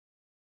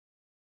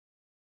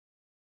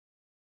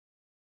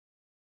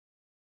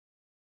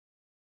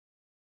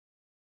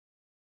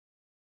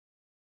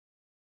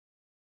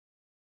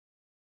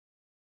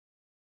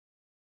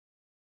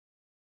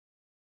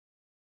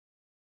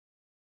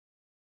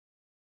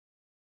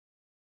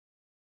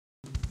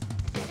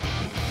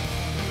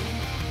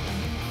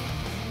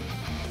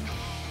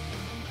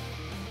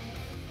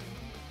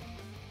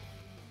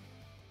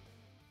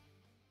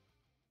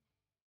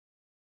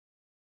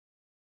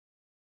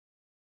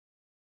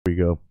we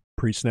go.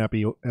 Pretty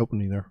snappy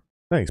opening there.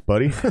 Thanks,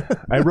 buddy.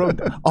 I wrote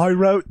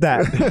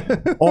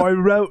that. I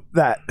wrote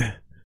that.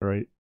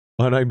 Right.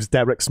 My name's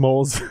Derek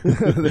Smalls.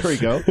 There we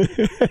go.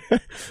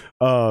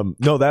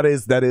 No, that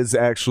is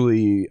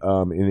actually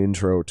an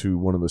intro to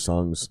one of the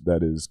songs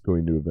that is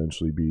going to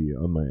eventually be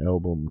on my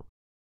album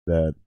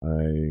that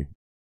I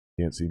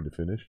can't seem to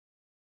finish.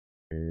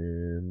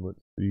 And let's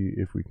see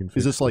if we can fix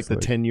Is this like the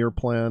 10-year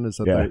plan? Is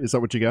that Yeah. is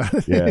that what you got?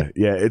 yeah,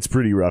 it's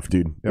pretty rough,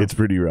 dude. Yep. It's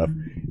pretty rough.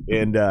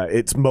 And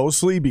it's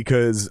mostly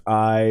because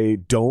I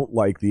don't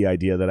like the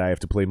idea that I have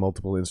to play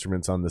multiple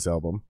instruments on this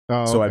album.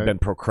 Oh, So okay. I've been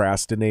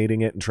procrastinating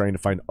it and trying to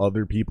find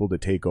other people to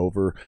take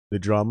over the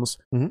drums,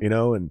 Mhm. you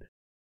know, and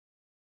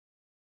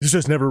it's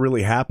just never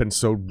really happened.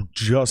 So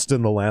just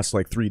in the last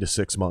like 3 to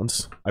 6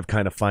 months, I've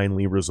kind of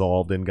finally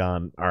resolved and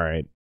gone, all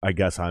right, I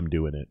guess I'm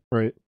doing it.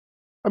 Right.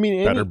 I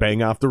mean, Better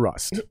bang off the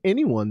rust.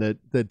 anyone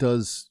that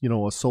does, you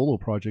know, a solo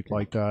project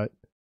like that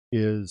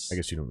is, I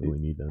guess you don't really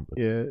need that. But.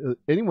 yeah,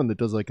 anyone that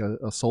does like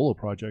a solo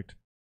project,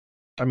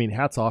 I mean,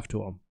 hats off to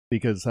them,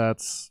 because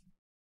it's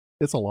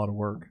a lot of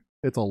work.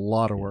 It's a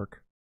lot of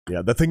work.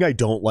 Yeah, the thing I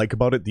don't like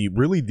about it,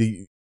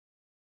 the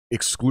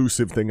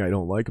exclusive thing I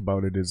don't like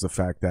about it is the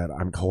fact that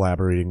I'm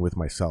collaborating with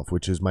myself,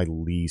 which is my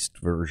least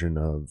version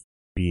of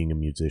being a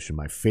musician.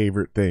 My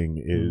favorite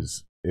thing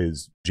is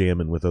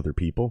jamming with other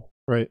people.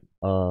 Right.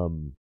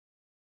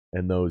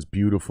 And those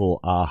beautiful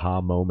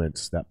aha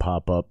moments that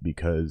pop up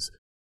because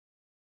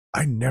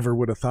I never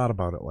would have thought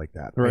about it like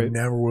that. I Right.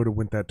 never would have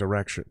went that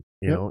direction,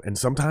 you Yep. know? And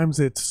sometimes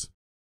it's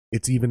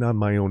even on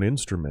my own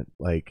instrument.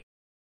 Like,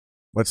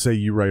 let's say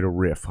you write a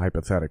riff,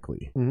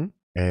 hypothetically, Mhm.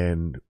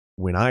 and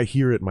when I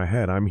hear it in my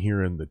head, I'm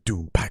hearing the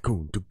doom,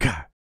 pacoon,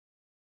 ka.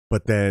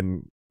 But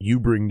then you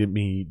bring to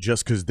me,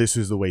 just because this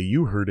is the way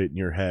you heard it in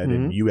your head,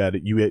 and you add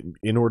it,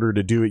 in order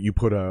to do it, you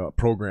put a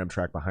program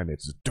track behind it.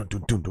 It's dun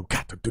dun dun dun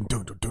cat, dun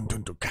dun dun dun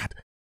dun dun cat.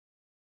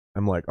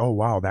 I'm like, oh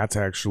wow, that's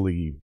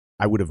actually,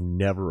 I would have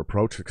never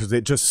approached it because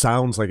it just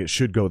sounds like it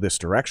should go this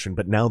direction.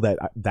 But now that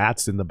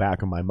that's in the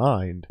back of my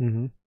mind,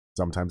 Mm-hmm.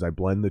 sometimes I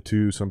blend the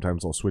two,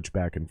 sometimes I'll switch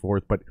back and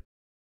forth. But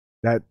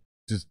that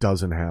just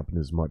doesn't happen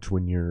as much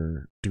when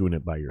you're doing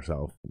it by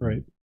yourself.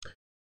 Right.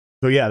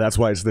 So yeah, that's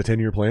why it's the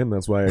 10-year plan.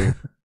 That's why,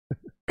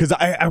 because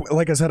I,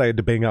 like I said, I had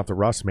to bang out the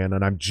rust, man,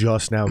 and I'm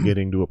just now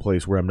getting to a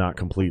place where I'm not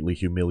completely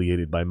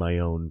humiliated by my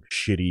own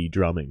shitty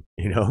drumming,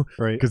 you know?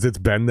 Right. Because it's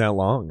been that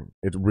long.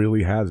 It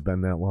really has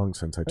been that long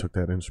since I took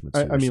that instrument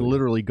I mean, seriously.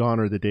 literally gone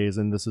are the days,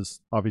 and this is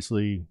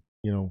obviously,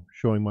 you know,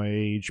 showing my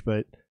age,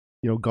 but,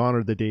 you know, gone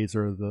are the days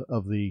of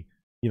the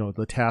you know,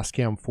 the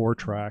Tascam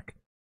 4-track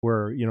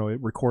where, you know, it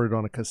recorded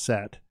on a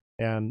cassette,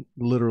 and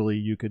literally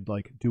you could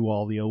like do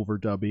all the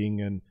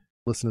overdubbing and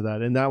listen to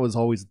that. And that was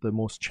always the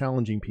most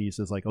challenging piece,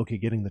 is like, okay,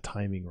 getting the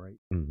timing right.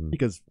 Mhm.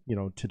 Because, you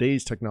know,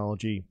 today's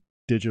technology,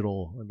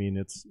 digital, I mean,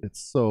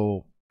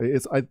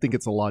 I think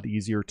it's a lot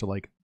easier to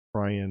like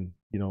try and,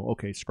 you know,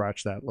 okay,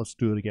 scratch that, let's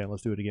do it again,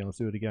 let's do it again, let's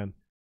do it again.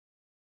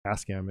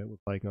 Tascam, it was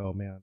like, oh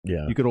man,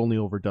 Yeah. you could only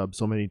overdub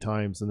so many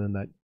times, and then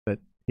that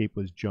tape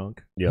was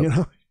junk. Yep. You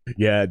know?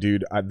 Yeah,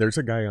 dude. There's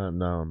a guy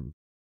on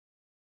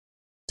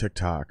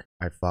TikTok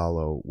I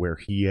follow where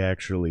he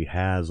actually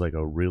has like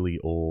a really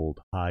old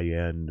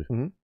high-end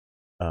Mhm.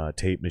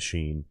 tape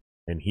machine,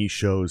 and he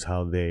shows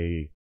how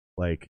they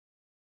like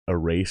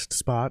erased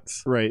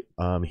spots. Right.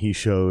 He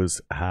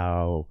shows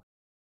how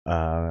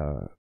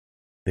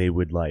they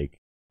would like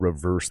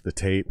reverse the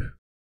tape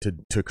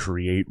to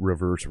create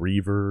reverse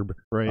reverb.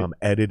 Right.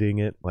 Editing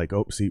it, like,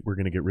 oh, see, we're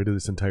gonna get rid of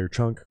this entire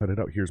chunk, cut it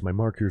out, here's my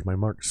mark,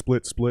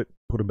 split,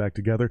 put them back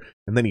together,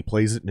 and then he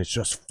plays it and it's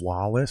just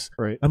flawless.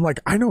 Right. I'm like,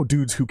 I know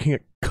dudes who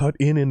can't cut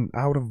in and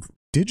out of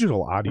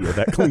digital audio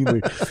that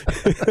cleanly.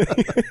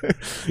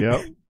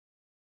 Yep.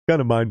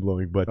 Kind of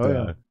mind-blowing, but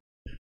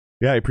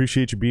yeah, I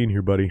appreciate you being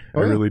here, buddy. Oh,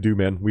 I yeah. really do,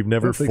 man. We've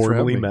never Yeah, thanks for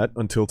formally having me. met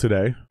until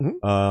today.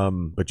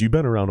 But you've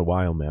been around a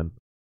while, man.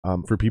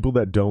 For people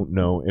that don't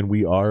know, and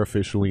we are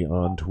officially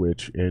on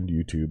Twitch and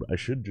YouTube. I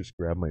should just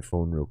grab my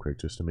phone real quick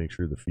just to make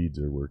sure the feeds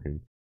are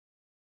working.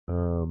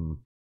 Let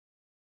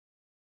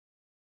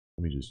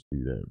me just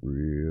do that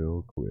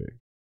real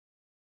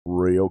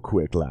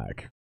quick,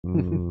 like.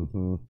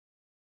 Mhm.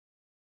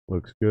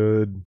 Looks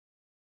good.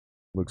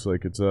 Looks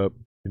like it's up.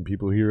 Can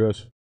people hear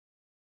us?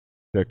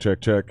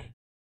 Check.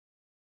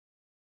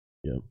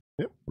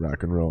 Yep.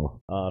 Rock and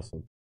roll.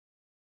 Awesome.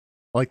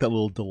 I like that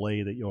little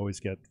delay that you always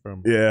get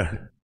from. Yeah.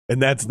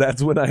 And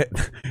that's when I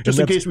Just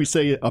in case we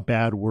say a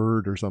bad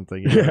word or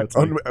something. You know, Yeah, it's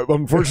like,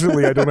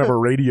 unfortunately, I don't have a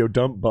radio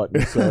dump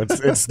button, so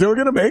it's still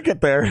gonna make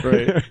it there.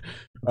 Right.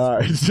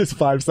 It's just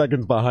 5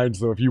 seconds behind,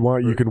 so if you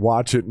want, you can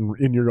watch it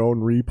in your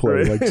own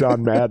replay, Right. like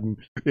John Madden.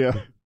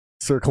 yeah.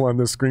 Circle on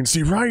the screen.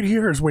 See, right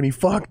here is when he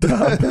fucked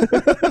up.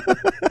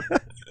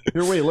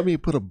 Here, wait, let me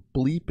put a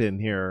bleep in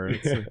here.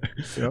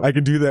 It's, yep. I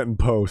can do that in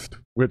post,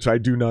 which I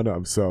do none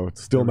of, so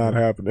it's still not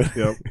happening.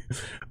 Yep.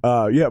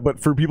 Yeah, but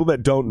for people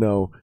that don't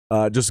know,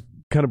 just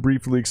kind of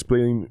briefly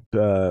explain,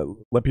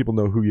 let people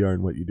know who you are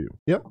and what you do.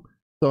 Yep.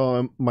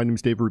 So my name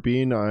is Dave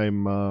Rubin.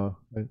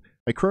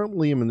 I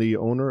currently am the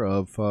owner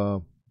of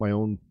my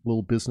own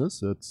little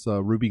business. It's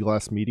Ruby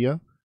Glass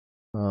Media.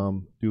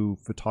 Do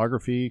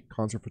photography,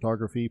 concert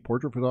photography,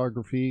 portrait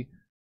photography,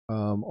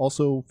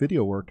 also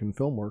video work and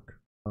film work.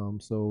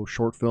 So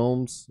short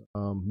films,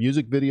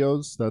 music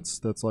videos.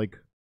 That's like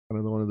kind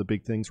of one of the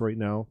big things right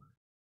now.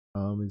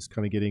 Is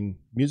kind of getting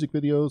music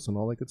videos and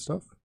all that good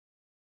stuff.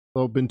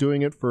 So I've been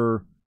doing it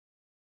for,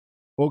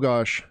 oh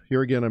gosh,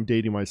 here again I'm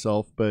dating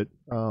myself, but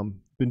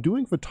been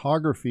doing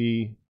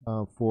photography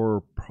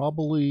for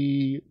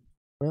probably,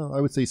 well,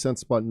 I would say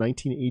since about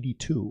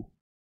 1982,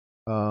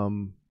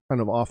 kind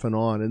of off and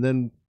on. And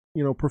then,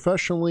 you know,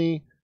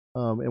 professionally,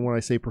 and when I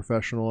say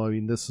professional, I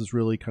mean this is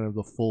really kind of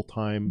the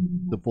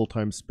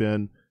full-time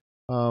spin.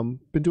 Been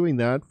doing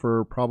that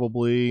for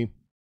probably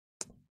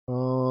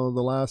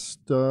the last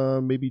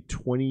maybe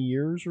 20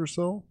 years or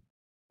so.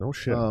 No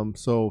shit.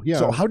 So yeah.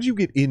 So how did you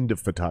get into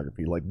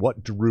photography? Like,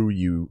 what drew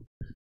you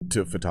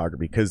to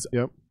photography? Because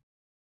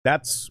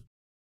that's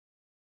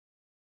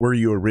where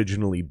you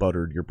originally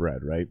buttered your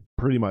bread, right?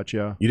 Pretty much,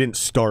 yeah. You didn't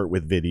start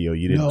with video.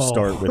 You didn't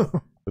start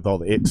with all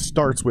the. It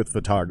starts with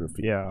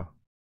photography. Yeah.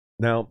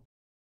 Now,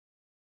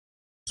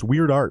 it's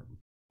weird art,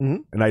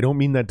 and I don't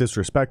mean that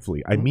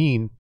disrespectfully. I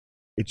mean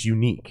it's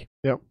unique.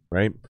 Yep.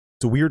 Right.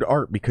 It's a weird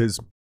art because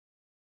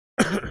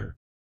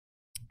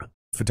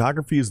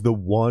photography is the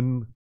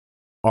one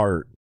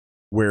art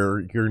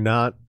where you're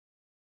not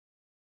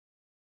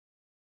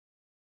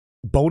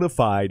bona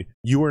fide,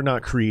 you are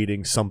not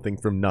creating something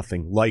from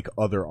nothing like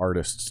other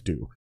artists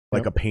do,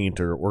 like a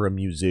painter or a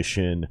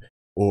musician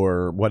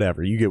or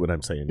whatever. You get what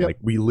I'm saying? Like,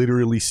 we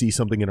literally see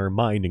something in our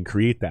mind and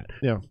create that.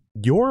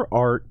 Your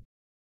art,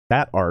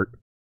 that art,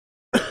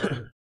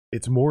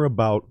 it's more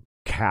about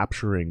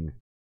capturing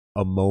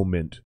a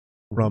moment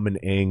from an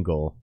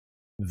angle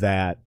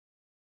that,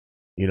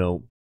 you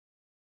know,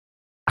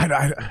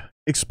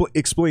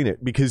 explain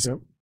it, because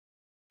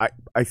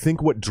I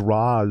think what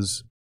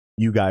draws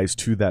you guys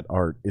to that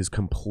art is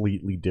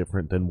completely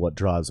different than what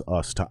draws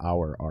us to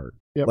our art.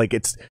 Like,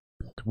 it's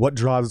what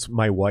draws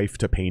my wife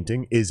to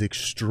painting is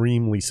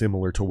extremely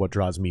similar to what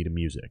draws me to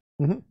music.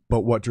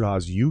 But what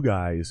draws you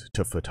guys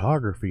to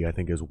photography, I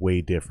think, is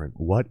way different.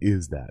 What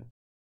is that?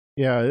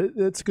 Yeah,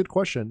 it's a good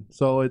question.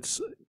 So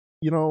it's,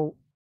 you know,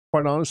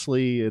 quite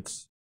honestly,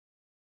 it's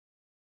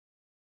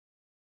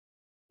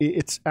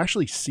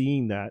actually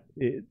seeing that.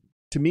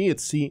 To me,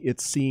 it's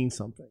seeing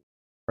something,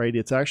 right?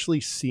 It's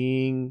actually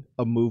seeing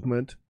a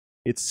movement.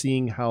 It's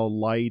seeing how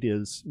light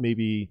is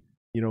maybe,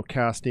 you know,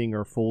 casting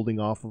or folding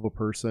off of a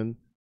person.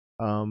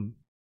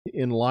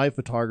 In live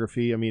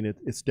photography, I mean,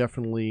 it's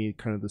definitely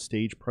kind of the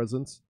stage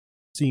presence,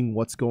 seeing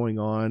what's going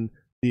on,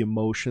 the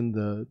emotion,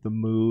 the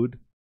mood,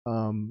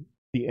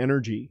 the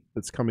energy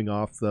that's coming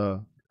off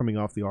the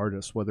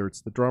artist, whether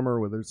it's the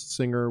drummer, whether it's the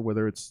singer,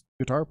 whether it's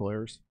guitar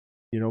players,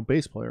 you know,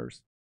 bass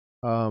players.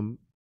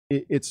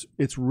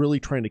 It's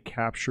really trying to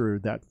capture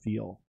that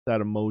feel,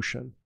 that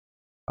emotion.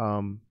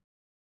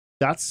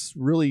 That's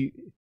really,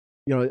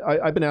 you know,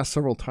 I've been asked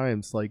several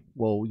times, like,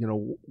 well, you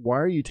know, why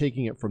are you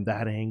taking it from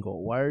that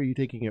angle? Why are you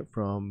taking it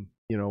from,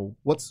 you know,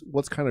 what's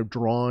kind of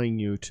drawing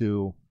you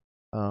to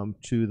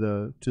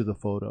the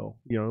photo?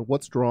 You know,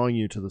 what's drawing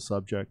you to the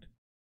subject?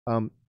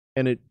 And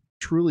it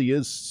truly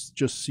is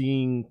just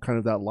seeing kind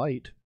of that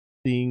light,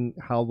 seeing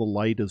how the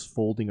light is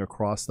folding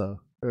across the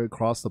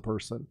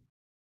person,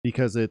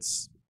 because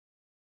it's,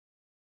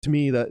 to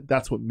me,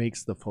 that's what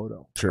makes the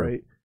photo,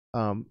 right?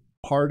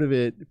 Part of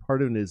it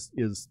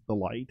is the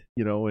light,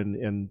 you know,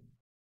 and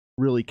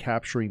really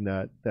capturing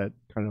that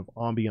kind of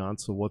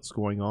ambiance of what's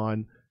going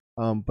on,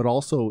 but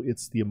also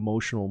it's the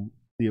emotion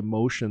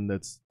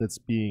that's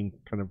being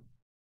kind of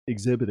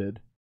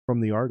exhibited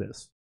from the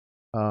artist.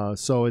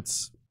 So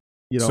it's,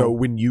 you know, so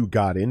when you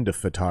got into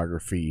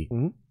photography,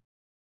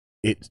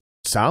 it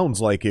sounds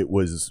like it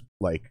was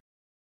like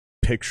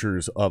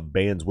pictures of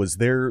bands. Was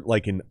there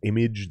like an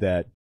image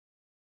that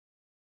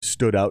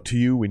stood out to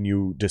you when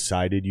you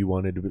decided you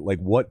wanted to be, like,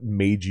 what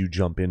made you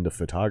jump into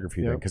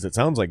photography then? Because it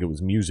sounds like it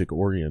was music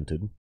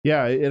oriented.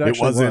 Yeah, it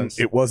actually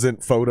it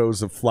wasn't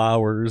photos of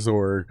flowers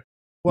or,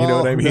 you know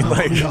what I mean?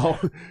 No.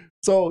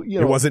 So, you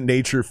know, it wasn't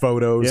nature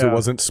photos. It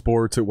wasn't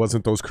sports. It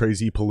wasn't those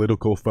crazy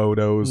political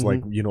photos,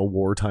 like, you know,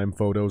 wartime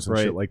photos and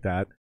shit like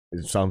that.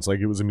 It sounds like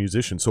it was a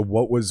musician. So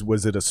what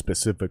was it a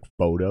specific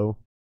photo?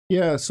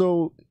 Yeah.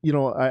 So, you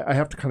know, I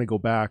have to kind of go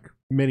back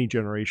many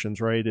generations,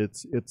 right?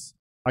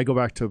 I go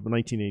back to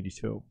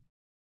 1982,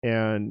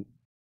 and,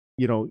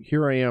 you know,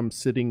 here I am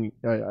sitting,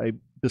 I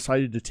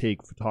decided to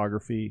take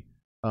photography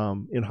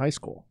in high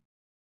school,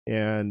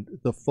 and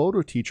the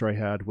photo teacher I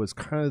had was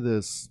kind of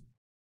this,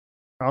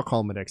 I'll call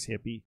him an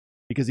ex-hippie,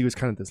 because he was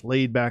kind of this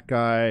laid-back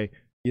guy.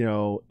 You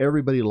know,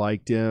 everybody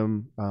liked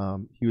him.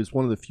 He was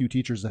one of the few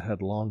teachers that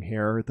had long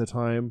hair at the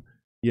time,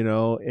 you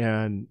know,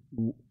 and,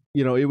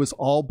 you know, it was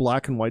all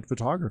black and white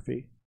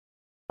photography.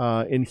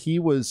 And he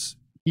was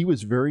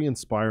very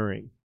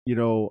inspiring. You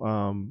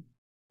know,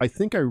 I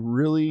think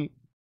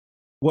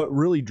what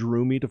really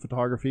drew me to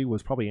photography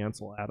was probably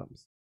Ansel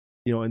Adams,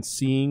 you know, and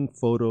seeing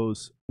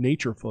photos,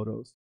 nature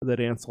photos that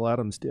Ansel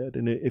Adams did.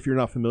 And if you're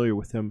not familiar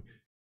with him,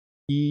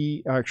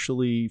 he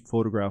actually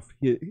photographed.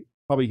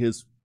 Probably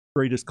his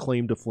greatest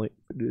claim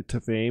to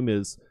fame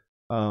is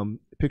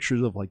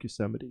pictures of like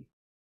Yosemite.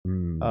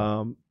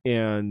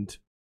 And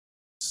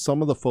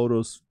some of the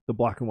photos, the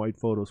black and white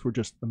photos, were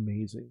just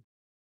amazing.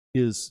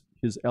 His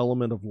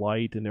element of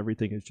light and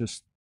everything is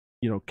just,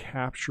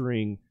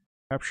 capturing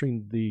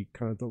the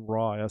kind of the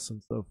raw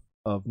essence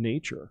of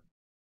nature.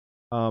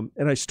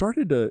 And I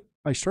started to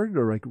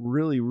like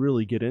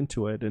really get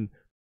into it. And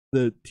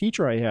the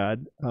teacher I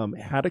had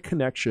a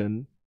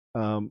connection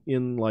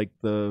in like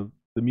the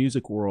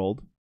music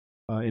world,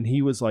 and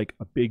he was like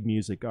a big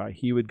music guy.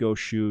 He would go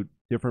shoot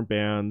different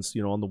bands,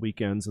 on the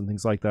weekends and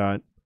things like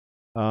that.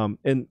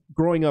 And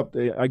growing up,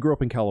 I grew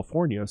up in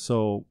California,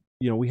 so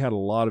we had a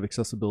lot of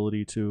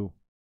accessibility to,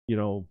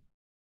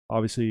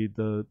 obviously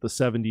the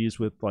 70s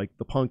with like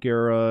the punk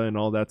era and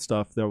all that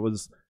stuff. That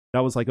was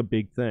like a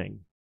big thing.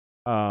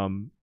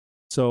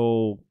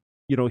 So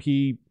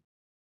he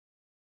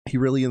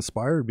really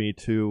inspired me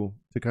to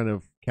kind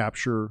of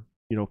capture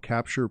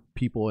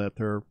people at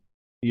their,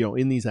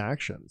 in these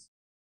actions.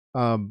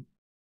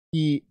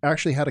 He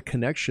actually had a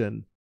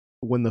connection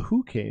when the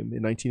Who came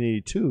in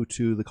 1982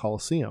 to the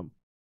Coliseum.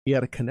 He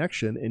had a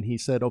connection, and he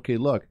said, "Okay,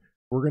 look,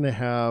 we're gonna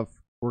have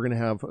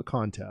a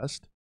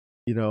contest,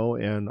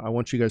 and I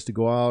want you guys to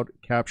go out,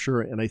 capture."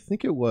 And I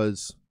think it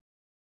was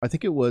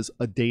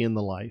a day in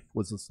the life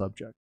was the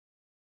subject.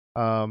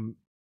 And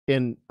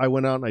I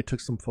went out and I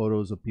took some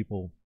photos of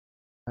people.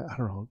 I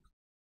don't know,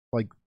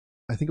 like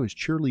I think it was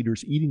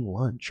cheerleaders eating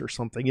lunch or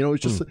something. It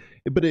was just,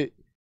 but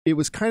it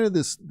was kind of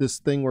this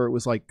thing where it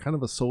was like kind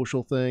of a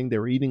social thing. They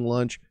were eating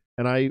lunch,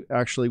 and I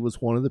actually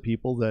was one of the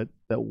people that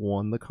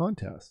won the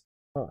contest.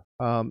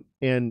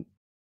 And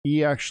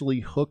he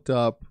actually hooked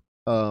up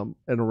an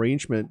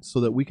arrangement so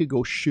that we could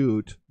go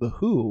shoot the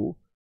Who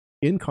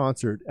in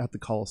concert at the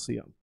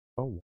Coliseum.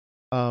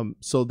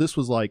 So this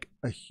was like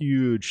a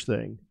huge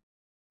thing.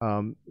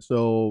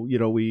 So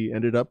we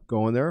ended up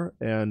going there,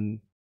 and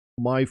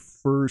I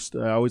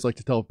always like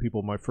to tell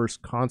people my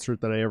first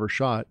concert that I ever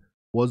shot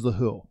was the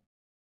Who.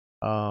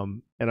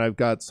 And I've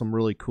got some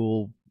really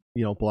cool,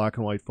 black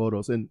and white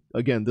photos. And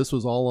again, this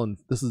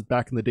is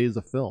back in the days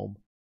of film.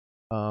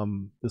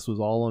 This was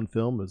all on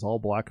film. It was all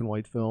black and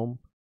white film.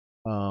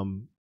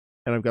 And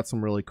I've got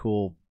some really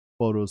cool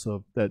photos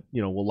of that,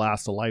 will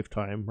last a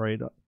lifetime, right?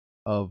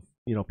 Of,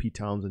 Pete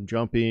Townsend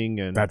jumping,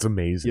 and that's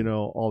amazing.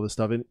 All this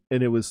stuff.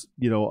 And it was,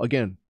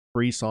 again,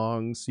 3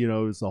 songs, it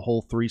was the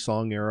whole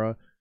 3-song era.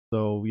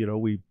 So,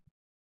 we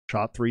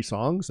shot 3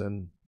 songs,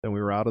 and then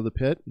we were out of the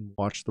pit and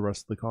watched the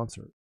rest of the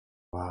concert.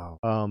 Wow.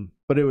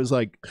 But it was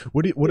like,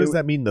 what does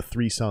that mean, the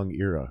 3-song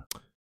era?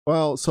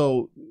 Well,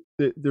 so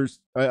there's,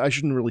 I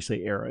shouldn't really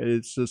say era.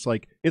 It's just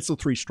like, it's the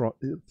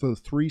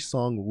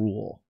 3-song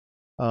rule.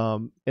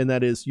 And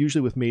that is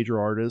usually with major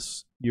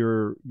artists,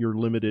 you're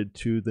limited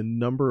to the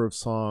number of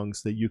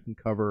songs that you can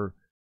cover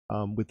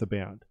with the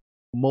band.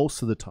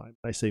 Most of the time,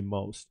 I say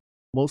most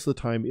of the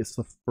time, it's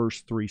the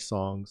first 3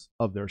 songs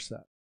of their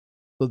set.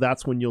 So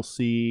that's when you'll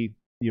see,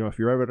 if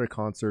you're ever at a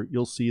concert,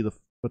 you'll see the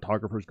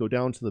photographers go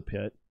down to the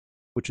pit,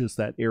 which is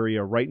that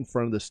area right in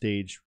front of the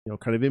stage,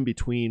 kind of in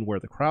between where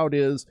the crowd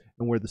is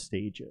and where the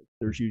stage is.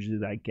 There's usually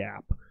that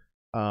gap.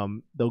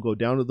 They'll go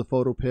down to the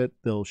photo pit,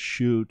 they'll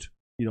shoot,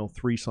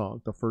 3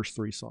 songs, the first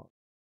 3 songs.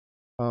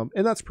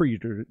 And that's pretty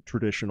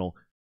traditional.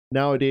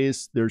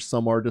 Nowadays, there's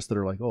some artists that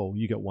are like, oh,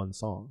 you get 1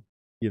 song,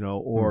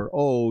 or,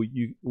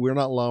 we're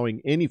not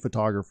allowing any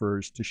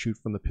photographers to shoot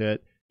from the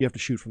pit. You have to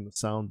shoot from the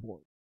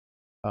soundboard.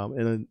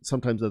 And then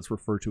sometimes that's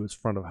referred to as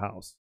front of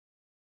house.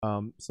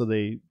 So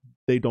they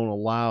don't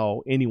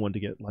allow anyone to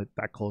get like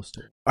that close to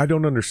it. I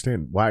don't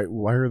understand. Why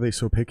are they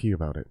so picky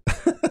about it?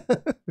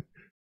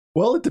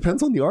 Well, it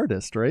depends on the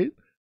artist, right?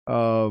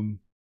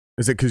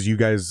 Is it because you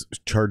guys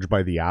charge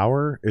by the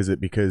hour? Is it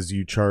because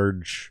you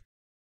charge?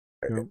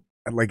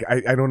 Like,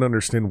 I don't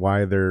understand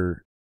why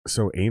they're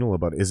so anal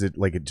about it. Is it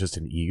like just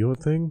an ego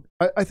thing?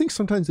 I think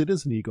sometimes it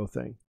is an ego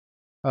thing.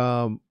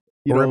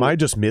 Or am I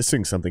just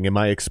missing something? Am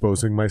I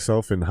exposing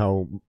myself in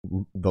how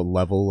the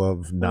level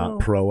of not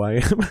pro I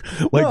am?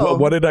 Like,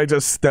 what did I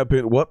just step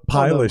in? What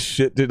pile of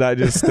shit did I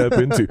just step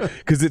into?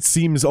 Because it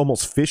seems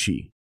almost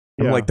fishy.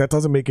 I'm like, that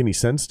doesn't make any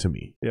sense to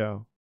me. Yeah.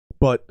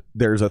 But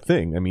there's a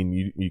thing. I mean,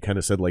 you kind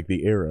of said like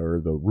the era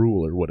or the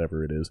rule or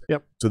whatever it is.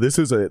 Yep. So this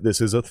is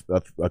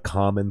a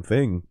common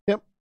thing.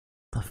 Yep.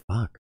 The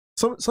fuck.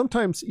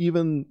 Sometimes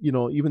even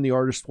the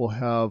artist will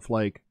have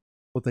like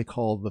what they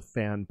call the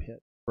fan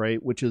pit,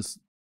 right? Which is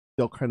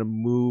they'll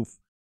move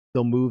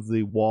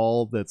the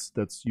wall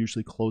that's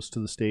usually close to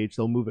the stage.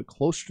 They'll move it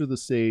closer to the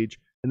stage,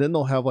 and then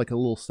they'll have like a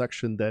little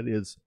section that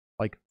is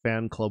like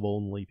fan club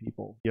only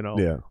people,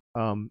 Yeah.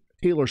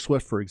 Taylor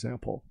Swift, for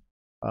example.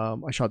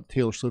 I shot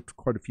Taylor Swift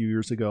quite a few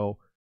years ago,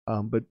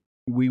 but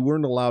we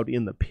weren't allowed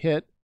in the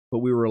pit, but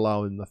we were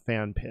allowed in the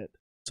fan pit.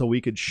 So we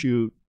could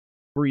shoot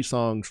 3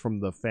 songs from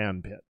the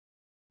fan pit,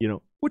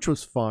 which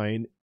was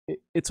fine.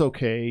 It's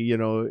okay.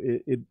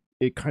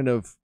 It kind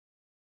of,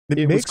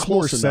 it makes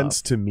more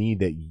sense to me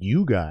that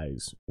you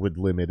guys would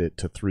limit it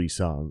to 3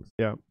 songs.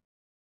 Yeah.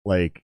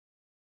 Like,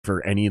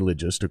 for any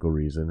logistical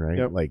reason, right?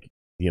 Yep. Like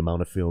the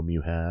amount of film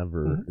you have,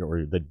 or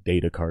the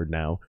data card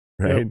now,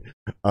 right?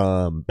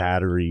 Yep.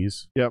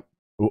 Batteries. Yep.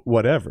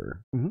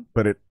 Whatever. Mhm.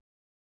 But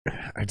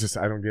I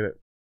don't get it.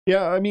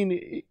 Yeah, I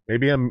mean,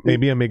 Maybe I'm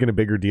making a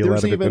bigger deal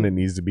out of it than it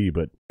needs to be,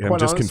 but I'm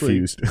just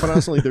confused. Quite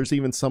honestly, there's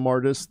even some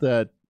artists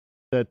that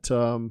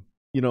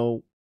you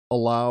know,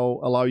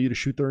 allow you to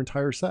shoot their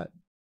entire set.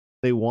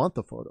 They want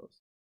the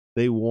photos.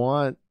 They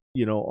want,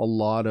 you know, a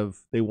lot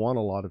of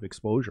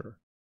exposure.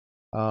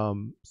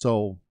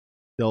 So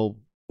they'll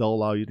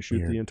allow you to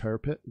shoot their entire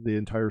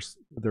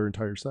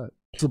set.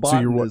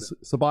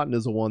 Sabaton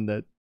is the one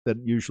that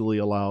usually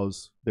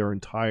allows their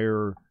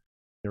entire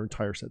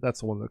set. That's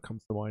the one that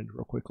comes to mind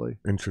real quickly.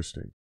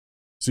 Interesting.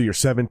 So you're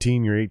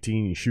 17, you're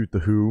 18, you shoot the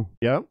Who.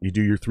 Yep. You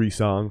do your 3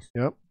 songs.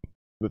 Yep.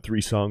 The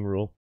 3-song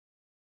rule.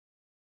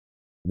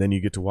 And then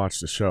you get to watch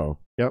the show.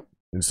 Yep.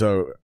 And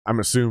so I'm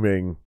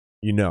assuming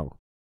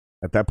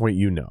at that point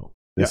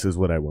this is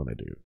what I want to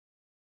do.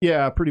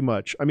 Yeah, pretty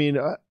much. I mean,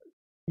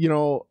 you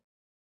know,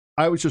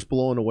 I was just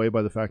blown away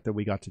by the fact that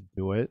we got to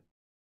do it.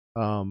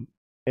 And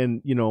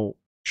you know,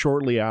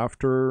 shortly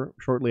after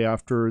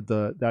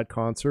that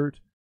concert,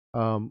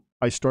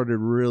 I started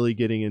really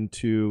getting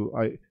into.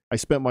 I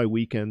spent my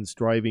weekends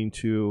driving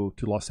to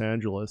Los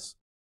Angeles,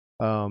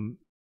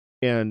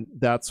 and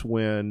that's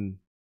when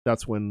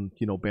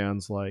you know,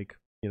 bands like,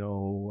 you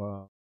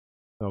know,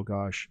 oh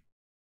gosh,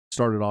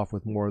 started off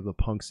with more of the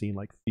punk scene,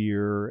 like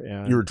Fear.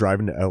 And you were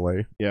driving to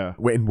LA. Yeah.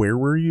 Wait, and where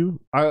were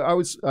you? I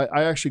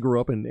actually grew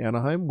up in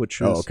Anaheim,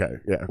 which is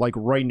like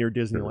right near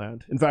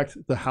Disneyland. In fact,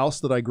 the house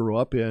that I grew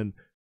up in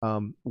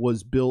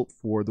was built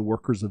for the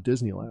workers of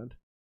Disneyland.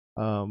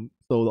 So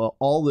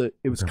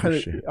it was kind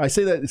of, I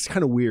say that it's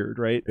kind of weird,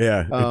 right?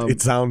 Yeah,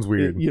 it sounds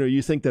weird. You know,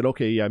 you think that,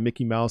 okay, yeah,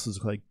 Mickey Mouse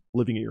is like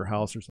living at your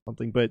house or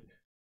something, but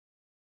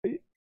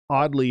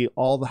oddly,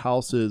 all the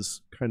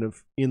houses kind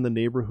of in the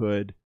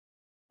neighborhood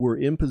were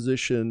in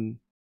position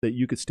that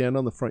you could stand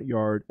on the front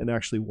yard and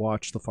actually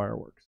watch the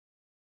fireworks.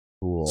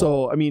 Cool.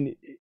 So, I mean,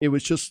 it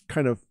was just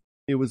kind of,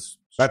 it was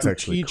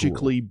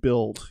strategically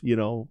built, you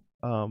know.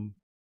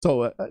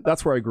 So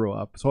that's where I grew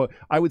up. So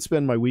I would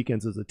spend my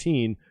weekends as a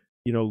teen,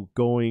 you know,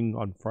 going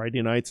on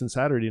Friday nights and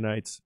Saturday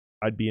nights.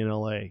 I'd be in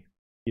LA,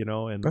 you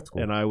know, and that's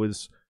cool. And I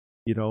was,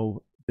 you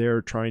know,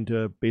 there trying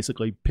to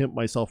basically pimp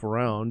myself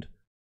around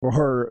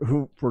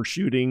for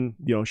shooting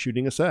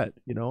a set.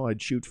 You know,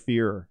 I'd shoot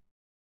Fear,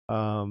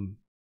 and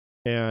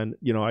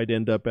you know, I'd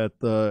end up at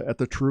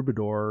the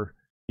Troubadour,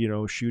 you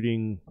know,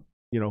 shooting,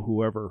 you know,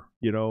 whoever,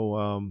 you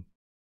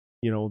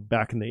know,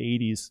 back in the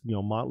 80s, you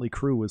know, Motley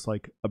Crue was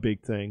like a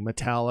big thing.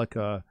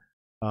 Metallica,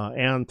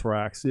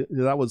 Anthrax,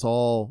 that was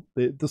all.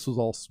 This was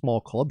all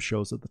small club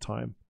shows at the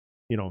time.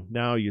 You know,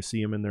 now you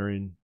see them and they're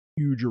in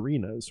huge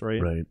arenas,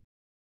 right? Right.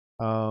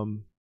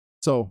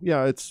 So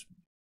yeah,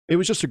 it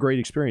was just a great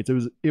experience.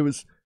 It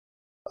was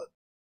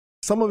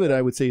some of it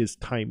I would say is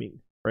timing,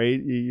 right?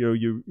 You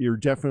know, you're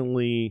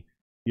definitely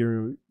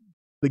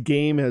the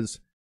game has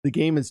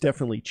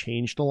definitely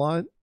changed a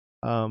lot.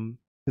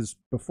 Because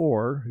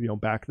before, you know,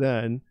 back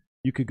then,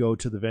 you could go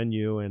to the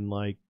venue and,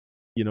 like,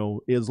 you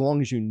know, as long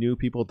as you knew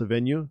people at the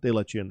venue, they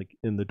let you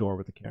in the door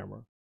with the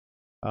camera.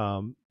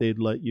 They'd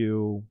let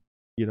you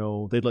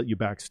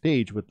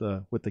backstage with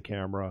the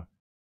camera,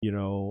 you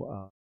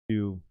know,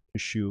 to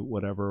shoot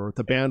whatever. Or if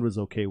the band was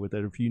okay with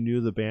it, if you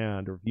knew the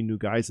band, or if you knew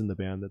guys in the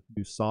band that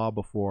you saw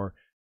before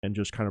and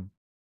just kind of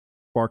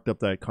sparked up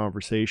that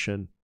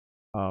conversation,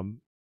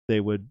 they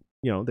would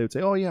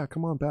say, "Oh yeah,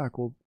 come on back.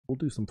 We'll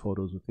do some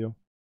photos with you."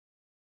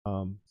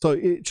 So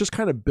it just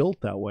kind of built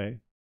that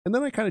way. And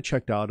then I kind of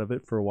checked out of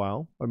it for a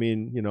while. I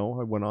mean, you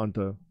know, I went on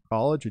to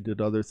college, I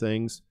did other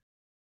things.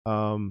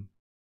 And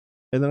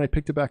then I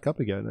picked it back up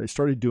again. I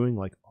started doing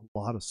like a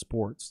lot of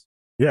sports.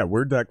 Yeah,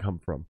 where'd that come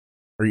from?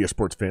 Are you a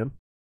sports fan?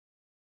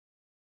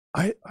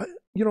 I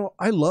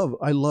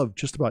love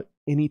just about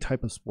any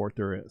type of sport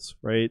there is,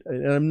 right?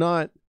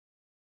 And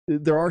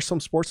there are some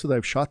sports that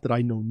I've shot that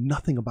I know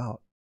nothing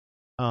about.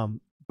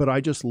 But I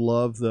just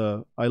love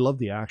the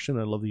action,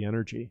 I love the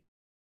energy.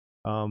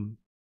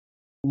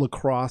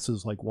 Lacrosse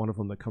is like one of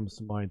them that comes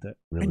to mind that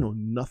really? I know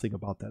nothing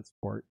about that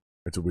sport.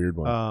 It's a weird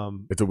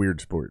one. It's a weird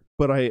sport.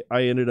 But I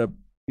ended up,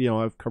 you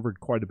know, I've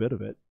covered quite a bit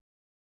of it.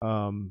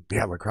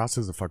 Yeah, lacrosse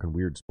is a fucking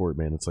weird sport,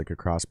 man. It's like a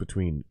cross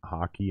between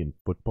hockey and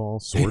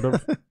football, sort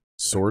of.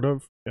 Sort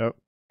of. Yep.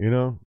 You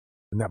know?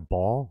 And that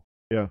ball?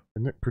 Yeah.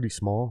 Isn't it pretty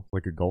small?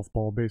 Like a golf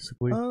ball,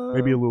 basically?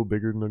 Maybe a little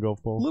bigger than a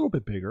golf ball? A little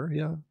bit bigger,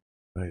 yeah.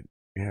 But,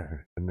 yeah.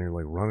 And they're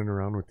like running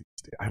around with these.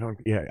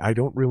 I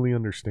don't really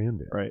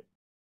understand it. Right.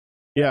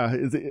 Yeah,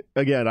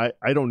 again,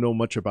 I don't know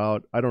much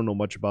about the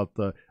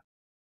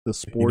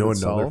sport. You know,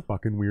 itself. Another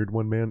fucking weird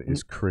one, man,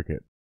 is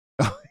cricket.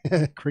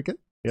 Cricket?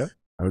 Yeah.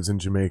 I was in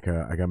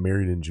Jamaica. I got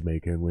married in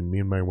Jamaica, and when me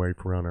and my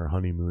wife were on our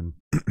honeymoon,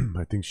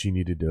 I think she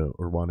needed to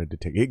or wanted to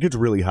take. It gets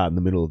really hot in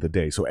the middle of the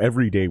day, so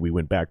every day we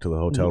went back to the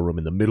hotel room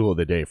in the middle of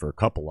the day for a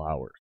couple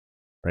hours.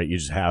 Right? You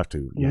just have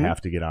to. You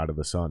have to get out of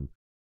the sun.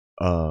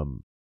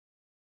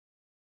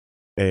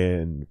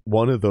 And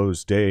one of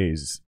those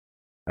days,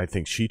 I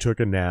think she took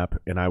a nap,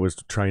 and I was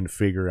trying to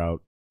figure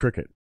out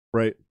cricket.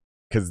 Right.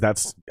 Because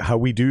that's how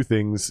we do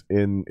things,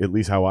 in at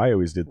least how I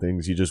always did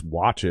things. You just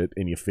watch it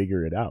and you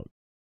figure it out.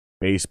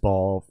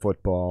 Baseball,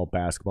 football,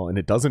 basketball, and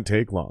it doesn't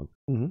take long.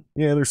 Mm-hmm.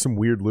 Yeah, there's some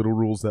weird little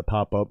rules that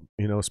pop up,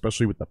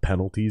 especially with the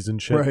penalties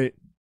and shit. Right.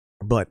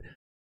 But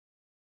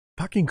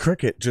fucking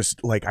cricket,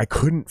 just like, I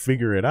couldn't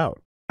figure it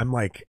out. I'm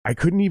like, I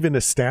couldn't even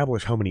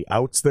establish how many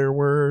outs there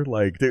were.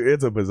 Like,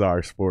 it's a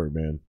bizarre sport,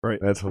 man. Right.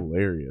 That's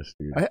hilarious,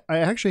 dude. I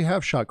actually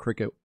have shot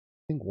cricket,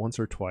 I think once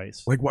or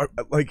twice. Like, why?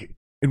 Like,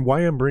 and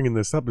why I'm bringing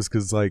this up is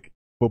because, like,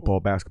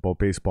 football, basketball,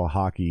 baseball,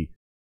 hockey,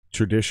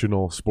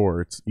 traditional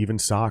sports, even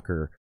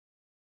soccer,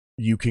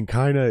 you can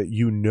kind of,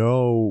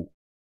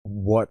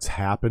 what's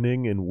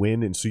happening and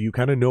when, and so you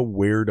kind of know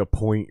where to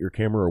point your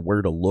camera or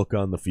where to look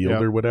on the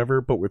field or whatever.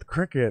 But with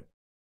cricket,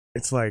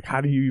 it's like, how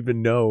do you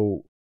even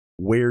know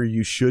where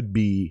you should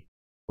be?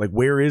 Like,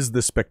 where is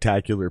the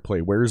spectacular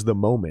play? Where's the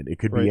moment? It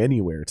could be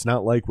anywhere. It's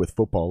not like with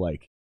football,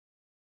 like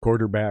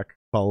quarterback,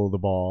 follow the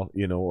ball,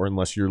 or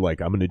unless you're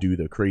like, I'm going to do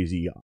the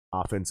crazy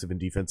offensive and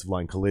defensive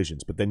line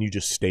collisions, but then you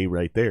just stay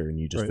right there and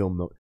you just film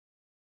the,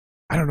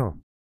 I don't know.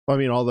 I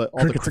mean,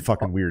 cricket's a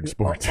fucking weird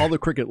sport. All the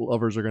cricket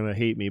lovers are going to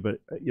hate me, but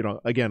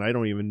again, I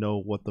don't even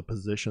know what the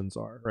positions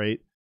are, right?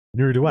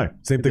 Neither do I.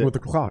 Same thing with the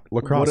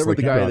lacrosse.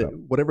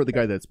 Whatever the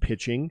guy that's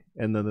pitching,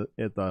 and then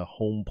at the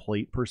home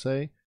plate per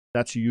se,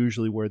 that's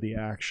usually where the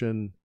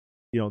action.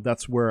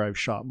 That's where I've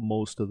shot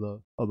most of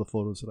the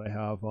photos that I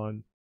have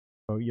on,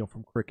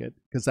 from cricket,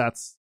 because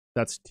that's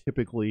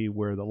typically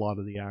where a lot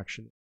of the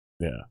action.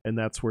 Yeah, and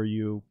that's where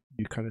you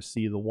kind of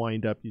see the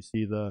wind up, you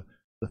see the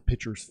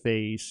pitcher's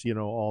face,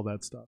 all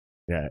that stuff.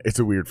 Yeah, it's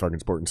a weird fucking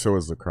sport, and so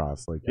is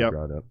lacrosse, like you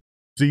brought up.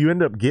 So you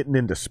end up getting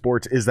into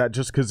sports. Is that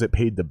just because it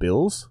paid the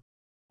bills?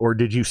 Or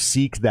did you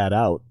seek that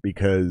out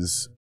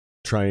because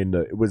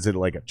was it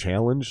like a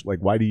challenge? Like,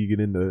 how do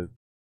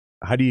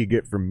you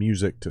get from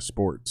music to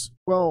sports?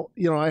 Well,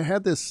 I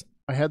had this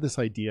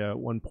idea at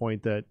one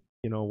point that,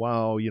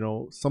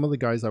 some of the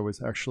guys I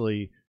was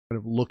actually kind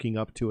of looking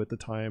up to at the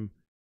time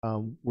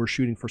were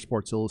shooting for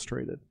Sports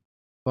Illustrated.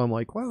 So I'm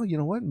like, well, you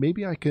know what?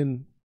 Maybe I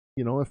can,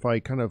 if I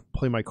kind of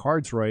play my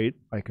cards right,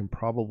 I can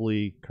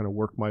probably kind of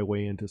work my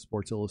way into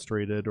Sports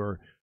Illustrated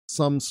or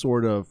some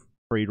sort of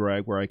trade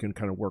rag where I can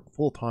kind of work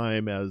full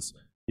time as,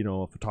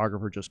 a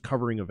photographer just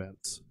covering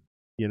events,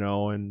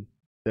 and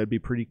that'd be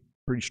pretty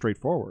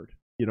straightforward,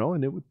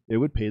 and it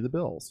would pay the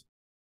bills.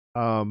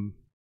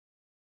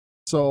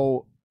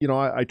 So,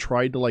 I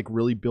tried to like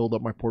really build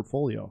up my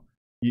portfolio.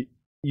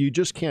 You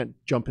just can't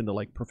jump into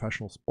like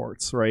professional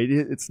sports, right?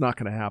 It's not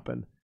going to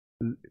happen.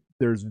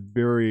 There's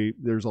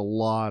a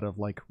lot of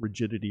like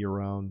rigidity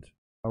around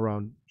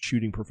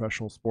shooting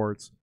professional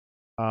sports.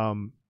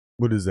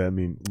 What does that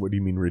mean? What do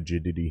you mean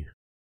rigidity?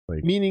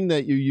 Like, meaning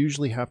that you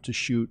usually have to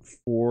shoot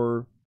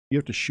for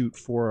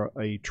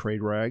a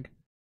trade rag,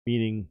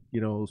 meaning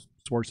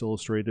Sports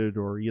Illustrated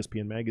or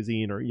ESPN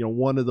magazine or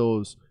one of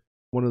those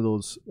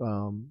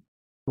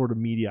sort of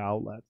media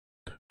outlets.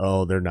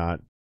 Oh, they're not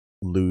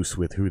loose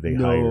with who they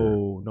hire.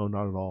 No,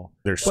 not at all.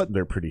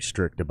 They're pretty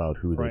strict about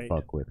who they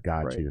fuck with.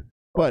 Got you.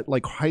 But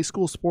like high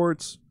school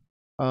sports,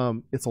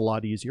 it's a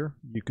lot easier.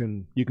 You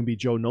can be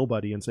Joe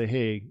Nobody and say,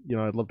 hey,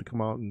 I'd love to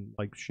come out and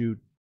like shoot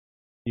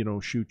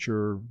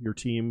your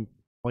team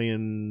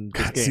playing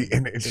this game. See,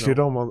 and it should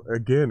almost,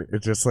 again,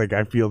 it's just like,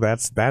 I feel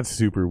that's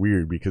super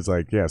weird because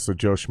like, yeah, so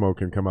Joe Schmo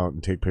can come out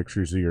and take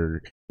pictures of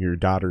your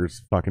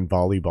daughter's fucking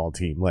volleyball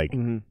team. Like,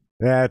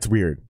 that's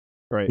weird.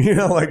 Right.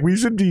 Like we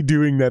should be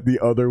doing that the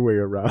other way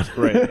around.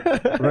 Right.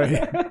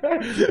 Well,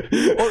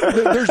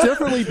 there's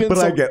definitely been. But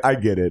I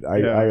get it.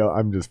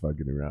 I'm just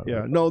fucking around.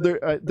 Yeah. No.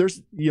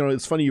 There's.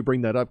 It's funny you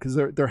bring that up because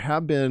there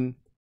have been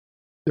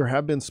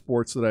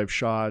sports that I've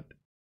shot,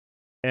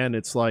 and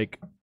it's like,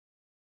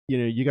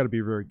 you got to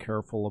be very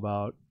careful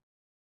about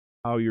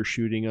how you're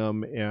shooting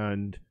them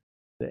and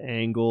the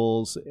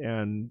angles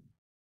and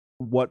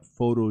what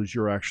photos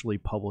you're actually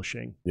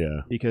publishing.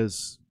 Yeah.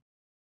 Because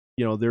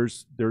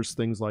there's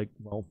things like,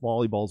 well,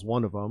 volleyball's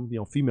one of them,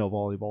 female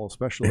volleyball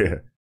especially.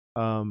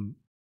 Yeah.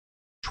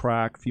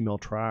 Female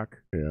track.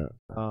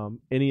 Yeah.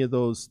 Any of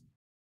those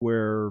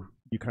where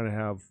you kind of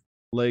have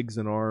legs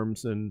and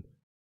arms and,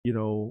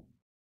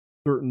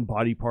 certain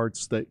body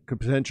parts that could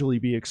potentially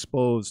be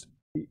exposed.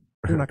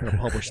 You're not going to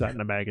publish that in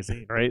a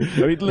magazine, right?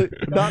 I mean,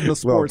 not in the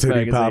sports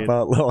magazine. Pop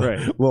out,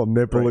 little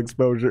nipple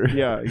exposure.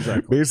 Yeah,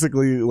 exactly.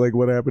 Basically, like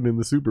what happened in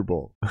the Super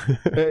Bowl.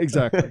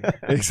 Exactly.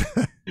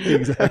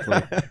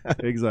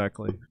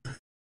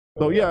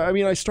 So yeah, I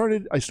mean, I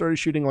started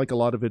shooting like a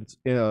lot of it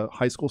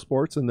high school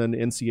sports and then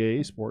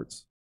NCAA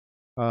sports.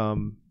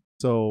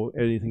 So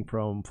anything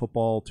from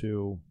football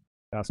to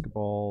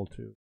basketball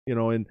to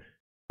and.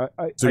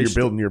 So you're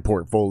building your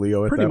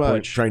portfolio at that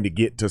point, trying to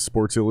get to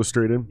Sports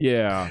Illustrated?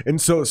 Yeah.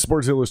 And so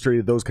Sports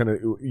Illustrated, those kind of,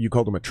 you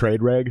called them a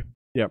trade rag?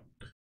 Yep.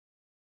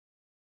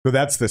 So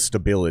that's the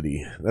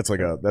stability. That's like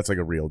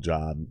a real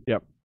job.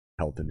 Yep.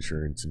 Health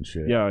insurance and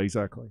shit. Yeah,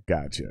 exactly.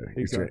 Gotcha.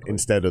 Exactly.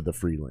 Instead of the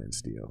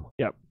freelance deal.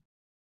 Yep.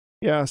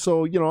 Yeah,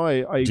 so,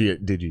 I... Did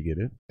you get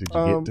it? Did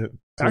you get to...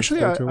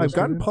 Actually, I've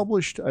gotten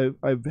published.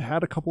 I've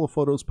had a couple of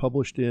photos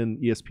published in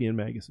ESPN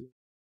magazine.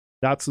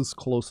 That's as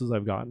close as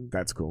I've gotten.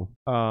 That's cool.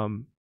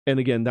 And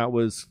again, that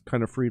was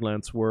kind of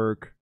freelance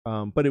work,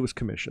 but it was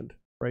commissioned,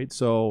 right?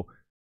 So,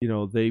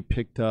 they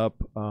picked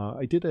up.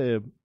 I did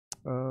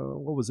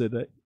what was it?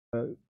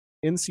 A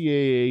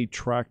NCAA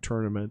track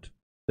tournament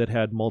that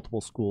had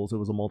multiple schools. It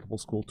was a multiple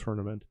school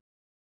tournament,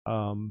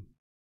 and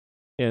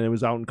it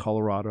was out in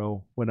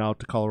Colorado. Went out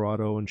to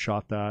Colorado and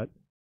shot that,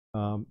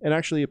 and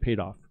actually it paid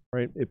off.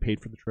 Right, it paid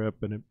for the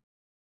trip, and it,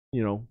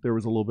 there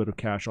was a little bit of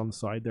cash on the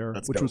side there,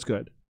 which was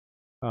good.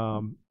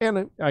 And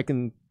I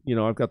can,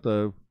 I've got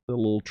the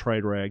little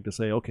trade rag to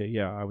say, okay,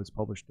 yeah, I was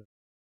published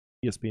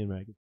in ESPN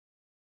magazine.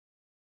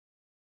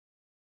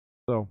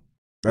 So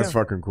that's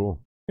fucking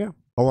cool. Yeah.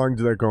 How long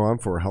did that go on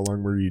for? How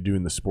long were you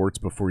doing the sports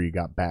before you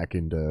got back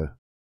into,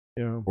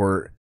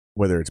 or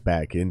whether it's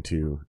back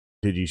into?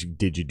 Did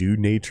you do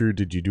nature?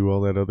 Did you do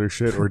all that other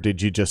shit, or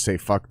did you just say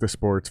fuck the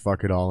sports,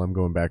 fuck it all, I'm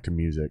going back to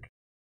music?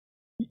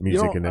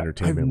 Music and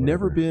entertainment.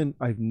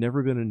 I've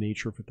never been a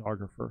nature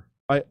photographer.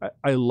 I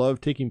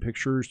love taking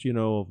pictures,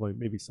 of like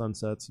maybe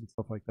sunsets and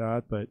stuff like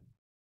that, but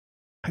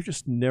I've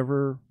just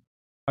never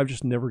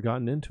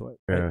gotten into it.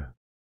 Yeah. Right?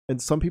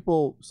 And some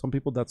people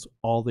that's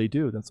all they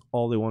do. That's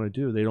all they want to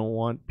do. They don't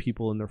want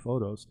people in their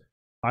photos.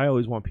 I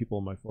always want people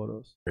in my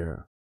photos.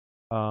 Yeah.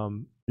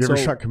 You ever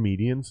shot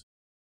comedians?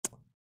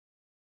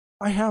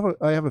 I have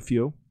a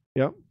few.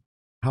 Yep.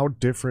 How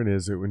different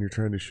is it when you're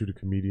trying to shoot a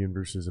comedian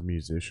versus a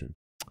musician?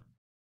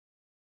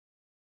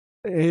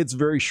 It's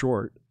very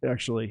short,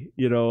 actually.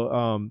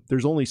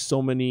 There's only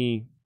so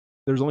many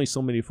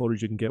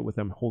photos you can get with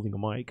them holding a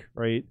mic,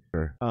 right?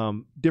 Sure.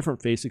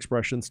 Different face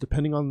expressions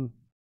depending on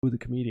who the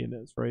comedian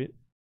is, right?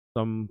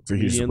 So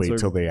you just wait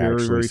till they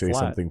actually very say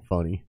flat. Something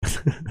funny.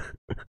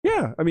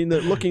 Yeah, I mean, they're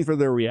looking for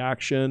their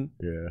reaction.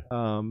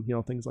 Yeah.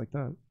 Things like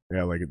that.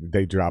 Yeah, like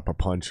they drop a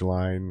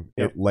punchline,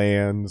 it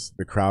lands,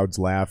 the crowd's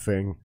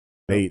laughing.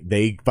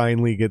 They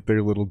finally get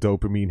their little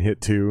dopamine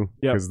hit too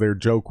because their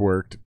joke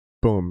worked.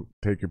 Boom,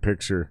 take your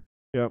picture.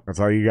 Yep. That's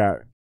all you got.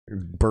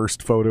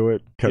 Burst photo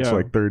it, catch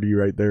like 30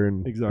 right there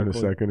in a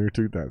second or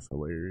two. That's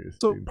hilarious.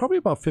 So probably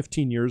about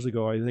 15 years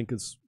ago, I think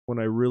is when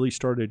I really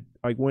started.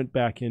 I went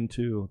back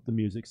into the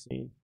music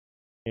scene.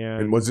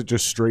 And was it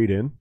just straight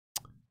in?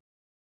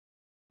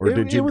 Or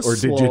did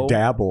you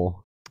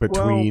dabble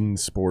between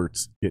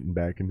sports getting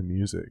back into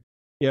music?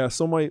 Yeah,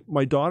 so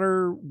my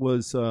daughter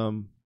was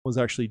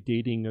actually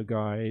dating a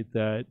guy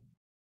that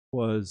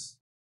was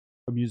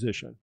a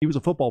musician. He was a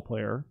football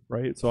player,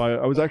 right? So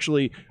I was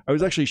actually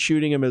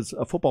shooting him as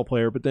a football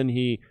player, but then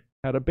he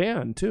had a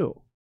band too.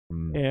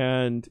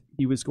 And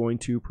he was going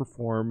to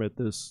perform at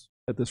this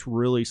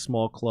really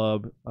small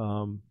club.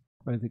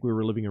 I think we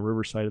were living in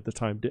Riverside at the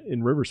time,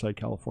 in Riverside,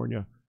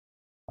 California.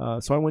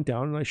 So I went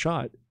down and I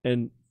shot,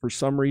 and for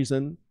some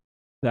reason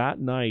that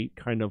night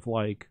kind of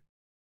like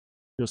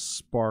just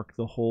sparked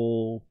the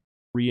whole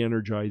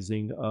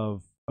re-energizing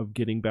of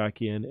getting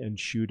back in and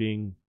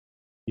shooting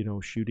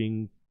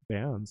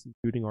bands and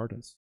shooting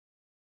artists,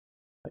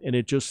 and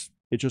it just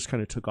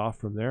kind of took off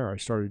from there. I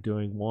started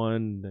doing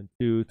 1, then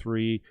 2,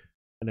 3,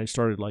 and I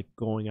started like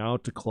going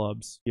out to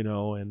clubs,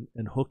 and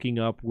hooking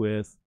up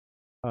with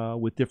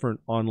different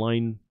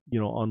online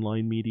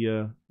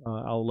media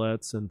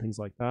outlets and things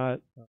like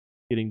that,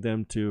 getting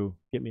them to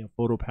get me a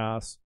photo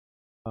pass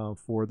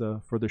for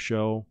the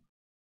show.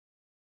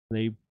 And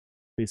they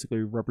basically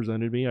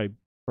represented me. I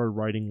started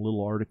writing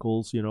little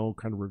articles,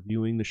 kind of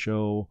reviewing the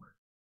show,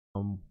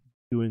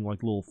 doing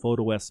like little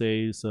photo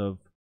essays of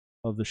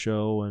the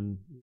show and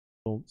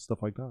stuff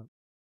like that.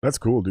 That's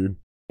cool, dude.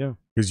 Yeah.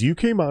 Because you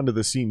came onto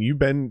the scene. You've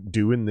been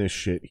doing this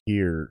shit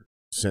here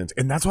since.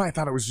 And that's why I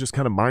thought it was just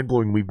kind of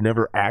mind-blowing. We've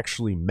never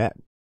actually met.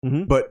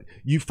 Mm-hmm. But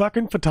you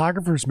fucking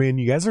photographers, man,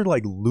 you guys are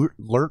like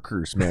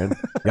lurkers, man.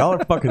 Y'all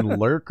are fucking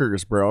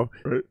lurkers, bro.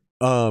 Right.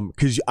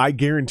 Because I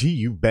guarantee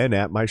you've been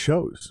at my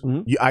shows.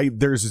 Mm-hmm.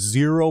 There's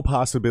zero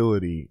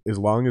possibility, as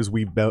long as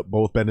we've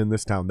both been in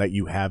this town, that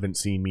you haven't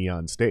seen me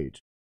on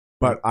stage.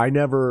 But I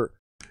never,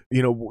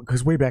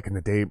 because way back in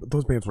the day,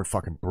 those bands were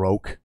fucking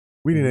broke.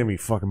 We didn't have any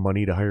fucking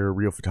money to hire a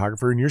real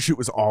photographer, and your shoot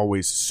was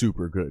always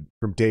super good.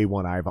 From day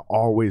one, I've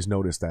always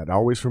noticed that,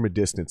 always from a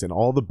distance. And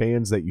all the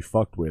bands that you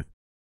fucked with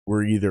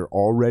were either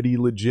already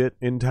legit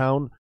in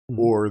town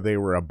or they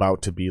were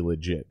about to be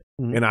legit.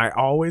 Mm-hmm. And I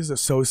always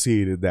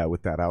associated that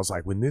with that. I was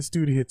like, when this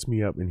dude hits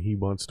me up and he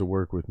wants to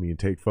work with me and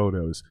take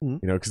photos,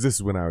 because this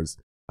is when I was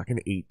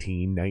fucking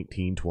 18,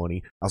 19,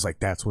 20. I was like,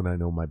 that's when I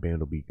know my band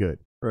will be good.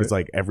 Right. It's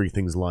like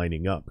everything's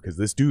lining up because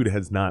this dude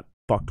has not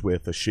fucked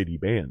with a shitty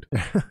band.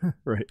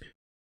 Right.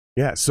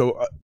 Yeah.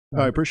 So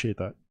I appreciate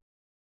that.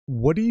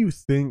 What do you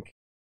think?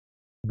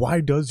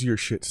 Why does your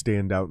shit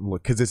stand out and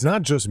look? Because it's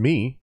not just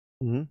me.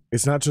 Mm-hmm.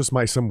 It's not just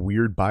some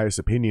weird biased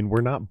opinion.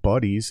 We're not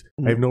buddies.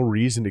 I have no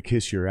reason to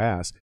kiss your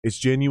ass. It's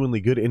genuinely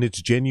good, and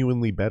it's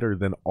genuinely better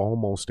than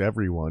almost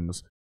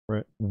everyone's.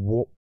 Right.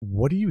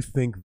 What do you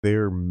think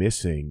they're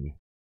missing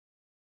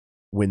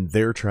when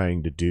they're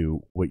trying to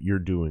do what you're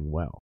doing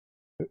well?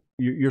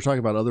 You're talking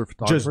about other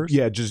photographers?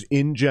 Just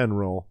in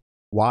general,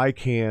 why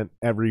can't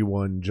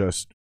everyone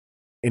just,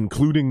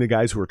 including the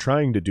guys who are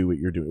trying to do what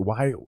you're doing,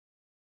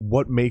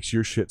 what makes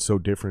your shit so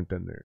different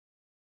than theirs?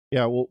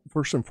 Yeah, well,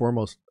 first and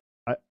foremost,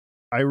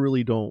 I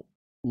really don't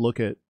look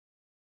at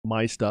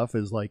my stuff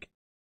as like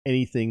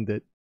anything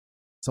that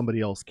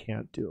somebody else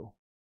can't do.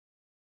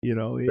 You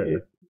know,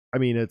 I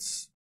mean,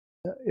 it's,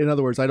 in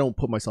other words, I don't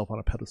put myself on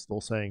a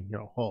pedestal saying, you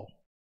know, oh,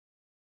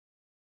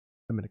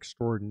 I'm an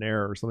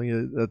extraordinaire or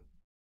something. That's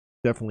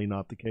definitely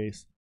not the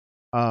case.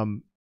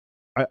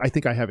 I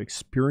think I have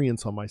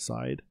experience on my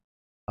side.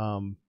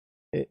 And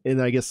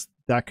I guess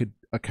that could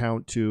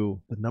account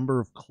to the number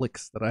of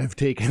clicks that I've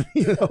taken,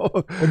 you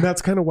know. And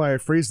that's kind of why I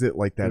phrased it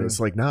like that. Yeah. It's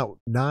like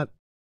not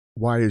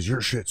why is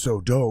your shit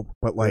so dope,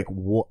 but like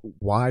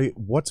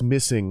what's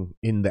missing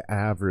in the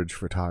average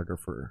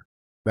photographer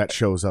that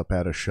shows up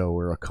at a show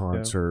or a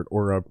concert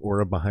or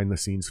a behind the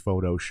scenes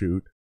photo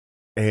shoot,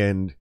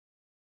 and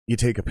you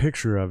take a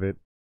picture of it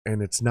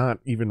and it's not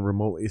even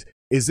remote.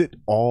 Is it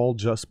all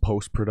just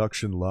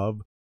post-production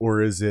love,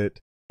 or is it,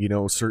 you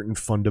know, certain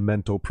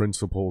fundamental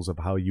principles of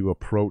how you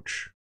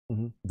approach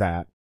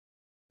that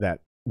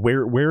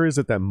where is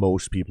it that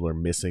most people are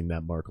missing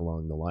that mark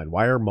along the line?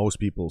 Why are most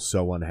people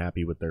so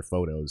unhappy with their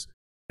photos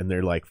and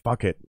they're like,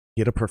 fuck it,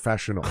 get a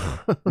professional?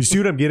 You see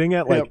what I'm getting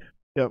at? Like,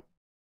 yep.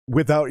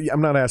 Without,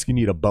 I'm not asking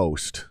you to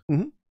boast,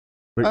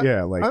 but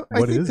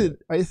what is it?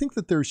 I think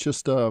that there's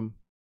just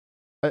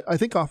I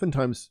think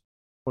oftentimes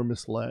we're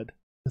misled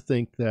to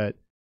think that,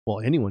 well,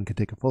 anyone can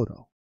take a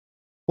photo.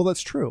 Well,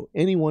 that's true.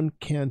 Anyone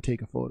can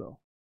take a photo,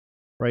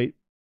 right?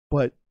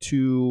 But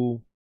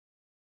to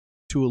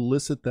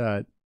elicit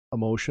that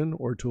emotion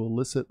or to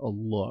elicit a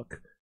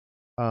look,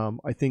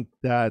 I think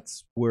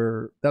that's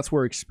where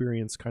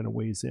experience kind of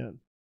weighs in.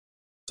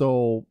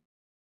 So,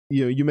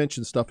 you know, you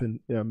mentioned stuff in,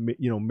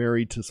 you know,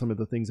 married to some of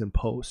the things in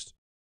post.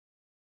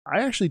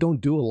 I actually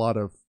don't do a lot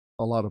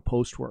of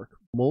post work.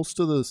 Most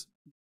of this,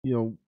 you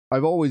know,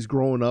 I've always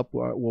grown up.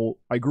 Well,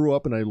 I grew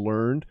up and I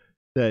learned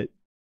that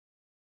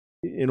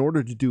in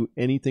order to do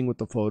anything with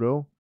the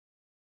photo,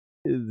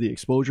 the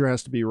exposure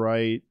has to be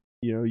right.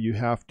 You know, you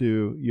have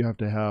to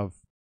have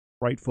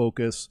right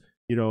focus.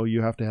 You know,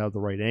 you have to have the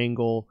right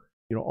angle.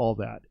 You know, all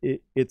that.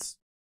 It's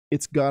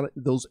got,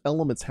 those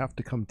elements have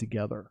to come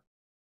together.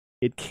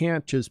 It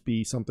can't just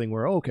be something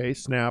where, okay,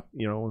 snap.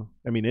 You know,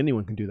 I mean,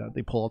 anyone can do that.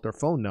 They pull out their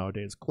phone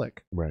nowadays,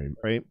 click.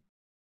 Right.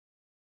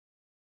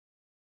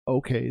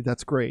 Okay,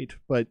 that's great,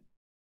 but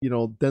you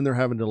know, then they're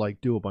having to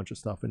like do a bunch of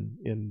stuff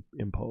in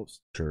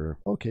post. Sure.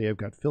 Okay, I've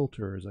got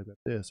filters, I've got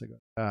this, I got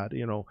that,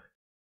 you know,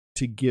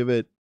 to give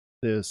it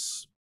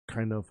this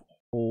kind of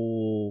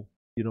whole,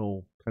 you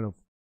know, kind of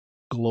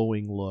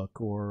glowing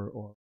look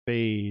or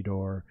fade,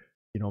 or,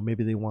 you know,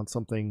 maybe they want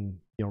something,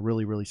 you know,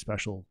 really, really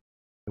special.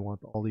 They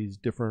want all these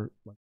different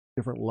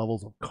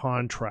levels of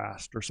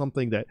contrast or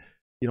something that,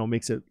 you know,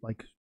 makes it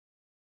like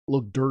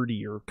look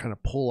dirty or kind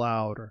of pull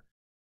out. Or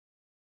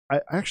I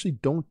actually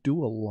don't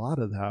do a lot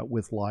of that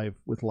with live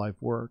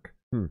work.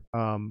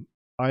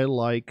 I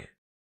like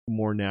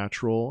more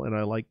natural, and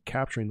I like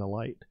capturing the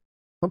light.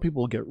 Some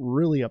people get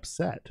really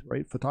upset,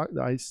 right?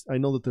 I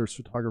know that there's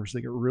photographers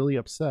that get really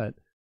upset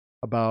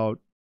about,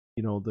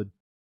 you know,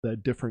 the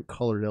different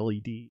colored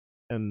LED,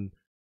 and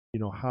you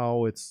know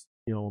how it's,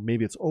 you know,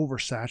 maybe it's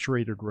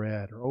oversaturated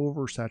red or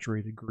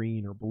oversaturated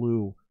green or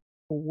blue.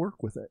 Well,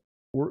 work with it.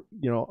 You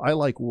know, I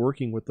like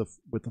working with the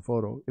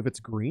photo. If it's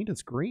green,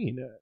 it's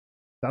green.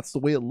 That's the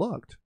way it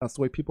looked. That's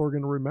the way people are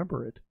going to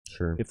remember it.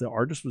 Sure. If the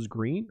artist was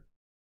green,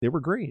 they were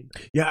green.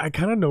 Yeah, I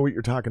kind of know what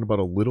you're talking about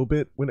a little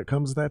bit when it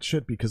comes to that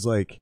shit, because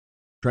like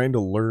trying to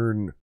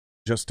learn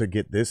just to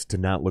get this to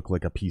not look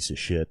like a piece of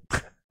shit,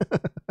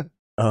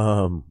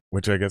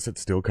 which I guess it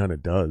still kind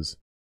of does.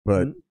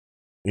 But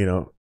you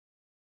know,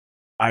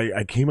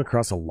 I came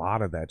across a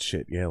lot of that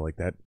shit. Yeah, like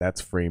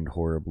that's framed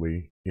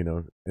horribly, you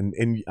know.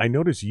 And I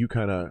noticed you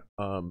kind of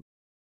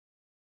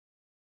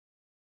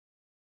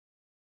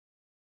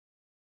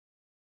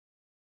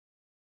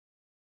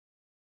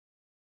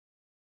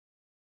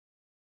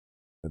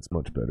that's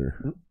much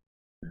better.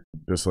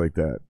 Just like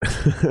that.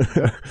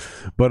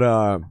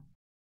 But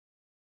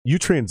you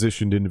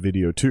transitioned into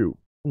video too.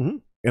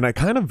 And I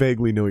kind of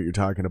vaguely know what you're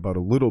talking about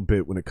a little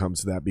bit when it comes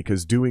to that,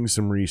 because doing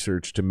some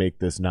research to make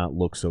this not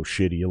look so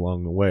shitty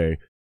along the way,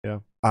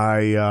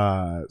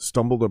 I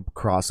stumbled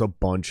across a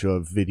bunch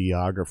of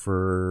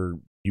videographer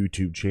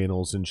YouTube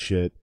channels and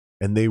shit,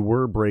 and they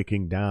were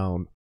breaking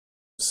down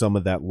some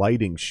of that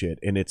lighting shit.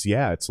 And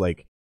it's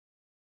like,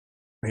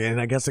 and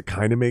I guess it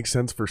kind of makes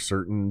sense for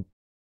certain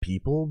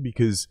people,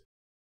 because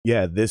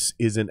this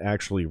isn't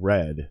actually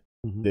red.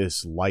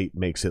 This light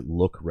makes it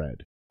look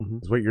red.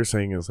 Is what you're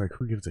saying is like,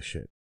 who gives a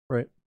shit?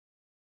 Right.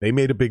 They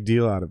made a big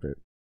deal out of it.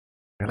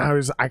 And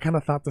I kind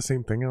of thought the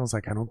same thing. I was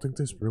like, I don't think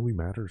this really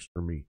matters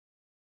for me.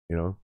 You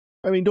know?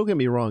 I mean, don't get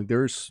me wrong.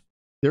 There's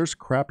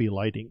crappy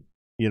lighting,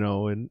 you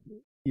know, and,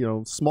 you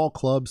know, small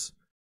clubs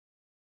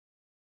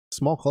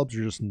are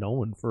just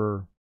known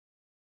for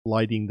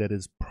lighting that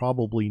is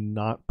probably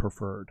not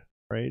preferred,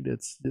 right?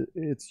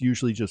 It's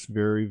usually just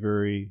very,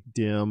 very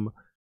dim.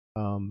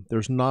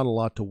 There's not a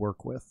lot to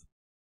work with.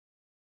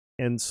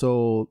 And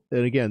so,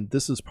 and again,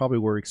 this is probably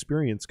where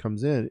experience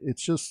comes in.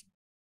 It's just,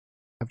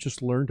 I've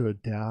just learned to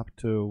adapt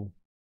to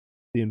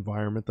the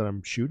environment that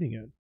I'm shooting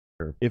in.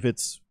 Sure. If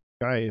it's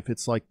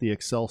like the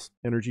Xcel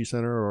Energy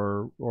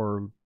Center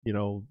or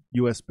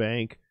US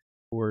Bank,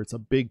 where it's a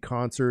big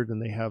concert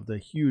and they have the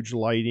huge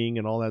lighting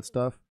and all that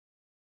stuff,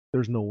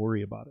 there's no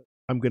worry about it.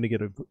 I'm going to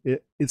get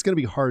it's going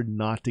to be hard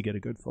not to get a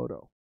good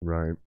photo.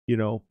 Right.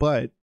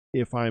 But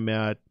if I'm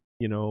at,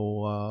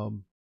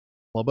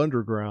 Club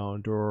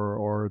Underground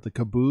or the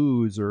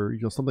Caboose or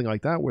something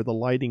like that, where the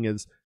lighting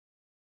is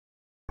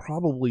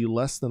probably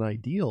less than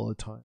ideal at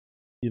times,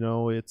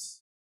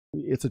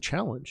 it's a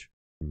challenge.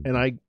 And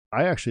I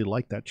actually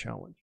like that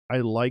challenge. I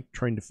like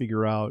trying to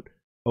figure out,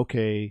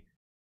 okay,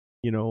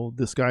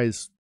 this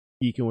guy's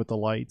geeking with the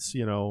lights,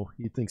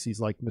 he thinks he's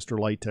like Mr.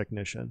 Light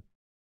Technician,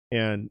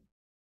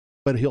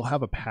 but he'll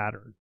have a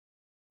pattern.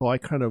 So I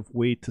kind of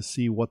wait to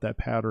see what that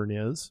pattern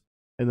is,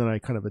 and then I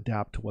kind of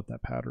adapt to what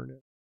that pattern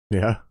is.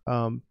 Yeah.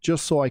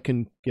 Just so I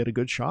can get a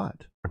good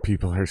shot.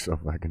 People are so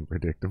fucking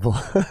predictable.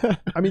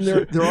 I mean,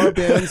 there are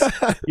bands.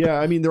 Yeah,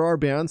 I mean, there are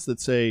bands that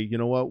say, you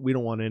know what, we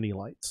don't want any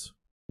lights.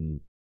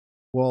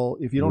 Well,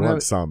 if you don't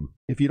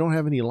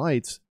have any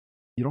lights,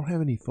 you don't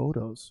have any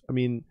photos. I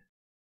mean,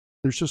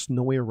 there's just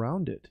no way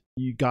around it.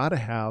 You gotta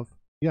have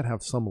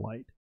some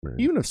light. Right.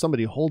 Even if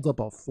somebody holds up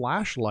a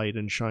flashlight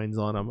and shines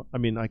on them, I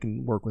mean, I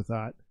can work with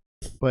that.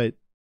 But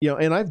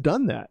and I've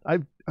done that.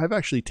 I've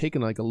actually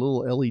taken like a little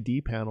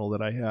LED panel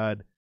that I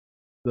had.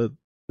 The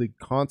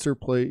concert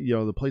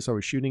the place I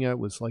was shooting at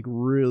was like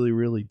really,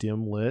 really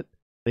dim lit.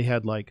 They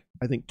had like,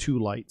 I think 2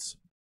 lights,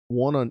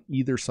 one on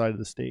either side of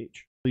the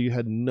stage. So you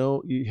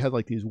had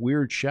like these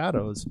weird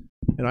shadows,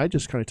 and I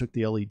just kind of took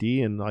the LED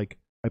and like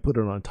I put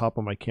it on top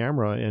of my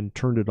camera and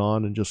turned it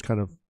on and just kind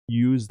of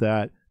used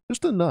that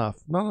just enough,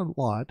 not a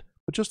lot,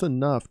 but just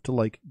enough to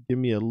like give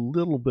me a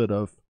little bit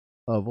of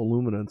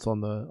illuminance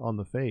on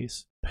the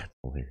face.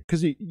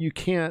 Because you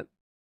can't,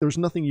 there's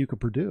nothing you could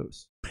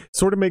produce.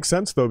 Sort of makes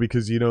sense though,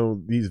 because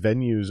these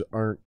venues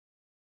aren't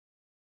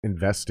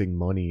investing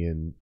money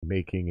in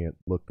making it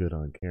look good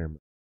on camera.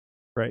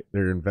 Right.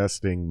 They're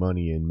investing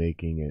money in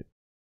making it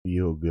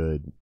feel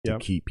good to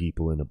keep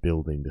people in a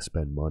building to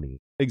spend money.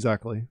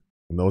 Exactly.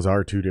 And those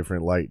are 2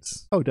 different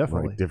lights. Oh,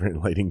 definitely. Like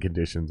different lighting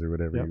conditions or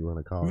whatever you want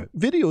to call it.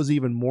 Video is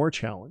even more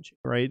challenging,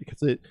 right?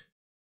 Because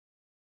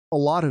a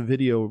lot of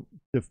video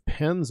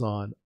depends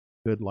on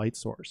good light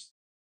source.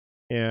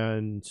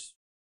 And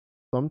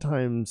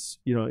sometimes,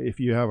 if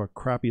you have a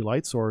crappy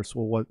light source,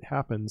 well, what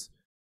happens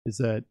is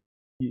that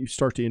you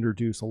start to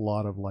introduce a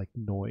lot of like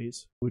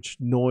noise, which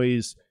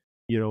noise,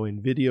 in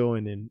video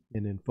and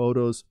in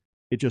photos,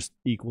 it just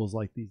equals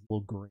like these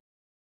little grain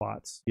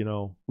spots.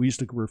 We used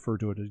to refer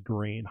to it as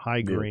grain,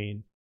 high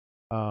grain.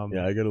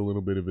 Yeah, I got a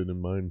little bit of it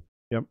in mind.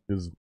 Yep.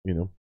 Because,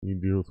 you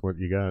deal with what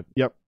you got.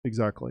 Yep,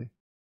 exactly.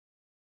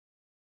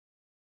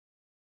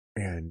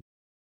 And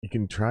you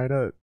can try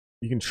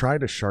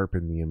to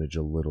sharpen the image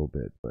a little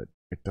bit, but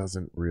it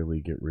doesn't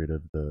really get rid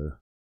of the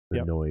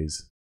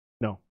noise.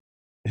 No.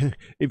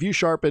 If you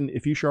sharpen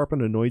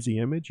a noisy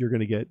image, you're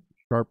going to get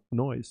sharp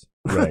noise.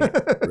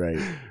 Right.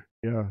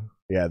 Yeah.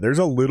 Yeah, there's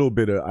I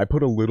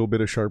put a little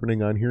bit of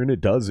sharpening on here, and it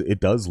does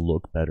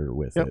look better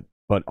with it.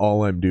 But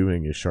all I'm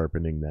doing is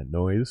sharpening that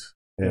noise,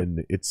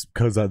 and it's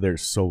because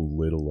there's so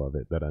little of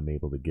it that I'm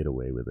able to get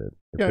away with it.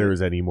 If there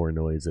was any more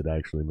noise, it'd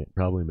actually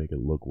probably make it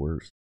look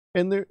worse.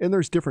 And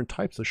there's different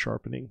types of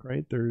sharpening,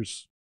 right?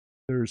 There's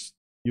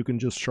you can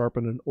just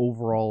sharpen an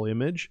overall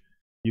image.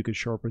 You could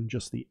sharpen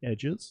just the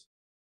edges,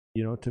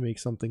 to make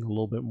something a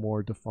little bit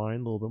more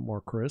defined, a little bit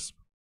more crisp.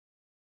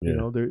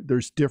 Yeah.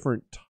 There's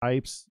different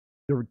types.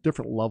 There are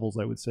different levels,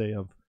 I would say,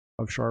 of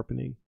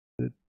sharpening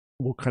that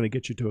will kind of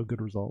get you to a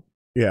good result.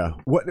 Yeah.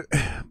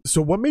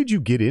 So what made you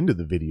get into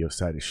the video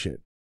side of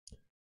shit?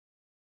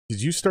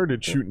 Because you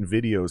started shooting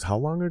videos how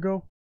long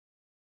ago?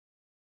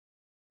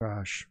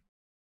 Gosh.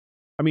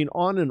 I mean,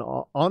 on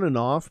and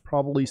off,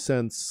 probably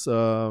since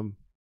the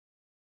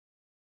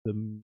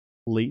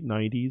late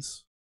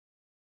 90s.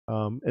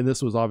 And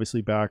this was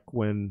obviously back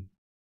when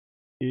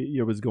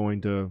it was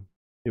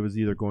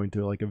either going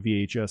to like a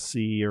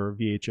VHS-C or a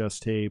VHS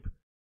tape,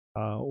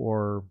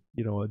 or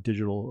a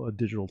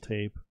digital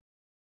tape.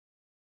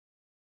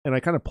 And I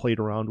kind of played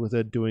around with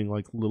it, doing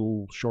like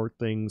little short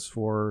things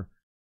for,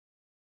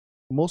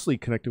 mostly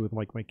connected with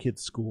like my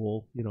kids'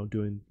 school.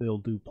 They'll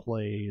do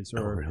plays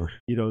or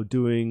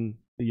doing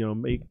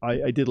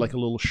I did like a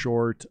little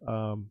short.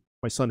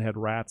 My son had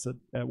rats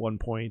at one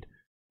point,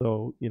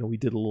 so we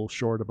did a little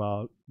short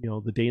about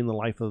the day in the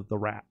life of the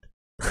rat.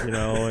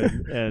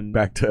 And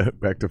back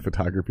to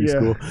photography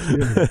school.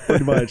 Yeah,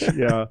 pretty much.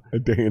 Yeah. A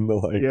day in the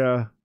life.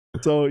 Yeah.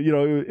 So,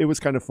 it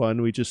was kind of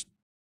fun. I just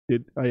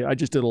did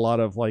a lot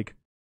of like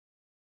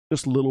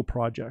just little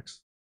projects.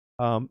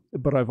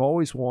 But I've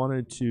always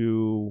wanted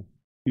to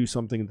do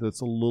something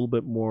that's a little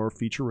bit more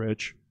feature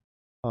rich,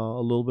 a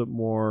little bit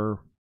more,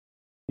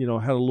 had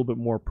a little bit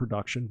more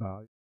production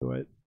value to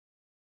it.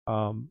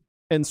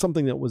 And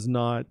something that was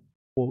not,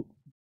 quote,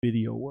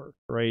 video work,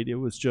 right? It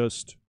was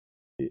just,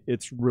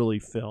 it's really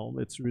film.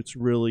 It's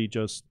really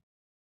just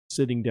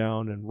sitting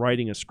down and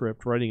writing a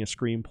script, writing a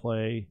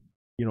screenplay,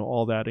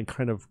 all that, and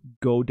kind of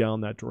go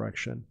down that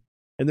direction.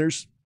 And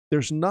there's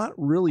not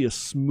really a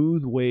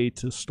smooth way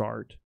to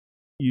start.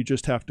 You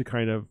just have to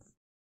kind of,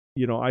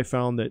 I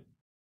found that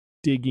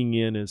digging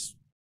in is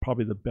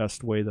probably the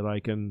best way that I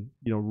can,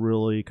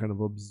 really kind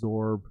of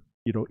absorb,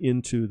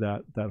 into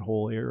that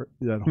whole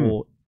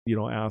whole,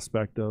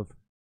 aspect of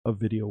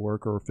video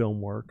work or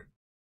film work.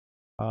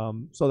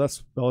 So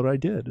that's what I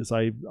did. Is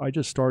I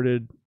just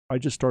started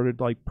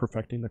like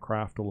perfecting the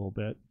craft a little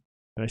bit,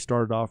 and I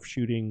started off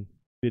shooting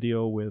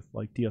video with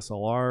like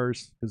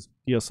DSLRs, because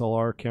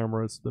DSLR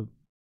cameras,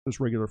 those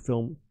regular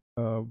film,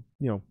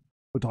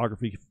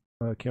 photography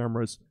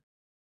cameras,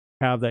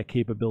 have that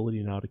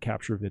capability now to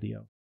capture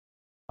video.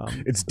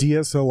 It's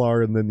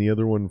DSLR, and then the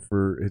other one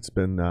it's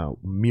been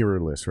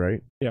mirrorless,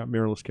 right? Yeah,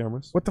 mirrorless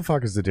cameras. What the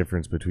fuck is the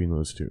difference between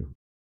those two?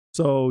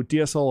 So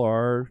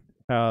DSLR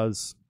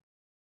has,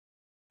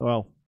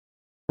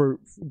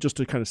 just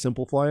to kind of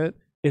simplify it,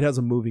 it has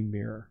a moving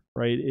mirror,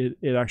 right?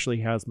 It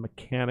actually has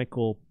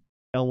mechanical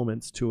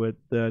elements to it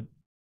that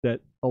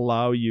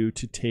allow you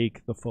to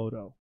take the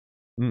photo.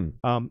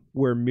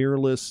 Where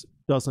mirrorless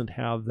doesn't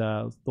have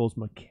those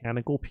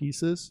mechanical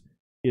pieces.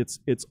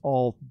 It's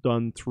all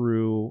done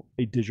through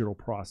a digital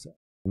process.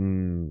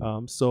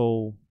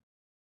 So,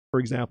 for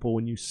example,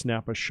 when you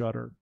snap a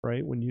shutter,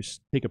 right? When you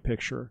take a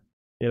picture,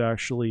 it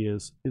actually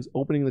is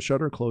opening the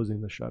shutter,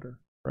 closing the shutter,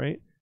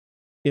 right?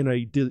 In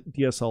a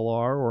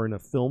DSLR or in a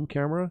film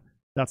camera,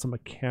 that's a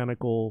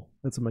mechanical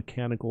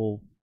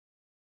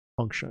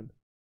function.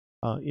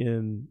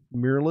 In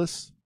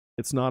mirrorless,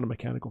 it's not a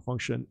mechanical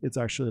function. It's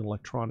actually an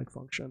electronic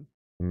function.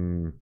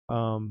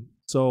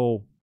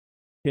 So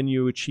can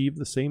you achieve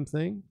the same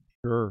thing?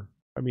 Sure.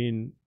 I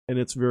mean, and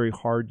it's very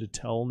hard to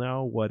tell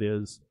now what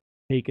is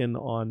taken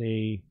on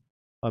a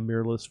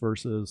mirrorless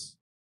versus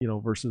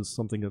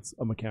something that's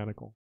a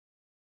mechanical.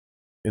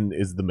 And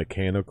is the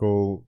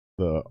mechanical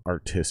the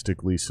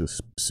artistically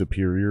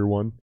superior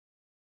one?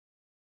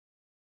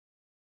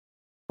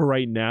 For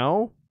right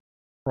now,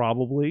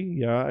 probably.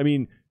 Yeah. I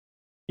mean,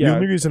 the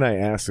only reason I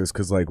ask is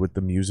because, like, with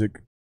the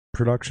music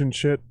production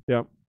shit,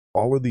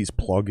 all of these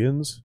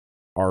plugins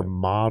are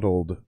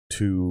modeled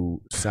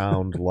to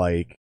sound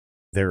like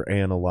their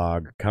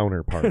analog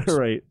counterparts.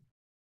 Right.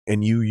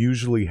 And you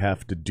usually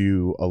have to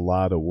do a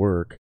lot of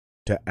work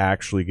to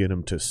actually get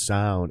them to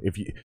sound.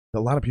 A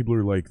lot of people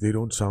are like, they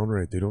don't sound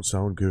right, they don't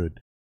sound good.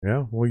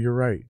 Yeah, well, you're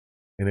right.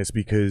 And it's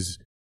because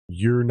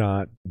you're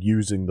not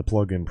using the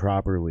plugin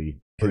properly,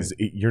 because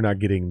you're not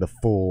getting the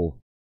full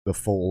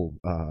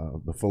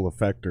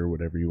effect, or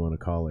whatever you want to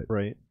call it.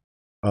 Right.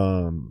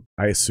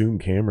 I assume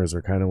cameras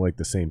are kind of like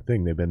the same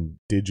thing. They've been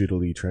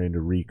digitally trying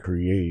to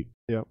recreate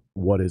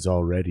what has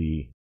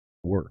already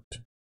worked.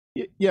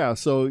 Yeah.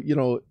 So,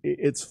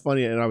 it's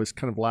funny, and I was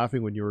kind of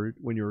laughing when you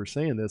were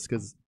saying this,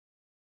 because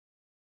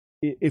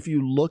if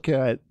you look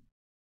at,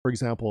 for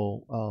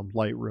example,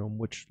 Lightroom,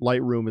 which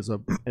Lightroom is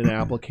an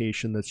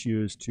application that's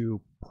used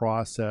to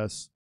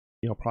process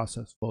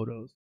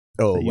photos.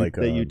 Oh,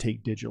 that you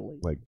take digitally,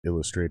 like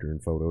Illustrator and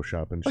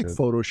Photoshop and shit. Like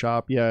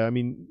Photoshop, yeah. I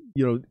mean,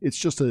 it's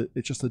just a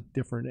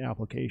different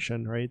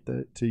application, right?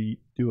 To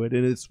do it,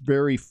 and it's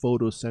very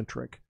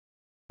photocentric.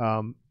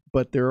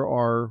 But there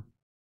are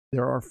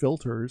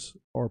filters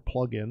or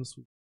plugins,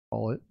 we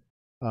call it,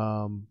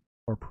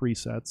 or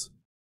presets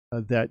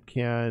that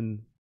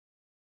can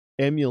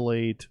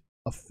emulate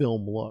a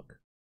film look.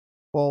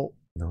 Well,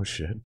 no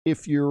shit.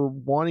 If you're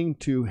wanting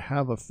to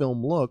have a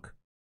film look,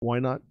 why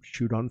not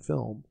shoot on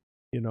film?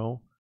 You're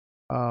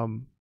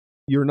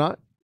not.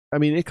 I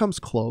mean, it comes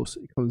close.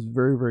 It comes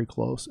very, very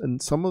close, and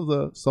some of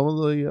the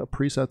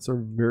presets are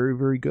very,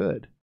 very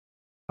good.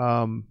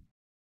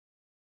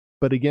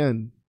 But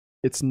again,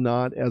 it's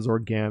not as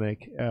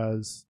organic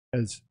as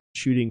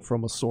shooting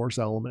from a source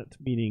element.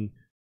 Meaning,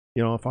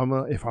 if I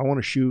want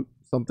to shoot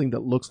something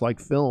that looks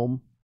like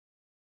film,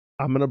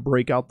 I'm gonna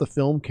break out the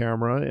film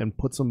camera and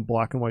put some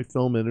black and white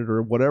film in it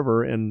or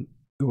whatever and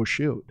go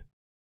shoot.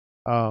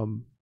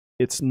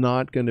 It's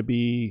not going to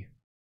be.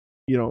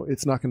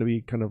 It's not going to be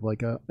kind of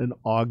like an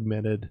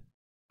augmented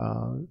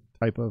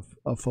type of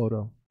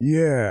photo.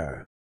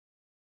 Yeah.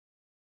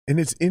 And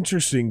it's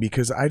interesting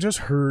because I just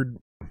heard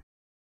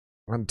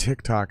on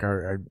TikTok,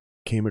 I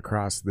came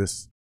across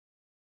this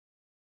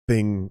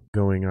thing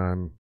going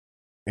on,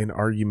 an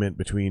argument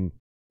between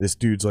this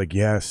dude's like,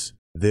 yes,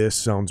 this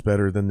sounds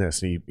better than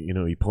this. And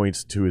he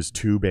points to his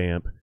tube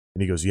amp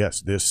and he goes, yes,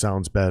 this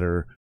sounds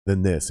better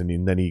than this.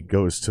 And then he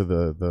goes to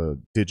the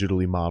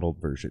digitally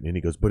modeled version and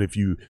he goes, but if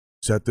you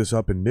set this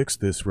up and mix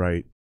this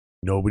right,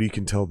 nobody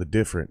can tell the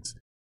difference.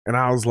 And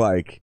I was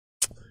like,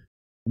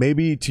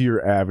 maybe to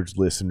your average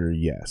listener,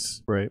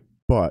 yes. Right.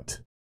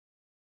 But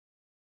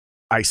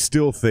I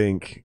still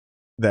think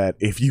that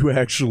if you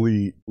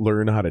actually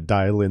learn how to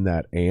dial in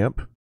that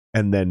amp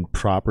and then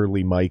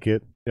properly mic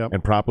it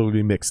and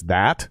properly mix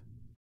that,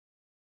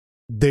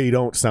 they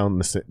don't sound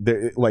the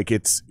same. Like,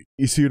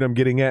 you see what I'm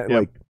getting at? Yep.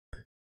 Like,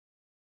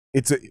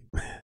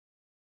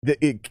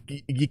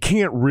 you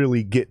can't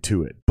really get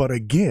to it. But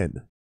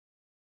again,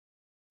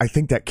 I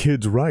think that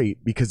kid's right,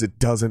 because it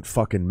doesn't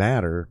fucking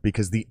matter,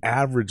 because the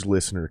average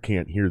listener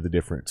can't hear the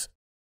difference.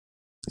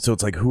 So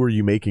it's like, who are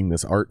you making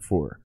this art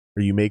for?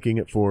 Are you making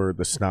it for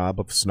the snob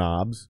of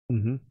snobs,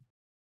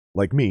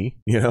 like me,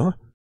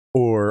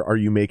 or are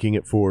you making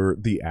it for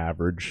the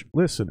average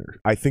listener?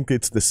 I think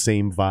it's the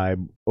same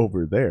vibe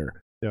over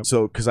there. Yep.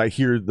 So, because I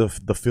hear the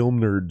film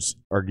nerds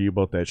argue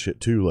about that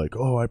shit too, like,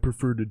 oh, I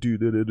prefer to do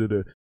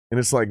da-da-da-da. And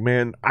it's like,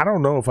 man, I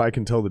don't know if I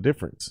can tell the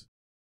difference.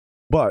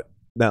 But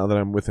now that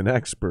I'm with an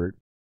expert,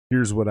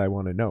 here's what I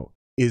want to know.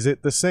 Is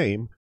it the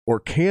same, or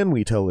can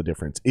we tell the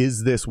difference?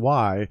 Is this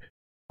why,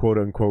 quote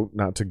unquote,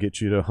 not to get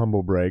you to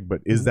humble brag,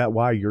 but is that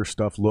why your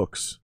stuff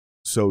looks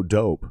so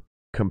dope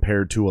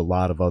compared to a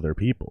lot of other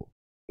people?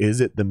 Is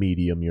it the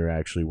medium you're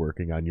actually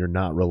working on? You're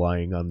not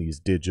relying on these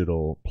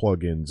digital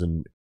plugins,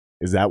 and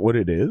is that what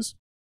it is?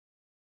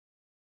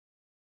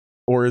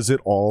 Or is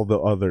it all the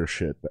other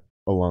shit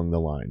along the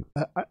line?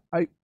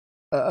 I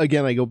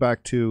again, I go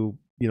back to,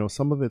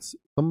 some of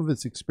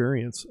its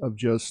experience of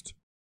just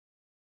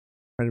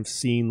kind of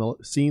seeing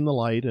the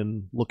light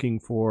and looking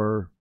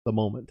for the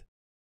moment,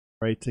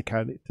 right, to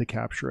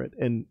capture it,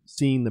 and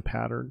seeing the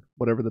pattern,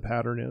 whatever the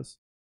pattern is.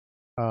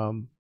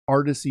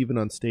 Artists even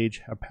on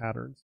stage have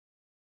patterns.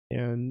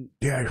 And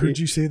yeah, I heard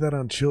you say that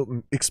on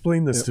Chilton.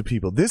 Explain this to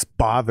people. This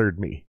bothered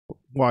me.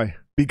 Why?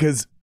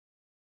 Because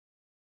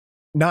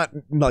not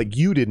like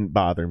you didn't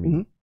bother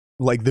me.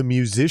 Like the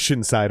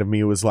musician side of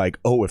me was like,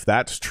 oh, if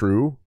that's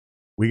true,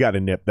 we got to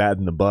nip that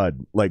in the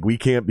bud. Like we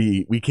can't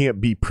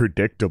be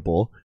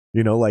predictable.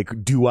 Like,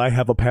 do I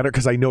have a pattern?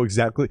 Because I know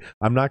exactly.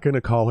 I'm not going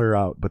to call her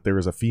out, but there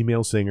was a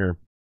female singer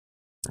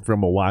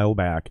from a while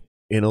back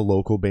in a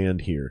local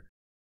band here,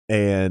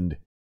 and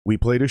we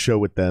played a show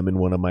with them in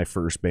one of my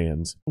first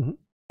bands,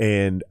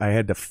 and I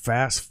had to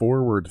fast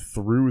forward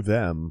through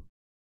them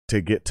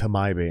to get to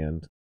my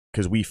band,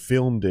 because we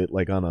filmed it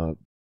like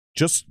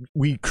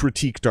we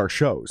critiqued our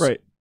shows. Right.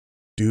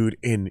 Dude,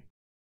 and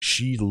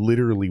she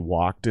literally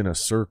walked in a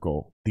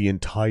circle the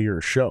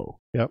entire show.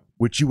 Yep.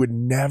 Which you would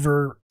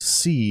never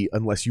see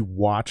unless you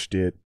watched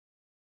it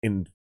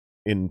in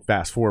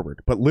fast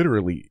forward. But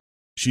literally,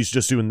 she's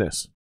just doing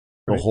this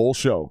the whole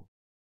show.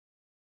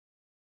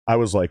 I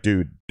was like,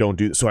 dude, don't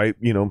do this. So I,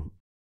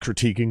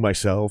 critiquing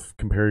myself,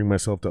 comparing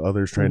myself to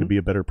others, trying to be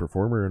a better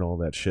performer and all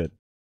that shit.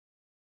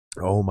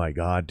 Oh my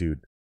God,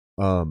 dude.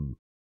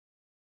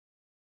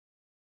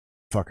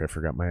 Fuck, I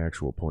forgot my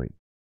actual point.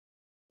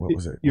 What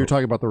was it? You're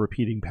talking about the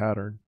repeating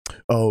pattern.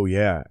 Oh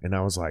yeah. And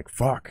I was like,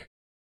 fuck.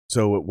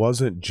 So it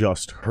wasn't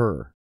just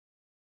her.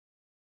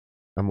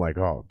 I'm like,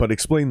 oh, but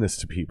explain this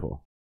to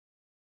people.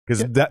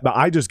 Because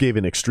I just gave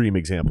an extreme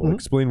example.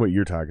 Explain what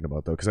you're talking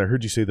about, though, because I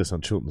heard you say this on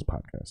Chilton's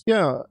podcast.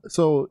 Yeah.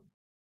 So,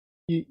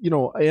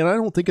 and I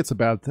don't think it's a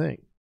bad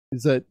thing.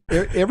 Is that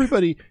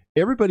everybody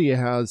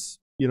has,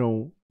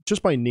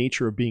 just by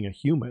nature of being a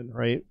human,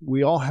 right?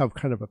 We all have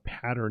kind of a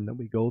pattern that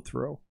we go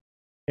through,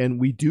 and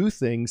we do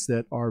things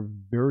that are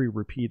very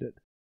repeated.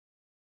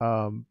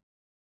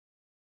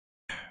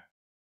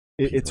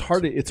 It's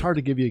hard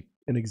to give you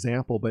an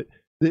example, but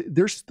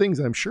there's things,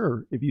 I'm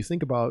sure, if you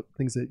think about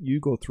things that you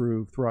go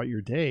through throughout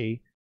your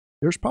day,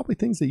 there's probably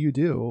things that you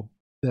do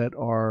that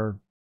are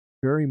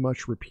very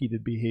much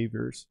repeated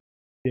behaviors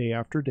day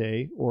after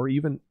day, or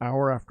even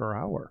hour after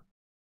hour.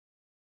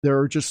 There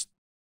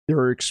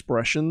are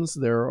expressions,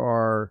 there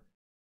are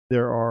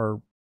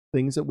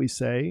things that we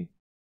say,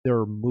 there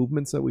are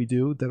movements that we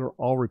do that are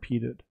all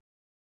repeated.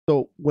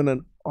 So when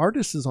an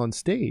artist is on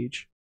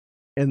stage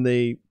and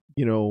they,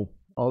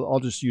 I'll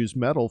just use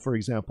metal, for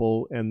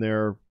example, and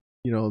they're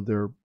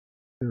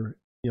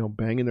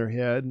banging their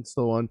head and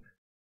so on.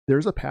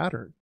 There's a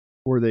pattern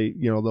where they,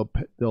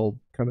 they'll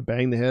kind of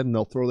bang the head and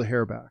they'll throw the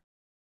hair back,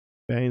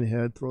 bang the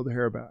head, throw the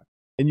hair back,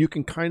 and you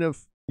can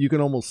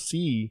almost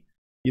see,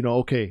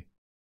 okay,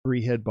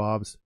 3 head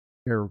bobs,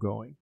 hair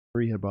going,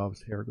 3 head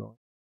bobs, hair going.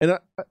 And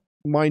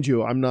mind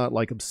you, I'm not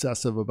like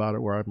obsessive about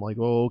it where I'm like,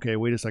 oh, okay,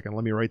 wait a second,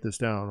 let me write this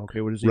down.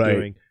 Okay, what is he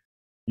doing?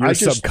 You're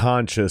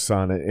subconscious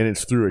on it, and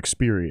it's through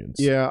experience.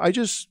 Yeah, I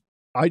just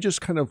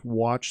kind of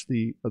watch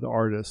the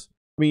artist.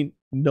 I mean,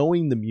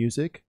 knowing the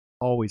music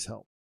always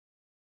helps.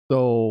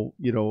 So,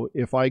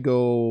 if I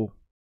go,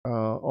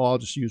 I'll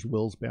just use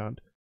Will's band,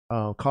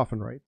 Coffin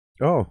Right.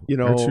 Oh,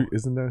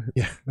 isn't that?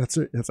 Yeah, that's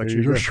it. That's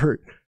actually your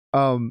shirt.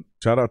 Shout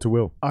out to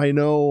Will. I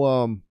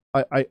know,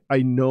 I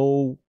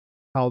know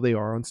how they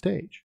are on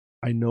stage.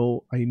 I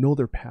know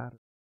their pattern.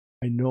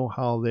 I know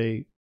how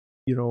they,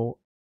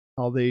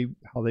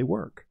 how they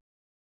work,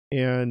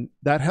 and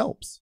that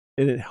helps.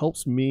 And it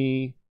helps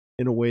me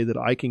in a way that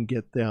I can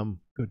get them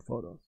good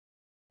photos.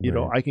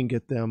 I can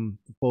get them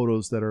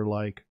photos that are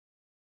like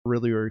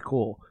really, really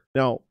cool.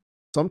 Now,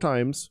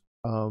 sometimes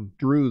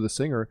Drew, the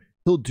singer,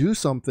 he'll do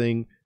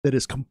something that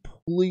is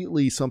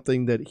completely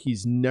something that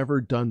he's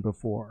never done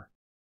before.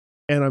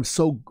 And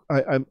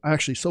I'm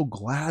actually so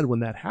glad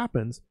when that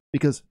happens,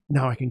 because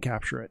now I can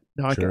capture it.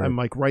 Now I'm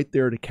like right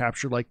there to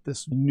capture like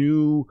this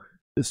new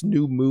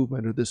new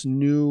movement or this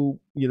new,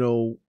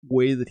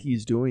 way that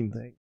he's doing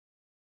things.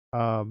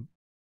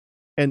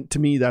 And to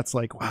me, that's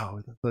like, wow,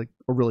 that's like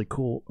a really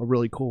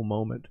cool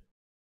moment.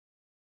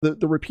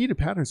 The repeated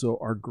patterns though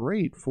are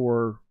great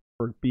for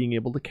being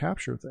able to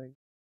capture things.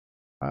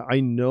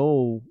 I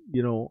know,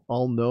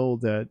 I'll know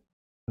that,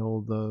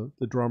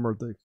 the drummer,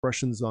 the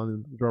expressions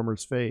on the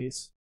drummer's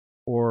face,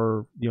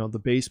 or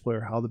the bass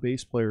player, how the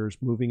bass player is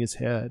moving his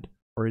head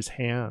or his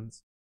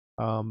hands.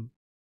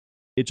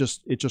 It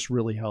just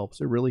really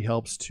helps. It really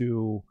helps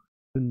to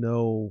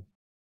know,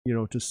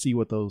 to see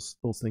what those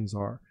things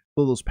are.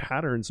 So those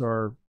patterns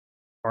are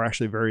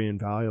actually very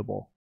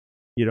invaluable,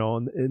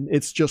 and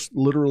it's just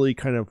literally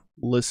kind of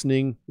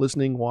listening,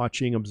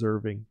 watching,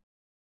 observing.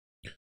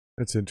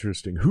 That's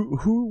interesting.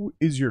 Who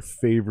is your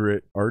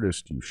favorite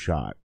artist you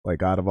shot?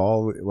 Like, out of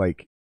all,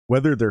 like,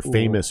 whether they're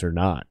famous or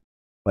not,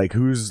 like,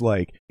 who's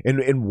like,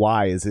 and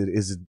why is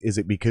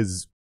it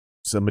because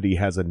somebody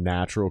has a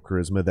natural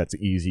charisma that's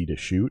easy to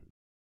shoot?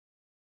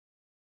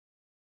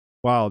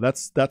 Wow,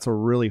 that's a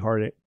really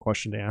hard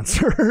question to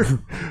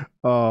answer.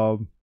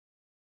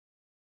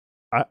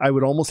 I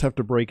would almost have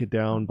to break it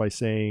down by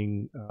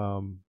saying,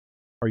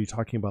 are you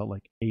talking about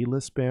like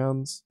A-list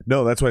bands?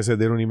 No, that's why I said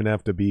they don't even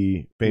have to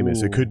be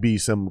famous. Ooh. It could be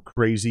some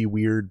crazy,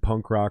 weird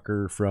punk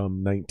rocker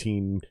from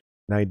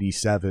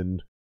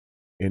 1997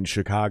 in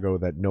Chicago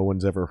that no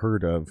one's ever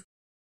heard of.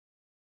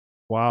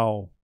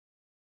 Wow.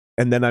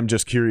 And then I'm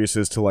just curious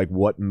as to like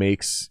what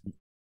makes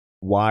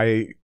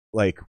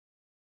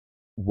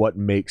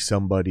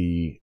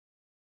somebody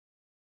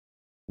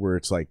where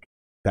it's like,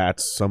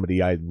 that's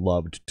somebody I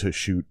loved to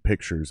shoot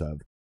pictures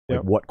of. Like,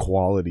 Yep. What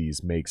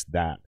qualities makes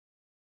that?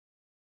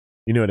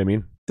 You know what I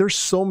mean? There's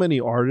so many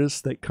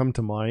artists that come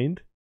to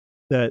mind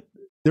that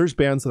there's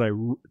bands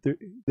that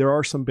there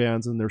are some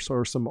bands and there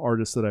are some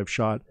artists that I've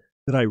shot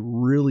that I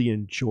really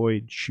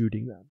enjoyed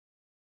shooting them.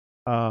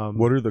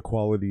 What are the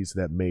qualities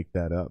that make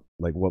that up?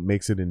 Like, what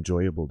makes it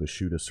enjoyable to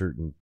shoot a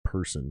certain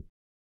person?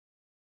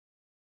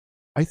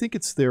 I think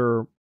it's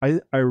their,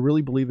 I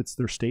really believe it's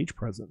their stage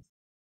presence.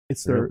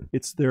 It's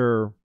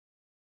their,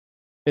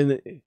 and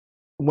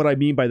what I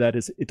mean by that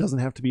is it doesn't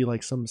have to be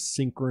like some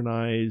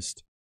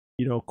synchronized,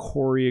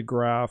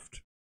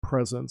 choreographed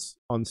presence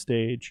on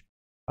stage.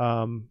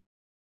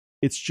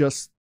 It's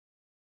just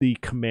the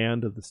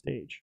command of the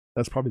stage.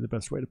 That's probably the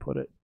best way to put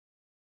it.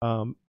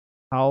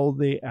 How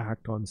they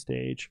act on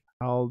stage,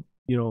 how,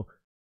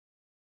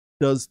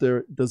 does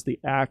the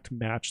act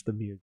match the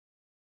music?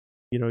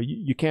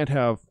 You can't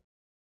have,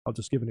 I'll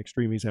just give an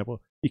extreme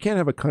example. You can't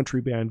have a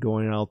country band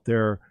going out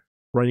there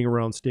running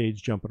around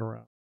stage, jumping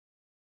around.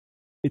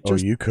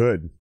 You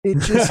could. It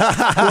just,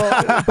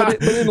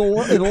 but in a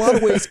lot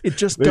of ways, it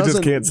just doesn't. They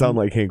just can't sound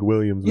like Hank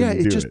Williams. Yeah,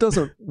 it just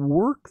doesn't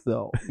work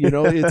though.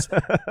 It's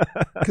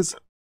because,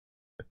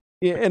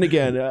 and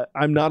again,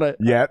 I'm not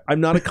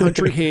a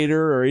country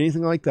hater or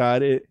anything like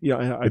that. It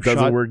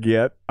doesn't work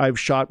yet. I've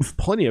shot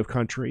plenty of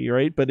country,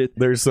 right? But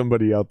there's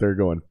somebody out there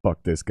going,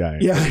 "Fuck this guy."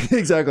 Yeah,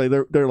 exactly.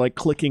 They're like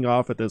clicking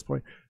off at this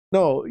point.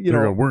 No,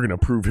 we're gonna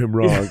prove him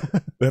wrong.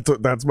 That's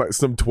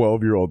some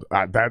 12-year-old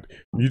that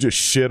you just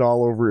shit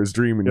all over his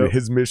dream, and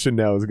his mission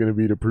now is gonna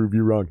be to prove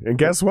you wrong. And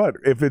guess what?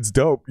 If it's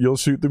dope, you'll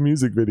shoot the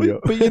music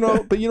video. But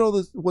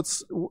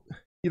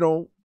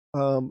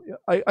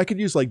I could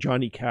use like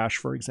Johnny Cash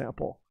for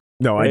example.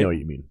 No, right? I know what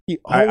you mean. He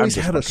always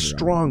had a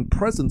strong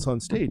presence on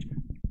stage.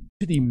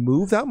 Did he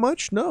move that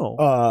much? No.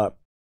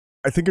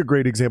 I think a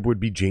great example would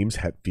be James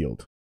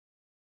Hetfield.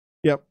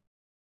 Yep.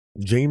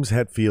 James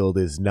Hetfield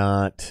is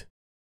not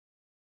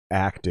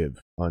active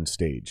on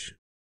stage,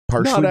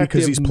 partially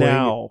because he's playing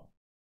now.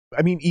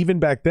 I mean, even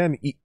back then,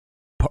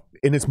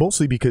 and it's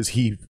mostly because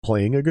he's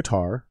playing a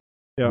guitar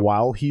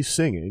while he's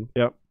singing.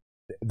 Yep.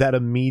 That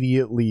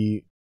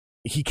immediately,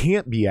 he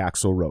can't be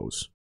Axl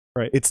Rose.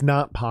 Right. It's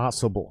not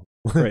possible.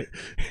 Right.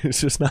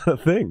 It's just not a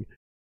thing.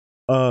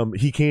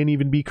 He can't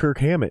even be Kirk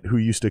Hammett, who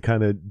used to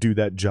kind of do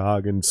that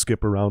jog and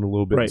skip around a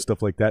little bit and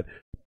stuff like that.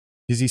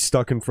 Because he's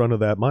stuck in front of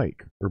that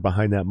mic or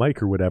behind that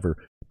mic or whatever.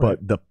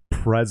 But the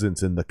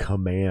presence and the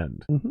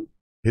command,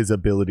 his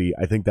ability,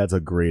 I think that's a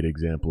great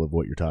example of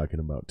what you're talking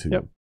about too.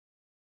 Yep.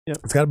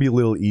 It's got to be a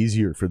little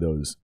easier for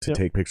those to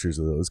take pictures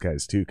of those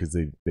guys too, because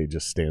they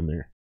just stand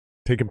there.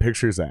 Taking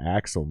pictures of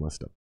Axl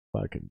must have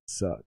fucking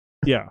sucked.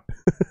 Yeah.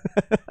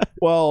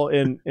 Well,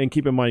 and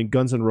keep in mind,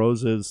 Guns N'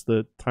 Roses,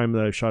 the time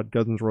that I shot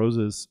Guns N'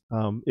 Roses,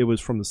 it was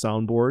from the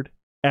soundboard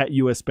at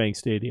US Bank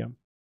Stadium.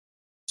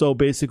 So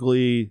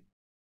basically,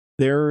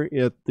 they're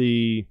at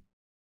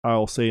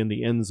I'll say in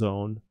the end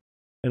zone,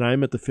 and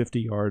I'm at the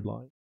 50-yard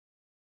line.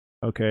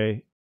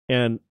 Okay.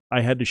 And I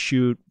had to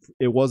shoot,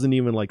 it wasn't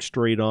even like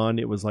straight on,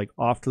 it was like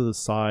off to the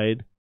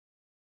side.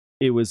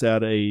 It was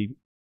at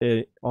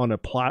on a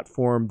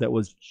platform that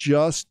was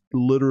just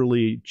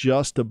literally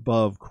just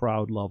above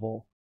crowd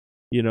level.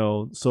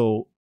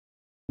 So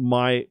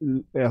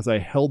as I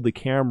held the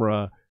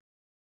camera,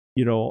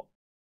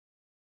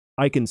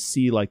 I can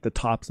see like the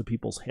tops of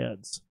people's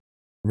heads.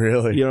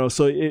 Really?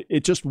 So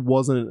it just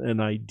wasn't an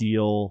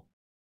ideal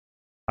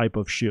type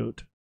of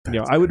shoot.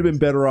 I would have been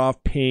better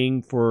off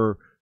paying for,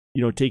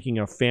 taking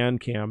a fan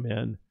cam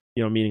in,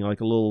 meaning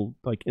like a little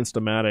like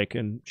Instamatic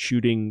and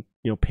shooting,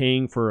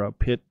 paying for a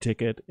pit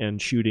ticket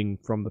and shooting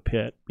from the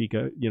pit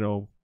because,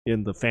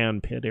 in the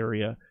fan pit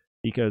area,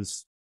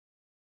 because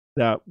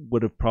that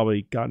would have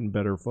probably gotten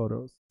better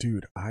photos.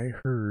 Dude, I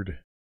heard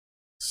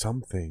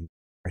something.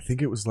 I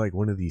think it was like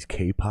one of these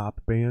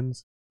K-pop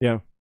bands. Yeah.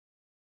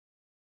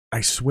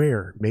 I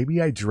swear,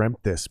 maybe I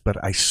dreamt this, but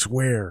I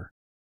swear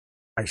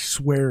I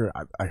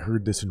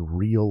heard this in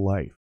real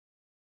life.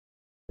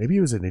 Maybe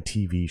it was in a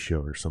TV show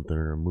or something,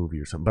 or a movie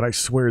or something, but I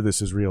swear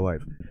this is real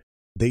life.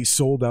 They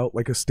sold out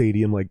like a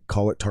stadium, like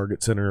call it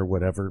Target Center or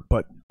whatever,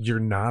 but you're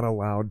not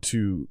allowed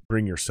to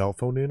bring your cell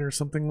phone in or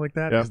something like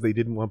that because they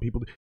didn't want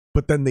people to.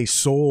 But then they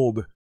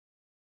sold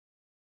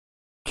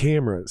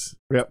cameras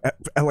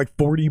at like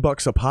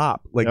 $40 a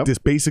pop, like this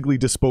basically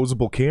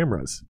disposable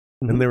cameras.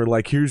 And they were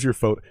like, here's your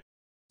photo.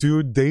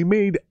 Dude,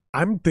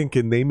 I'm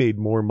thinking they made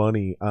more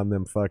money on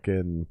them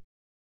fucking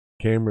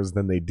cameras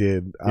than they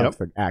did off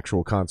the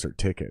actual concert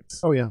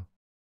tickets. Oh yeah.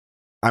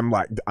 I'm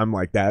like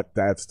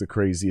that's the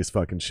craziest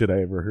fucking shit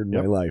I ever heard in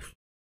my life.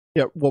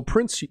 Yeah, well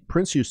Prince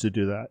used to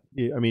do that.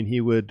 I mean,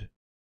 he would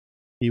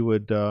they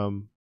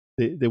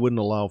wouldn't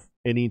allow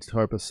any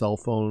type of cell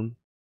phone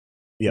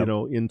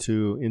into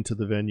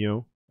the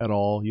venue at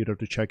all. You'd have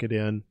to check it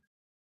in.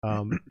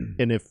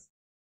 And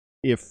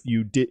if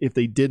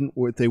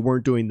they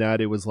weren't doing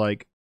that, it was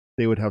like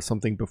they would have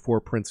something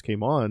before Prince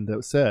came on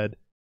that said,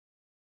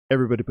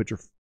 everybody put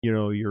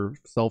your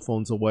cell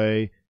phones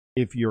away.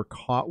 If you're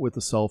caught with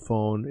a cell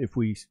phone,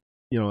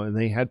 and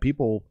they had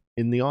people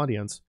in the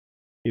audience,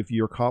 if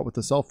you're caught with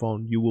a cell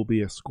phone, you will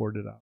be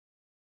escorted out.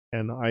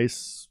 And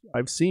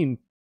I've seen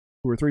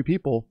 2 or 3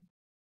 people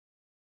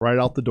right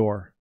out the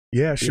door.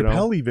 Yeah,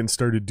 Chappelle even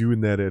started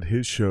doing that at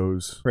his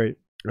shows. Right.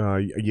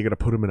 You got to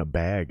put them in a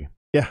bag.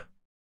 Yeah.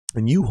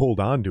 And you hold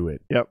on to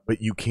it. Yep.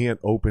 But you can't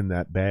open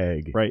that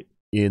bag. Right.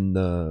 In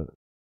the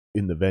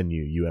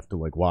venue, you have to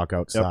like walk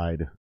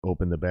outside,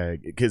 open the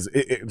bag, because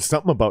it's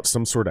something about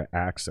some sort of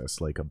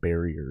access, like a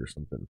barrier or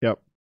something. Yep.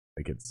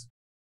 Like it's.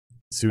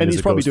 And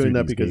he's probably doing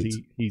that because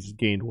he's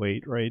gained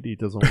weight, right? He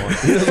doesn't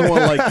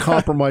want like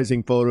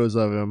compromising photos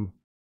of him.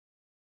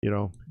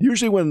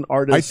 Usually when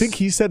artists, I think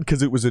he said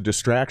because it was a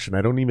distraction.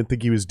 I don't even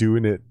think he was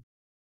doing it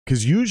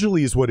because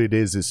usually is what it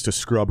is to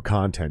scrub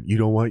content. You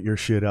don't want your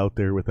shit out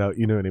there without,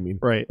 you know what I mean?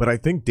 Right. But I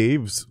think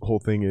Dave's whole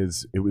thing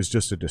is it was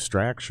just a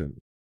distraction.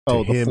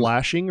 Oh, the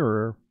flashing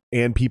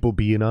and people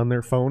being on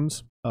their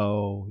phones.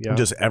 Oh, yeah.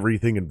 Just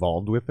everything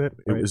involved with it.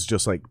 It was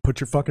just like, put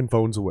your fucking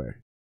phones away.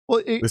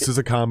 Well, this is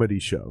a comedy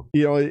show.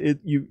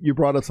 You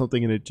brought up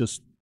something and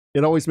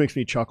it always makes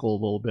me chuckle a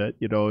little bit,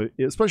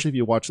 especially if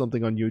you watch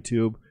something on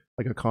YouTube,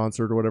 like a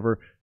concert or whatever.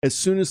 As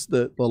soon as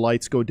the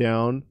lights go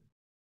down,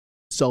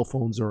 cell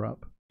phones are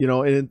up.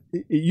 And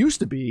it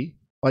used to be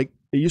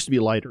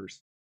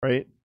lighters,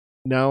 right?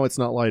 Now it's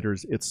not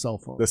lighters, it's cell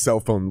phones. The cell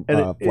phone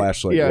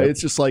flashlight.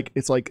 It's just like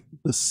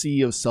the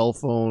sea of cell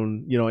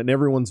phone, and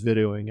everyone's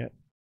videoing it.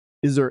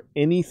 Is there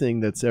anything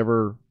that's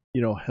ever,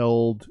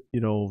 held,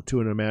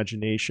 to an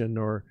imagination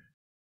or,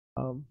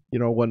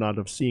 whatnot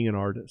of seeing an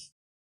artist?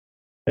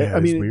 Yeah,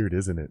 it's weird,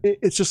 isn't it?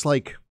 It's just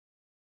like,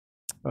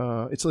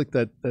 it's like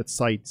that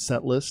site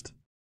Setlist,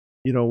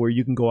 where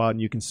you can go out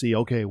and you can see,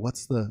 okay,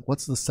 what's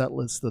the set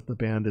list that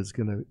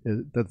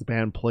the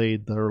band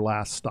played their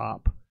last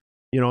stop.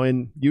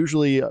 And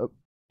usually,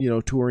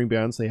 touring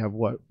bands, they have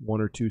 1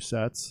 or 2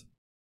 sets,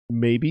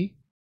 maybe.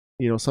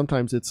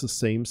 Sometimes it's the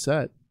same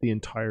set the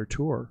entire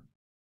tour.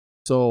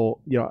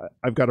 So,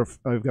 I've got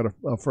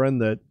a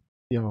friend that,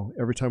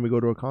 every time we go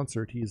to a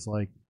concert, he's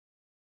like,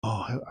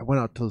 "Oh, I went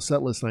out to the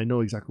set list and I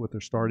know exactly what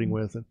they're starting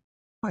with." And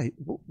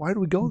why do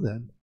we go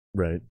then?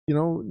 Right.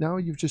 Now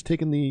you've just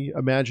taken the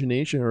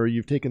imagination, or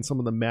you've taken some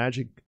of the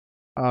magic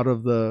out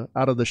of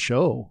the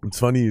show. It's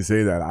funny you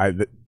say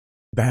that.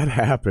 That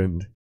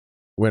happened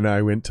when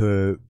I went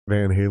to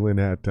Van Halen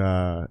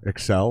at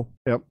Excel.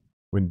 Yep.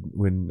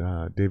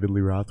 When David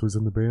Lee Roth was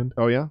in the band.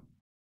 Oh yeah.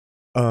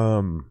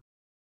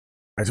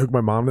 I took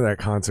my mom to that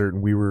concert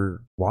and we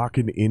were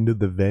walking into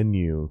the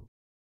venue.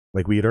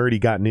 Like we had already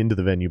gotten into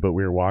the venue, but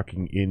we were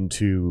walking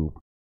into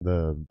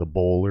the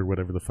bowl or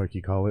whatever the fuck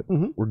you call it.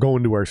 Mm-hmm. We're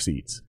going to our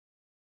seats.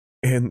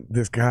 And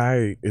this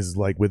guy is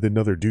like with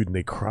another dude and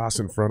they cross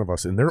in front of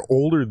us and they're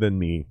older than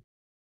me.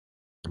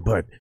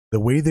 But the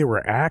way they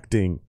were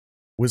acting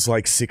was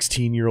like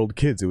 16-year-old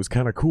kids. It was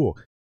kind of cool.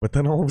 But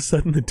then all of a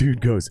sudden the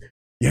dude goes,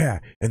 "Yeah,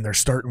 and they're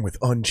starting with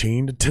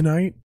Unchained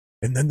tonight.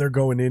 And then they're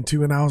going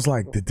into," and I was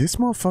like, did this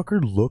motherfucker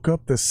look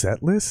up the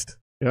set list?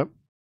 Yep.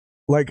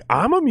 Like,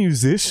 I'm a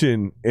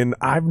musician, and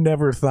I've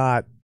never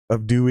thought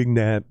of doing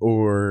that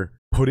or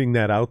putting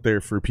that out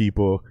there for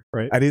people.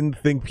 Right. I didn't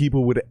think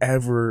people would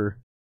ever,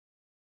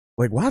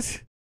 like, what?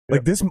 Yep.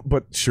 Like this,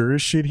 but sure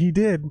as shit he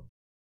did.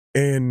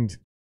 And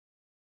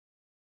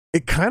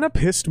it kind of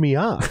pissed me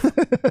off.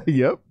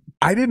 Yep.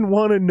 I didn't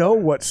want to know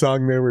what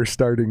song they were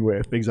starting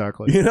with.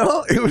 Exactly.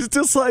 It was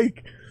just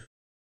like...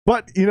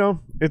 But,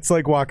 it's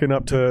like walking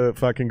up to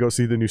fucking go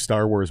see the new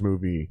Star Wars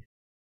movie.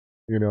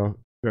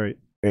 Right.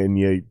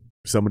 and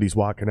somebody's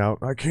walking out,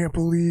 I can't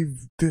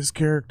believe this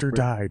character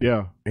died.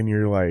 Yeah. And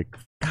you're like,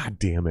 God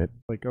damn it.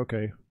 Like,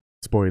 okay.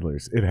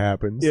 Spoilers. It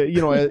happens. Yeah,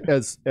 you know,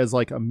 as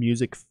like a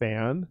music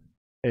fan,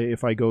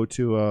 if I go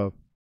to a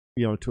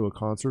to a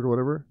concert or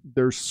whatever,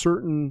 there's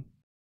certain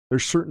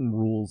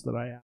rules that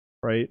I have,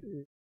 right?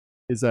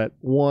 Is that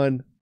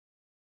one,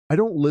 I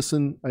don't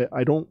listen,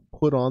 I don't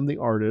put on the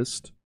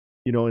artist,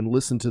 and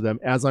listen to them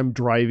as I'm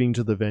driving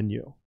to the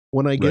venue.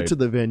 When I get to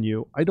the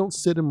venue, I don't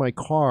sit in my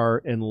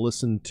car and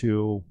listen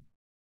to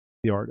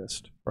the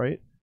artist, right?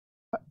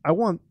 I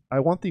want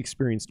the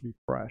experience to be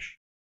fresh.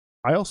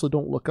 I also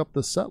don't look up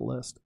the set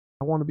list.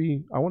 I want to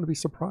be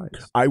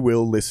surprised. I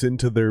will listen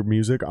to their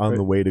music on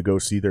the way to go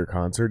see their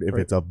concert if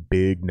it's a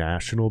big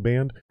national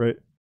band. Right.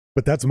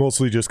 But that's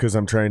mostly just because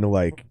I'm trying to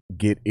like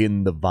get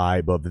in the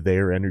vibe of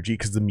their energy,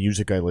 because the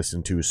music I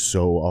listen to is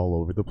so all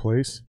over the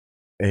place.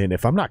 And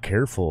if I'm not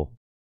careful,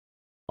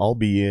 I'll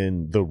be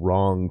in the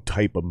wrong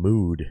type of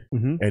mood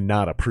and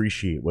not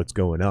appreciate what's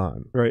going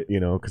on. Right.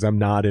 Because I'm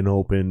not an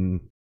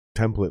open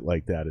template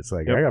like that. It's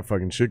like, I got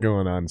fucking shit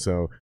going on,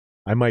 so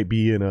I might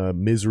be in a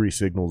Misery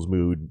Signals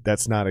mood.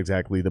 That's not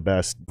exactly the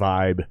best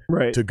vibe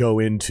to go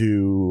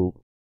into.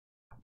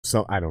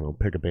 So I don't know,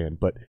 pick a band,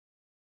 but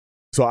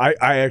so I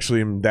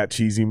actually am that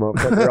cheesy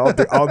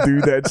motherfucker. I'll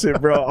do that shit,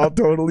 bro. I'll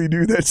totally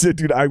do that shit,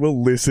 dude. I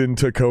will listen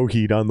to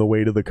Coheed on the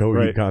way to the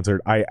Coheed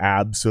concert. I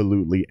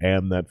absolutely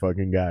am that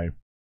fucking guy.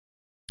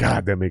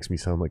 God, that makes me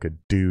sound like a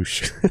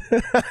douche.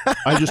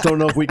 I just don't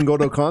know if we can go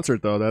to a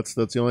concert though. That's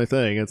the only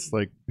thing. It's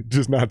like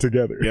just not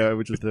together. Yeah,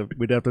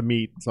 we'd have to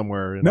meet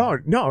somewhere.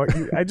 No,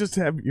 I just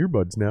have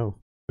earbuds now.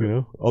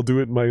 I'll do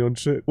it in my own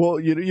shit. Well,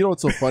 you know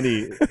what's so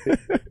funny?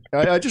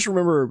 I just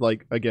remember,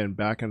 like, again,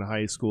 back in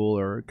high school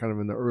or kind of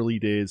in the early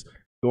days,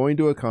 going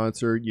to a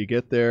concert. You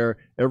get there,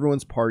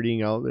 everyone's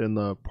partying out in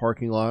the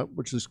parking lot,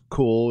 which is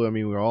cool. I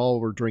mean, we all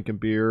were drinking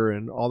beer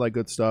and all that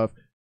good stuff.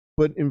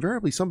 But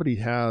invariably, somebody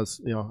has,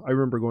 I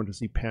remember going to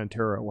see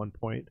Pantera at one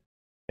point,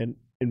 and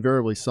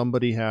invariably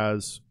somebody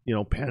has,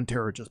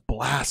 Pantera just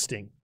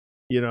blasting,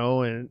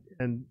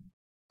 and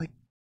like,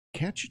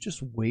 can't you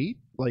just wait?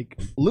 Like,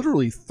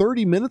 literally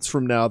 30 minutes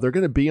from now, they're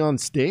going to be on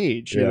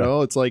stage,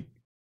 It's like,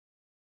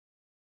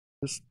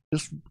 just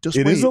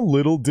It wait. is a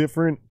little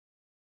different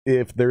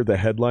if they're the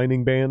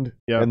headlining band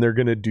and they're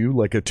going to do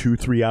like a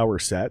 2-3 hour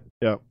set.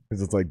 Yeah.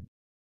 Because it's like,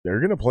 they're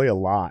going to play a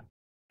lot.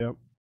 Yep.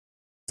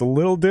 It's a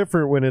little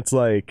different when it's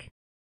like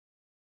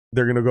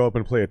they're going to go up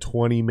and play a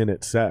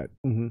 20-minute set,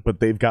 but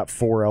they've got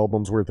 4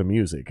 albums worth of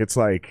music. It's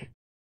like,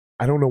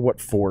 I don't know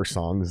what 5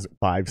 songs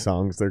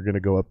they're going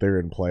to go up there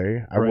and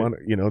play. I want,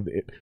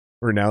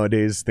 or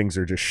nowadays things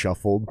are just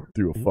shuffled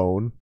through a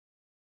phone.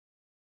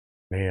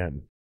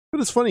 Man.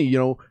 But it's funny,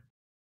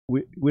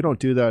 we don't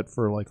do that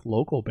for like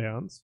local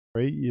bands,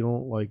 right? You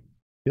don't like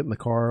get in the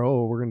car,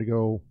 we're going to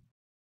go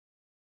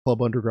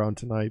Club Underground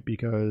tonight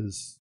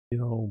because,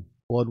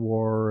 Blood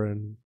War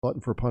and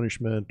Glutton for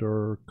Punishment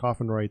or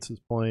Coffin Rights is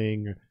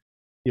playing,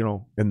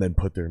 and then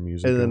put their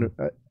music and on.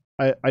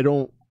 Then I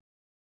don't.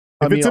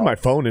 If it's in my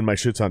phone and my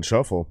shit's on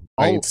shuffle,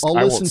 I'll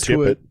listen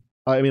to it.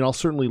 I mean, I'll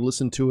certainly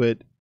listen to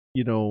it.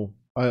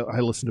 I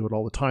listen to it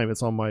all the time.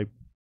 It's on my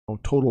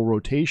total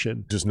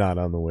rotation. Just not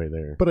on the way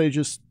there. But I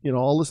just,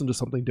 I'll listen to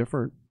something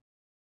different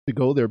to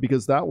go there,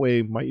 because that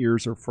way my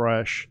ears are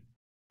fresh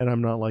and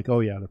I'm not like,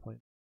 oh yeah, they're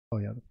playing. Oh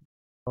yeah, they're playing.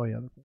 Oh yeah,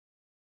 they're playing.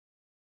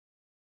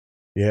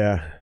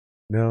 Yeah.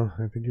 No,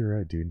 I think you're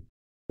right, dude.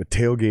 The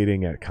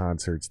tailgating at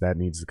concerts, that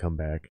needs to come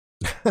back.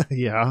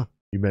 Yeah.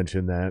 You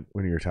mentioned that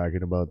when you were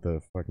talking about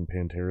the fucking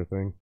Pantera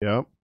thing.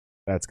 Yep.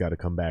 That's got to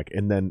come back.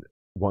 And then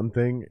one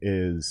thing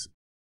is,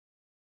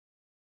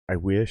 I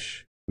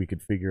wish we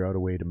could figure out a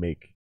way to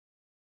make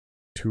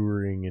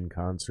touring and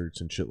concerts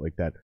and shit like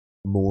that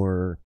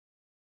more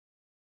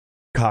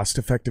cost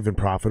effective and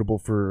profitable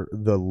for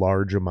the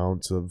large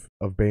amounts of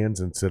bands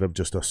instead of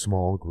just a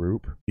small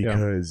group.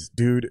 Because,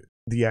 dude,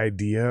 the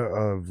idea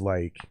of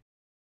like,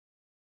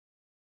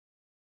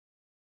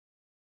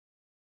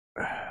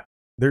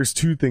 there's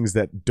 2 things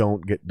that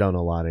don't get done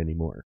a lot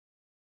anymore.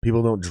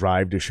 People don't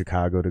drive to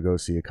Chicago to go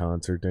see a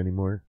concert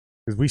anymore,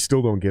 because we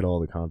still don't get all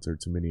the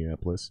concerts in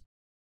Minneapolis.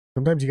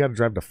 Sometimes you got to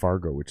drive to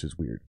Fargo, which is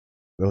weird.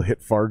 They'll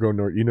hit Fargo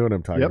North. You know what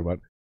I'm talking about.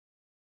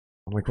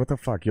 I'm like, what the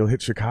fuck? You'll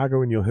hit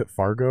Chicago and you'll hit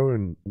Fargo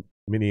and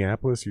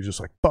Minneapolis. You're just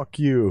like, fuck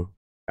you.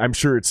 I'm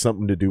sure it's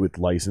something to do with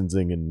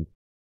licensing and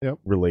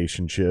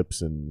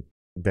relationships and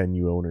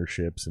venue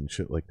ownerships and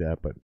shit like that.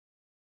 But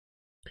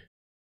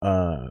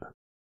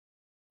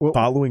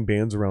following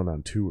bands around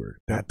on tour,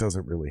 that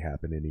doesn't really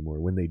happen anymore.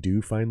 When they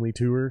do finally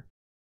tour,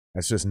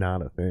 that's just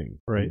not a thing.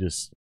 Right.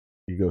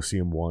 You go see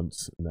them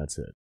once and that's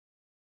it.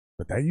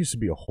 But that used to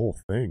be a whole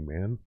thing,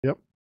 man. Yep.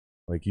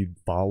 Like, you'd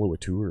follow a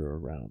tour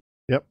around.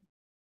 Yep.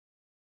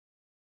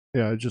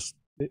 Yeah,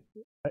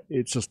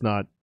 it's just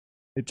not.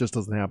 It just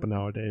doesn't happen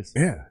nowadays.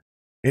 Yeah,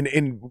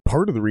 and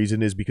part of the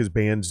reason is because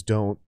bands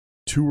don't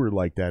tour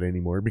like that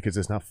anymore, because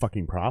it's not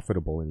fucking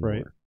profitable anymore.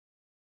 Right.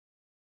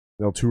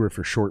 They'll tour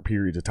for short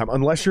periods of time,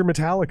 unless you're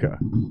Metallica.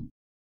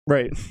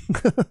 Right.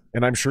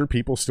 And I'm sure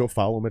people still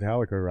follow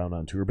Metallica around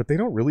on tour, but they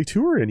don't really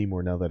tour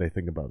anymore now that I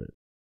think about it.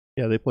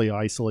 Yeah, they play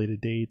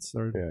isolated dates.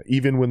 Or Yeah,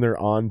 even when they're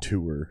on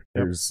tour,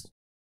 Yep. there's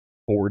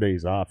 4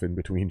 days off in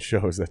between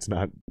shows. That's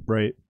not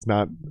right. It's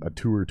not a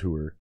tour.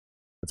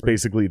 It's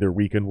basically they're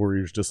weekend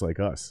warriors just like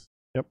us.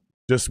 Yep.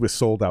 Just with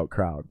sold out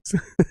crowds.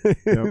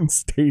 And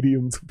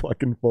stadiums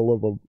fucking full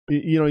of them.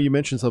 You know, you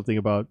mentioned something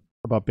about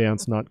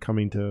bands not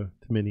coming to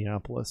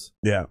Minneapolis.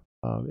 Yeah.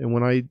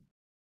 And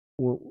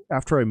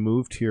after I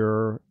moved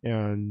here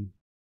and,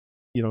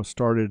 you know,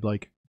 started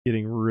like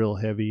getting real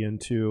heavy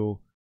into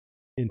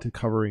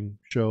covering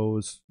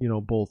shows, you know,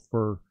 both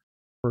for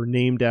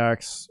named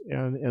acts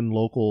and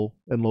local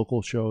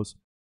shows.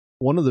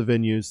 One of the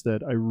venues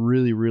that I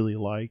really, really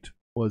liked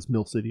was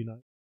Mill City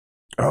Night.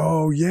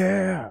 Oh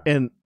yeah.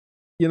 And,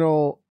 you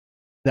know,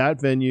 that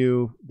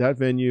venue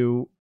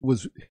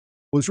was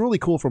really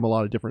cool from a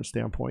lot of different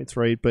standpoints,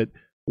 right? But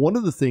one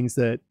of the things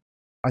that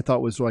I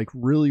thought was like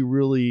really,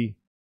 really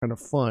kind of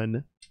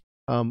fun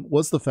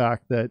was the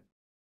fact that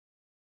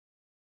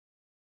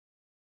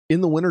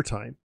in the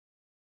wintertime,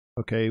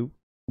 okay,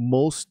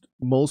 most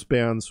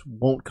bands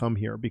won't come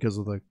here because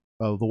of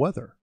the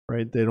weather,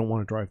 right? They don't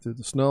want to drive through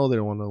the snow. They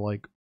don't want to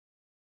like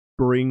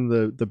bring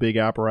the big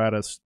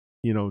apparatus,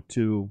 you know,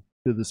 to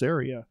this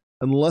area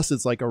unless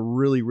it's like a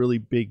really, really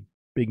big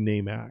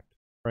name act,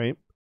 right?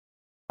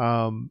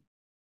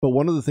 But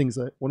one of the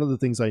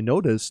things I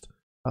noticed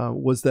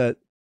was that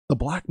the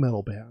black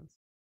metal bands,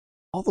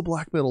 all the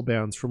black metal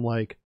bands from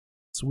like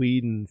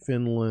Sweden,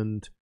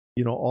 Finland,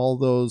 you know, all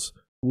those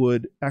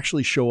would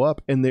actually show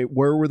up. And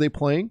where were they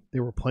playing?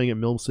 They were playing at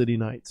Mill City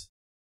Nights.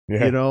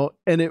 Yeah. You know,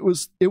 and it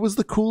was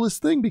the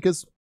coolest thing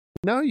because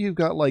now you've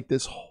got like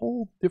this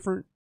whole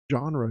different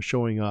genre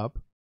showing up,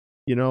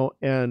 you know,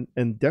 and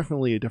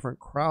definitely a different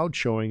crowd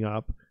showing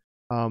up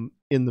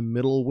in the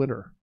middle of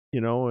winter,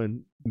 you know,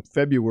 and in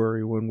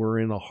February when we're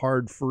in a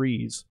hard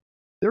freeze,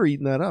 they're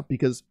eating that up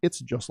because it's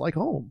just like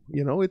home,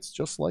 you know, it's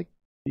just like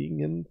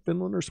being in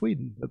Finland or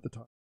Sweden at the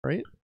time,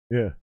 right?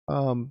 Yeah.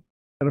 And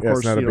of yeah, course,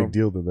 it's not a big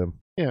deal to them.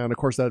 Yeah, and of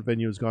course that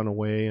venue has gone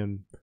away, and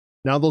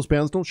now those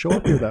bands don't show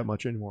up here that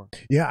much anymore.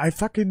 Yeah, I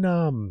fucking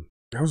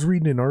I was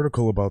reading an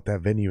article about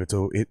that venue.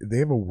 They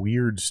have a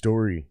weird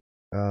story.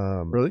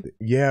 Really?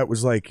 Yeah, it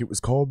was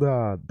called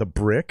The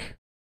Brick.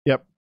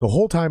 Yep. The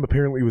whole time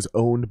apparently it was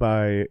owned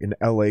by an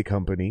LA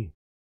company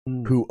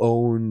who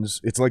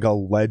owns. It's like a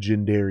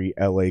legendary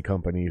LA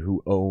company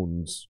who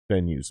owns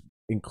venues,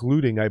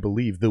 including, I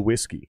believe, the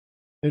Whiskey.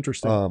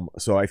 Interesting.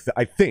 So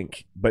I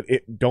think, but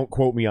don't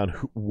quote me on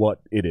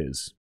what it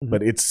is,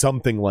 but it's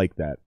something like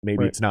that.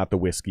 Maybe it's not the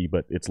Whiskey,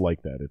 but it's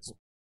like that.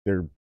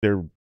 They're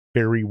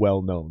very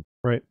well known.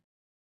 Right.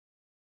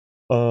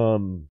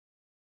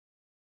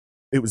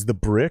 It was the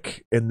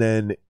Brick, and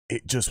then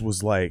it just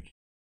was like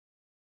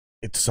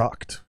it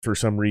sucked for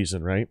some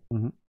reason, right?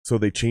 Mm-hmm. So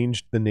they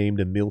changed the name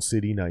to Mill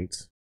City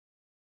Nights,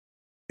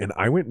 and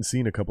I went and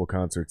seen a couple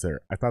concerts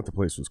there. I thought the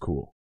place was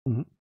cool.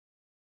 Mm-hmm.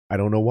 I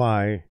don't know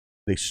why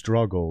they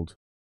struggled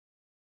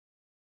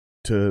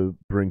to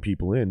bring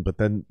people in, but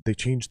then they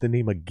changed the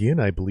name again,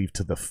 I believe,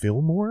 to the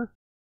Fillmore.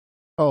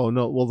 Oh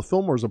no! Well, the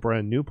Fillmore's a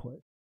brand new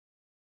place.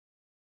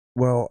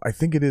 Well, I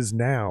think it is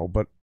now,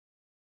 but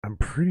I'm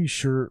pretty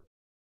sure.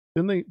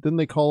 Didn't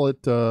they call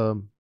it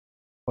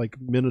like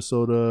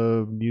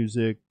Minnesota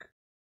Music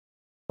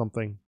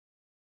something?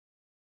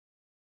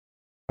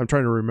 I'm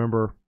trying to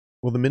remember.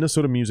 Well, the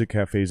Minnesota Music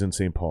Cafe is in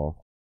St.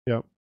 Paul.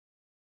 Yep.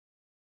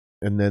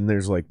 And then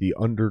there's like the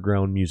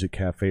Underground Music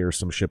Cafe or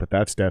some shit, but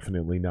that's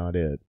definitely not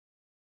it.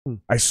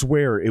 I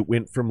swear it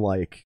went from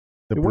like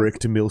the Brick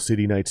to Mill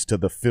City Nights to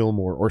the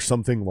Fillmore or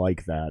something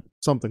like that.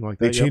 Something like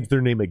that. They changed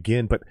their name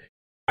again, but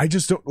I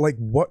just don't like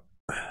what.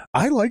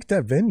 I liked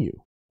that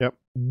venue. Yep.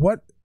 What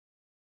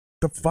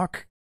the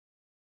fuck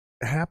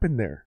happened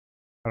there?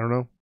 I don't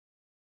know.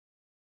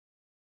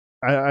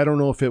 I don't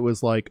know if it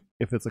was like,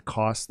 if it's a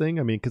cost thing.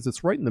 I mean, because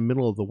it's right in the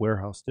middle of the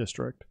warehouse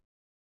district,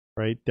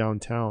 right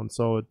downtown.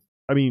 So,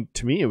 I mean,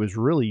 to me, it was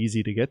really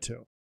easy to get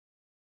to.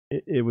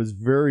 It was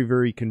very,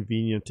 very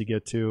convenient to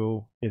get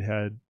to. It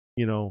had,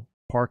 you know,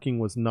 parking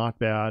was not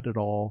bad at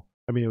all.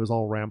 I mean, it was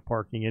all ramp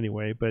parking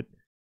anyway, but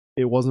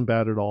it wasn't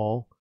bad at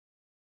all.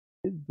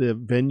 The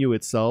venue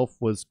itself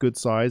was good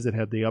size. It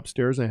had the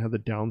upstairs and it had the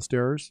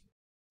downstairs.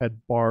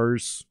 Had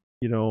bars,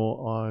 you know,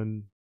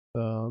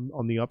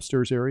 on the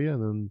upstairs area,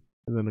 and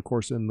then of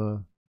course in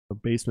the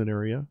basement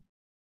area.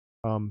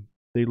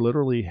 They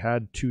literally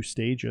had 2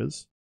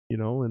 stages, you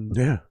know, and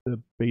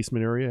the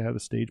basement area had a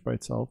stage by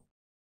itself.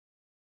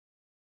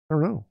 I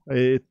don't know.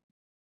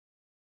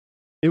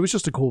 It was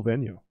just a cool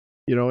venue,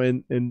 you know,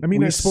 and I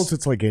mean, I suppose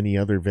it's like any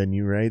other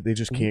venue, right? They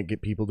just can't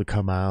get people to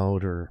come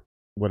out or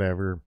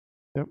whatever.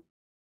 Yep.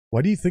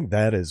 Why do you think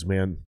that is,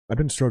 man? I've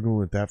been struggling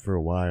with that for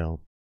a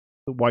while.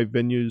 Why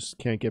venues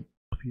can't get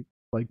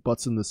like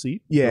butts in the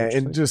seat? Yeah,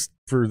 and just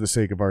for the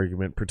sake of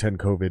argument, pretend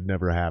COVID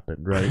never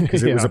happened, right?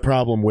 Because it was a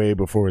problem way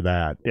before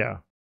that. Yeah.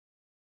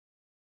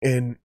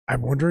 And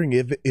I'm wondering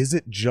is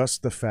it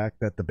just the fact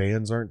that the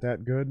bands aren't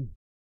that good?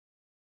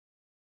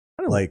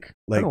 Like,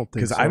 I don't think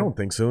because so. I don't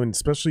think so, and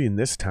especially in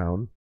this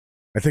town,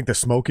 I think the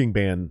smoking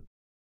ban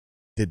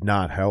did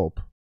not help.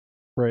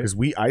 Right. Because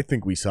I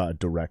think we saw a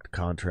direct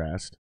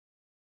contrast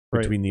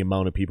Right. between the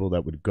amount of people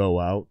that would go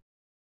out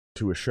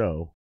to a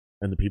show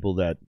and the people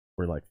that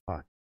were like,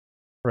 fuck.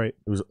 Right.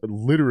 It was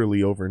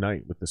literally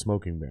overnight with the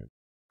smoking ban.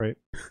 Right.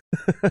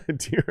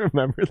 Do you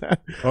remember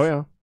that? Oh,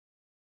 yeah.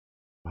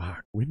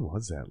 Fuck, when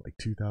was that? Like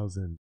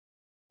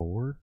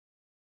 2004?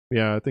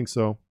 Yeah, I think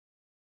so.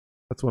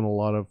 That's when a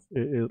lot of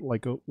it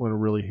like went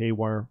really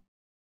haywire.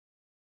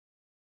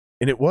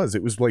 And it was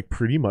like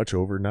pretty much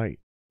overnight.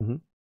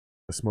 Mhm.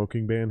 The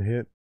smoking ban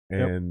hit,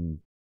 and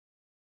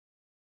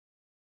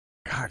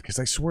God, because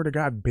I swear to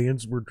God,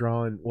 bands were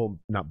drawing, well,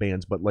 not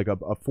bands, but like a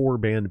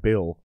 4-band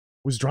bill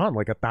was drawn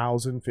like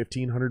 1,000,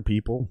 1,500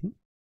 people. Mm-hmm.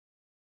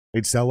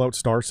 They'd sell out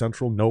Star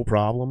Central, no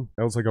problem.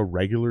 That was like a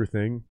regular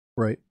thing.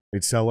 Right.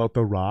 They'd sell out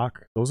The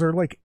Rock. Those are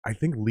like, I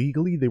think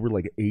legally they were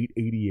like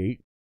 $888.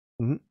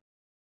 Mm-hmm.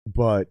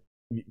 But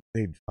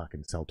they'd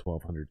fucking sell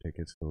 1,200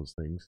 tickets to those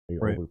things. They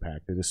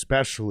overpacked it,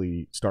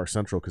 especially Star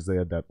Central because they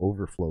had that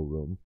overflow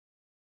room.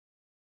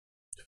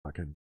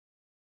 Fucking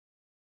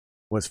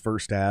was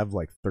First Ave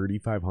like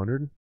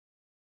 3,500?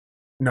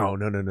 No.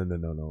 No,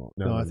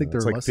 I think they're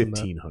it's like less than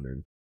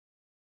 1,500.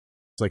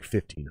 It's like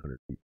 1,500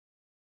 people.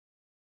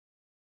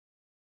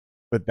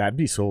 But that'd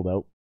be sold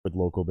out with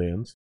local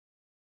bands.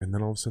 And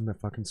then all of a sudden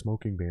that fucking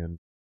smoking ban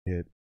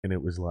hit, and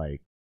it was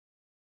like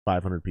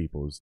 500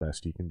 people is the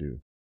best you can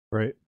do.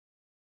 Right.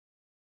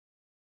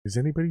 Is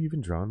anybody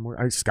even drawn more?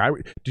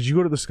 Did you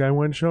go to the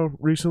Skywine show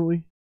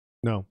recently?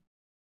 No.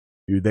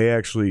 Dude,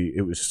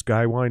 it was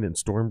Skywine and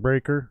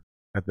Stormbreaker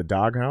at the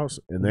Doghouse,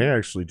 and they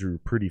actually drew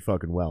pretty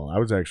fucking well. I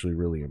was actually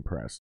really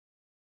impressed.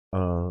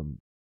 The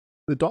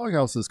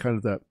Doghouse is kind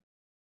of that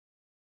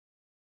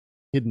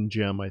hidden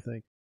gem, I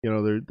think. You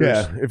know,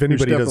 if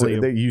anybody doesn't,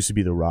 they used to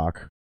be The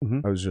Rock.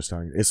 Mm-hmm. I was just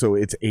talking. So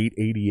it's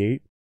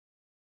 888.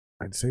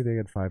 I'd say they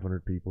had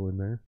 500 people in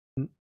there.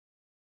 It's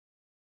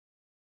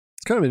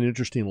kind of an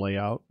interesting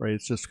layout, right?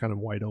 It's just kind of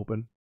wide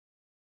open.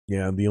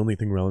 Yeah, and the only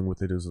thing wrong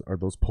with it are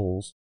those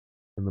poles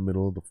in the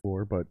middle of the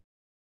floor, but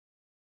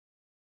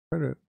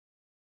are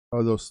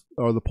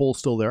the poles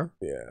still there?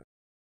 Yeah.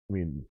 I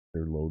mean,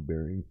 they're load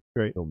bearing.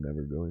 Right. They'll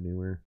never go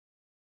anywhere.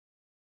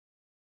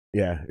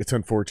 Yeah, it's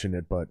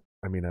unfortunate, but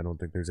I mean, I don't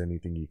think there's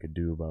anything you could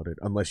do about it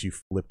unless you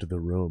flipped the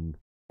room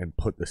and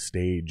put the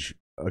stage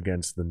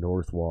against the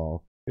north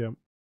wall. Yeah.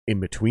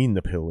 In between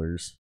the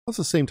pillars. That's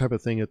the same type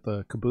of thing at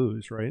the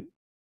Caboose, right?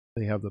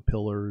 They have the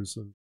pillars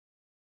and.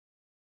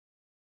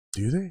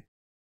 Do they?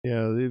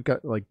 Yeah, they've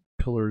got like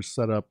pillars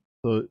set up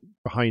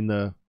behind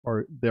the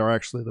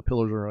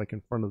pillars are like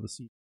in front of the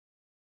seat.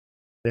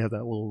 They have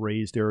that little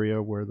raised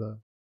area where the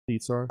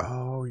seats are.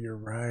 Oh, you're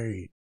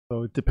right.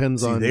 So it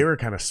depends on. They were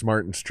kind of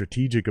smart and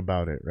strategic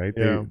about it, right?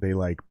 Yeah. They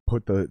like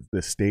put the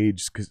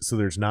stage so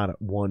there's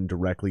not one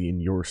directly in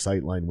your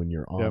sight line when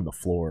you're on the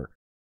floor.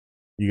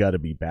 You got to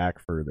be back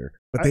further.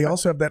 But they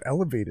also have that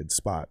elevated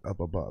spot up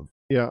above.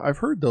 Yeah, I've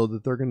heard though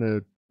that they're going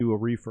to do a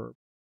refurb.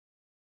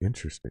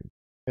 Interesting.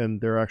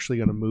 And they're actually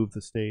going to move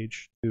the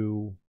stage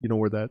to,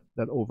 where that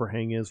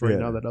overhang is right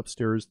now, that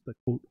upstairs, the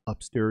quote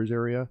upstairs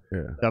area.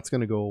 Yeah. That's going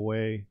to go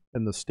away,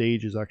 and the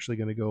stage is actually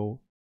going to go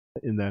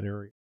in that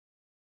area,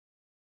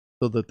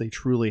 so that they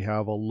truly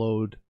have a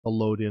load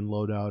in,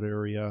 load out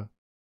area.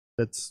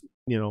 That's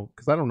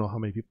because I don't know how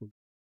many people.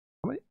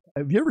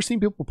 Have you ever seen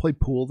people play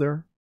pool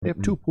there? They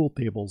have 2 pool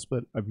tables,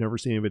 but I've never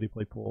seen anybody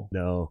play pool.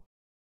 No.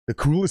 The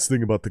coolest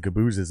thing about the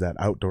Caboose is that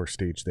outdoor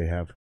stage they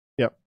have.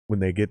 Yep. When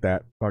they get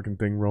that fucking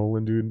thing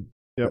rolling, dude.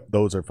 Yep.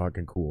 Those are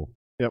fucking cool.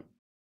 Yep.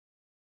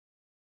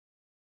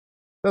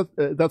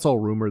 That's all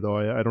rumor, though.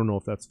 I don't know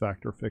if that's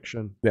fact or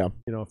fiction. Yeah.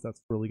 If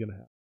that's really going to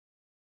happen.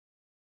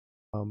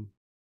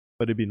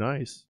 But it'd be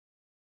nice.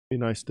 It'd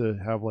be nice to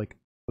have like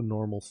a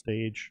normal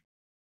stage,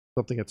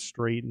 something that's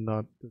straight and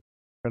not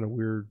kind of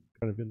weird,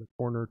 kind of in the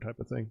corner type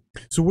of thing.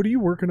 So what are you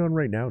working on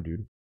right now,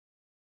 dude?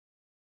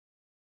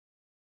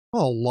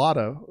 Oh, a lot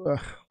of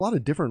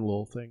different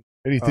little things.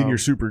 Anything you're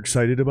super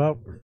excited about?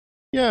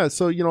 Yeah,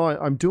 so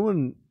I've been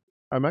doing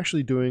a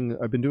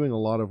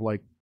lot of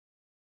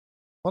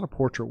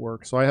portrait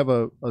work. So I have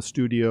a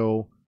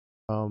studio.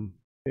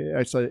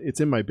 It's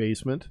in my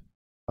basement,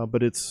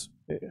 but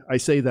I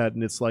say that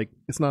and it's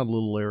not a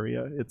little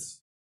area.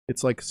 It's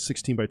like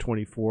 16 by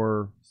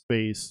 24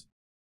 space,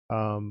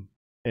 and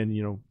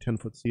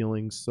 10-foot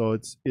ceilings. So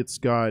it's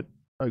got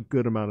a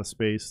good amount of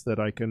space that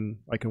I can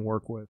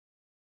work with.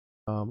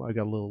 I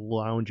got a little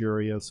lounge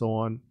area, so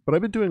on. But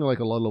I've been doing like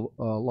a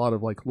lot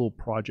of like little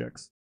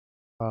projects.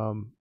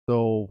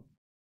 So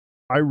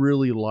I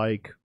really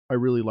like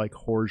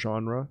horror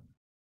genre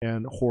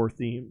and horror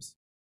themes.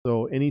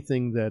 So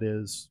anything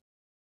that's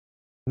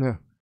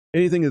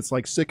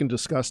like sick and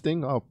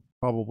disgusting, I'll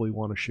probably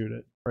want to shoot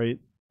it. Right?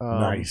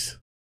 Nice.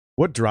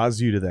 What draws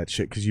you to that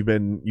shit? Because you've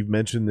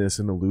mentioned this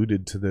and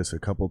alluded to this a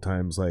couple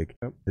times, like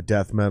the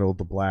death metal,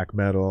 the black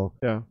metal.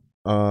 Yeah.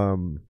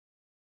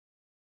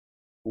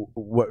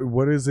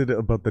 What is it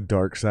about the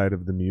dark side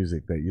of the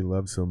music that you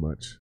love so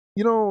much?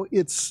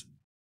 It's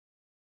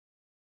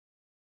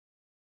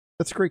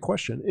That's a great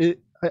question.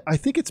 I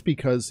think it's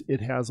because it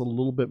has a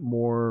little bit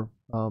more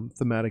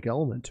thematic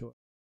element to it.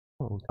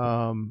 Oh,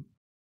 okay.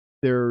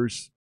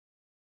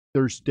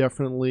 There's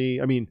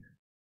definitely, I mean,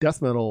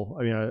 death metal.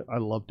 I mean, I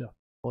love death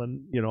metal,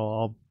 and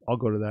I'll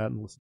go to that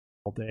and listen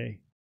all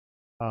day.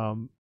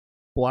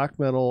 Black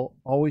metal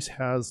always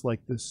has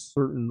like this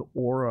certain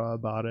aura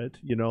about it,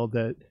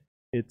 that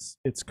it's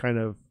kind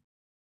of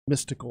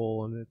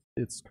mystical, and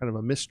it's kind of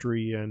a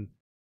mystery, and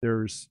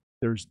there's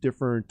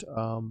different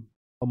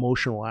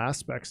emotional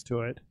aspects to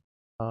it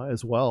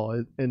as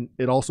well, and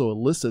it also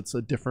elicits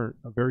a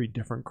very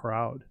different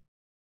crowd.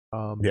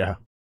 Yeah.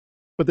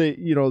 But a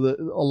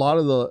lot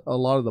of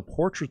the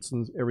portraits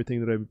and everything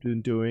that I've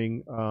been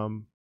doing,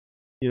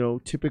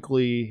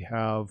 typically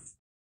have,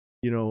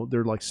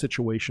 they're like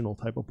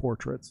situational type of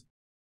portraits.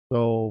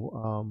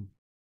 So,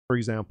 for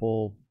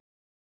example,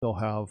 they'll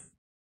have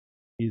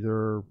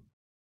either,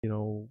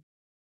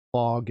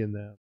 fog in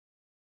them.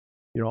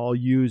 I'll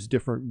use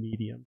different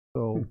mediums.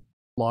 So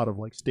a lot of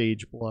like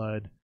stage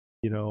blood.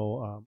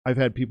 I've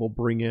had people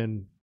bring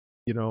in,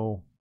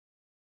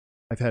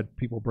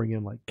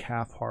 like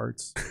calf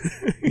hearts,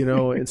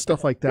 and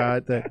stuff like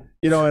that.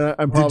 And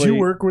I'm probably. Did you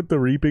work with the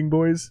Reaping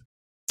Boys?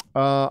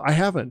 I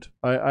haven't.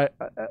 I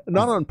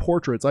not on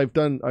portraits. I've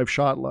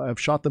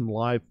shot them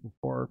live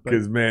before.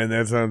 Because man,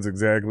 that sounds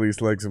exactly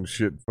like some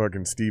shit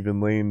fucking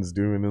Stephen Lane's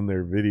doing in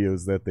their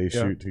videos that they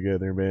shoot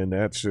together. Man,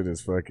 that shit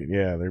is fucking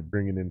they're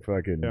bringing in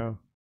fucking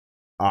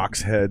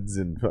ox heads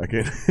and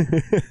fucking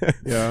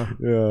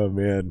Oh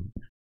man,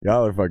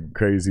 y'all are fucking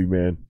crazy,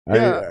 man.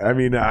 I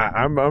mean,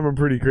 I'm a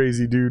pretty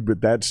crazy dude,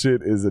 but that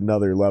shit is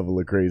another level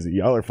of crazy.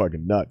 Y'all are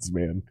fucking nuts,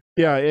 man.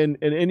 Yeah, and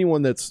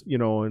anyone that's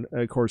and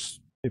of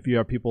course, if you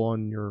have people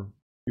on your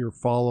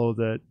follow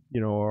that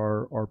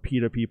are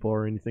PETA people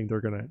or anything, they're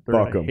gonna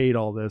hate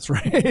all this,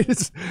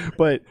 right?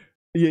 But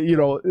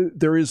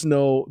there is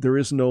no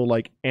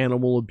like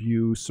animal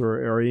abuse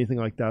or anything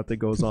like that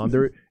goes on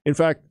there. In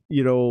fact,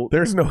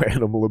 there's no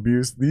animal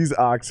abuse. These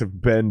ox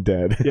have been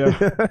dead. Yeah.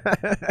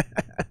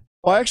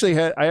 Well, I actually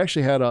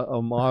had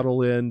a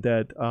model in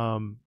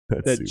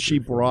that she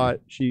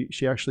brought. She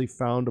actually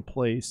found a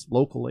place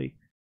locally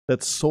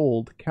that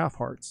sold calf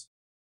hearts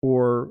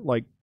for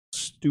like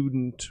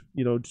student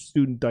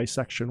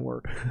dissection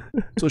work.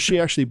 So she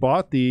actually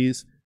bought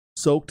these,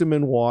 soaked them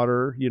in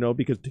water,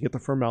 because to get the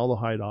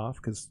formaldehyde off,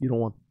 because you don't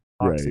want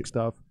toxic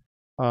stuff.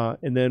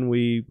 And then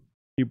we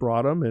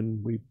brought them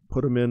and we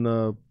put them in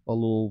a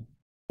little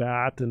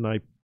vat, and I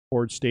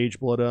poured stage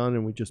blood on,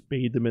 and we just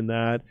bathed them in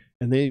that,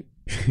 and they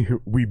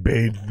we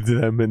bathed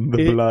them in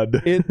the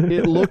blood.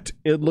 it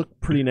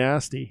looked pretty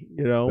nasty,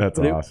 That's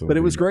awesome. But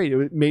it was great.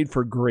 It made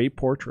for great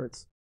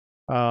portraits.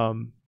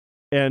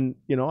 And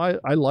I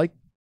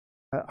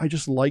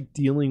just like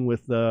dealing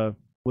with that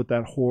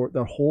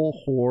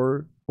whole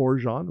horror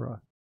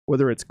genre,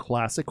 whether it's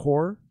classic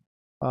horror,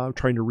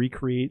 trying to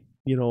recreate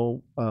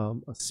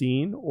a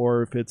scene,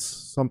 or if it's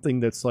something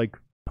that's like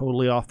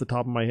totally off the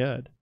top of my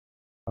head.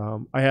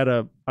 I had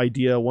an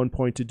idea at one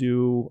point to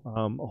do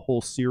a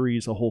whole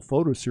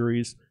photo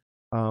series,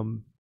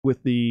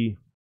 with the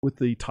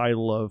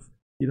title of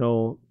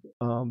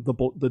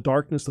the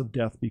darkness of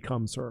death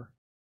becomes her.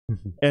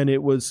 And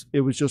it was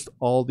just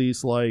all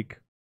these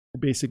like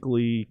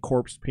basically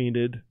corpse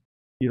painted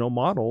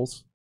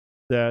models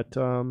that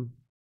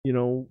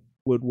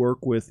would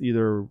work with,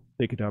 either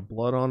they could have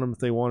blood on them if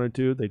they wanted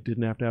to, they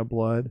didn't have to have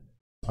blood.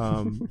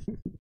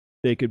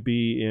 They could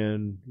be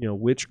in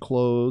witch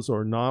clothes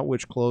or not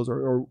witch clothes,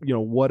 or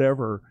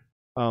whatever.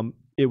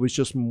 It was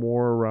just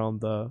more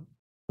around the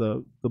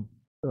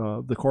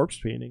corpse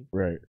painting,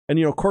 right?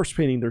 And corpse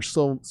painting, there's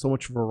so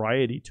much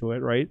variety to it,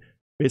 right?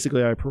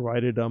 Basically, I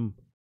provided them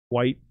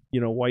white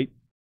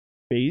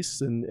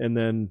face and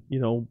then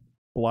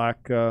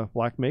black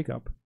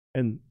makeup,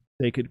 and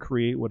they could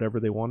create whatever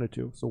they wanted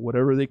to. So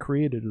whatever they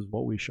created is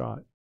what we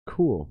shot.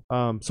 Cool.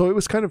 So it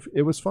was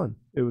fun.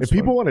 If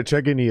people want to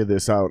check any of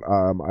this out,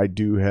 I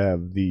do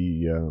have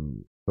the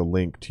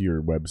link to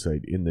your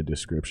website in the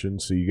description.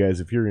 So you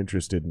guys, if you're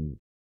interested in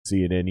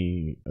seeing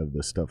any of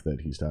the stuff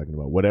that he's talking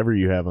about, whatever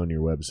you have on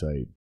your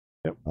website,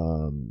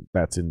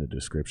 that's in the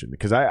description.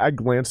 Because I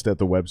glanced at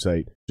the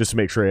website just to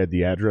make sure I had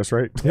the address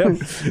right.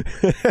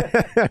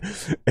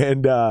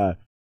 And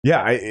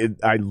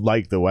I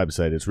like the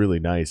website. It's really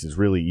nice. It's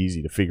really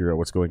easy to figure out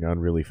what's going on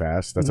really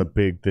fast. That's a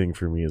big thing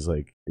for me, is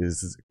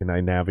can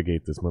I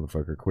navigate this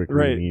motherfucker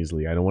quickly and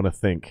easily? I don't want to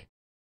think.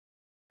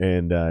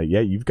 And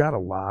you've got a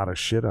lot of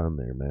shit on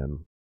there,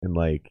 man. And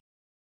like,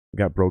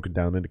 got broken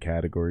down into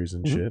categories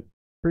and shit.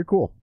 Pretty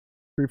cool.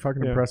 Pretty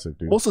fucking impressive,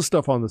 dude. Most of the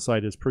stuff on the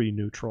site is pretty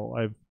neutral.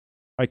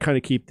 I kind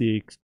of keep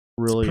the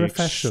really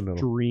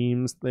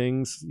extremes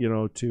things,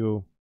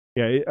 to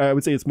I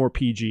would say it's more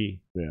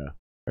PG. Yeah.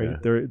 Right.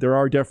 Yeah. There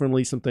are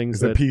definitely some things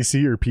that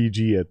PC or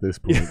PG at this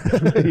point.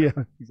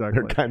 Yeah,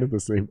 exactly. They're kind of the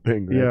same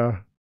thing,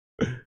 right?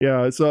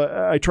 Yeah.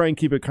 So I try and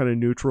keep it kind of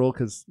neutral,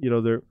 because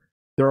there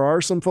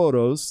are some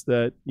photos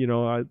that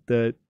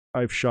that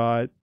I've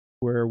shot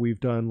where we've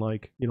done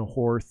like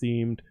horror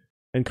themed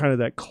and kind of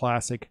that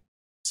classic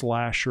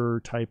slasher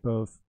type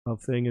of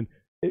thing. And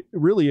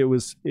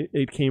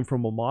it came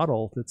from a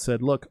model that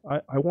said, look,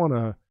 I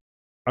want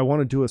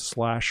to do a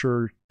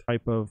slasher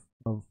type of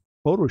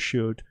photo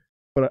shoot,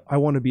 but I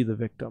want to be the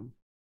victim.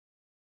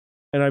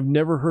 And I've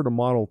never heard a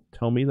model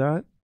tell me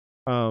that.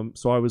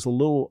 So I was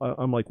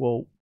I'm like,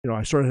 well,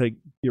 I started to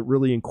get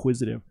really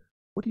inquisitive.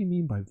 What do you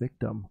mean by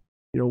victim?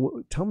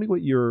 Tell me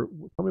what you're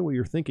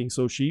thinking.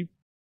 So she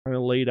kind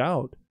of laid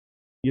out,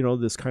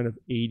 this kind of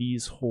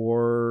 80s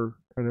horror,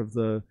 kind of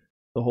the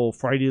whole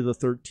Friday the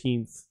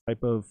 13th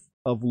type of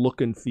look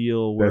and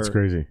feel. That's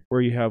crazy.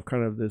 Where you have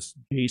kind of this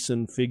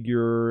Jason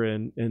figure,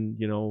 and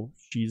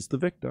she's the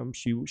victim.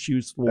 She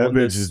was the one. That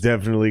bitch has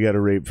definitely got a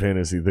rape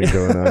fantasy thing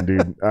going on,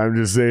 dude. I'm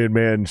just saying,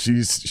 man.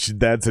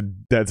 That's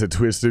a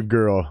twisted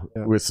girl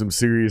with some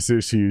serious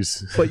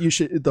issues. But you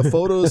should the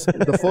photos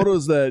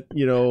that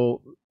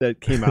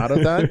that came out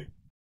of that.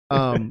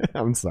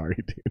 I'm sorry,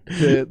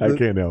 dude. I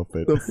can't help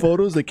it. The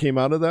photos that came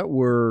out of that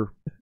were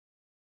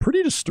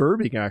pretty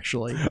disturbing,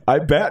 actually. I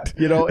bet.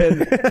 And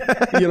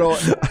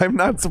I'm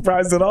not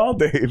surprised at all,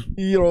 Dave.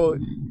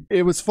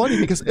 It was funny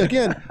because,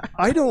 again,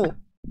 I don't.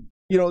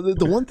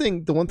 The one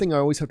thing I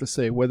always have to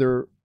say,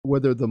 whether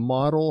the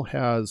model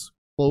has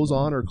clothes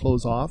on or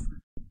clothes off,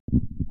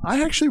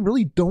 I actually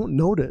really don't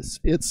notice.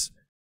 It's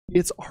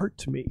art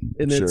to me,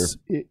 and sure.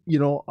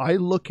 I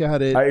look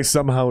at it. I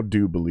somehow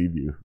do believe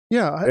you.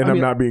 Yeah, I'm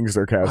not being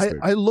sarcastic.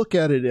 I look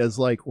at it as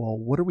like, well,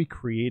 what are we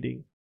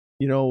creating?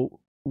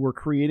 We're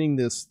creating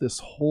this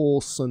whole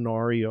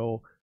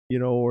scenario,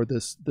 or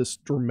this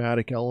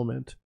dramatic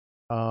element.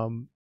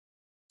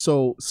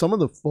 So some of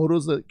the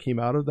photos that came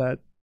out of that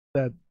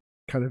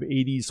kind of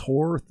 80s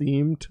horror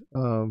themed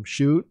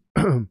shoot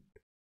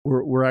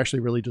were actually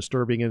really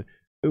disturbing. And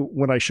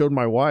when I showed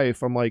my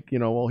wife, I'm like,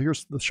 well,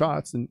 here's the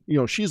shots, and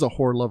she's a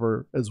horror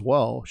lover as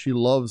well. She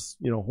loves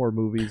horror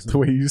movies. The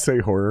way you say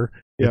horror,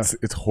 yeah.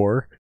 It's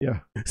horror. Yeah.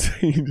 So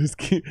you just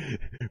keep.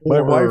 My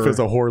wife is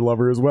a horror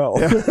lover as well.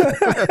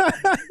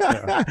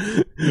 Yeah.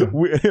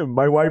 Yeah.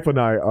 My wife and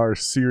I are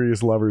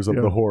serious lovers of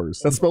the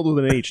horrors. That's spelled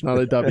with an H, not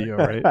a W,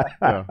 right?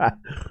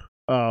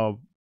 Yeah.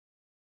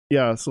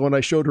 Yeah. So when I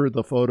showed her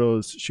the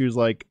photos, she was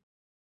like,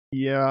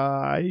 "Yeah,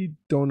 I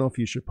don't know if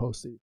you should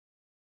post these."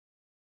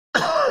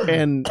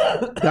 And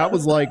that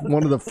was like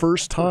one of the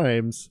first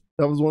times.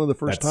 That was one of the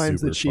first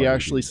times that she's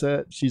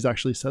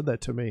actually said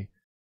that to me.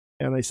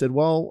 And I said,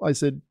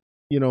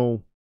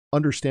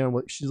 understand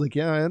what she's like.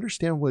 Yeah, I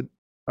understand what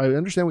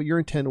your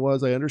intent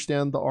was. I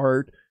understand the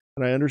art,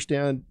 and I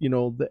understand,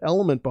 the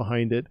element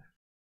behind it.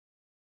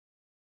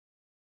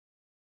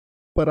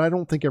 But I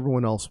don't think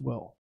everyone else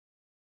will.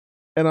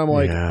 And I'm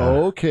like,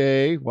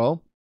 okay,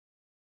 well,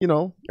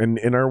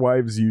 And our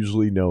wives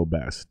usually know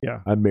best. Yeah.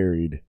 I'm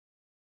married.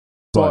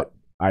 But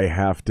I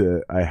have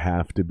to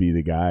be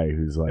the guy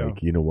who's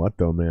like, you know what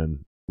though,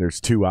 man? There's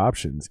two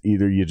options.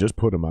 Either you just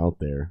put them out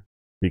there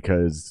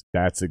because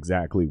that's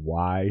exactly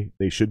why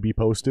they should be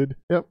posted.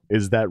 Yep.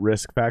 Is that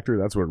risk factor?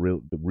 That's what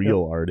the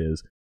real art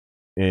is.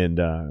 And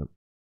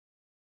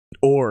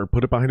or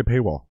put it behind a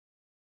paywall.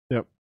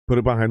 Yep. Put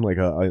it behind like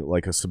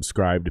a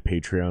subscribe to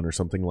Patreon or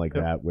something like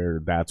that,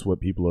 where that's what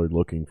people are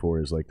looking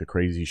for, is like the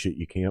crazy shit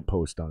you can't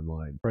post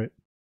online. Right.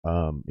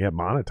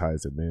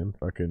 Monetize it, man.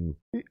 Fucking.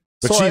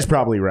 But she's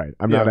probably right.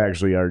 I'm not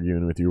actually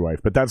arguing with your wife,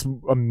 but that's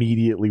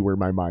immediately where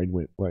my mind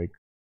went. Like,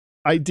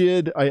 I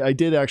did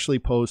actually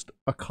post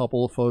a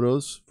couple of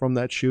photos from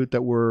that shoot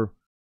that were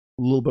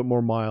a little bit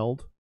more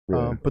mild,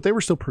 but they were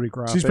still pretty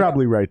graphic. She's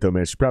probably right though,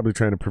 man. She's probably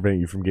trying to prevent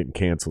you from getting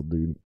canceled,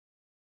 dude.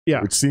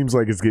 Yeah, which seems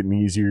like it's getting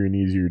easier and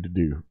easier to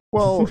do.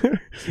 Well,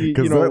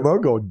 because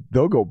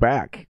they'll go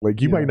back.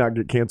 Like you might not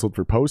get canceled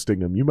for posting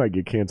them. You might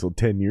get canceled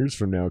 10 years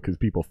from now because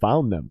people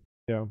found them.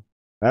 Yeah.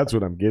 That's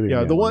what I'm getting.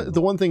 Yeah, the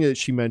one thing that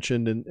she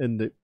mentioned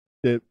and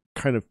that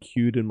kind of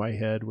cued in my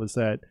head was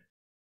that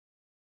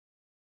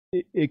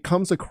it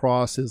comes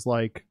across as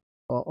like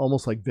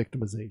almost like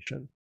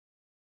victimization,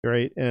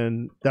 right?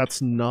 And that's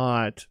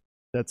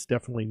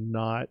definitely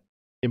not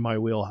in my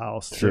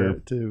wheelhouse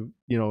to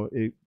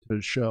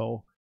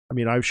show. I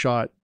mean, I've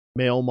shot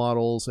male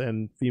models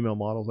and female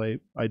models.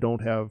 I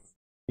don't have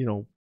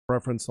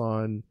preference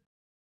on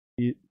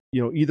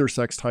either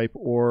sex type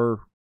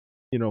or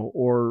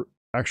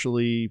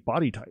actually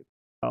body type.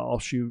 I'll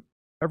shoot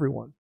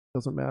everyone.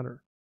 Doesn't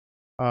matter.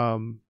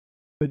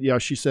 But yeah,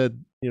 she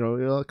said,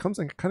 it comes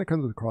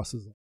across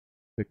as a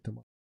victim.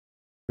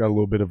 Got a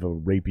little bit of a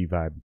rapey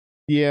vibe.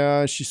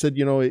 Yeah, she said,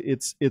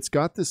 it's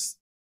got this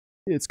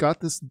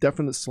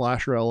definite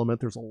slasher element.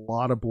 There's a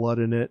lot of blood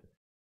in it.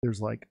 There's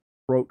like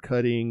throat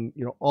cutting,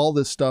 all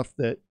this stuff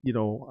that,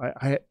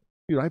 I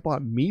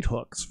bought meat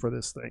hooks for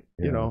this thing,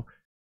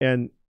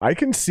 and I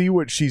can see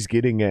what she's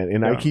getting at,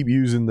 and I keep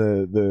using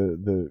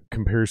the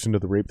comparison to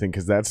the rape thing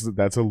because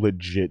that's a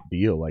legit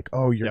deal. Like,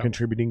 oh, you're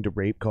contributing to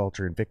rape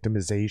culture and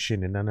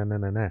victimization and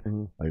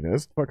Mm-hmm. Like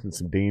that's fucking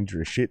some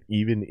dangerous shit,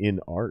 even in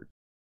art.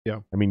 Yeah,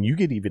 I mean, you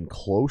get even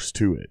close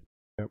to it.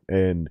 Yep.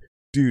 And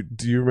dude,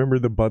 do you remember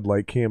the Bud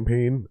Light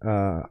campaign?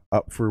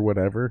 Up for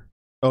whatever.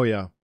 Oh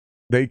yeah.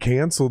 They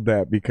canceled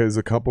that because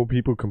a couple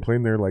people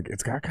complained. They're like,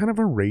 it's got kind of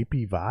a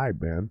rapey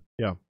vibe, man.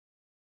 Yeah.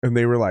 And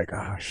they were like,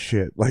 ah,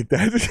 shit, like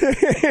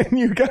that. And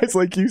you guys,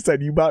 like you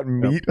said, you bought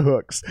meat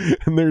hooks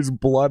and there's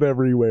blood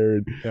everywhere.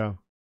 And,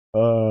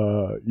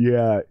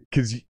 yeah,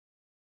 because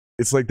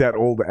it's like that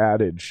old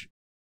adage.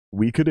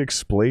 We could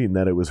explain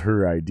that it was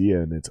her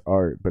idea and it's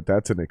art, but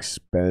that's an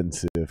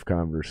expensive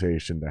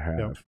conversation to have.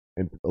 Yeah.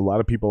 And a lot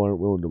of people aren't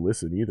willing to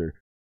listen either.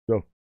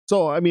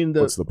 So I mean,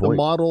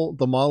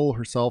 the model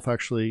herself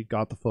actually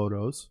got the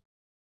photos,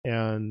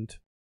 and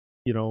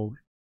you know,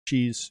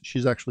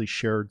 she's actually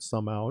shared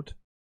some out.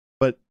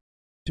 But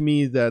to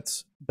me,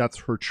 that's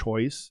her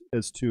choice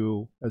as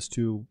to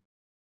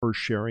her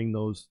sharing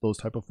those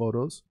type of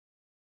photos,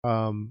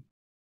 and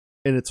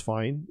it's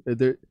fine.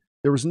 There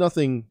was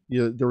nothing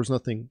there was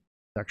nothing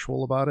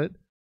sexual about it.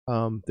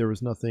 There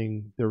was no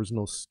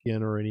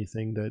skin or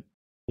anything that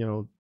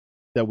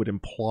that would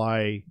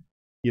imply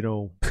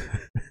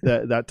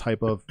that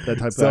type of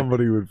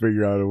somebody would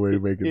figure out a way to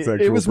make it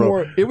sexual.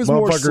 It was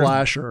more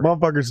slasher.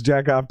 Motherfuckers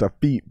jack off the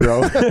feet,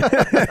 bro.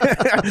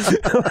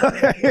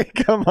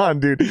 Come on,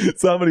 dude.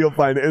 Somebody will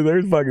find it.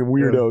 There's fucking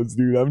weirdos,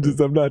 dude.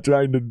 I'm not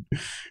trying to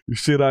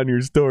shit on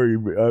your story.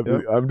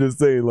 I'm just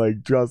saying,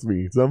 like, trust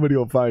me, somebody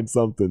will find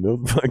something.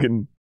 They'll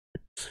fucking.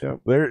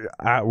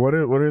 What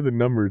are the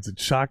numbers?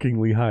 It's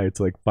shockingly high.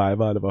 It's like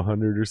 5 out of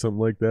 100 or something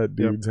like that.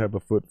 Dudes have a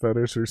foot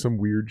fetish or some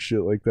weird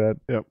shit like that.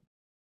 Yep.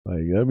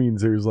 Like, that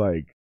means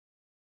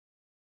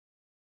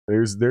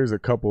there's a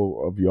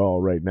couple of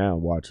y'all right now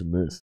watching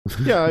this.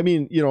 Yeah, I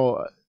mean,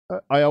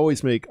 I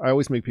always make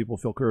people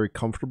feel very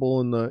comfortable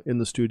in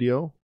the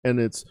studio, and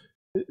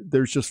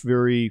there's just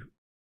very,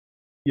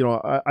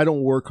 I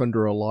don't work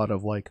under a lot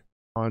of like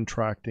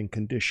contract and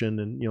condition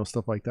and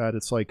stuff like that.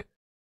 It's like,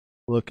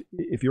 look,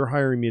 if you're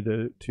hiring me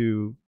to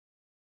do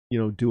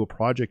a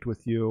project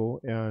with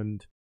you,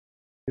 and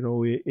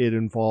it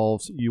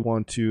involves, you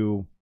want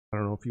to, I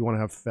don't know, if you want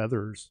to have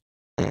feathers,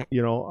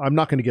 I'm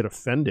not going to get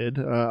offended.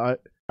 All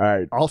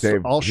right, I'll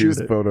shoot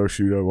it. Photo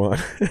shoot I want.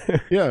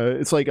 Yeah,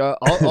 it's like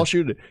I'll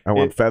shoot it. I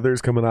want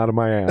feathers coming out of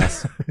my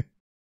ass.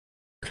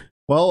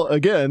 Well,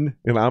 again,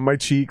 and on my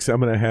cheeks, I'm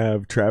gonna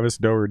have Travis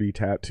Doherty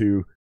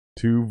tattoo.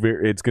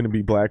 It's gonna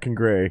be black and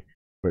gray,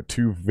 but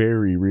 2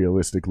 very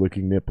realistic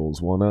looking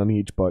nipples, one on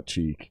each butt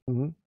cheek.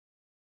 Mm-hmm.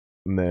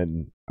 And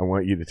then I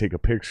want you to take a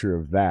picture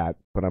of that,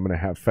 but I'm gonna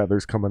have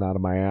feathers coming out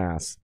of my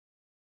ass,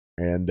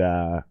 and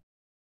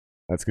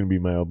that's gonna be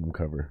my album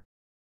cover.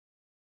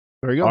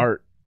 There you go.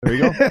 Art. There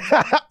you go.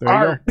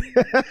 There you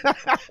go.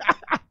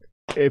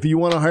 If you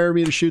want to hire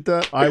me to shoot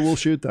that, I will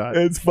shoot that.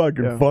 It's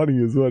fucking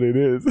funny is what it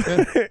is.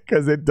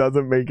 Because it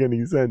doesn't make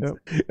any sense.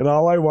 Yep. And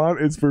all I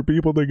want is for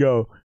people to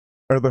go,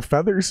 are the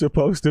feathers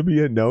supposed to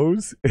be a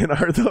nose? And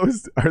are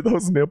those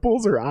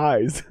nipples or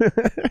eyes?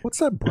 What's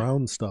that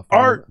brown stuff?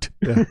 Art.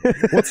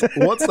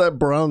 What's that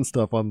brown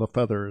stuff on the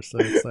feathers?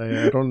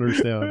 I don't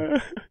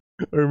understand.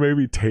 Or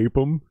maybe tape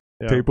them.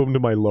 Yeah. Tape them to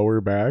my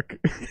lower back.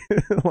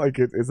 Like,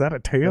 is that a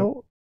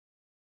tail?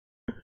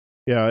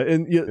 Yeah,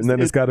 and then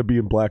it's got to be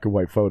in black and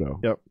white photo.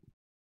 Yep.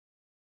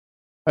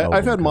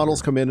 I've had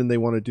models come in and they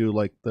want to do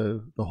like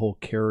the whole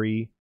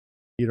Carrie,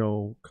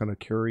 kind of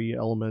Carrie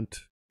element,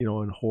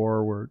 in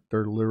horror, where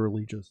they're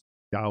literally just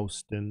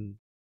doused in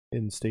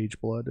stage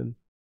blood, and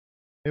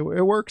it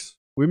works.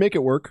 We make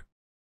it work.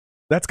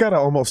 That's got to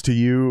almost, to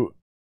you,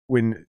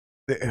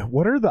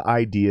 what are the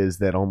ideas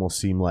that almost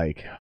seem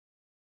like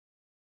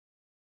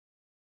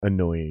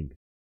annoying?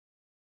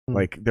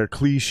 Like, they're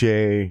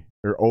cliche,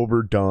 they're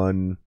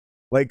overdone.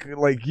 Like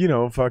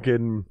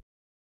fucking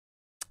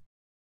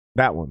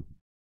that one.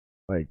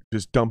 Like,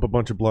 just dump a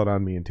bunch of blood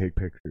on me and take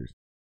pictures.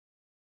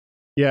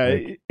 Yeah,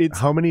 like, it's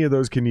how many of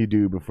those can you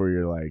do before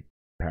you're like,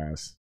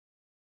 pass?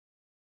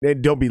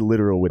 And don't be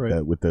literal with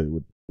with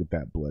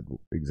that blood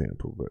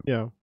example, but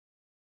yeah.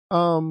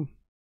 Are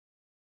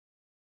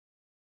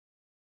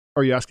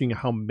you asking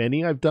how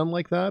many I've done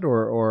like that,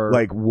 or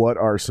like what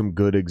are some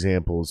good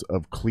examples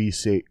of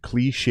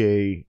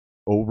cliche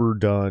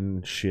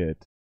overdone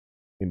shit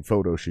in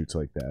photo shoots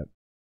like that,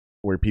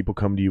 where people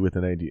come to you with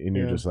an idea and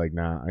you're just like,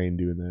 nah, I ain't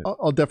doing that?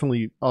 I'll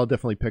definitely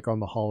pick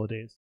on the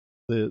holidays.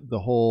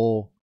 The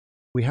whole,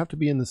 we have to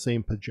be in the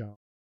same pajama.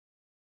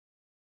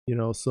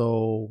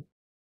 So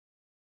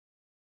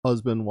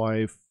husband,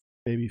 wife,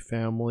 maybe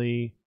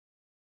family,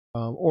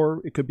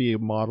 or it could be a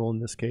model in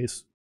this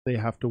case. They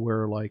have to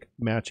wear like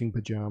matching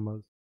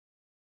pajamas.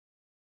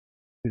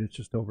 It's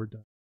just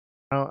overdone.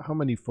 How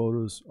many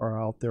photos are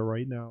out there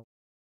right now?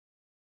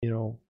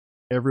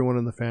 Everyone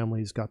in the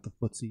family's got the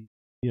footsie,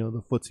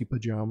 the footsie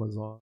pajamas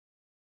on,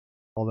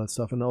 all that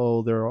stuff, and they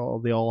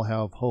all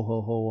have ho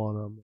ho ho on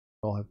them.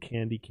 They all have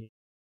candy cane.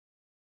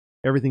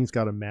 Everything's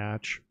got to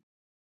match.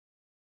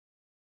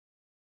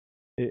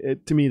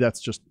 To me, that's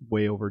just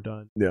way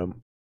overdone. Yeah.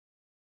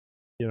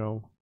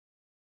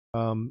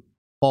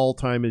 Fall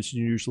time is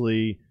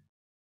usually,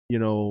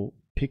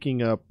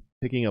 picking up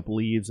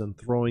leaves and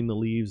throwing the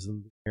leaves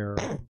in the air,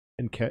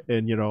 and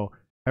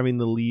having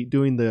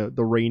doing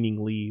the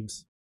raining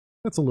leaves.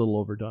 That's a little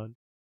overdone.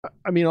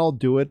 I mean, I'll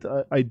do it.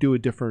 I do a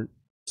different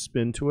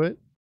spin to it,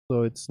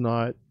 so it's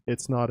not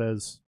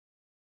as,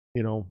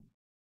 you know,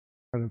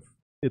 kind of,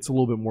 it's a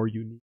little bit more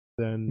unique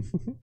than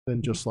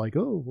just like,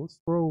 oh, let's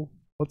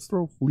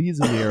throw fleas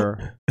in the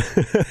air.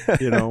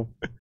 You know,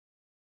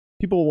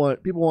 people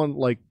want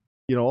like,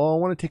 you know, oh, I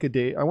want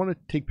to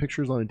take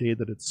pictures on a day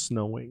that it's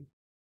snowing.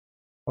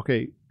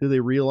 Okay, do they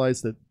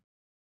realize that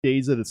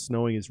days that it's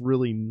snowing is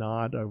really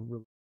not a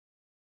really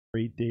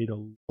great day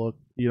to look?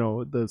 You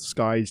know, the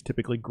sky's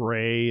typically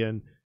gray,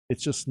 and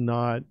it's just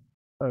not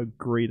a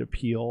great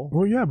appeal.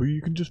 Well, yeah, but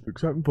you can just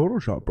fix that in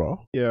Photoshop,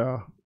 bro.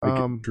 Yeah,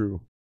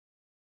 true.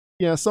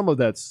 Yeah, some of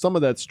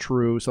that's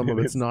true. Some of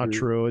it's not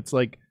true. It's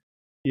like,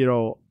 you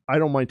know, I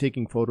don't mind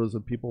taking photos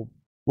of people.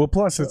 Well,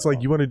 plus it's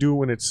like you want to do it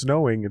when it's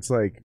snowing. It's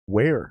like,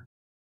 where?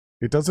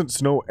 It doesn't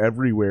snow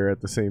everywhere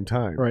at the same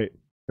time. Right.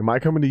 Am I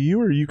coming to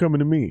you or are you coming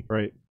to me?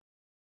 Right.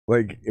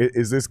 Like,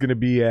 is this going to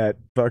be at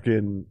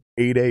fucking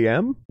 8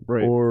 a.m.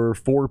 Right. or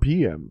 4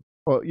 p.m.?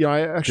 Well, yeah, I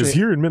actually... Because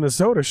here in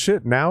Minnesota,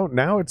 shit, now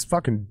it's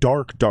fucking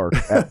dark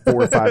at 4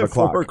 or 5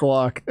 o'clock. 4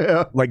 o'clock,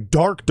 yeah. Like,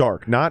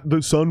 dark, not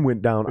the sun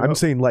went down. Yep. I'm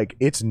saying, like,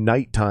 it's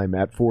nighttime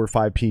at 4 or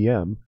 5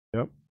 p.m.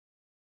 Yep.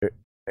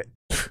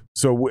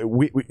 So,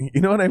 we you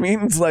know what I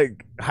mean? It's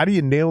like, how do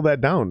you nail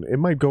that down? It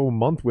might go a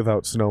month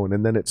without snowing,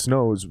 and then it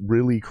snows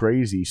really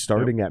crazy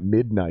starting at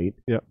midnight,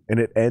 and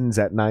it ends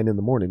at 9 in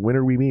the morning. When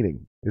are we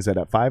meeting? Is that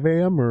at 5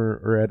 a.m.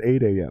 or at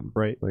 8 a.m.?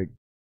 Right. Like,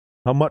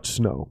 how much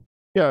snow?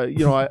 Yeah, you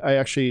know, I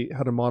actually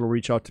had a model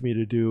reach out to me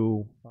to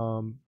do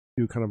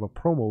kind of a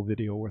promo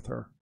video with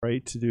her,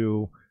 right? To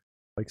do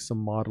like some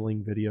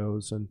modeling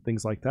videos and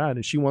things like that.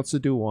 And she wants to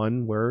do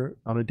one where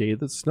on a day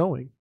that's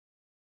snowing.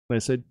 And I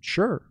said,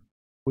 sure,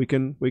 we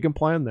can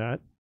plan that.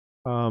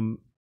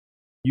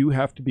 You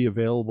have to be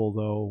available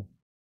though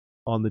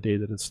on the day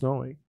that it's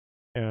snowing.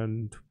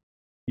 And,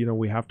 you know,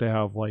 we have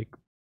to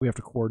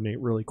coordinate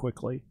really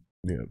quickly.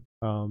 Yeah.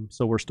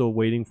 So we're still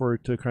waiting for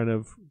it to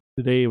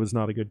today was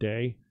not a good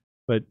day.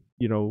 But,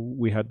 you know,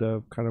 we had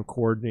to kind of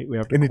coordinate.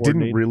 It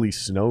didn't really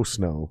snow.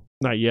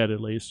 Not yet, at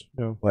least.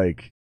 No.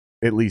 Like,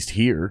 at least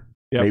here.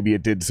 Yep. Maybe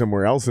it did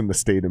somewhere else in the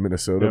state of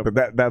Minnesota. Yep.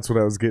 But that's what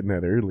I was getting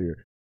at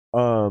earlier.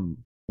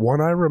 One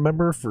I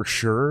remember for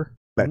sure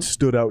that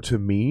stood out to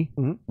me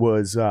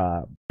was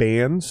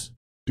bands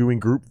doing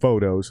group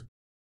photos,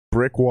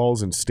 brick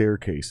walls, and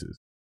staircases.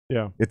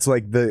 Yeah. It's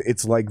like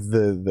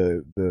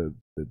the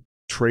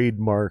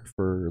trademark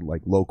for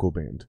like local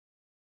band.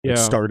 Yeah.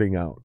 Starting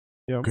out.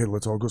 Yeah. Okay,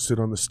 let's all go sit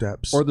on the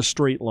steps. Or the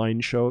straight line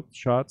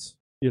shots,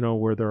 you know,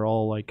 where they're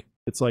all like,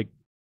 it's like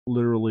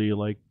literally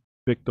like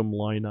victim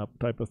lineup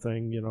type of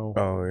thing, you know.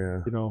 Oh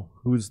yeah. You know,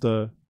 who's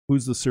the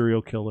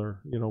serial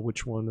killer? You know,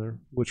 which one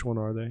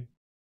are they?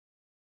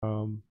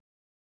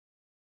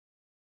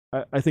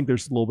 I think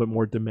there's a little bit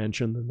more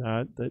dimension than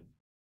that,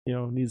 you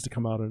know, needs to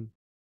come out in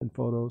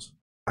photos.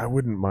 I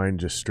wouldn't mind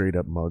just straight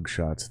up mug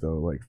shots though,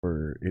 like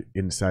for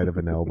inside of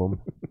an album.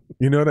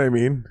 You know what I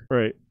mean?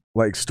 Right.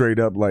 Like straight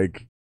up,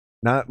 like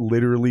not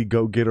literally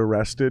go get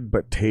arrested,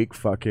 but take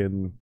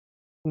fucking.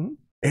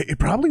 It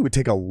probably would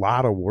take a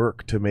lot of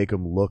work to make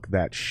them look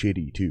that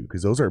shitty too,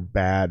 because those are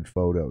bad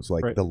photos.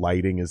 Like the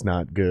lighting is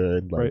not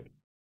good. Like, right.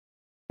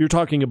 You're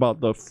talking about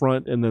the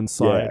front and then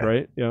side,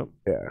 right? Yeah.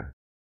 Yeah.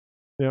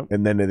 Yeah.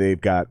 And then they've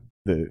got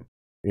the,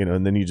 you know,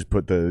 and then you just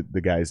put the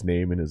guy's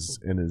name in his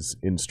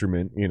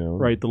instrument, you know.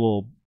 Right. The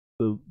little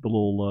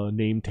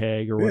name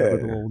tag or whatever,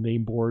 the little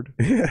name board.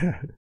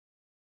 Yeah.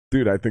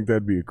 Dude, I think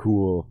that'd be a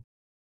cool.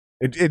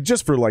 It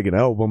just for like an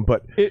album,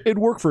 but it'd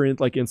work for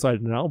like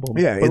inside an album.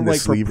 Yeah, but in the like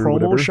sleeve for or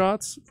whatever.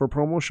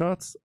 promo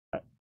shots.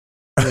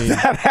 I mean,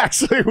 that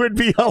actually would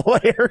be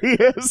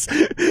hilarious.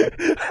 And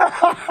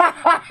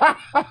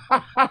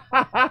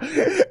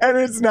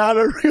it's not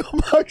a real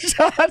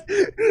mugshot.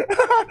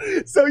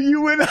 So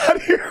you went out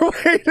of your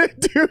way to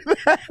do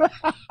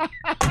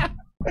that.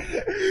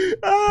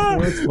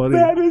 That's funny.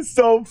 That is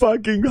so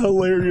fucking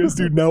hilarious,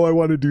 dude. Now I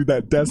want to do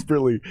that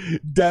desperately for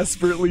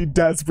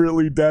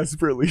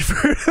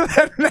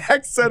the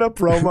next set of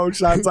promo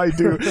shots I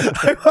do.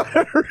 I want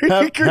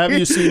to have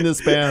you seen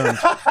this band?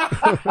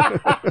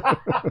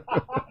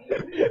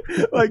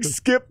 Like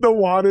skip the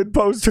wanted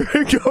poster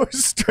and go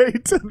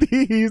straight to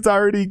the he's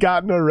already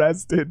gotten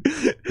arrested.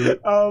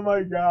 Oh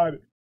my god.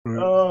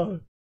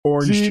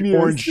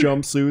 Orange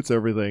jumpsuits,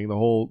 everything, the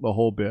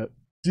whole bit.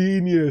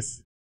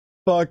 Genius.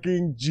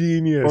 Fucking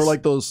genius. Or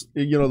like those,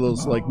 you know,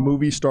 those like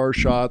movie star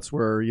shots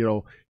where, you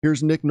know,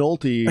 here's Nick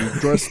Nolte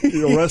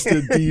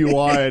arrested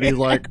DUI, and he's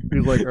like,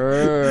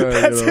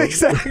 that's, you know.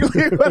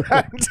 Exactly what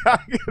I'm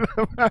talking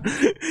about.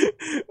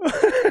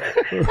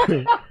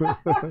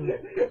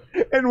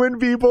 And when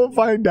people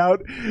find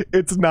out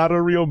it's not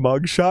a real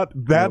mugshot,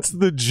 that's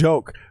the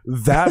joke.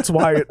 That's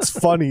why it's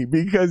funny,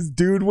 because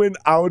dude went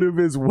out of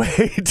his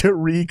way to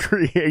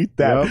recreate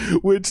that,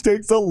 which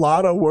takes a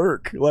lot of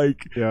work.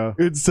 Like,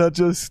 it's such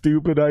a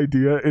stupid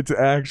idea. It's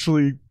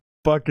actually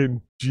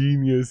fucking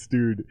genius,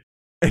 dude.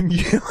 And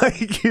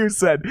like you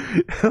said,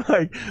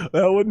 like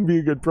that wouldn't be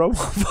a good promo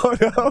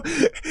photo.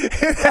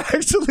 It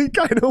actually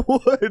kind of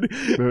would.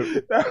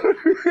 That would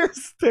be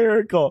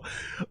hysterical.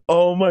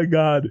 Oh my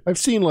god! I've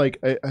seen like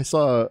I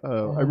saw.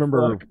 I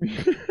remember.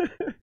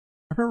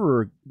 I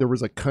remember there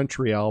was a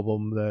country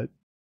album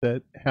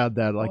that had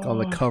that like on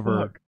the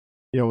cover. Fuck.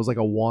 You know, it was like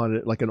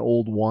an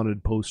old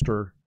wanted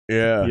poster.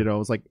 Yeah. You know, it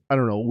was like, I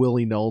don't know,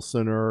 Willie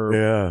Nelson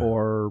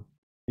or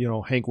you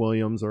know, Hank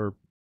Williams, or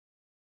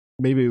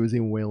maybe it was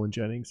even Waylon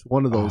Jennings.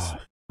 One of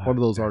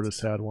those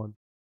artists had one.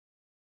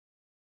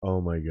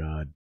 Oh my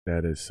god,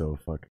 that is so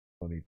fucking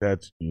funny.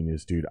 That's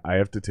genius, dude. I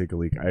have to take a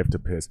leak. I have to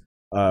piss.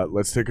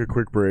 Let's take a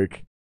quick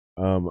break.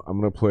 I'm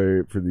gonna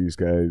play for these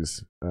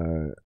guys.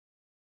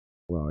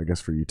 Well, I guess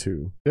for you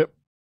too. Yep.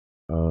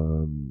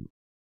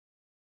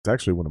 It's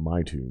actually one of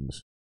my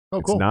tunes.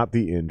 Oh, cool. It's not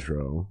the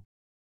intro.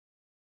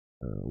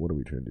 What are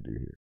we trying to do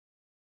here?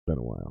 It's been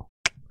a while.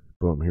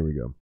 Boom, here we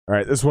go. All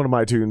right, this is one of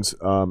my tunes.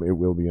 It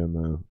will be on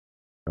the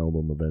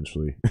album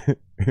eventually.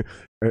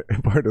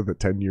 Part of the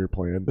 10-year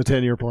plan. The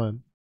 10-year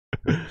plan.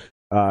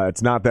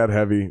 It's not that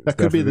heavy. That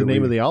could be the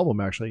name of the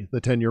album, actually.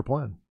 The 10-year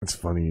plan. It's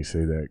funny you say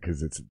that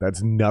because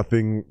that's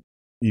nothing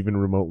even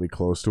remotely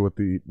close to what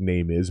the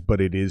name is,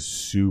 but it is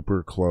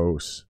super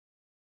close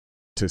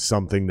to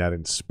something that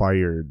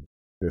inspired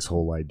this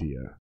whole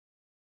idea.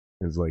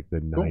 It's like the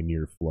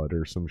 9-year flood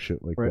or some shit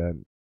like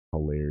that.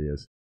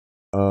 Hilarious.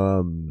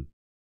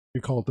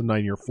 You call it the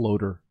 9-year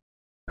floater.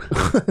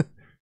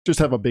 Just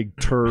have a big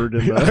turd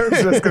in the... I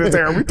was just gonna say,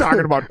 are we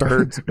talking about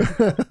turds?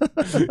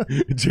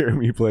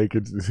 Jeremy Blake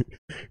is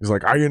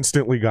like, I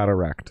instantly got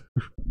erect.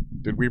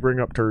 Did we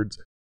bring up turds?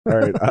 All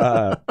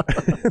right.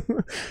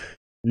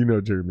 You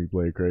know Jeremy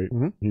Blake, right?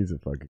 Mm-hmm. He's a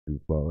fucking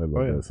goofball. I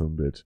love that son of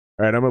a bitch.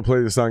 All right, I'm gonna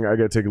play the song. I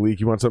gotta take a leak.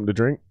 You want something to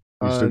drink?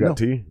 You still got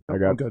tea? No,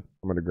 I'm good.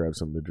 I'm gonna grab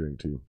something to drink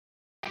too.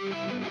 I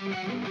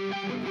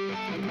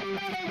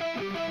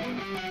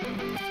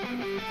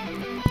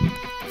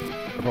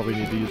probably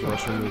need to use the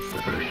restroom.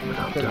 Revolution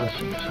without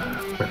dancing is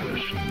a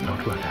revolution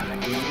not worth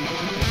having.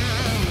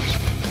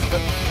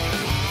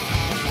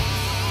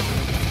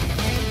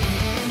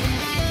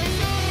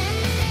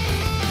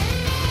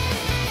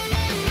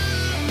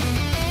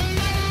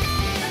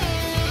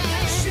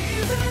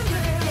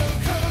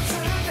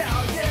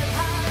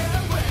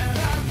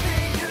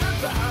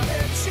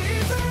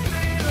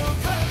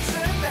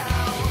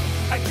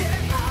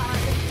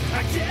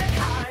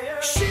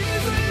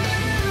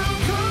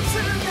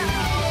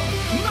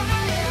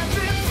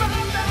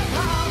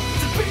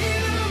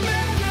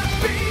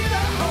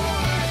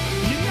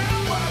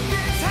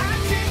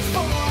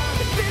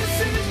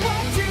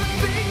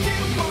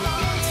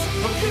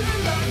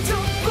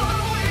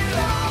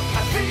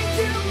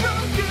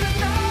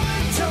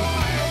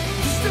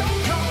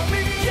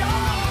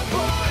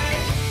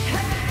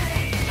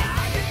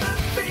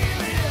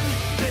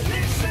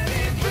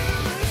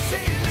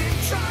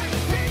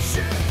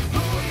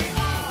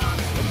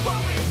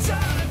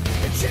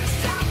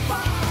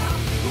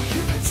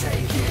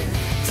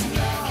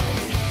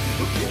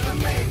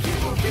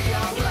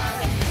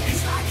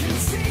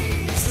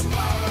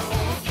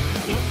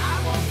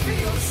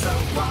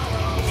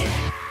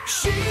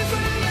 She's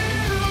a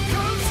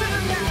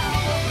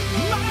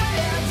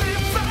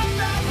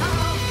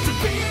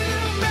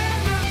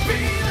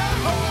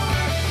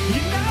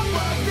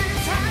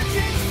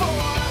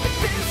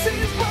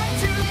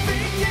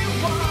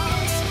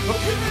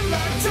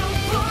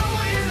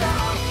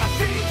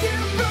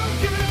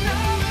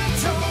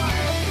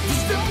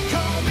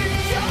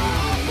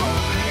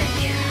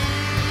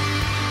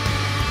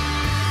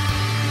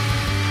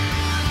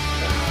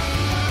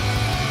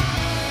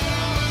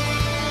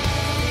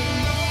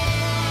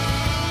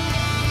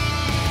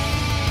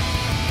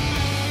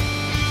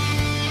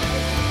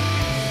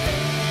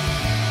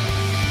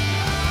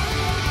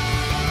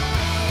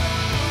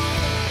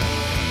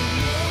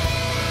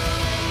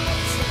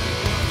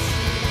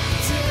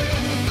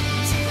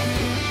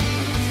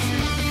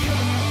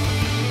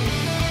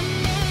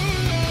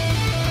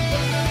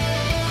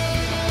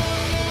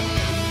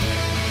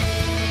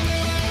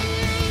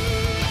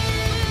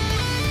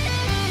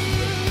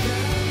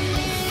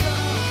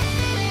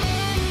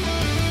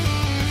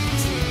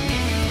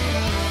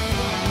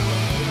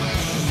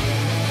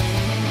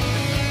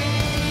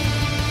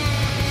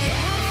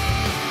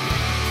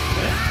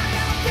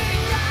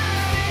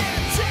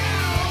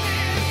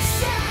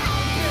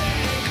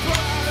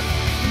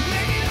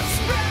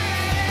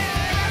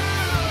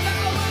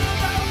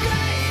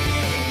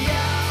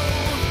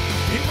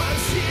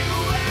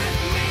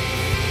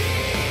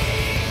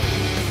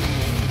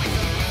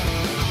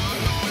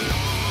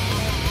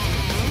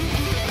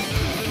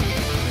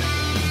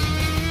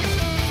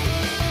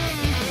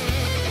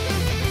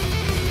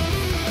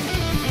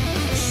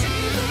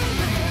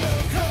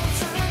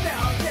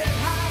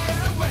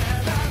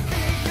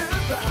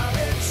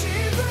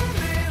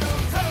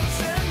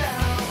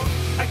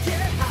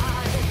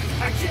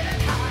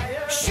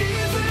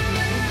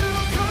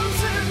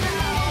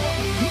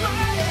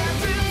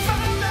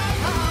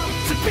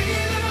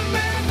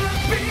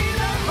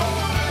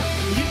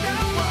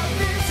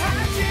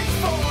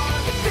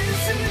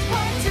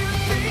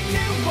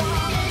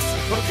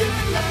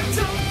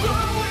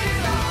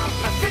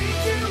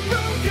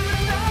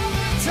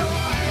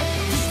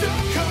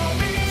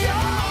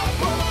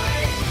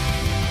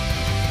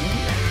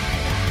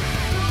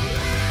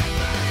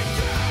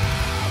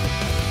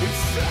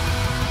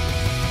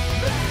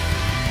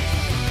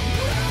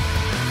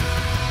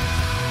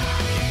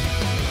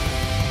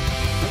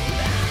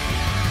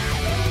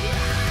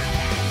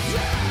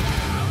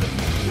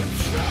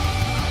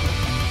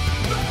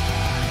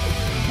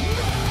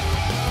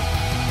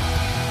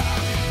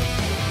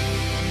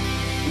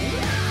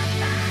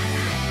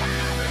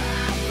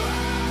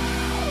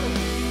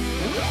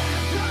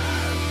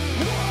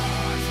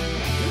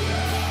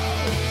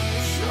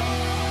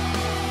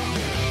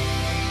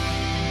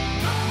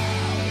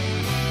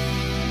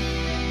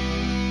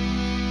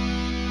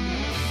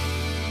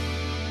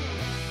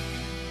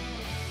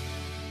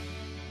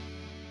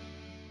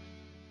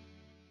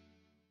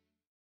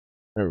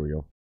There we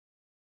go.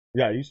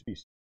 Yeah, I used to be.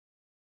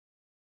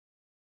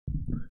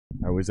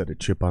 I always had a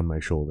chip on my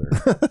shoulder.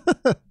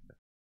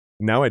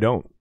 Now I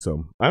don't.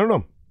 So I don't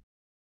know.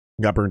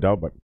 Got burnt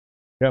out, but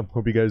yeah.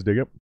 Hope you guys dig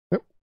it.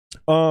 Yep.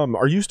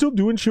 Are you still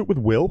doing shit with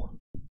Will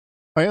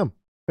I am.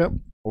 Yep.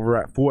 over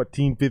at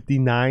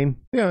 1459?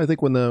 Yeah, I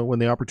think when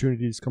the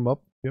opportunities come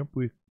up, yep,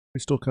 we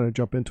still kind of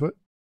jump into it.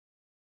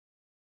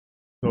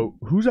 So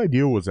whose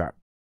idea was that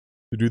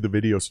to do the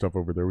video stuff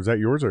over there? Was that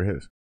yours or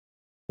his?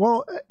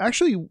 Well,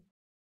 actually,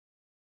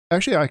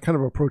 I kind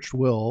of approached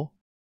Will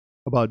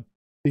about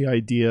the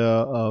idea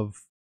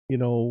of,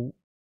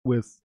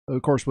 with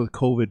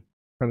COVID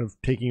kind of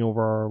taking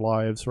over our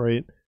lives,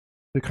 right?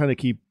 To kind of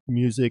keep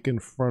music in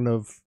front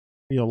of,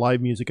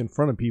 live music in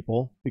front of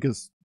people,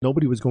 because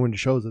nobody was going to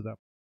shows at that point,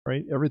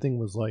 right? Everything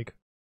was like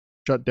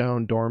shut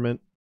down, dormant,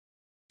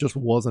 just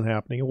wasn't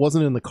happening. It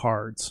wasn't in the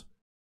cards.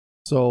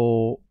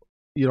 So,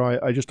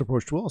 I just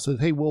approached Will and said,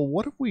 hey, well,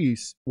 what if we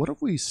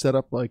set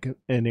up like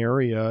an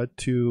area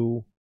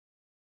to,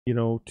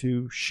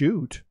 to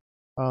shoot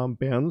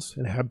bands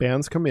and have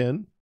bands come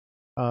in,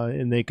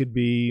 and they could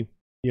be,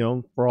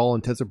 for all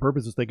intents and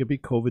purposes, they could be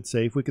COVID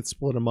safe. We could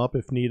split them up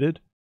if needed,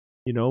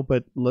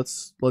 but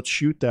let's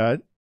shoot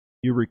that.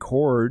 You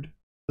record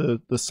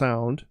the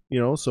sound,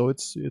 so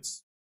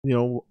it's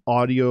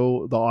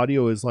audio. The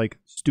audio is like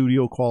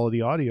studio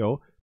quality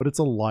audio, but it's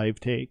a live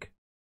take.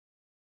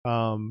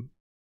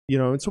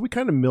 And so we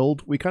kind of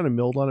milled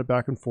on it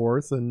back and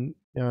forth, and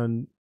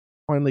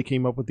finally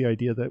came up with the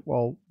idea that,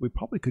 well, we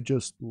probably could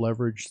just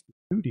leverage the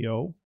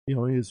studio,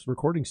 his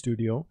recording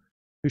studio,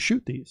 to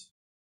shoot these.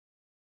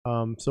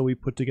 So we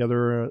put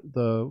together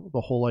the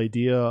whole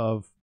idea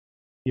of,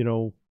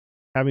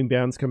 having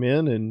bands come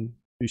in, and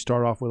we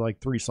start off with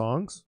like 3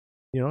 songs.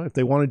 If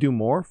they want to do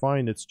more,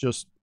 fine. It's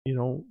just,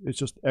 it's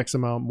just X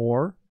amount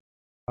more,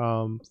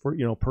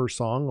 for, per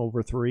song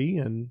over 3.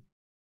 And,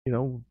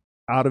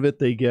 out of it,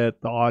 they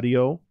get the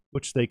audio,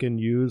 which they can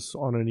use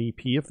on an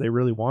EP if they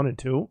really wanted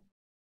to.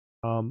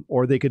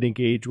 Or they could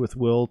engage with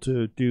Will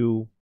to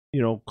do,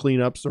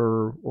 cleanups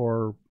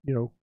or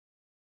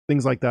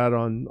things like that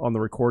on the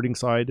recording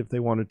side if they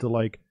wanted to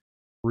like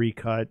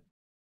recut,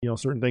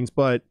 certain things.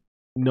 But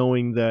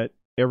knowing that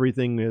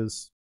everything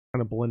is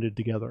kind of blended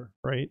together,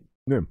 right?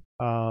 Yeah.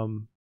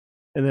 And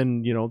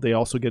then, they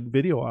also get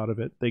video out of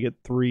it. They get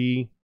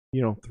 3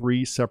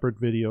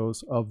 separate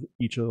videos of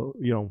each of,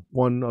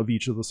 one of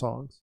each of the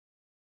songs.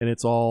 And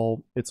it's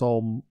all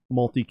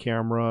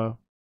multi-camera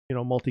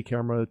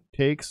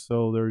takes.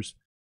 So there's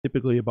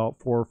typically about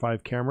 4 or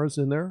 5 cameras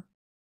in there.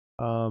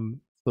 So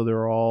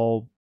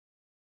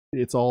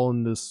it's all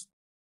in this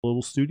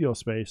little studio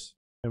space.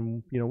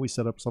 And, we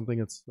set up something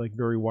that's like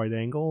very wide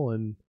angle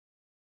and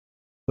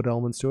put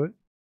elements to it.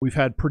 We've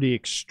had pretty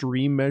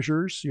extreme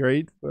measures,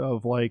 right?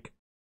 Of like,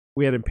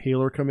 we had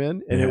Impaler come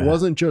in, and it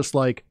wasn't just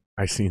like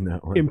I seen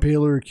that one.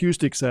 Impaler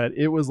acoustic set.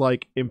 It was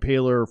like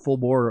Impaler full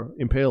bore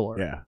Impaler.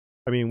 Yeah.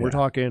 I mean, we're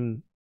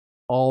talking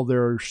all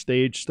their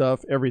stage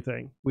stuff,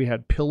 everything. We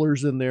had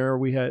pillars in there.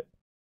 We had,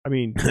 I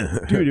mean,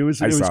 dude, it was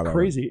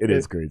crazy. It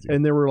is crazy.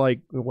 And there were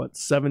like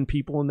 7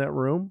 people in that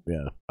room.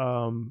 Yeah.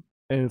 And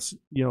it's,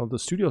 the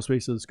studio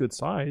space is good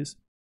size,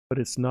 but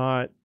it's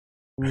not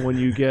when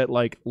you get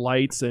like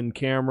lights and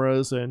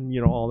cameras and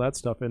all that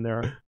stuff in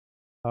there.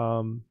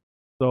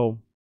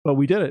 But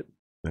we did it.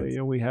 Nice.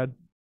 We had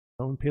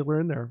Impaler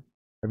in there.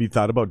 Have you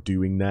thought about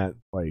doing that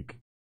like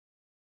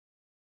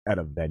at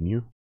a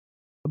venue?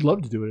 I'd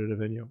love to do it at a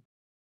venue.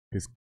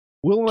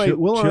 Will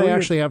and I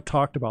actually have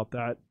talked about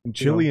that. And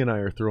Chili and I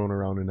are throwing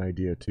around an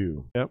idea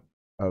too. Yep.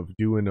 Of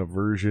doing a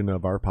version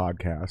of our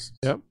podcast.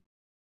 Yep.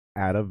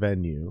 At a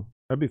venue.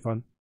 That'd be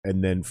fun.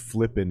 And then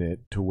flipping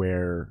it to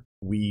where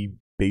we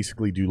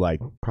basically do like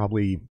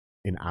probably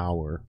an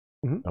hour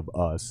of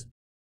us.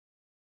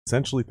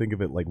 Essentially think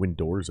of it like when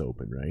doors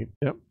open, right?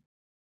 Yep.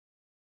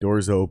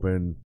 Doors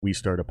open, we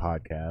start a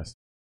podcast,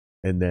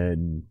 and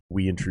then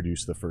we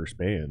introduce the first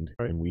band,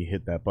 right. And we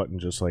hit that button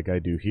just like I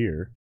do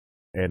here,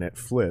 and it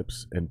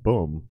flips, and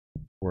boom,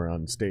 we're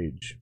on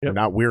stage. Yep.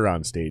 Not we're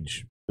on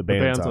stage, the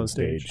band's on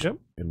stage. Yep.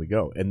 And we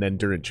go. And then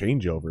during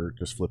changeover, it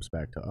just flips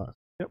back to us.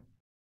 Yep.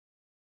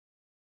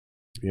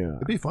 Yeah.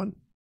 It'd be fun.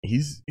 He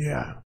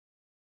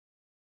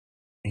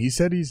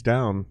said he's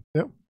down.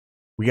 Yep.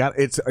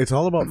 It's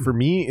all about, for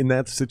me in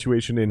that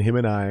situation, and him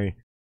and I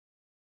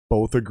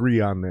both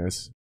agree on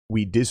this.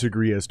 We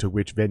disagree as to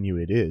which venue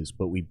it is,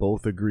 but we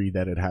both agree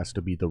that it has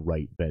to be the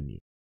right venue.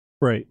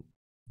 Right.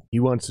 He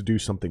wants to do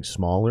something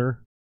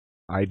smaller.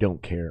 I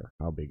don't care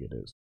how big it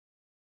is.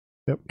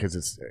 Yep. Because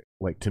it's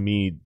like, to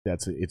me,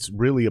 it's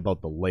really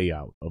about the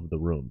layout of the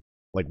room.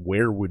 Like,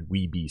 where would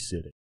we be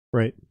sitting?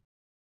 Right.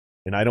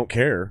 And I don't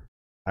care.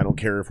 I don't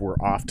care if we're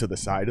off to the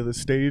side of the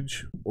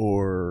stage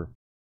or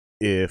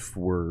if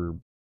we're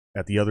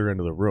at the other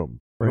end of the room.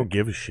 Right. I don't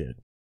give a shit.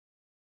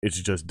 It's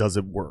just, does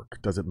it work?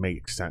 Does it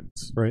make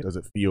sense? Right. Does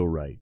it feel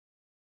right?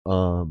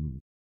 So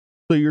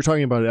you're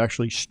talking about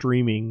actually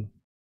streaming.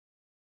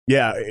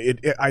 Yeah,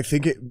 I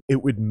think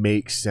it would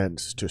make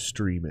sense to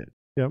stream it.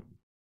 Yep.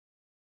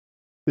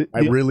 I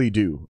really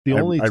do. The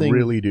only I thing,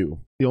 really do.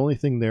 The only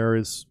thing there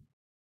is,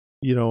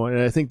 you know, and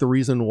I think the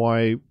reason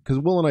why, because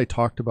Will and I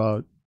talked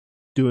about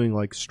doing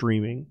like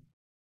streaming,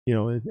 you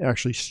know, and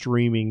actually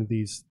streaming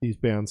these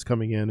bands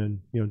coming in and,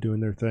 you know, doing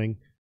their thing.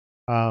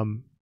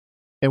 And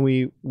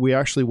we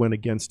actually went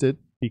against it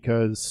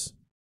because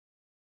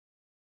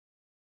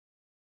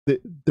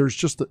there's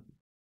just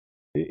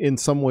in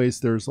some ways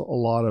there's a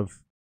lot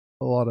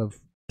of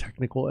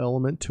technical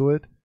element to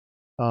it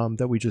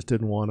that we just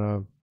didn't want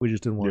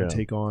to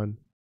take on.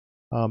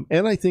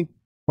 And I think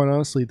quite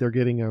honestly they're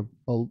getting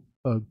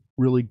a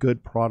really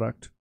good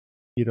product.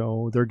 You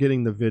know, they're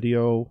getting the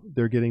video,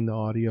 they're getting the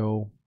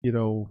audio, you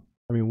know,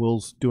 I mean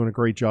Will's doing a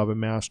great job at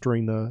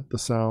mastering the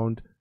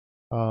sound.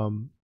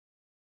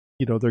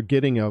 You know, they're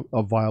getting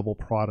a viable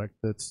product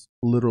that's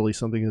literally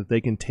something that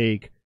they can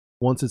take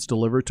once it's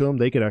delivered to them.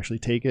 They could actually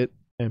take it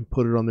and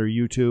put it on their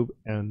YouTube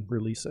and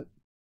release it.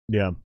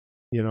 Yeah.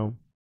 You know?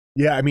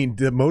 Yeah, I mean,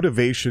 the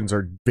motivations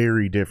are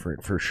very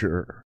different for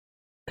sure.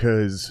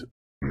 Because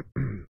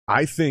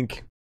I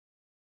think,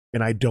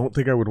 and I don't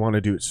think I would want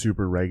to do it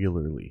super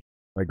regularly.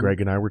 Like Greg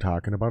and I were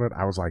talking about it.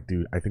 I was like,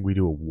 dude, I think we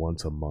do it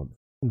once a month.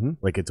 Mm-hmm.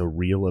 Like it's a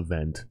real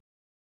event.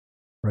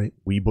 Right.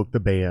 We book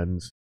the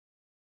bands.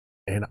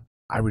 And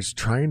I was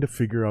trying to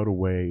figure out a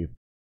way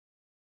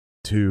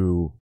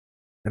to,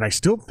 and I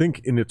still think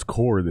in its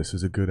core this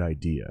is a good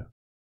idea,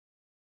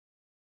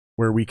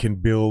 where we can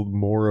build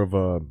more of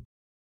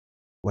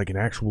like an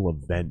actual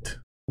event,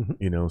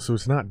 you know, so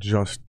it's not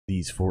just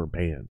these 4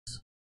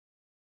 bands,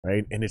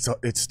 right? And it's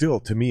still,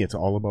 to me, it's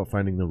all about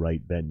finding the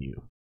right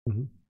venue,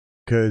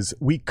 because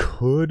we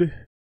could,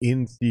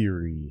 in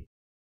theory,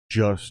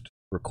 just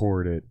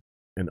record it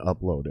and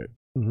upload it.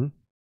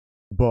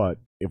 But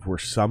if we're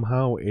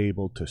somehow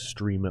able to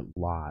stream it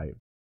live,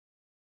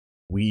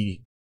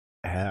 we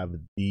have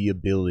the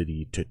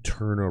ability to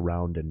turn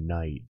around a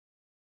night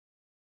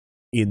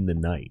in the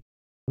night.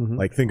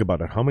 Like, think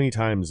about it. How many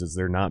times has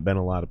there not been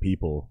a lot of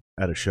people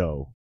at a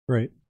show?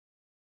 Right.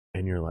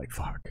 And you're like,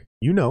 fuck.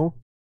 You know?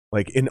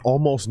 Like, and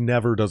almost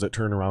never does it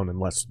turn around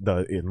unless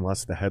the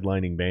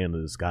headlining band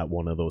has got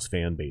one of those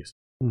fan bases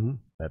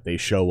that they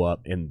show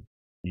up, and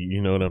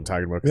you know what I'm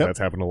talking about, because that's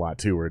happened a lot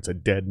too, where it's a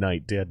dead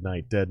night.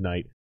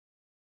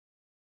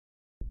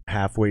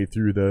 Halfway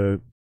through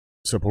the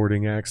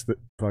supporting acts,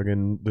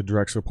 the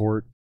direct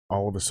support,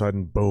 all of a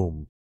sudden,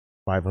 boom,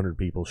 500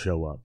 people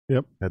show up.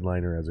 Yep.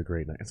 Headliner has a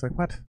great night. It's like,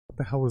 what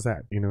the hell was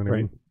that? You know what I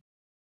mean?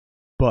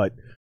 But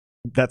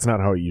that's not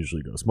how it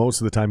usually goes. Most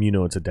of the time, you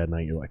know, it's a dead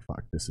night. You're like,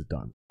 fuck, this is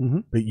done.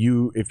 But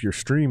if you're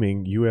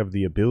streaming, you have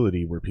the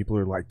ability where people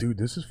are like, dude,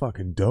 this is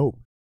fucking dope.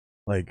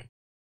 Like,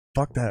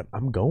 fuck that.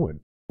 I'm going.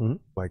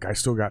 Like, I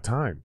still got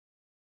time.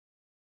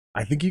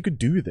 I think you could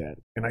do that.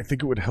 And I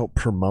think it would help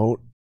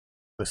promote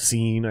the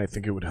scene. I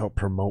think it would help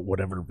promote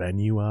whatever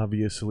venue,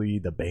 obviously,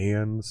 the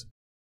bands.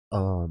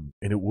 And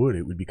it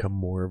would become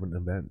more of an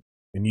event.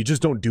 And you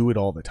just don't do it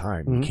all the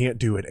time. You can't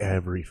do it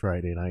every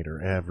Friday night or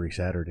every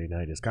Saturday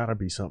night. It's got to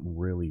be something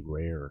really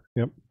rare.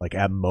 Like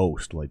at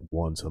most, like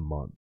once a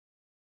month.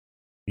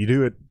 You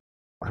do it,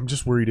 I'm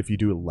just worried if you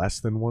do it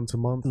less than once a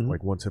month,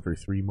 like once every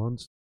 3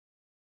 months,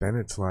 then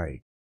it's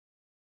like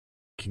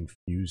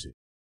confusing.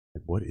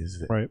 Like, what is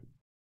this? Right.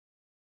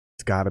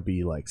 It's got to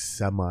be like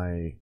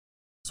semi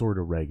sort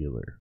of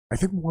regular. I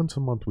think once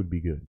a month would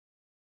be good.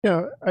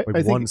 Yeah, I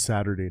think one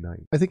Saturday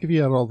night. I think if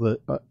you had all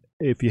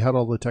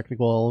the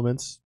technical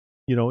elements,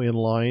 you know, in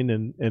line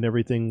and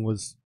everything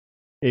was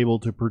able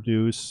to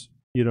produce,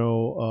 you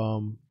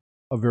know,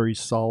 a very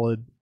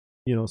solid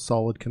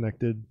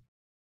connected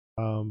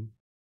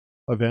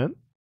event,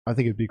 I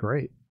think it'd be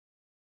great.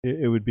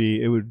 It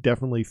would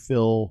definitely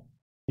fill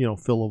a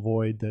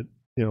void that,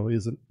 you know,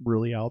 isn't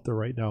really out there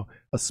right now,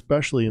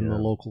 especially in the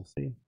local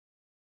scene.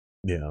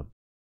 Yeah.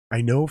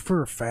 I know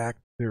for a fact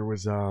there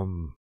was I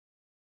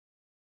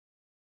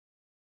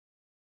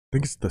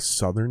think it's the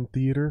Southern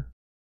Theater.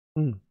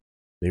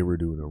 They were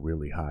doing a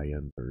really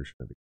high-end version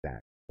of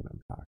exactly what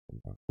I'm talking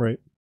about. Right.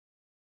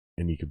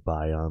 And you could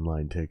buy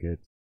online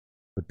tickets.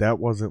 But that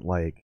wasn't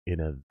like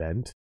an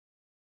event.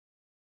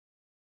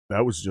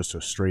 That was just a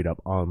straight-up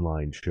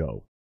online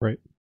show. Right.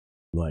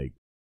 Like,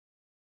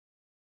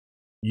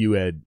 you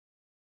had...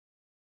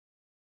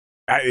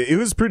 it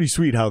was pretty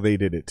sweet how they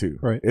did it, too.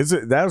 Right.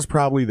 That was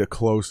probably the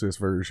closest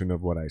version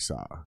of what I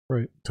saw.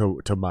 Right.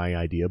 To my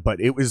idea. But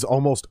it was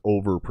almost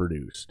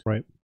overproduced.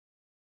 Right.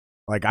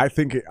 Like, I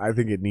think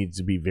it needs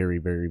to be very,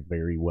 very,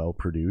 very well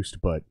produced,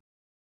 but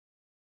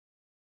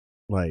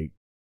like,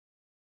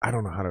 I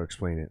don't know how to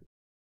explain it.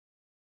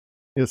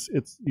 It's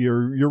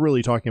you're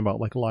really talking about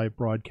like live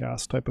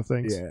broadcast type of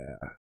things.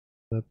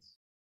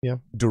 Yeah.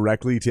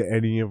 Directly to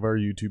any of our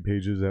YouTube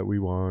pages that we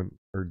want,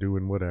 or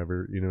doing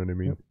whatever, you know what I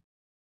mean? Yep.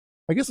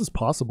 I guess it's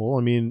possible.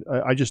 I mean,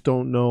 I just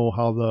don't know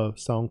how the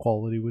sound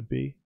quality would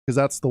be, because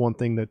that's the one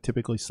thing that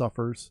typically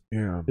suffers.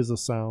 Yeah. Is the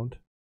sound.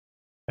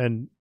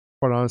 And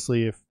quite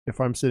honestly, if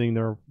I'm sitting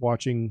there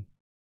watching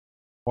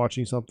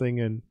something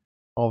and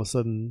all of a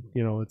sudden,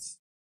 you know, it's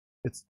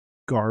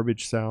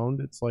garbage sound,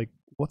 it's like,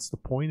 what's the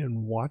point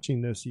in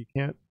watching this? You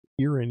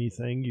hear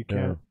anything. You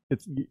can't.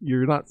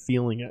 You're not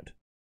feeling it.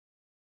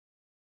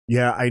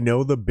 Yeah, I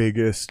know the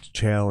biggest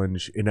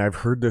challenge, and I've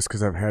heard this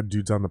because I've had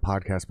dudes on the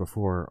podcast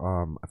before.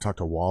 I've talked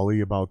to Wally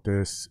about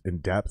this in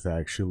depth,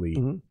 actually.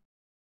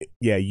 Mm-hmm.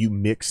 Yeah, you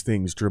mix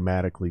things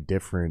dramatically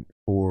different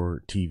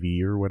for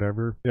TV or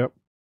whatever. Yep.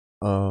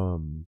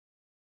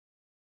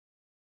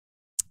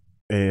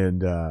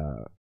 And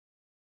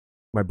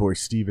my boy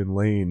Stephen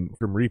Lane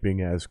from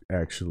Reaping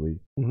actually,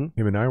 Mm-hmm.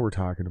 him and I were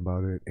talking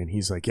about it, and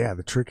he's like, yeah,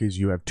 the trick is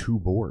you have 2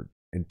 boards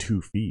and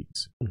 2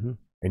 feeds, Mm-hmm.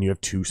 and you have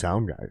 2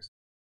 sound guys.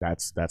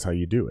 That's how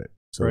you do it.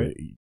 So Right.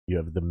 you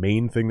have the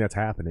main thing that's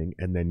happening,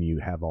 and then you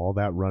have all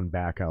that run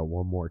back out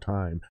one more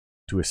time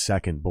to a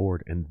second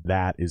board, and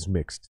that is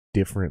mixed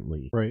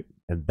differently. Right.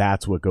 And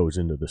that's what goes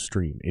into the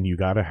stream. And you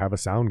got to have a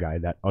sound guy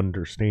that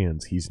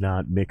understands he's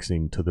not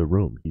mixing to the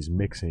room. He's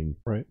mixing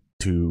Right.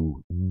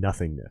 to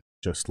nothingness,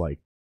 just like.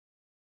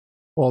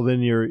 Well,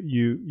 then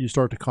you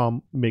start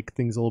to make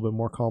things a little bit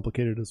more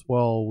complicated as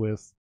well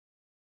with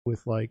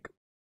like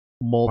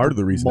Part of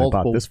the reason I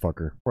bought this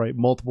fucker. Right,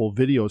 multiple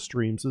video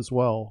streams as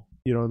well.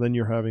 Then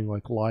you're having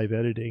like live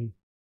editing.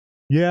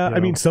 Yeah, I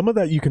mean, some of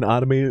that you can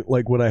automate,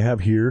 like what I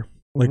have here.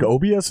 Like Mhm.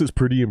 OBS is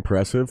pretty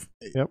impressive.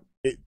 Yep.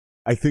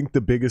 I think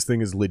the biggest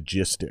thing is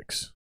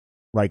logistics.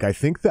 Like, I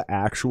think the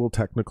actual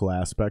technical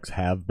aspects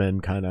have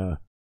been kind of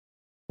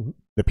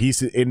the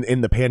piece in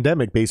the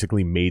pandemic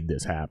basically made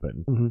this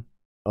happen. Mm-hmm.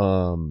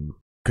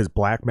 Because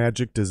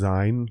Blackmagic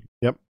Design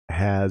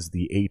has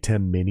the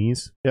ATEM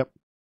minis. Yep.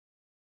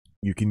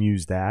 You can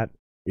use that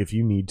if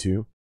you need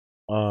to.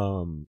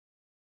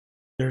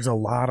 There's a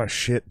lot of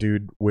shit,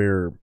 dude,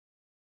 where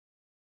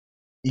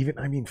even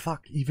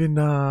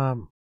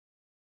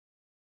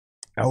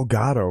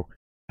Elgato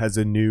has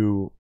a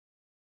new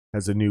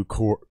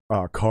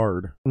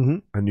card, Mm-hmm.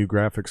 a new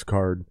graphics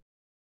card.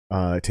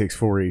 It takes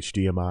 4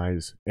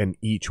 HDMIs, and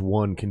each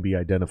one can be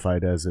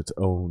identified as its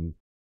own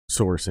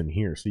source in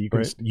here. So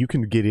you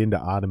can get into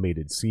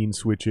automated scene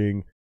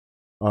switching.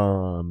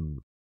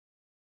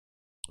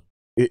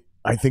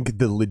 I think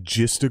the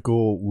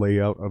logistical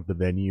layout of the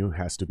venue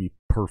has to be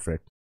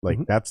perfect. Like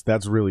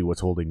that's really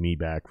what's holding me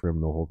back from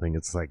the whole thing.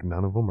 It's like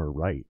none of them are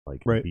right.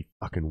 Like it'd be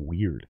fucking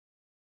weird.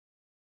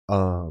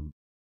 And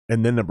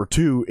then number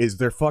 2 is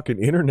their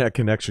fucking internet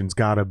connection's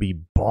gotta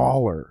be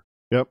baller.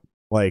 Yep.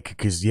 Like,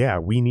 cause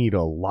we need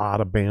a lot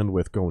of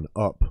bandwidth going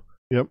up.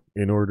 Yep.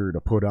 In order to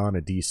put on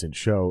a decent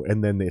show,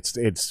 and then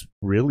it's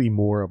really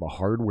more of a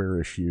hardware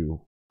issue.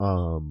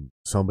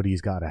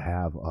 Somebody's got to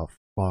have a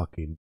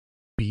fucking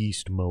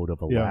beast mode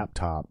of a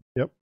laptop.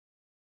 Yep.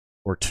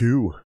 Or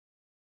 2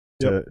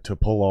 to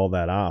pull all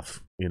that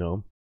off,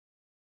 because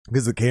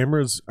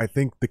I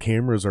think the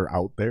cameras are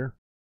out there,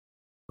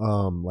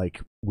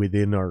 like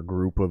within our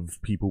group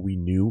of people we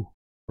knew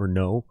or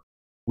know.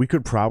 We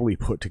could probably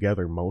put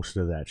together most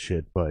of that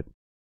shit, but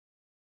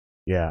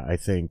yeah, I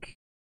think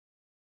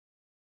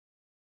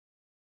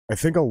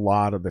a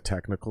lot of the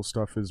technical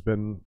stuff has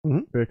been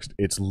fixed.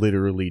 It's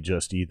literally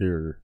just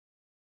either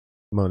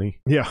money.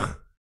 Yeah.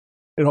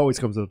 It always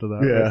comes up to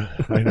that. Yeah,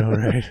 right? I know,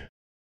 right?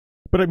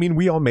 But I mean,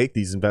 we all make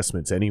these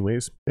investments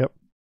anyways. Yep.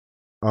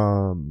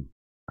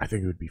 I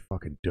think it would be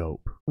fucking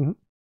dope. Mm-hmm.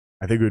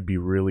 I think it would be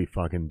really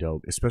fucking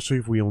dope, especially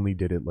if we only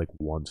did it like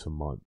once a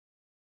month.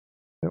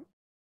 Yep.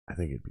 I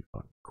think it'd be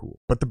fucking cool.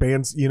 But the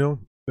band's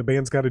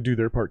got to do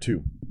their part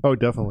too. Oh,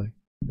 definitely.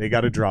 They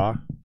got to draw,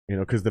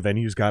 because the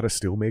venue's got to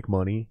still make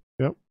money.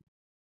 Yep.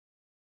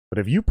 But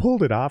if you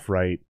pulled it off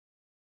right,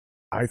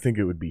 I think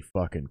it would be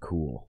fucking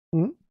cool.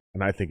 Mm-hmm.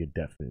 And I think it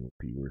definitely would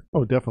be worth it.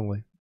 Oh,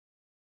 definitely.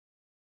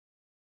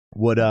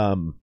 What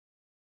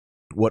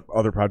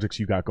other projects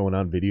you got going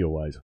on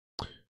video-wise?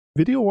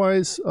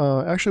 Video-wise,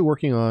 actually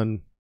working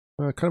on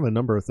kind of a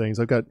number of things.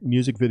 I've got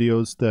music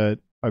videos that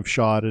I've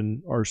shot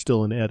and are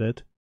still in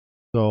edit.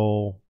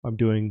 So I'm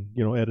doing,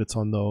 edits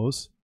on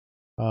those.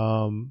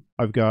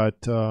 I've got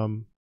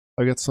some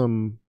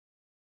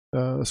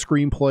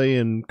screenplay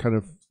and kind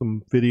of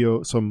some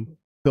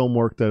film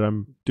work that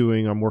I'm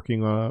doing. I'm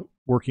working on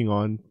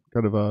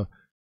kind of a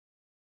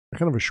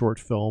short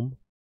film.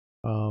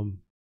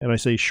 And I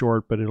say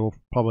short, but it'll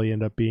probably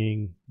end up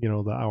being,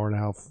 the hour and a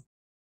half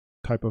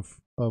type of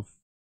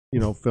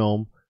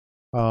film.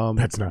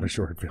 That's not a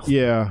short film.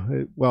 Yeah.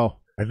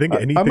 I think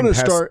anything. I'm going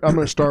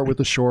to start with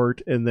the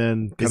short and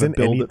then kind of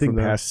build it from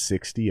there. Past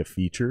 60 a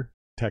feature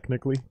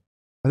technically?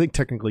 I think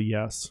technically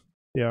yes.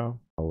 Yeah.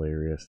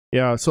 Hilarious.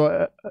 Yeah.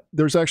 So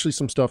there's actually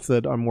some stuff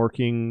that I'm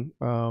working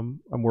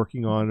on. I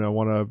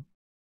want to.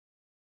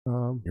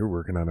 You're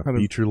working on a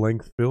feature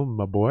length film,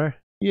 my boy.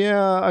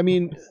 Yeah. I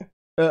mean,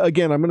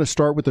 again, I'm going to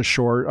start with a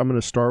short. I'm going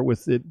to start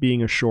with it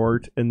being a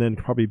short and then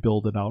probably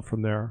build it out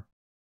from there.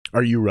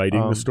 Are you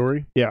writing the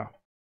story? Yeah.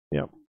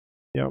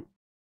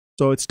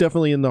 So it's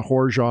definitely in the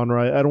horror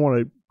genre. I don't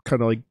want to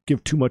kind of like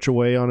give too much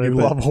away on it. You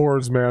love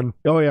horrors, man.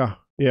 Oh yeah.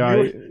 Yeah.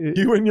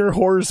 You and your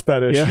horrors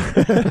fetish. Yeah.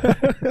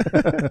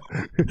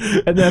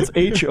 And that's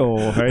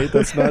HO, right?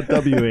 That's not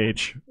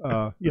WH.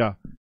 Yeah.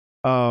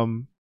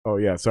 Oh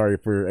yeah. Sorry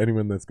for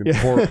anyone that's going to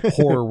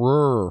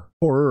horror.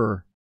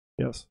 Horror.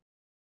 Yes.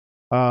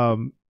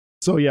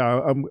 So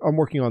yeah, I'm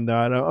working on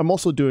that. I'm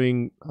also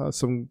doing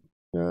some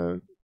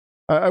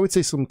I would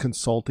say some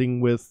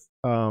consulting with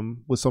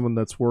someone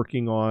that's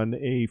working on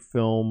a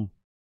film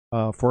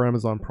for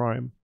Amazon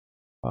Prime,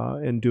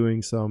 and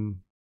doing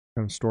some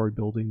kind of story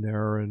building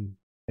there, and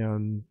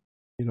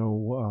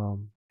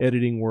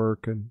editing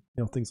work, and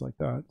things like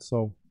that.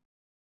 So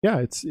yeah,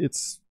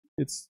 it's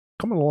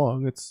coming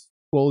along. It's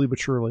slowly but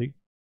surely.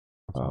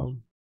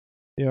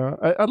 Yeah,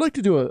 I'd like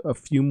to do a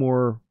few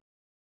more,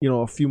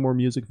 a few more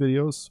music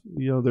videos.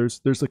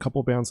 There's a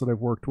couple bands that I've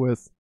worked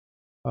with.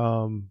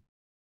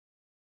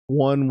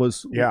 One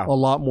was a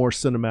lot more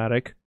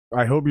cinematic.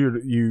 I hope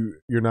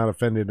you're not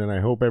offended, and I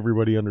hope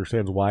everybody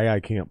understands why I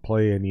can't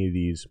play any of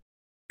these,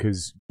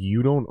 because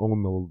you don't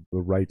own the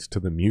rights to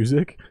the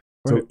music.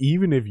 So Right.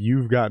 even if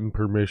you've gotten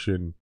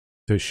permission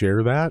to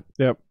share that,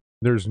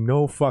 there's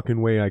no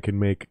fucking way I can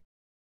make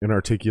an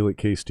articulate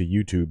case to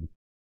YouTube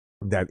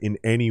that in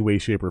any way,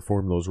 shape, or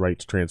form those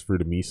rights transfer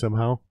to me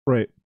somehow.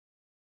 Right.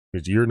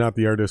 Because you're not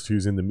the artist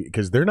who's in the...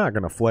 Because they're not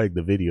going to flag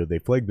the video. They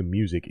flag the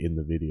music in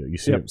the video. You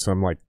see it? So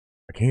I'm like,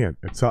 I can't.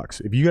 It sucks.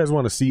 If you guys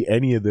want to see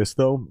any of this,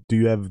 though, do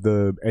you have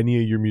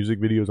any of your music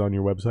videos on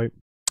your website?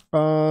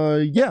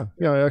 Yeah.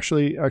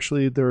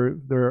 Actually,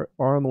 there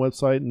are on the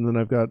website, and then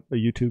I've got a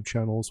YouTube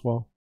channel as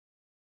well.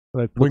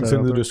 Links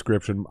in the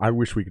description. I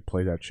wish we could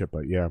play that shit,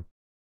 but yeah.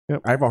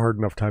 Yep. I have a hard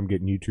enough time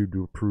getting YouTube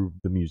to approve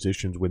the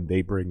musicians when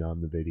they bring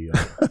on the video.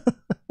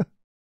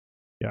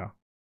 Yeah.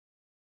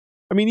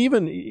 I mean,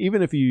 even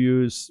if you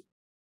use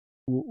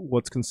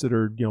what's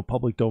considered,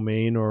 public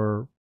domain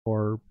or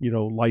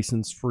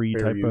license free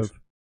Fair type use.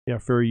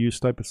 of fair use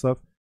type of stuff,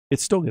 it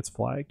still gets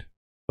flagged.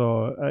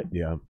 So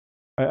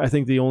I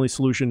think the only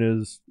solution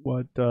is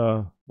what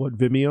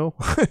Vimeo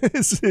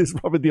is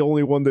probably the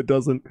only one that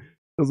doesn't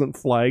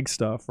flag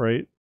stuff,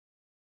 right?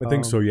 I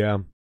think so, yeah.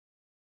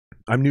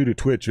 I'm new to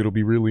Twitch. It'll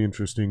be really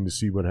interesting to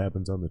see what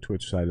happens on the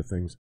Twitch side of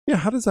things. Yeah,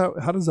 how does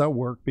that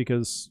work?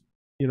 Because,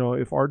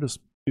 if artists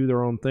do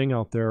their own thing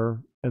out there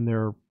and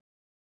they're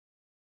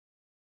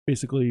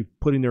basically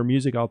putting their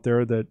music out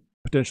there that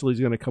potentially is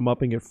going to come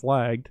up and get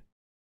flagged.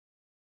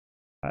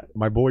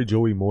 My boy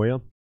Joey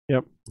Moya.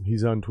 Yep.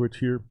 He's on Twitch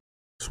here.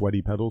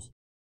 Sweaty Pedals.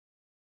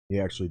 He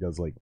actually does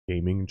like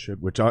gaming and shit,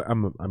 which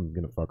I'm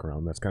gonna fuck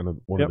around. That's kind of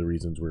one of the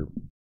reasons we're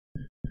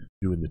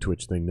doing the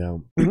Twitch thing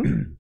now.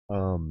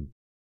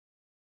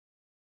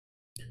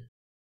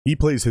 He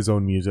plays his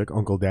own music,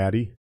 Uncle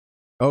Daddy.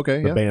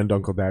 Okay, the band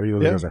Uncle Daddy.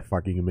 Those guys are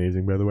fucking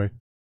amazing, by the way.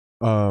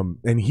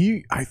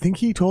 And I think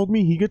he told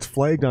me he gets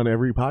flagged on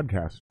every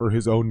podcast for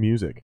his own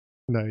music.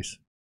 Nice.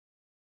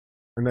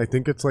 And I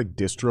think it's like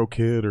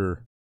DistroKid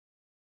or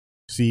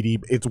CD.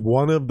 It's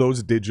one of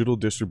those digital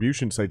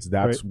distribution sites.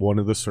 That's one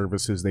of the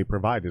services they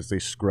provide, is they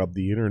scrub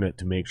the internet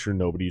to make sure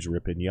nobody's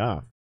ripping you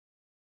off.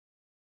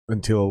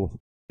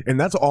 And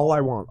that's all I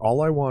want.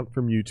 All I want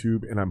from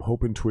YouTube, and I'm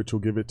hoping Twitch will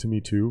give it to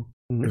me too,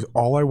 is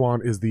all I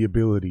want is the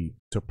ability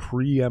to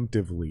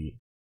preemptively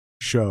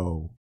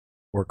show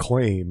or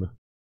claim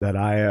that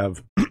I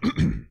have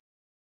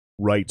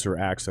rights or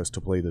access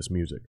to play this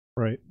music.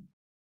 Right.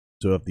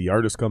 So if the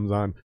artist comes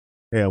on,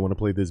 hey, I want to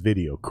play this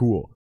video,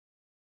 cool.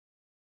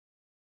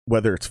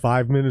 Whether it's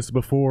 5 minutes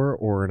before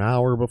or an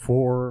hour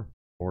before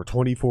or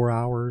 24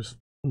 hours,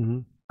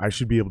 I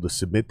should be able to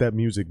submit that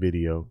music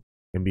video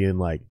and being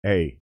like,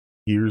 hey,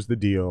 here's the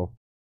deal.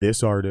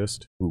 This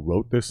artist who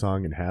wrote this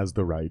song and has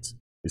the rights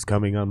is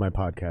coming on my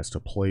podcast to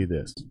play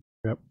this.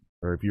 Yep.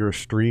 Or if you're a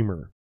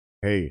streamer,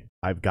 hey,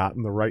 I've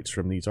gotten the rights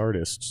from these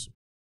artists.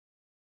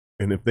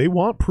 And if they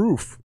want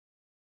proof,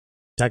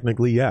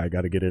 technically, I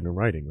got to get it in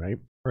writing, right?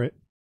 Right.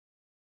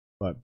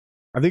 But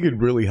I think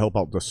it'd really help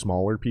out the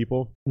smaller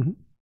people,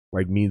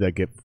 like me, that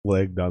get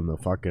flagged on the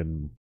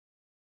fucking,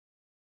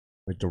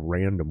 like the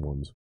random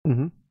ones.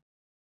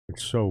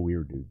 It's so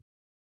weird, dude.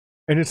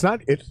 And it's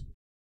not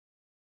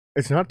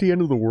the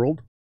end of the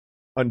world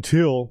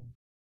until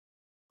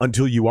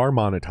you are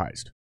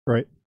monetized.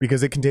 Right.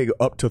 Because it can take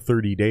up to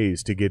 30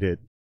 days to get it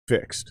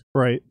fixed.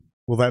 Right.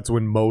 Well, that's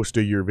when most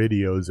of your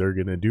videos are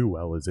going to do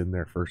well, is in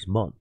their first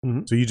month.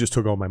 So you just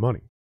took all my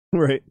money.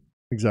 Right.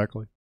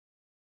 Exactly.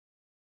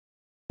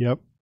 Yep.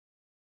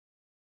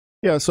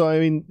 Yeah, so I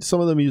mean,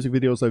 some of the music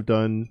videos I've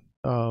done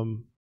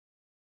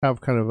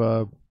have kind of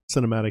a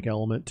cinematic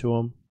element to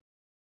them.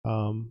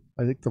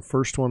 I think the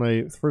first one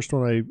I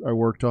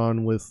worked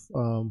on with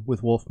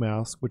Wolf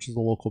Mask, which is a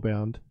local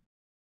band.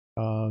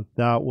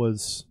 That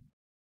was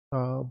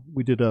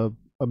we did a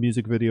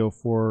music video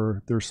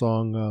for their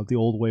song "The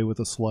Old Way with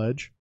a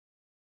Sledge."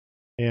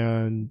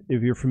 And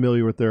if you're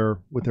familiar with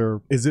their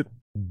Is it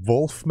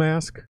Wolf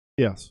Mask?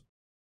 Yes.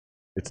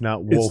 It's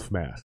not Wolf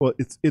Mask. Well,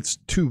 it's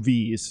 2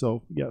 V's,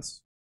 so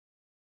yes.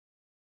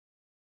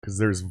 Because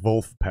there's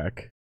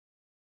Wolfpack.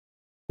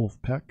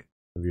 Wolfpack?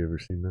 Have you ever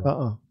seen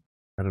that?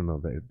 I don't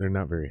know. They're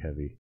not very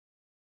heavy.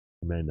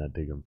 You might not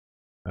dig them.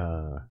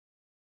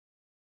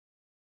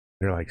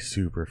 They're like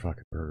super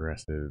fucking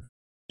progressive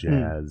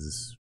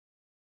jazz.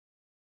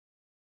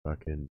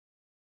 Fucking,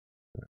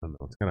 I don't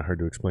know. It's kind of hard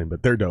to explain,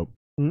 but they're dope.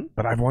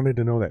 But I've wanted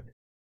to know that.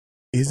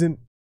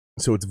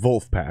 So it's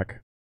Wolfpack.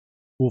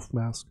 Wolf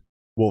Mask.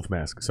 Wolf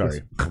Mask. Sorry.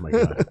 Yes. Oh my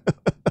god.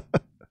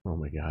 Oh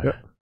my god. Yep.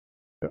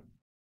 Yep.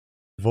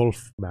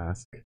 Wolf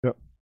Mask. Yep.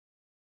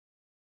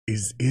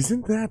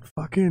 Isn't that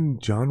fucking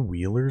John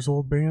Wheeler's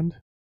old band?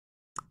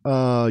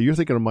 You're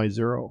thinking of My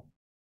Zero.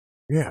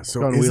 Yeah. So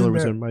John isn't Wheeler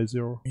was that- in My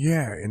Zero.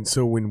 Yeah, and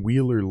so when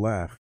Wheeler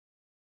left,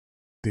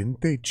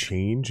 didn't they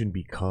change and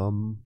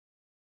become?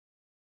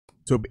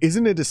 So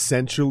isn't it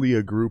essentially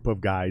a group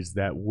of guys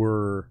that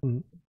were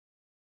Mhm.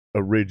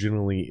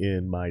 originally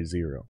in My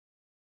Zero?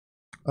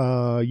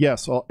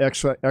 Yes.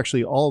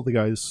 Actually, all of the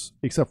guys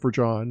except for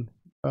John.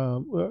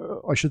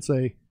 I should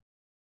say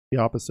the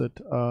opposite.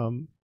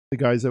 The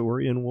guys that were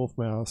in Wolf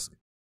Mask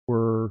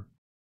were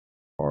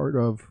part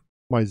of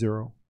My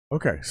Zero.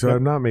 Okay, so Yep.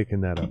 I'm not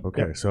making that up.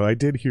 Okay, Yep. so I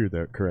did hear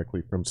that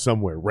correctly from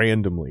somewhere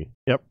randomly.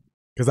 Yep.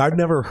 Because I've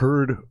never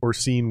heard or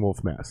seen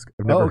Wolf Mask.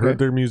 I've never okay. heard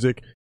their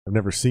music. I've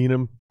never seen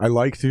them. I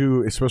like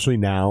to, especially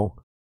now,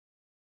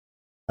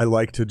 I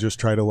like to just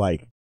try to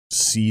like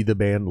see the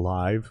band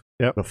live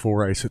Yep.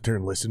 before I sit there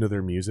and listen to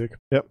their music.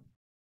 Yep.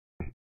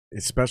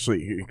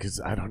 Especially because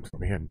I don't,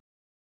 man,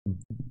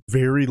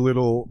 very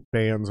little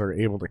bands are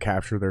able to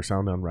capture their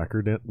sound on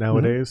record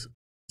nowadays.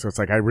 So it's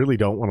like, I really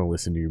don't want to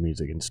listen to your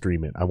music and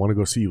stream it. I want to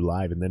go see you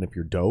live. And then if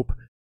you're dope,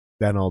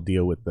 then I'll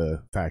deal with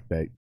the fact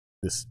that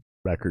this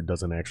record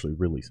doesn't actually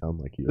really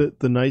sound like you.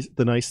 The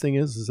nice thing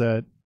is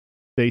that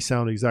they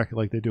sound exactly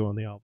like they do on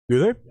the album. Do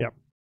they? Yep.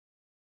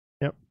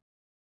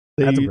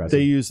 That's impressive.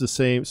 They use the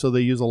same, so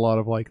they use a lot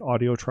of like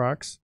audio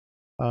tracks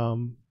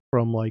from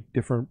like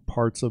different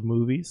parts of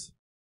movies,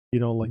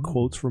 like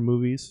quotes from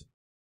movies,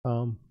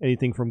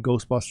 anything from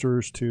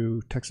Ghostbusters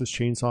to Texas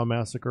Chainsaw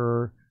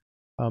Massacre.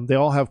 They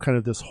all have kind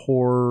of this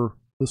horror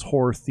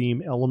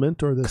theme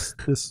element, or this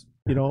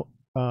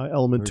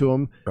element to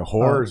them. The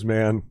horrors,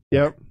 man.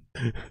 Yep.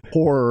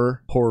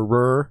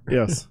 Horror.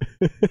 Yes.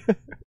 I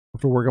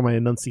have to work on my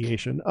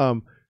enunciation.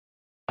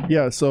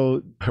 Yeah,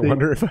 so I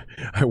wonder if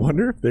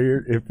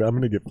I'm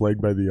gonna get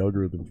flagged by the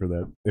algorithm for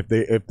that.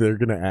 If they're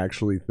gonna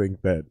actually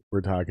think that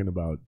we're talking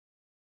about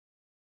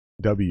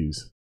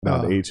W's,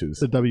 not H's.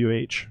 the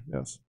WH,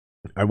 yes.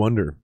 I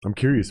wonder. I'm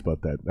curious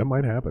about that. That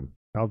might happen.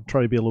 I'll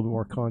try to be a little bit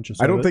more conscious.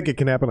 I don't of think it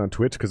can happen on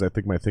Twitch because I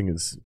think my thing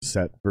is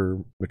set for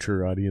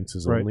mature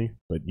audiences Right. only.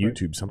 But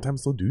YouTube,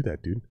 sometimes they'll do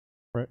that, dude.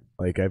 Right.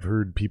 Like I've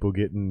heard people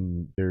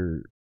getting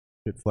their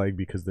hit flagged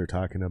because they're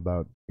talking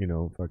about,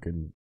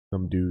 fucking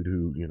some dude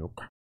who,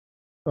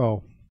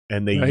 Oh,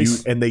 and they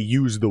Nice.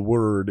 use the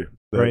word,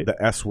 Right.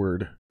 the S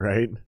word,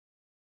 right?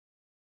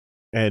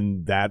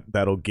 And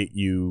that'll get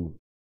you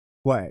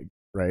flagged,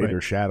 right? Or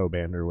shadow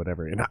banned or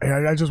whatever. And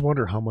I just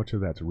wonder how much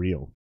of that's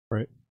real.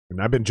 Right.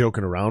 And I've been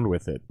joking around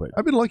with it, but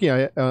I've been lucky.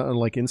 On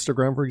like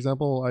Instagram, for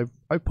example,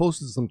 I've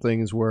posted some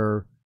things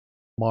where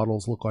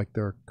models look like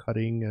they're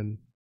cutting and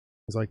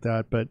things like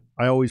that, but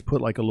I always put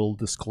like a little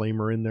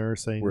disclaimer in there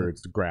saying where that,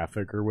 it's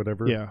graphic or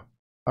whatever. yeah,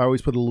 I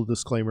always put a little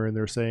disclaimer in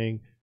there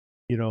saying,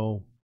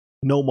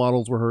 no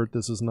models were hurt.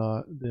 This is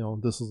not,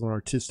 this is an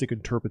artistic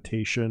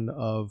interpretation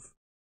of,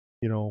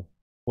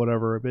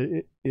 whatever. But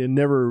it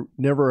never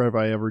have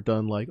I ever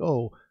done like,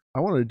 oh, I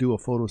want to do a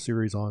photo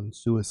series on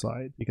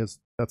suicide, because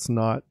that's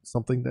not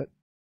something that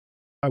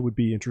I would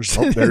be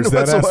interested in. There's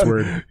that S whatsoever.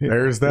 word.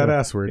 There's that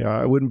S word. Yeah,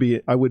 I wouldn't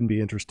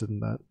be interested in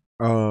that.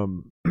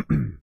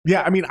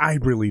 Yeah, I mean, I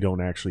really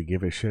don't actually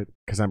give a shit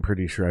because I'm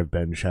pretty sure I've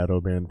been shadow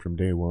banned from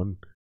day one.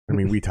 I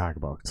mean, we talk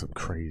about some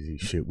crazy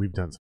shit. We've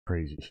done some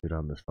crazy shit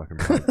on this fucking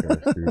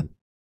podcast, dude.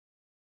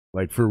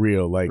 Like for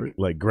real,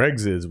 like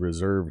Greg's is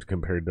reserved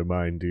compared to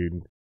mine,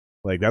 dude.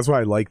 Like that's why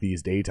I like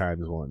these daytime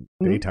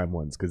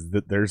ones, because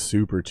they're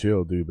super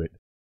chill, dude. But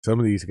some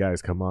of these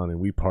guys come on and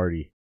we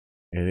party,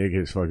 and it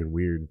gets fucking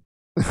weird.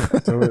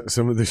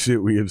 Some of the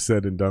shit we have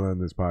said and done on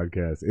this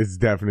podcast, it's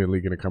definitely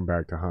going to come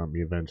back to haunt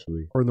me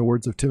eventually. Or in the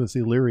words of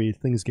Timothy Leary,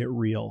 things get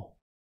real.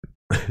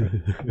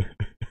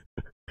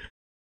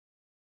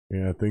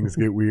 Yeah, things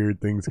get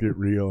weird, things get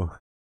real,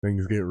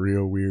 things get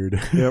real weird.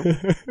 Yep.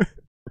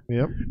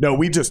 Yep.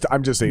 No,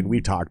 I'm just saying we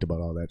talked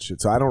about all that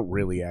shit, so I don't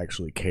really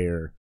actually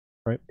care,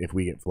 right, if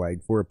we get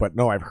flagged for it. But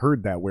no, I've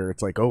heard that where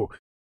it's like,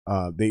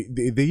 they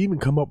even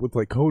come up with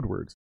like code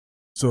words.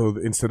 So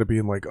instead of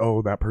being like,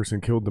 oh, that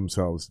person killed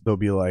themselves, they'll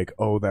be like,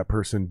 oh, that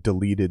person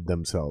deleted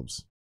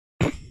themselves.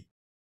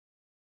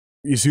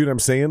 You see what I'm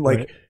saying? Like,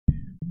 right.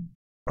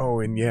 Oh,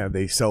 and yeah,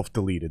 they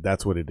self-deleted.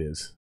 That's what it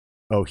is.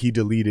 Oh, he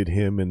deleted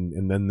him,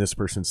 and then this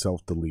person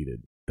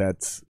self-deleted.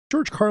 That's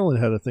George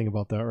Carlin had a thing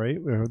about that, right?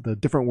 The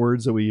different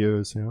words that we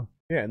use,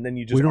 Yeah, and then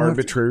you just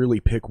arbitrarily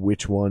pick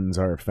which ones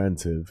are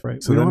offensive.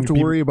 Right. So we don't have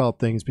to worry about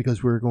things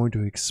because we're going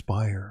to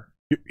expire.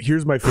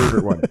 Here's my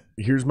favorite one.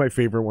 Here's my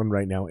favorite one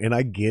right now. And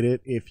I get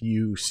it if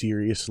you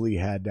seriously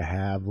had to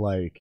have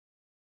like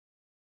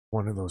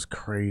one of those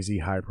crazy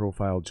high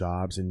profile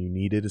jobs and you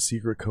needed a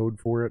secret code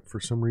for it for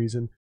some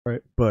reason.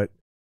 Right. But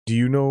do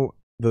you know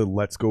the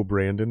Let's Go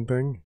Brandon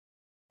thing?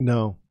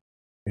 No.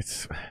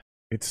 It's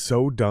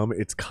so dumb.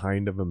 It's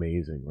kind of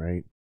amazing,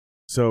 right?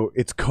 So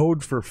it's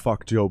code for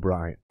fuck Joe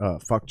Biden.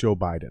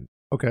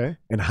 Okay.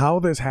 And how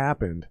this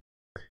happened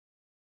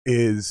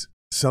is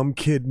some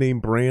kid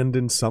named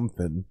Brandon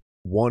something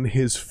won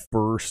his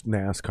first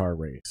NASCAR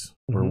race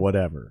or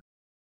whatever.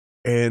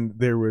 And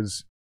there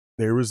was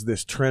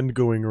this trend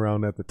going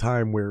around at the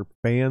time where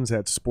fans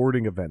at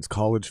sporting events,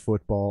 college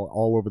football,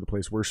 all over the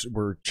place,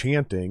 were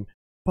chanting,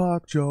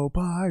 "Fuck Joe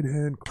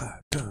Biden,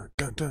 clap, dun,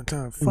 dun, dun,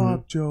 dun,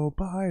 fuck Joe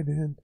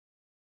Biden."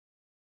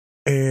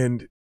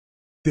 And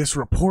this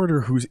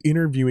reporter who's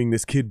interviewing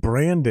this kid,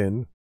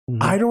 Brandon,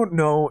 I don't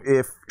know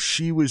if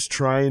she was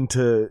trying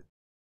to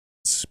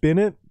spin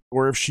it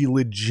or if she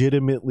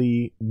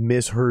legitimately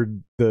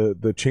misheard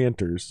the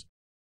chanters.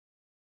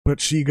 But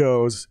she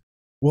goes,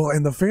 "Well,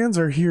 and the fans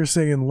are here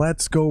saying,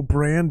 'Let's go,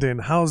 Brandon.'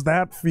 How's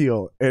that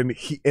feel?" And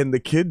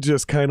the kid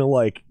just kind of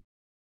like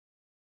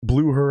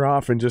blew her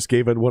off and just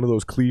gave it one of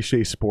those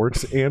cliche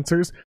sports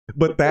answers.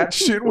 But that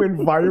shit went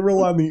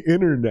viral on the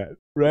internet,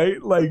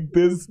 right? Like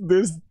this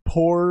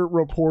poor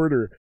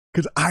reporter,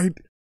 because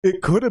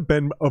it could have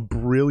been a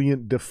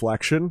brilliant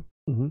deflection,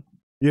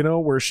 you know,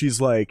 where she's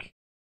like,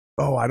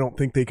 "Oh, I don't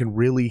think they can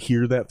really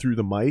hear that through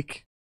the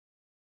mic.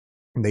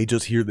 And they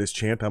just hear this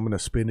chant. I'm going to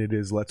spin it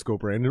as 'Let's go,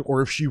 Brandon.'"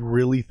 Or if she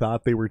really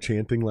thought they were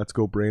chanting 'Let's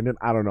go, Brandon.'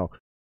 I don't know.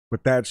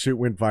 But that shit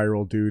went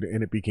viral, dude,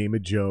 and it became a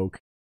joke.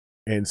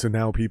 And so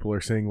now people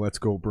are saying, "Let's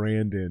go,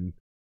 Brandon."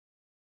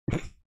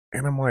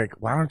 And I'm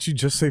like, why don't you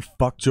just say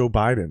 "fuck Joe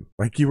Biden"?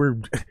 Like you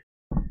were...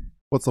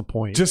 What's the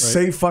point? Just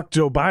say "fuck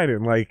Joe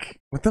Biden."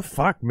 Like, what the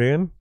fuck,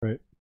 man?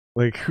 Right.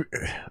 Like,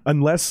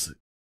 unless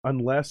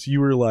you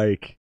were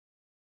like...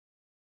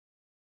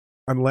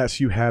 Unless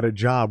you had a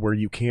job where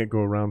you can't go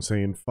around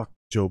saying "fuck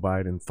Joe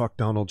Biden," "fuck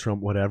Donald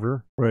Trump,"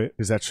 whatever, right?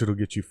 Because that shit'll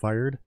get you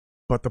fired.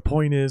 But the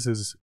point is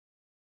as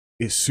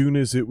soon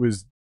as it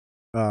was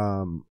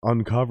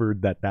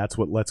uncovered that that's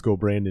what "Let's go,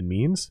 Brandon"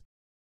 means,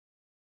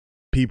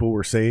 people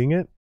were saying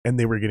it and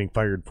they were getting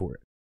fired for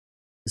it.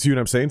 See what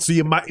I'm saying? So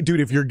you might, dude,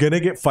 if you're gonna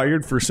get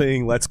fired for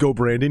saying "Let's go,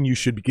 Brandon," you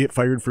should get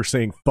fired for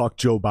saying "fuck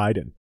Joe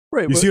Biden."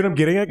 Right. You see what I'm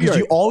getting at?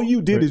 Because all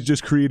you did right. is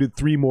just created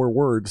 3 more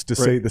words to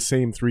say the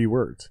same 3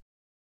 words.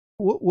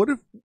 What if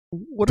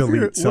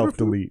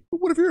self-delete.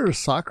 What if you're at a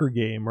soccer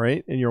game,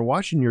 right, and you're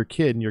watching your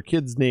kid, and your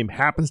kid's name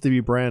happens to be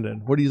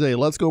Brandon? What do you say?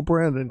 "Let's go,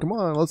 Brandon! Come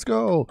on, let's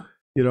go!"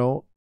 You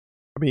know,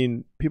 I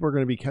mean, people are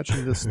going to be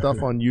catching this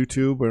stuff on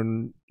YouTube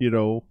and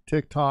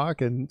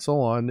TikTok and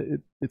so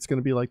on. It's going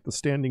to be like the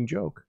standing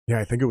joke. Yeah,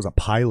 I think it was a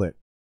pilot.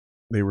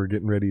 They were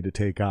getting ready to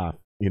take off,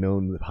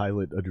 and the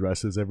pilot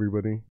addresses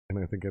everybody, and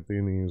I think at the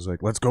end he was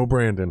like, "Let's go,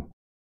 Brandon."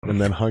 And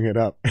then hung it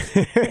up.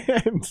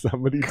 And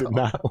somebody did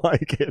not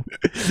like it.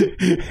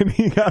 And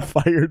he got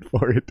fired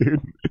for it, dude.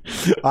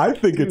 I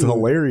think it's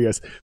hilarious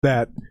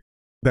that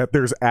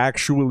there's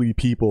actually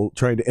people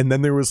trying to, and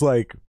then there was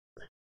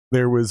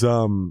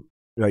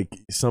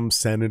some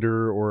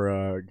senator or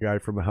a guy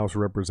from the House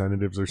of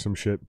Representatives or some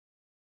shit.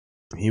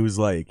 He was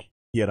like,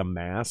 he had a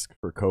mask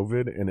for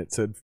COVID and it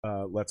said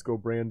 "Let's go,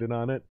 Brandon"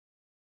 on it.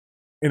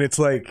 And it's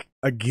like,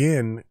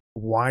 again,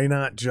 why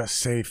not just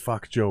say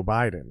 "fuck Joe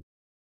Biden"?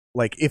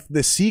 Like, if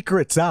the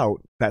secret's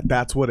out that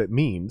that's what it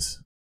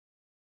means,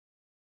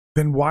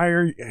 then why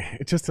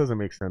it just doesn't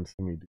make sense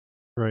to me.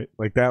 Right.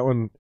 Like that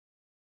one,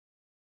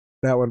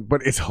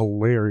 but it's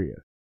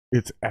hilarious.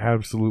 It's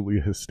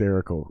absolutely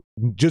hysterical.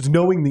 Just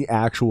knowing the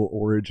actual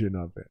origin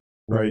of it.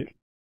 Right. Like,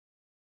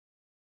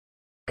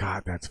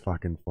 God, that's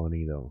fucking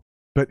funny though.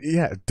 But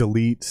yeah,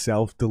 delete,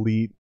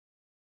 self-delete.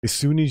 As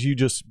soon as you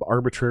just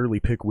arbitrarily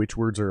pick which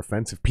words are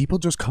offensive, people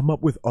just come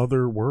up with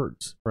other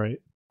words. Right.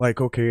 Like,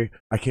 okay,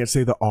 I can't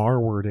say the R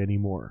word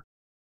anymore.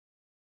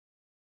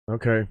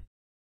 Okay.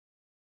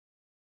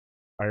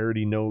 I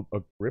already know a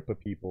grip of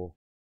people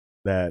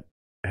that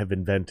have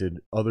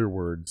invented other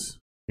words.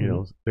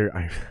 What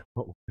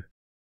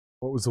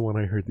was the one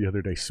I heard the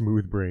other day?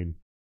 Smooth brain.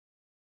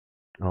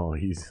 Oh,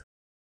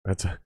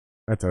 that's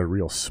a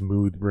real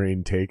smooth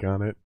brain take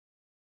on it.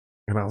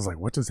 And I was like,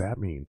 what does that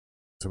mean?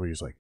 Somebody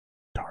was like,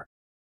 dark.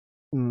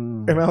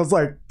 And I was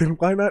like, then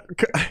why not?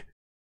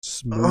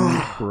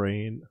 Smooth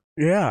brain.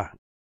 Yeah.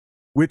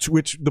 Which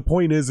the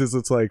point is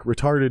it's like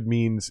retarded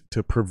means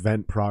to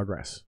prevent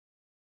progress.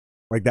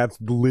 Like that's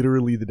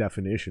literally the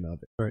definition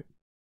of it. Right.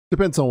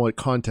 Depends on what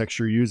context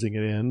you're using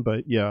it in,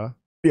 but yeah.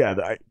 Yeah,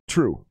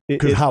 true.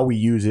 Because how we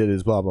use it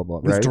is blah, blah, blah.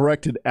 Right? It's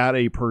directed at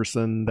a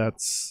person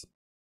that's...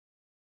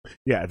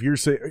 Yeah, if you're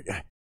saying...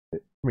 I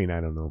mean,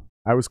 I don't know.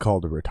 I was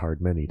called a retard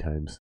many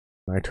times.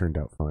 I turned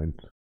out fine.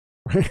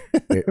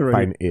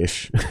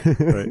 Fine-ish.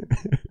 Right.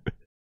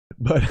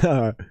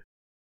 But,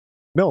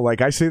 no,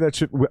 like I say that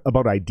shit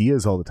about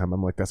ideas all the time.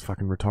 I'm like, that's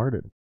fucking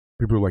retarded.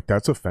 People are like,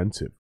 that's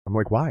offensive. I'm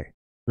like, why?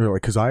 They're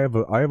like, because I have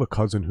a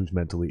cousin who's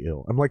mentally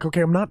ill. I'm like,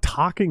 okay, I'm not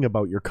talking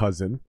about your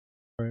cousin.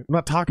 Right. I'm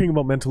not talking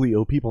about mentally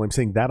ill people. I'm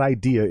saying that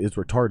idea is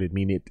retarded,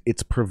 meaning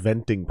it's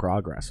preventing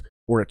progress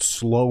or it's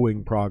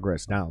slowing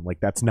progress down. Like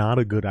that's not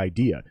a good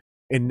idea.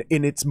 And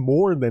it's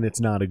more than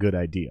it's not a good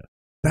idea.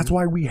 That's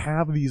why we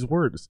have these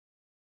words.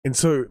 And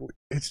so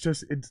it's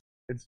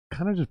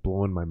kind of just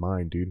blowing my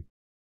mind, dude.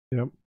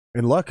 Yep.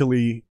 And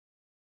luckily,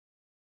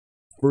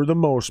 for the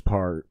most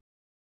part,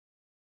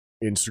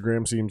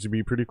 Instagram seems to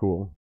be pretty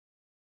cool.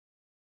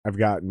 I've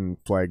gotten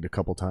flagged a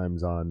couple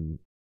times on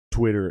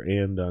Twitter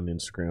and on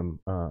Instagram,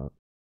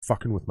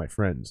 fucking with my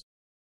friends.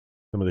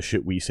 Some of the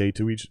shit we say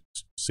to each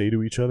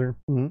other.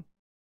 Mm-hmm.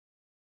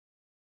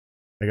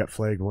 I got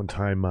flagged one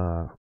time.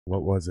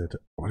 What was it?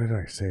 What did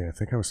I say? I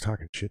think I was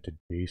talking shit to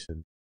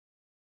Jason.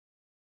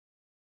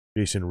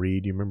 Jason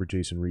Reed. You remember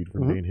Jason Reed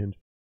from Main Hinge?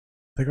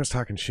 I think I was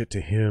talking shit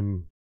to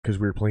him because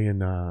we were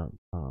playing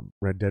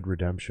Red Dead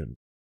Redemption.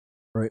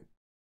 Right.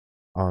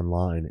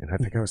 Online. And I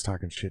think I was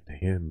talking shit to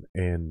him.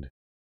 And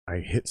I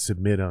hit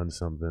submit on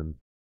something.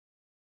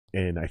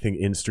 And I think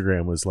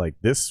Instagram was like,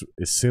 this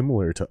is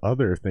similar to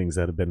other things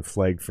that have been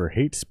flagged for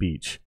hate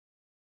speech.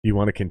 Do you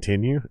want to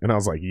continue? And I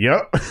was like,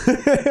 yep.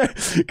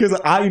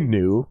 Because I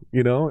knew,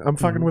 I'm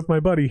fucking with my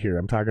buddy here.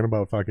 I'm talking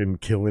about fucking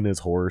killing his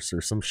horse or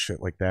some shit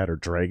like that, or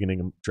dragging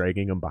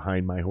him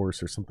behind my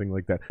horse or something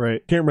like that.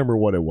 Right. Can't remember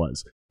what it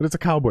was. But it's a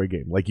cowboy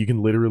game. Like, you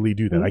can literally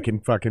do that. Mm-hmm. I can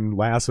fucking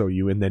lasso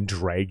you and then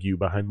drag you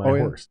behind my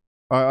horse.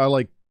 I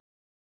like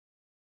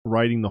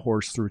riding the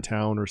horse through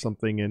town or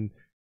something, and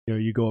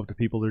you go up to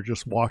people, they're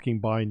just walking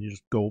by, and you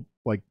just go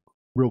like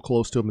real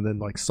close to them and then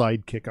like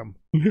side kick them.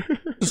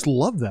 Just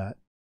love that.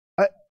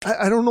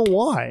 I don't know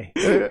why.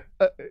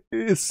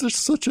 It's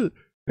just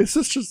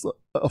just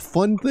a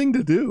fun thing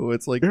to do.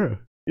 It's like,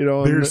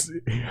 there's.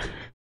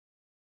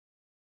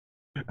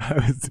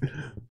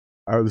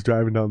 I was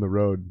driving down the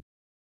road,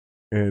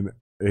 and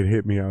it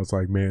hit me. I was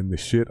like, man, the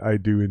shit I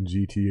do in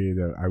GTA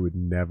that I would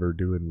never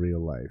do in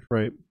real life.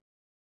 Right.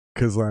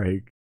 Because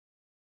like.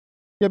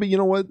 Yeah, but you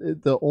know what?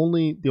 The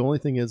only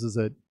thing is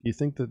that you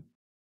think that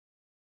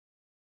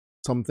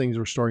some things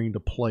are starting to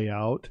play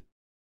out.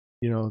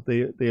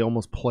 They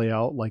almost play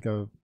out like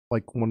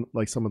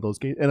some of those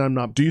games. And I'm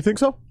not. Do you think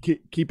so?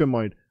 Keep in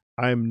mind,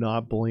 I'm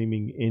not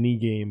blaming any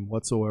game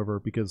whatsoever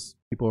because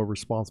people are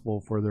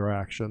responsible for their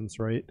actions,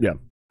 right? Yeah.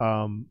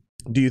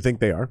 Do you think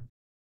they are?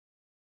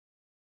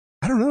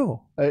 I don't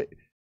know.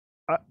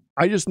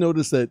 I just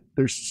noticed that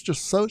there's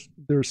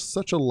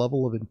such a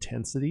level of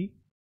intensity,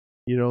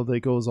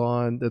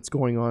 that's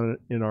going on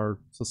in our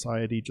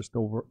society just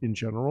over in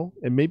general.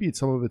 And maybe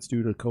some of it's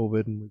due to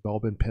COVID and we've all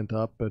been pent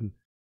up and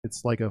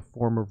it's like a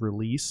form of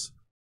release.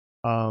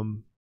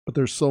 But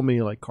there's so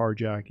many like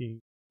carjacking,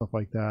 stuff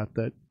like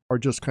that are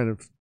just kind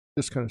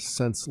of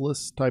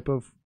senseless type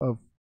of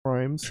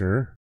crimes.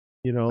 Sure.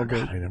 God,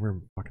 I never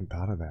fucking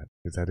thought of that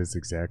because that is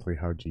exactly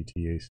how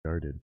GTA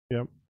started.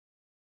 Yep.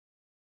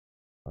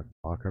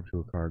 Walk up to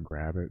a car,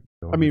 grab it,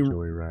 go on a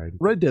joyride.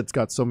 Red Dead's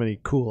got so many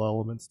cool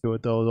elements to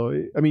it, though.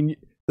 I mean,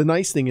 the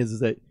nice thing is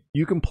that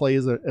you can play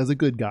as a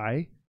good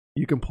guy.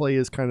 You can play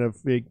as kind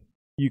of big.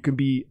 You can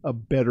be a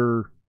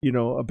better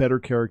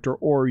character,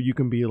 or you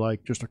can be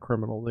like just a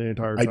criminal the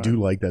entire time. I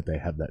do like that they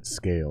have that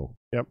scale.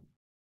 Yep.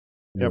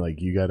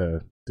 Like you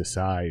gotta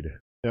decide.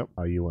 Yep.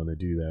 How you want to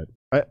do that.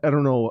 I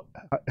don't know.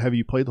 Have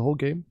you played the whole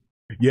game?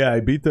 Yeah, I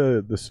beat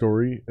the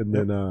story, and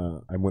then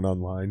I went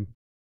online.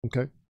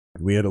 Okay.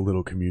 We had a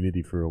little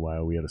community for a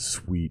while. We had a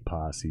sweet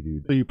posse,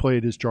 dude. So you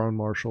played as John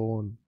Marshall,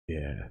 and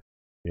yeah,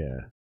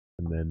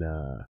 and then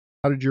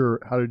how did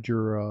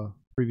your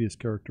previous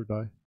character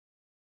die?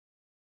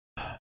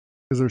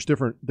 Because there's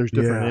different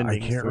endings. I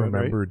can't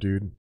remember, right?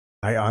 Dude.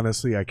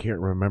 I can't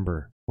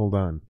remember. Hold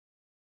on.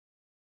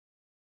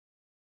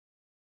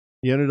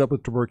 You ended up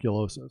with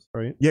tuberculosis,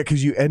 right? Yeah,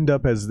 because you end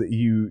up as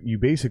you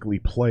basically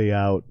play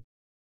out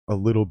a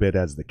little bit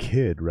as the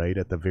kid, right?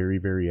 At the very,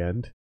 very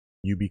end.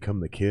 You become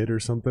the kid or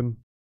something.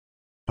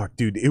 Fuck,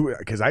 dude.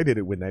 Because I did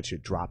it when that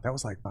shit dropped. That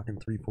was like fucking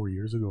 3-4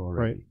 years ago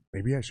already. Right.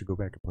 Maybe I should go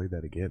back and play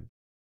that again.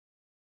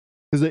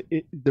 Because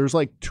there's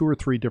like 2 or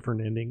 3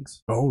 different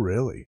endings. Oh,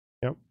 really?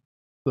 Yep.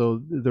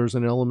 So there's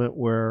an element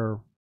where,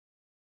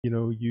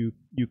 you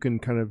can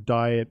kind of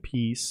die at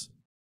peace.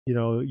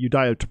 You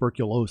die of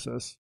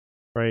tuberculosis,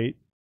 right?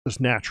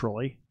 Just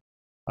naturally.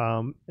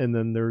 And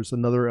then there's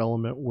another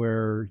element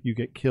where you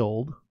get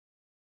killed.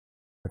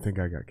 I think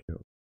I got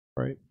killed.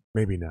 Right.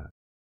 Maybe not.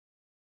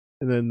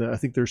 And then I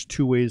think there's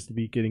 2 ways to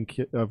be getting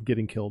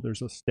killed.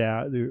 There's a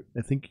stab.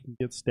 I think you can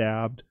get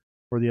stabbed,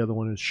 or the other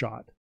one is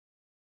shot.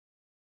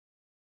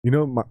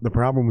 The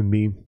problem with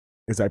me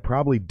is I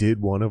probably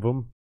did one of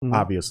them. Mm-hmm.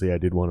 Obviously, I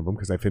did one of them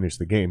because I finished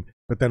the game.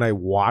 But then I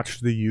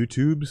watched the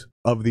YouTubes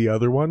of the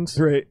other ones,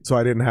 right? So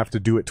I didn't have to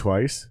do it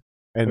twice.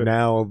 And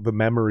now the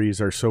memories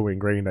are so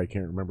ingrained, I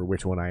can't remember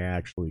which one I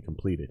actually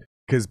completed.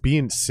 Because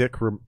being sick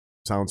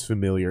sounds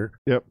familiar.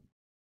 Yep.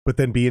 But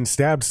then being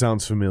stabbed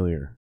sounds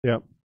familiar.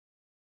 Yep.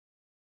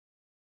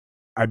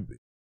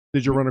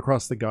 Did you run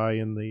across the guy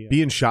in the...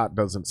 Being shot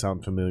doesn't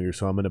sound familiar,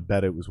 so I'm going to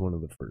bet it was one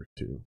of the first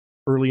 2.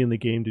 Early in the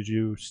game, did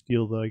you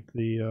steal like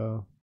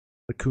the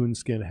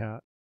coonskin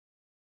hat?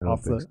 I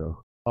don't think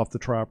so. Off the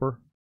trapper?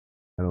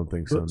 I don't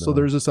think so, no. So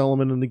there's this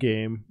element in the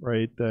game,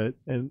 right,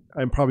 and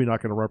I'm probably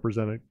not going to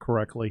represent it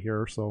correctly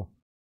here, so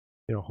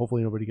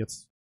hopefully nobody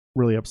gets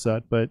really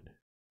upset, but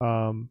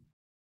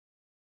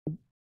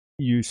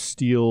you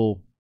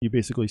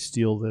basically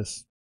steal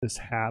this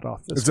hat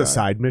off this guy. It's a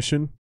side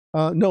mission?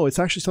 No, it's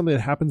actually something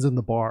that happens in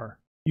the bar.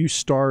 You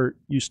start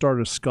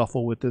a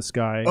scuffle with this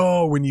guy.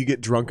 Oh, when you get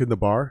drunk in the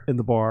bar? In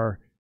the bar,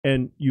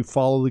 and you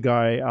follow the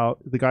guy out.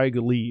 The guy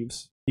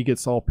leaves. He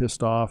gets all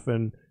pissed off,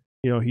 and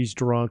he's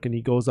drunk, and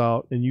he goes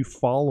out, and you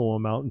follow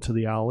him out into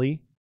the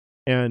alley.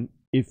 And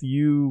if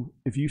you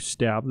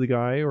stab the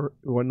guy or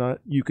whatnot,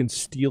 you can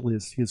steal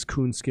his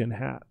coonskin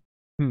hat.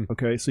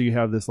 Okay, so you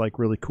have this like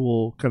really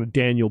cool kind of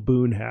Daniel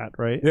Boone hat,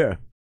 right? Yeah.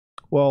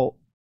 Well,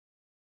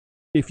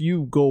 if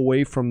you go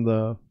away from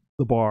the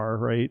bar,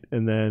 right,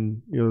 and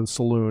then the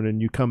saloon,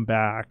 and you come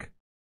back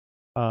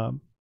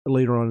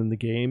later on in the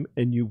game,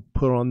 and you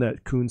put on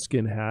that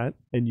coonskin hat,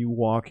 and you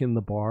walk in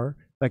the bar,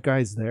 that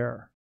guy's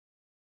there,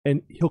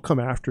 and he'll come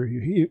after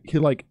you. He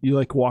like you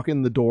like walk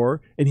in the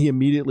door, and he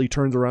immediately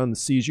turns around and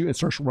sees you and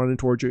starts running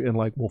towards you, and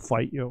like will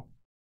fight you.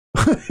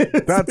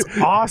 That's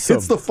awesome.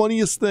 It's the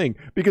funniest thing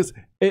because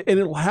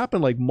it'll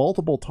happen like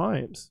multiple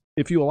times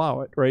if you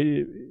allow it,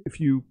 right? If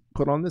you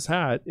put on this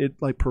hat, it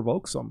like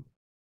provokes him.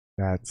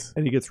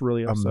 And he gets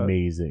really upset.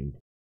 Amazing.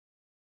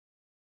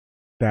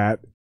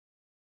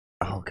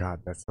 Oh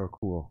God, that's so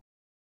cool.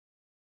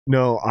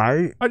 No,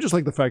 I just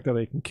like the fact that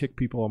I can kick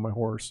people on my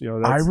horse.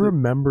 I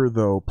remember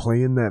though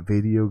playing that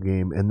video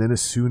game, and then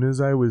as soon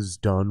as I was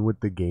done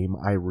with the game,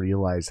 I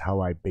realized how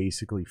I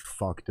basically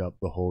fucked up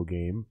the whole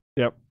game.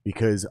 Yep.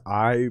 Because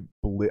I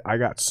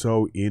got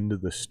so into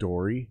the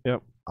story.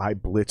 Yep. I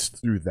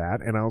blitzed through that,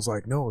 and I was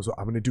like, no, so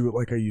I'm gonna do it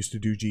like I used to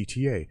do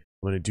GTA.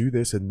 I'm going to do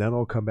this, and then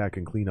I'll come back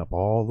and clean up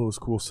all those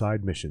cool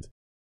side missions.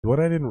 What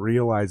I didn't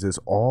realize is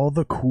all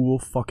the cool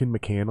fucking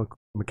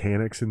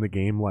mechanics in the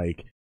game,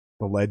 like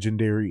the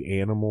legendary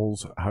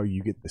animals, how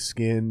you get the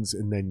skins,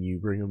 and then you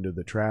bring them to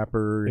the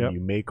trapper, and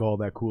you make all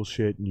that cool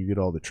shit, and you get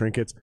all the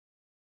trinkets.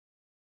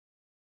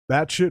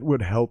 That shit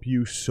would help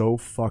you so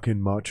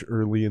fucking much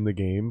early in the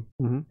game,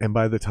 and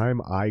by the time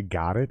I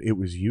got it, it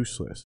was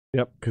useless.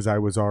 Yep. Because I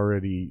was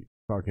already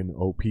fucking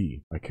OP.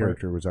 My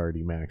character was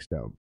already maxed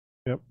out.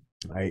 Yep.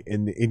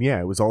 And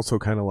it was also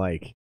kind of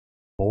like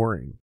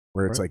boring,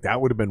 where it's like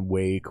that would have been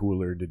way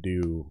cooler to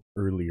do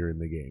earlier in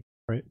the game.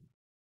 Right.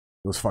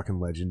 Those fucking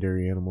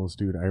legendary animals,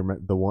 dude. I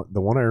remember the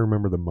one I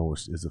remember the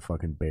most is the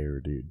fucking bear,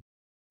 dude.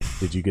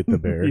 Did you get the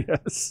bear?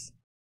 Yes.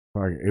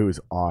 It was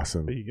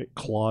awesome. You get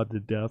clawed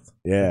to death.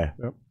 Yeah.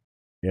 Yep.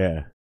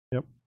 Yeah.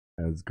 Yep.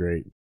 That was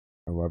great.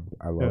 I love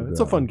it's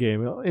a fun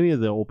game. Any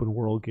of the open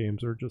world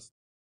games are just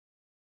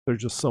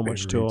there's just so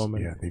much to them,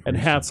 and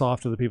hats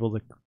off to the people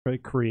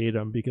that create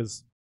them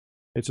because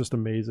it's just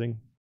amazing.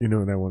 You know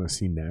what I want to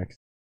see next,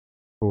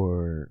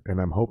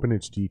 and I'm hoping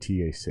it's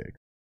GTA 6.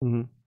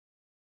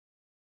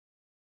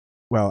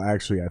 Well,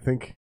 actually, I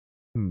think,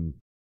 I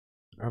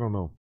don't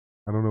know.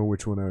 I don't know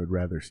which one I would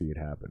rather see it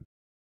happen,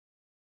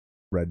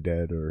 Red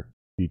Dead or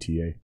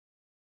GTA.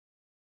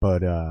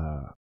 But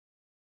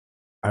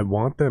I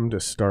want them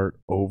to start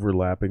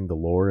overlapping the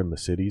lore in the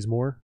cities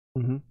more.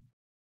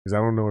 Because I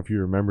don't know if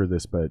you remember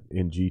this, but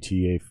in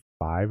GTA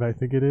 5, I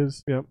think it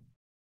is. Yep.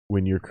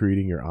 When you're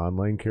creating your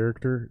online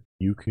character,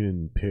 you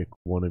can pick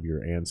one of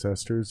your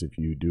ancestors if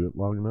you do it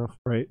long enough.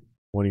 Right.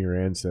 One of your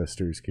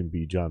ancestors can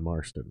be John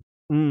Marston.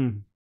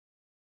 And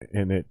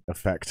it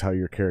affects how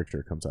your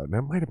character comes out. And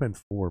that might have been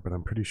 4, but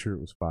I'm pretty sure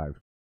it was 5.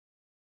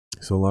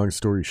 So long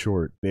story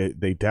short,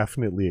 they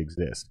definitely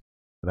exist.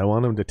 But I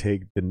want them to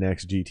take the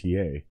next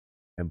GTA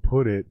and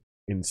put it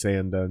in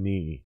Saint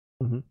Denis.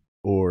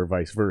 Or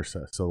vice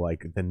versa. So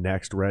like the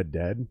next Red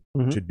Dead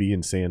should be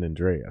in San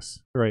Andreas.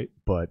 Right.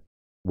 But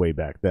way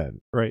back then.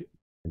 Right.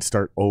 And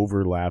start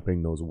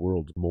overlapping those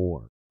worlds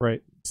more.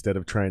 Right. Instead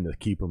of trying to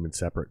keep them in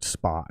separate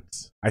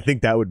spots. I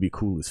think that would be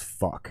cool as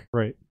fuck.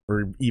 Right.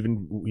 Or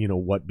even,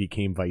 what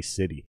became Vice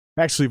City.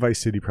 Actually,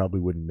 Vice City probably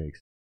wouldn't make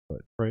sense.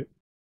 But right.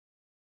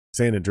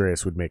 San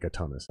Andreas would make a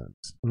ton of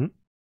sense.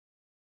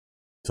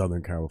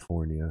 Southern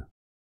California.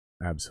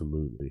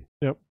 Absolutely.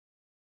 Yep.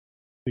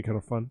 Be kind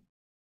of fun.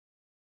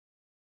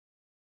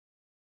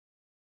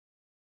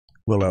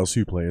 What else are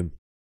you playing?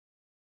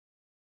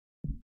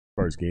 As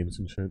far as games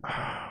and shit?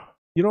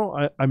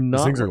 I'm not.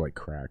 These things are like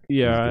crack.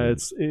 Yeah,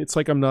 it's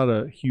like I'm not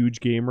a huge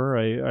gamer.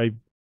 I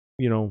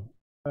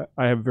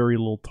have very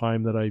little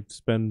time that I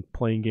spend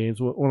playing games.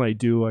 When I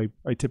do,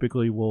 I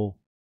typically will,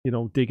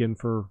 dig in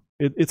for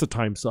it. It's a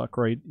time suck,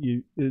 right?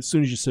 As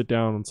soon as you sit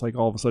down, it's like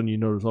all of a sudden you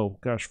notice, oh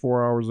gosh,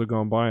 4 hours have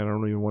gone by and I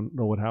don't even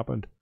know what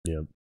happened.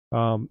 Yeah.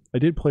 I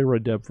did play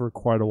Red Dead for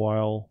quite a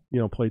while.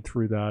 Played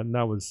through that, and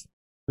that was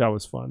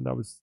fun. That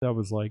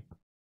was like,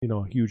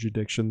 a huge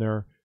addiction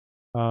there.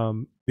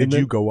 Did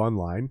you go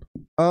online?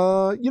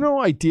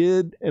 I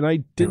did, and I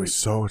didn't.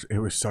 It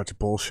was such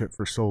bullshit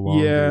for so long.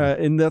 Yeah,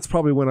 dude. and that's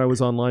probably when I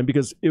was online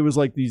because it was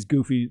like this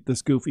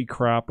goofy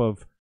crap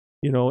of,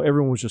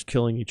 everyone was just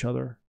killing each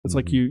other. It's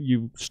like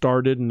you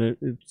started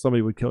and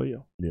somebody would kill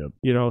you.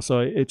 Yeah. So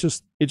it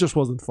just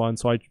wasn't fun.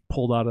 So I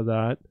pulled out of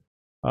that.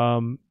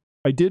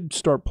 I did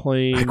start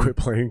playing. I quit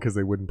playing because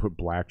they wouldn't put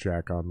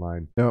blackjack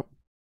online. Yep.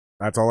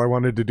 That's all I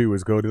wanted to do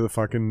was go to the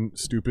fucking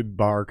stupid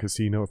bar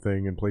casino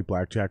thing and play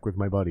blackjack with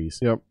my buddies.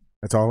 Yep.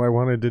 That's all I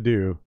wanted to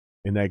do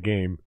in that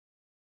game.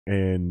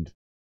 And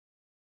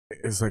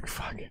it's like,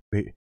 fuck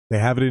it. They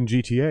have it in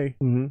GTA.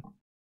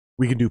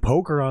 We can do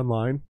poker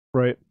online.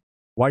 Right.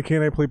 Why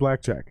can't I play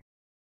blackjack?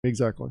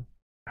 Exactly.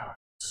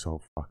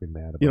 so fucking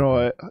mad about You know,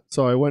 that.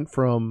 I went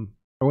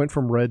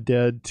from Red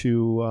Dead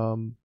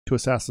to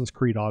Assassin's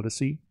Creed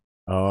Odyssey.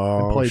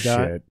 Oh, played shit.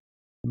 that.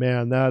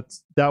 Man,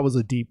 that was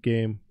a deep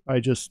game.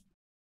 I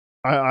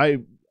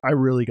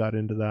really got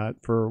into that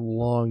for a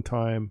long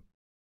time.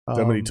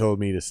 Somebody told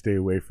me to stay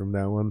away from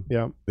that one.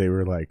 Yeah. They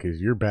were like,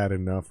 "Cause you're bad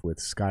enough with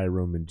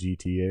Skyrim and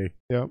GTA."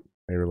 Yeah.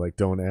 They were like,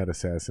 "Don't add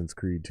Assassin's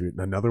Creed to it."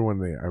 Another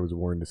one I was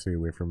warned to stay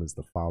away from is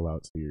the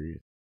Fallout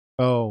series.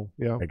 Oh,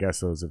 yeah. I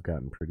guess those have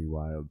gotten pretty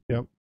wild.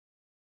 Yep.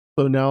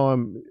 So now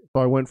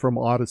I went from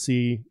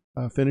Odyssey,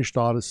 finished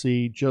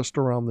Odyssey just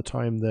around the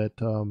time that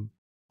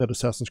that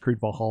Assassin's Creed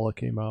Valhalla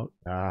came out.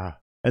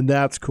 And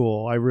that's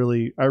cool. I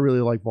really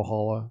like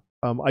Valhalla.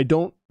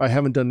 I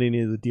haven't done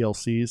any of the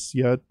DLCs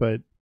yet,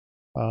 but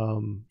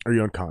Are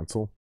you on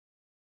console?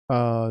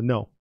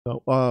 no.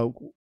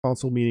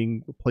 Console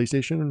meaning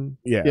PlayStation?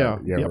 Yeah,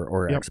 Yep,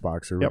 or yep,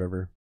 Xbox or yep.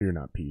 whatever. You're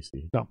not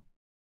PC. No.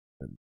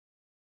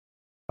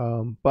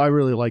 But I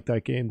really like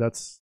that game.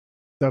 That's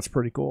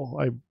pretty cool.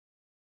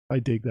 I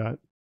dig that.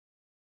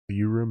 Do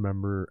you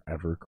remember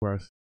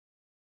EverQuest?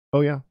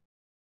 Oh yeah.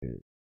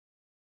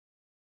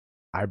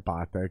 I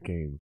bought that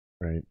game,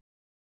 right?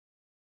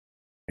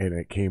 And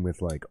it came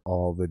with like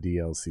all the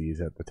DLCs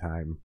at the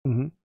time.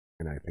 Mm-hmm.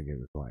 And I think it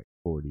was like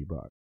 $40.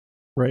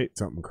 Right.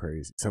 Something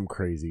crazy. Some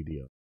crazy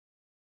deal.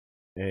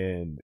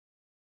 And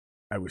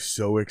I was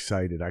so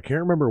excited. I can't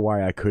remember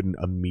why I couldn't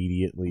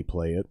immediately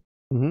play it.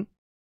 Mm-hmm.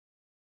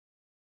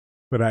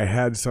 But I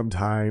had some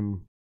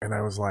time and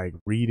I was like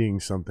reading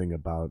something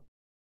about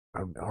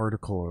an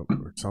article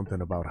or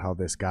something about how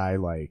this guy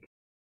like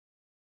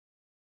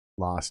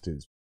lost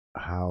his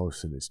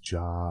house and his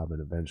job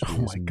and eventually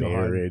his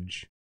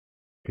marriage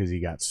because he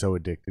got so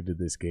addicted to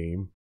this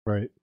game.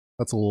 Right.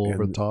 That's a little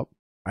over the top.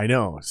 I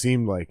know.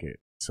 Seemed like it.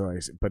 So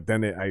but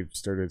then I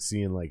started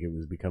seeing like it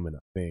was becoming a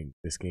thing.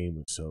 This game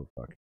was so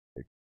fucking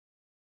addictive.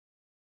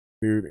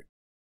 Dude,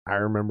 I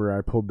remember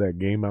I pulled that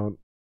game out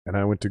and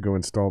I went to go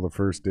install the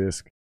first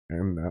disc,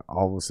 and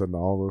all of a sudden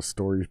all those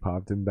stories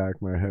popped in back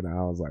of my head, and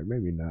I was like,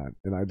 maybe not.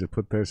 And I just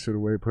put that shit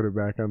away, put it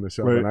back on the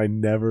shelf, and I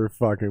never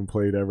fucking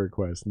played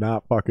EverQuest.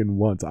 Not fucking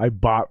once. I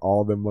bought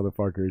all them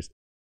motherfuckers,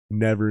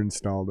 never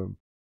installed them.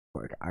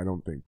 Like, I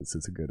don't think this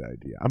is a good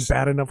idea. I'm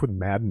bad enough with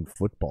Madden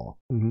football.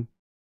 Mm-hmm.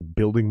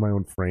 Building my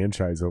own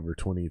franchise over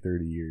 20,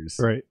 30 years.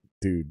 Right.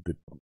 Dude, the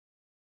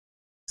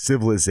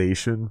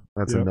Civilization,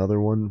 that's another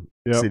one.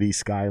 Yep. City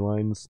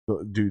Skylines.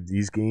 Dude,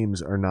 these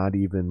games are not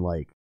even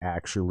like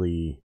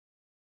actually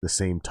the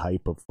same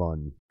type of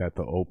fun that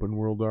the open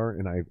world are,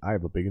 and I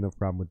have a big enough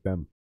problem with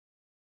them.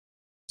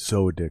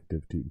 So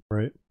addictive, dude.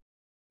 Right.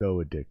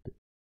 So addictive.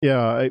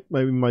 Yeah, I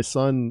mean my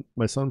son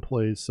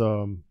plays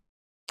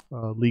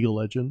League of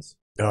Legends.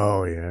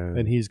 Oh yeah.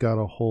 And he's got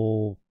a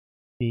whole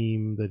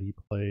team that he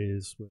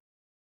plays with.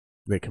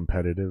 They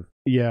competitive.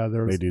 Yeah,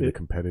 they do the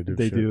competitive.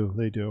 They shit. do.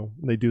 They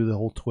do the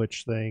whole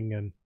Twitch thing,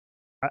 and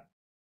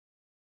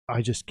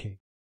I just can't.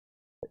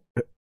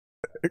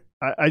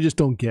 I just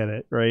don't get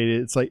it. Right?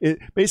 It's like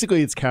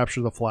basically it's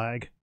capture the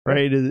flag.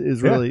 Right?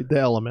 Is really the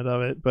element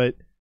of it. But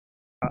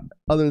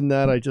other than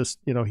that, I just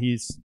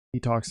he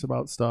talks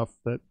about stuff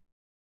that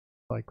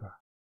like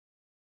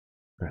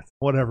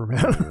whatever,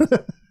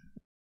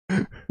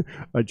 man.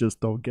 I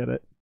just don't get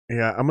it.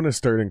 Yeah, I'm gonna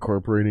start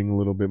incorporating a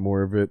little bit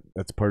more of it.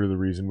 That's part of the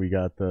reason we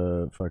got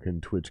the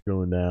fucking Twitch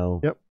going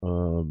now. Yep.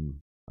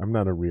 I'm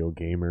not a real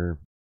gamer,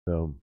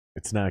 so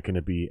it's not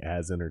gonna be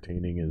as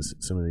entertaining as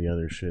some of the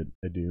other shit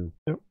I do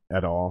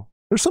at all.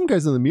 There's some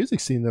guys in the music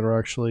scene that are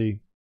actually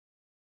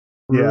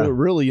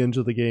really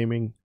into the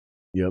gaming.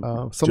 Yep.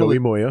 Joey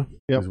Moya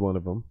is one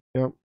of them.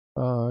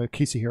 Yep.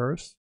 Casey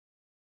Harris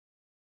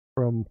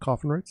from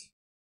Coffin Rights.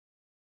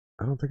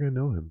 I don't think I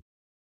know him.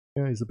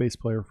 Yeah, he's a bass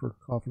player for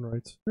Coffin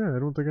Rights. Yeah, I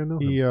don't think I know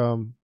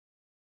him.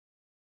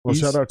 Well,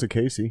 shout out to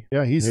Casey.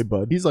 Yeah, hey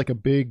bud. He's like a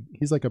big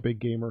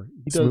gamer.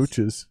 He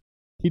Smooches.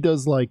 He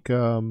does like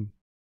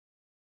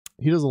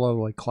he does a lot of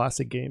like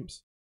classic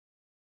games.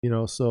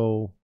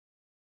 So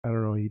I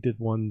don't know, he did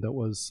one that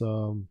was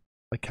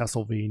like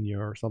Castlevania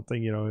or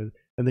something,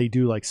 and they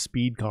do like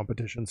speed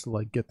competitions to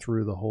like get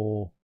through the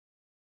whole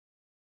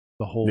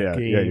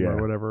game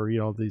or whatever,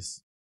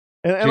 these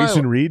and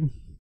Jason Reed.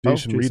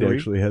 Jason Reed Reed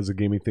actually has a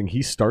gaming thing.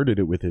 He started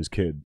it with his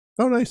kid.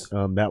 Oh, nice.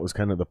 That was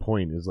kind of the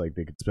point, is like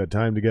they could spend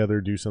time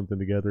together, do something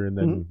together, and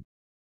then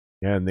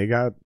and they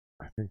got,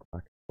 I think,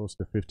 like close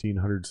to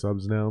 1,500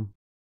 subs now.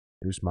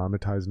 They just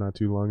monetized not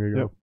too long ago.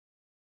 Yep.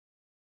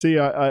 See,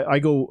 I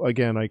go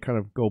again. I kind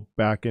of go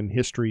back in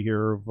history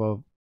here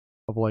of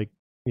like,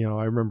 I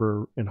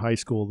remember in high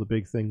school the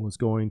big thing was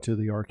going to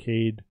the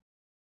arcade,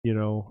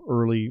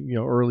 early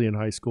in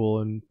high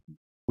school, and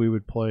we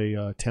would play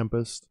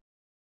Tempest.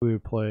 We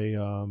would play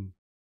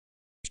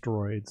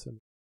Asteroids,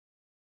 and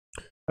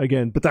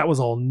again, but that was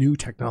all new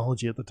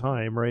technology at the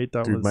time, right?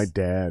 Dude, my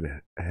dad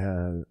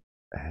had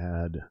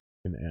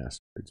an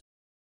Asteroids.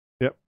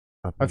 Yep,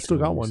 I've still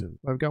got one.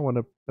 I've got one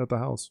at the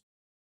house.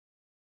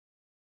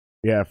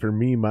 Yeah, for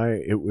me,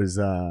 it was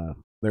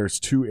there's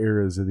two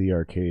eras of the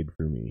arcade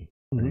for me.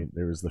 Right?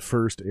 There was the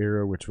first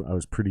era, which I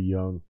was pretty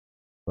young,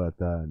 but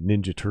the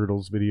Ninja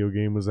Turtles video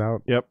game was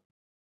out. Yep.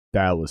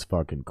 That was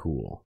fucking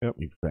cool. Yep.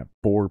 You got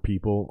 4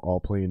 people all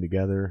playing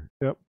together.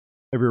 Yep.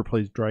 Have you ever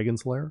played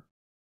Dragon's Lair?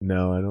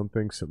 No, I don't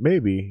think so.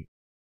 Maybe.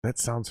 That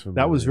sounds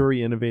familiar. That was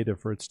very innovative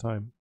for its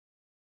time.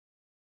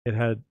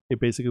 It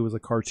basically was a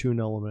cartoon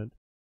element,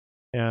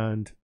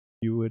 and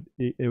it would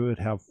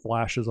have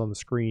flashes on the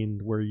screen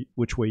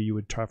which way you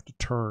would have to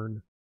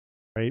turn,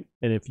 right?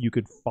 And if you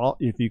could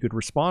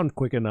respond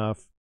quick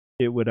enough,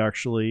 it would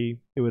actually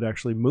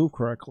move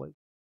correctly.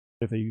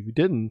 If you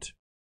didn't,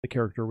 the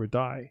character would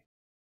die.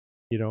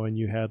 And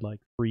you had like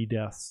 3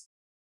 deaths,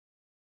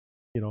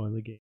 in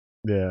the game.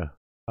 Yeah.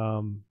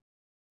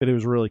 But it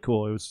was really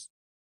cool.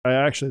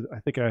 I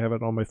think I have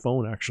it on my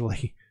phone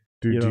actually.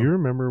 Dude, do you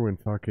remember when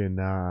fucking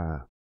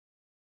there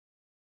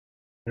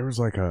was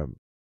like a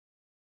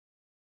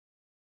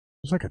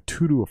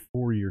 2 to a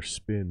 4 year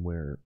spin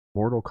where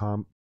Mortal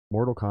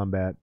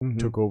Kombat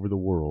took over the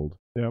world.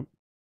 Yep.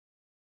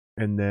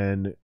 And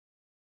then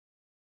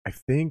I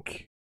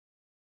think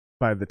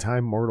by the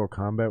time Mortal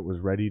Kombat was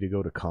ready to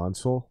go to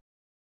console,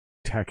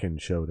 Tekken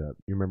showed up.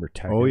 You remember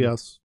Tekken? Oh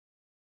yes.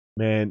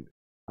 Man,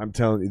 I'm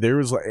telling you, there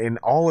was and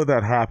all of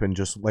that happened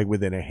just like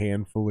within a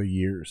handful of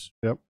years.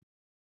 Yep.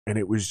 And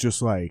it was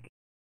just like,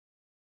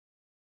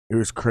 it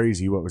was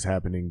crazy what was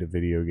happening to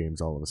video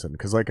games all of a sudden.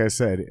 Because like I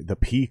said, the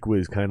peak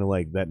was kind of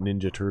like that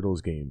Ninja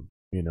Turtles game.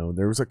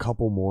 There was a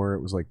couple more.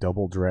 It was like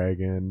Double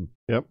Dragon.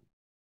 Yep.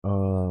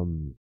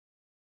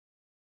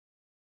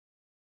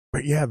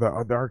 But yeah, the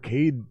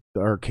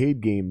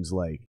arcade games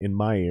like in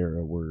my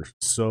era were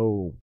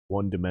so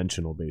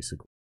one-dimensional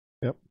basically.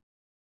 Yep.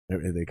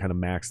 They kind of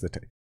maxed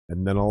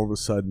and then all of a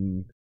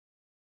sudden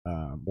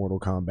Mortal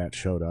Kombat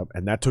showed up,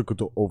 and that took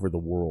over the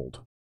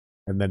world.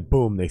 And then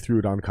boom, they threw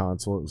it on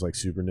console. It was like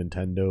Super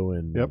Nintendo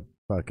and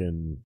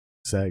fucking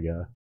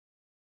Sega.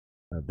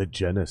 The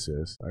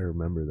Genesis, I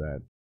remember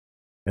that.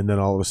 And then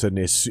all of a sudden,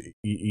 I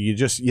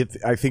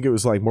think it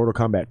was like Mortal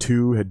Kombat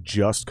 2 had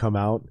just come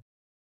out,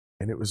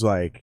 and it was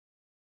like,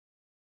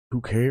 who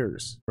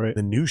cares? Right.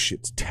 The new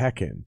shit's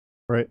Tekken.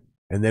 Right.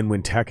 And then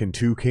when Tekken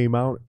 2 came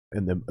out,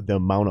 and the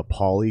amount of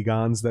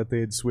polygons that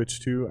they had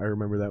switched to, I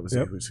remember that was,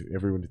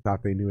 everyone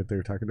thought they knew what they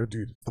were talking about.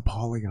 Dude, it's the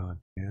polygon,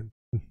 man.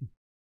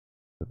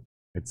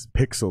 It's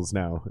pixels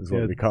now, is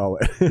what we call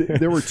it.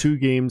 There were two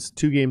games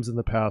in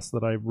the past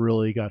that I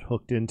really got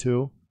hooked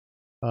into.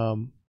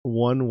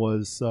 One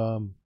was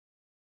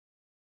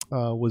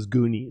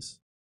Goonies.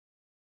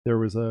 There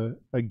was a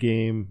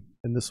game,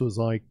 and this was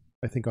like,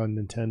 I think on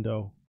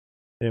Nintendo.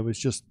 And it was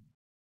just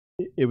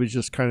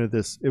kind of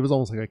this. It was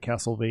almost like a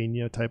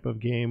Castlevania type of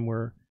game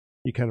where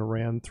you kind of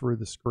ran through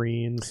the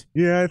screens.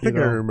 Yeah, I think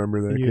I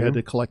remember that. And you had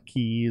to collect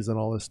keys and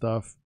all this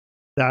stuff.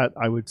 That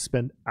I would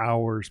spend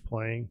hours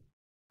playing.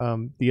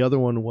 The other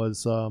one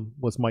was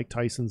Mike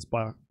Tyson's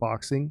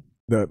boxing.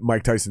 The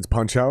Mike Tyson's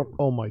Punch Out.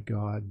 Oh my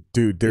god,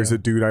 dude! There's a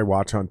dude I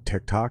watch on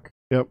TikTok.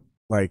 Yep.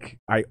 Like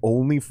I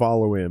only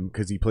follow him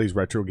because he plays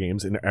retro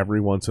games, and every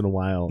once in a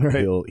while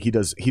he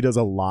does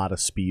a lot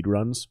of speed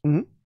runs.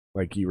 Mm-hmm.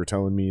 Like you were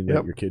telling me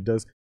that your kid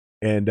does,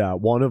 and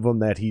one of them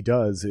that he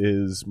does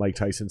is Mike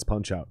Tyson's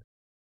Punch Out.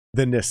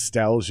 The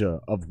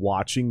nostalgia of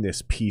watching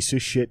this piece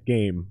of shit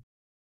game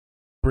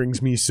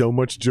brings me so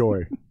much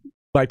joy.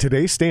 By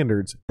today's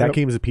standards, that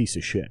game is a piece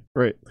of shit.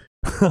 Right.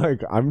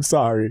 Like, I'm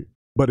sorry,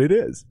 but it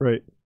is.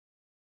 Right.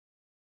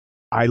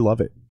 I love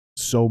it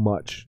so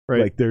much.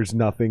 Right. Like, there's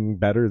nothing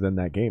better than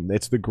that game.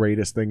 It's the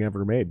greatest thing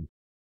ever made.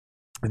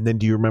 And then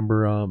do you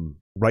remember,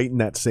 right in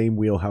that same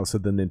wheelhouse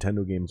of the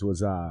Nintendo games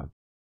was, oh,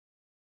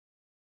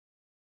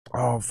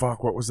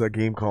 fuck, what was that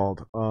game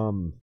called?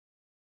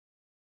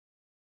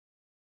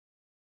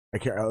 I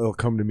can't, it'll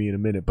come to me in a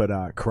minute, but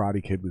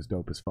Karate Kid was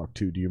dope as fuck,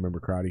 too. Do you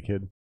remember Karate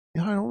Kid?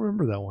 Yeah, I don't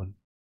remember that one.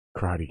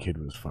 Karate Kid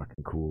was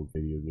fucking cool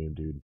video game,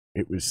 dude.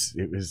 It was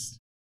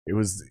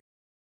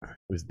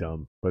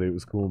dumb, but it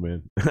was cool,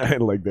 man. I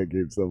like that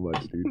game so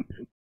much, dude.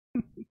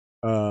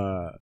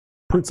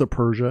 Prince of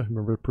Persia.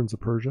 Remember Prince of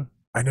Persia?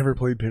 I never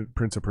played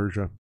Prince of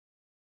Persia.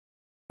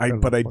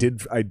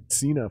 I'd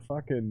seen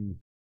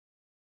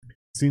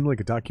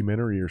like a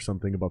documentary or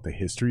something about the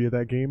history of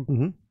that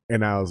game,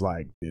 and I was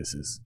like, this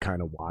is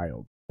kind of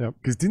wild. Yep.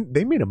 Because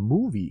they made a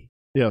movie?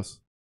 Yes.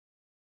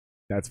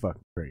 That's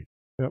fucking great.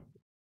 Yep.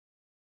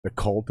 The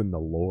cult and the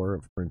lore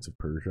of Prince of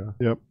Persia.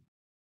 Yep.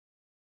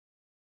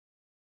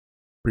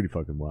 Pretty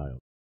fucking wild.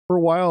 For a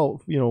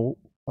while,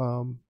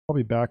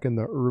 probably back in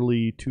the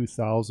early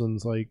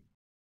 2000s, I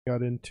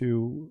got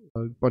into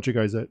a bunch of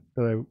guys a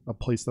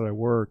place that I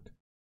worked.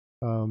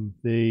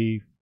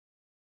 They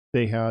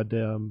had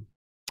a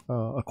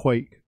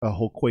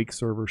whole Quake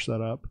server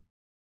set up,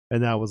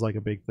 and that was like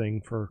a big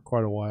thing for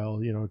quite a while.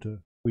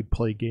 We'd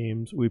play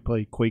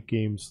Quake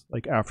games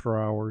like after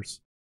hours.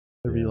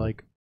 There'd be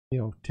like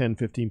 10,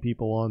 15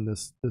 people on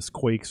this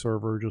Quake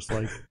server just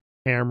like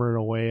hammering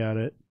away at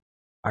it.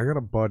 I got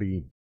a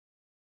buddy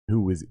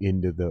who was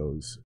into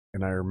those,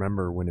 and I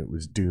remember when it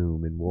was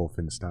Doom and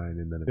Wolfenstein,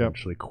 and then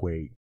eventually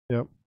Quake.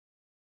 Yep.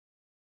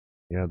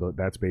 Yeah,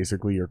 that's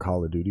basically your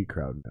Call of Duty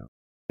crowd now.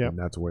 Yep. And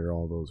that's where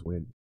all those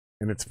went.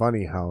 And it's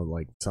funny how,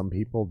 like, some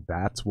people,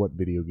 that's what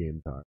video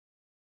games are.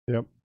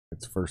 Yep.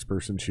 It's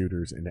first-person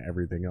shooters, and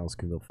everything else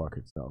can go fuck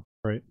itself.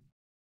 Right.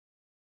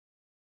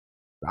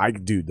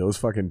 Dude,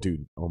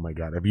 oh my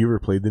god. Have you ever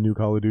played the new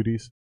Call of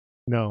Duties?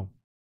 No.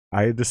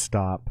 I had to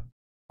stop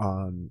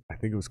on, I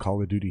think it was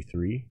Call of Duty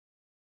 3.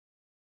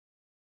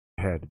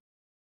 Had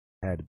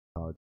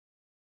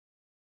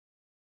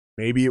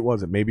maybe it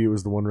wasn't. Maybe it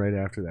was the one right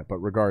after that. But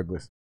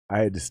regardless, I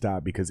had to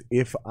stop because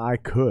if I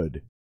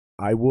could,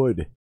 I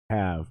would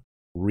have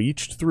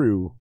reached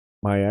through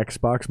my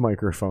Xbox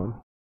microphone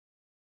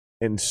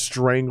and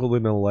strangled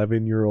an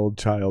 11-year-old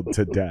child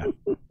to death.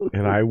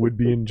 And I would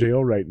be in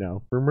jail right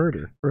now for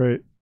murder.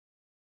 Right.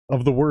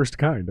 Of the worst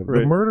kind. Of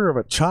Right. the murder of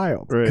a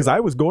child. Right. Because I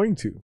was going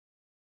to.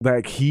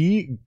 Like,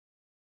 he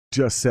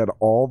just said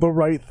all the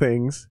right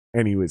things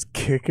and he was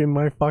kicking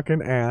my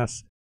fucking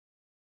ass.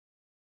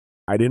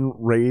 I didn't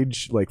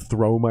rage, like,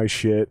 throw my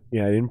shit.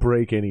 Yeah, I didn't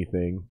break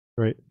anything.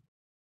 Right.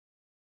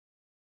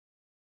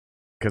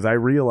 Because I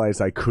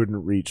realized I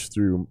couldn't reach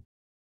through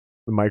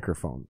the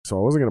microphone. So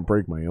I wasn't going to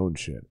break my own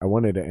shit. I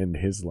wanted to end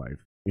his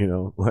life. You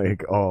know,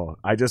 like,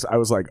 I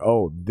was like,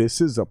 oh,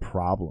 this is a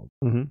problem.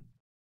 Mm-hmm.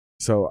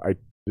 So I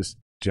just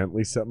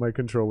gently set my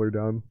controller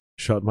down,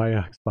 shut my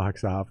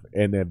Xbox off,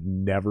 and have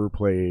never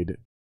played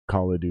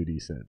Call of Duty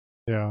since.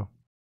 Yeah.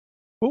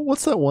 Well,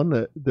 what's that one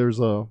that there's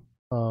a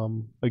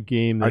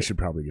game that I should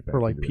probably get back for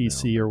like into it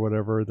PC now. or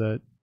whatever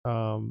that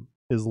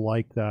is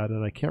like that,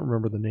 and I can't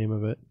remember the name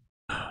of it.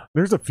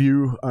 There's a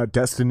few.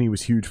 Destiny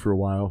was huge for a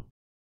while.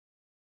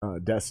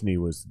 Destiny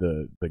was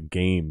the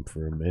game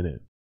for a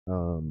minute.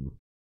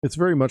 It's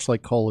very much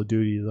like Call of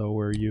Duty though,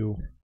 where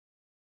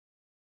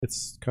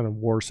it's kind of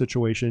war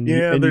situation.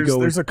 Yeah, and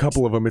there's a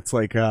couple of them. It's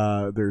like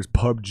there's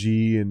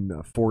PUBG and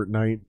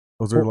Fortnite.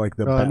 Those are like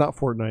the not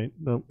Fortnite.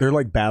 No. They're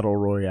like battle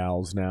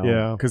royales now.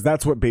 Yeah, because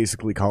that's what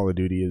basically Call of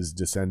Duty is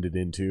descended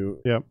into.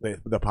 Yep.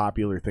 The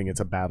popular thing. It's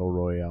a battle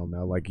royale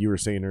now. Like you were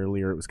saying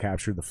earlier, it was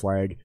capture the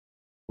flag.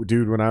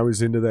 Dude, when I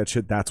was into that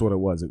shit, that's what it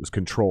was. It was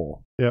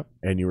control. Yep.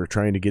 And you were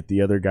trying to get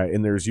the other guy,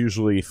 and there's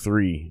usually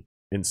 3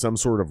 in some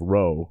sort of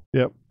row.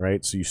 Yep.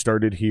 Right? So you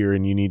started here,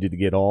 and you needed to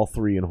get all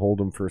 3 and hold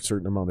them for a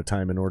certain amount of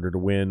time in order to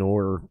win,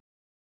 or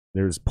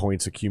there's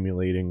points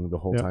accumulating the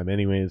whole time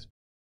anyways.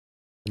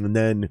 And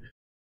then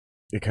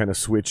it kind of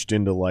switched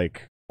into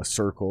like a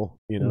circle,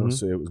 you know,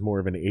 so it was more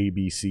of an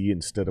ABC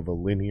instead of a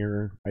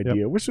linear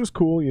idea, which was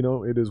cool, you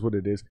know, it is what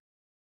it is.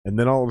 And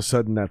then all of a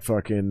sudden that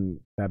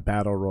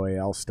battle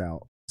royale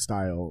style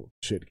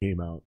shit came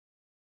out.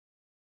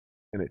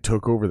 And it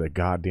took over the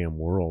goddamn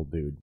world,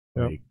 dude.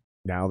 Yep. Like,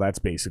 now that's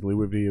basically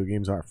what video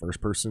games are. First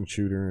person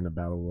shooter in a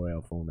battle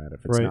royale format.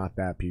 If it's not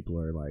that, people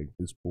are like,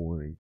 it's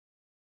boring.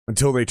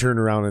 Until they turn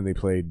around and they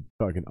played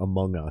fucking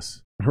Among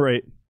Us.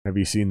 Right. Have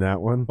you seen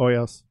that one? Oh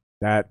yes.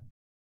 That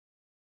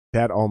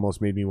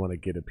almost made me want to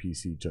get a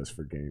PC just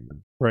for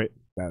gaming. Right.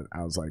 That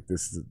I was like,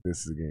 this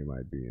is a game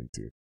I'd be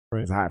into.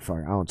 Right. I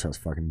don't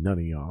trust fucking none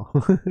of y'all.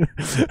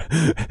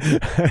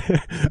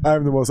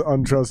 I'm the most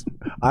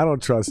I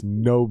don't trust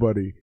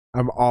nobody.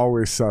 I'm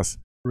always sus.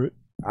 Right.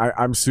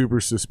 I'm super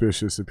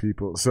suspicious of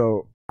people.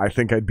 So I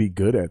think I'd be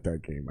good at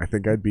that game. I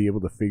think I'd be able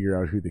to figure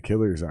out who the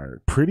killers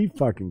are pretty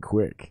fucking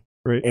quick.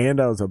 Right.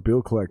 And I was a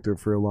bill collector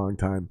for a long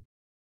time.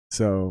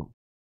 So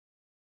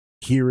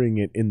hearing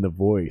it in the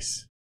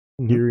voice,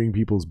 hearing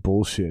people's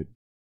bullshit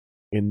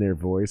in their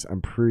voice,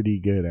 I'm pretty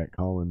good at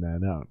calling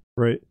that out.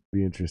 Right.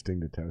 Be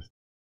interesting to test.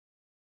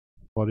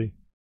 Buddy.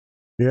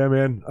 Yeah,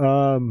 man.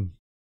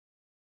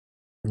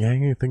 Yeah,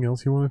 anything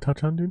else you want to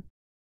touch on, dude?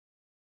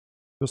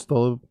 Just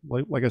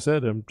like I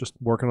said, I'm just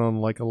working on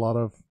like a lot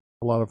of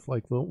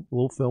like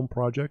little film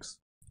projects.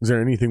 Is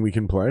there anything we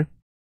can play?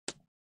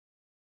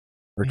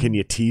 Or can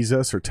you tease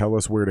us or tell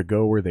us where to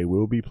go, where they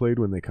will be played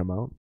when they come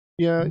out?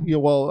 Yeah,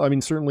 well, I mean,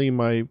 certainly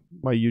my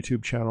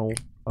YouTube channel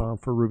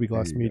for Ruby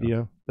Glass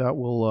Media, that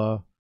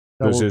will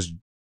That's just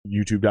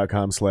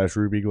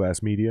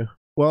youtube.com/rubyglassmedia.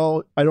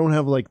 Well, I don't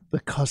have like the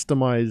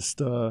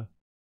customized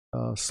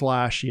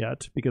slash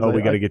yet because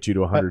we got to get you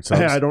to 100 subs.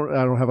 I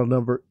don't have a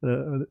number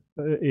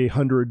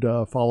 100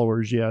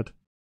 followers yet.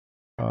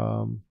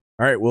 All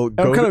right, well,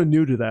 I'm kind of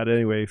new to that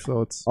anyway,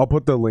 so it's. I'll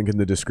put the link in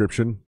the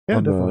description. Yeah,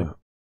 on definitely.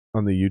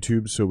 On the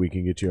YouTube, so we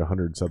can get you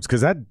 100 subs, because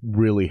that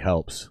really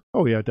helps.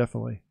 Oh yeah,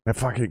 definitely. That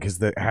fucking, because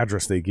the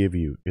address they give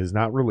you is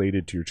not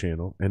related to your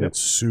channel, and it's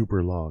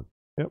super long.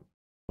 Yep.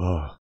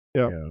 Oh.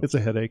 Yeah, it's a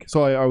headache.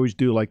 So I always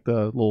do like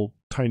the little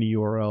tiny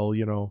URL,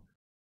 you know,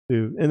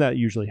 and that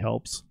usually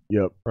helps.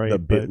 Yep. Right. The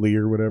Bitly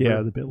or whatever.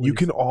 Yeah, the Bitly. You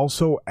can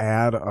also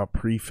add a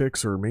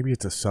prefix, or maybe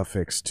it's a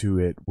suffix to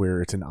it,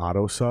 where it's an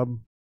auto sub.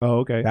 Oh,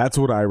 okay. That's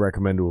what I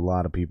recommend to a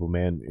lot of people,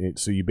 man.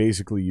 So you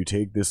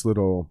take this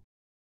little,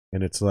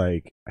 and it's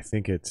like, I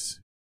think it's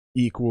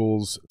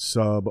equals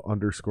sub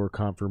 _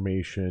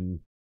 confirmation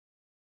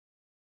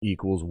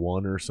equals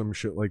 1 or some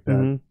shit like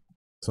that.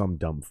 Some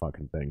dumb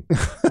fucking thing.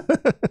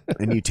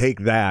 And you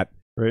take that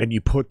and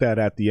you put that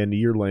at the end of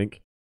your link,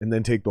 and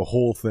then take the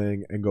whole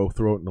thing and go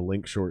throw it in a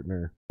link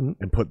shortener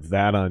and put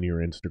that on your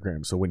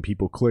Instagram. So when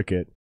people click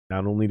it,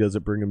 not only does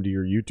it bring them to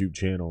your YouTube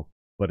channel,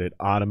 but it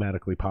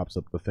automatically pops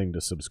up the thing to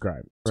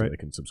subscribe, so Right. they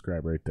can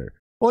subscribe right there.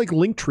 Well, like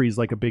Linktree is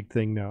like a big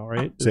thing now,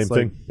 right? Same It's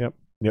like- thing. Yep.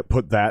 Yep,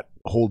 put that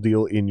whole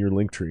deal in your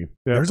Linktree.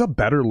 Yeah. There's a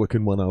better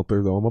looking one out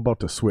there though. I'm about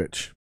to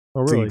switch.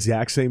 Oh, It's the really?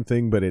 exact same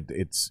thing, but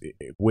it's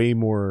way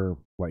more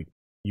like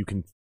you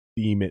can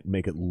theme it and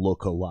make it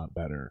look a lot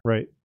better.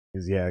 Right.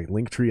 Because yeah,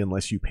 Linktree,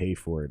 unless you pay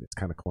for it, it's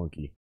kind of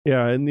clunky.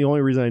 Yeah, and the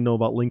only reason I know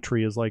about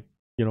Linktree is like,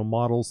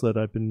 models that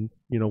I've been,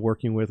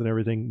 working with and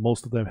everything.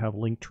 Most of them have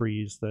link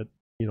trees that,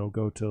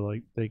 go to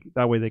like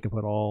that way they can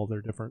put all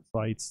their different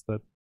sites that,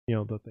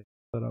 that they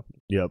set up.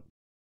 Yep.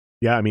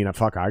 Yeah, I mean, I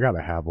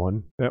gotta have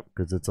one. Yep.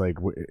 Because it's like,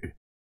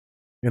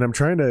 and I'm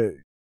trying to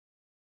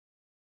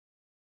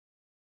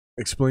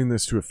explain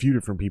this to a few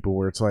different people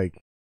where it's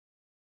like,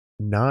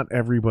 not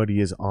everybody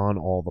is on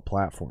all the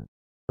platforms,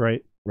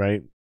 Right.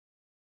 right?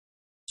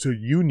 So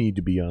you need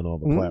to be on all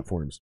the Mhm.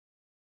 platforms.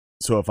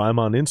 So if I'm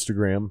on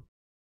Instagram,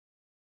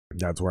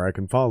 that's where I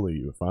can follow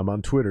you. If I'm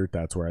on Twitter,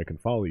 that's where I can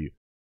follow you.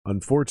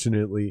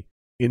 Unfortunately,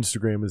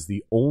 Instagram is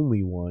the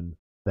only one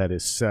that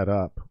is set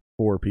up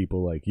for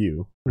people like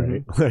you,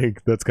 right?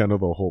 Like, that's kind of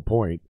the whole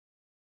point.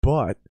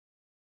 But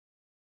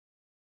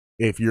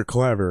if you're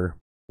clever,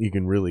 you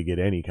can really get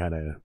any kind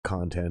of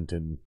content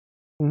and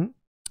Mhm.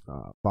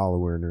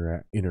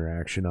 follower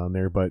interaction on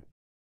there. But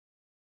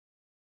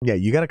yeah,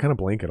 you got to kind of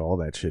blanket all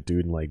that shit,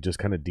 dude, and like just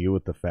kind of deal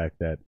with the fact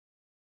that,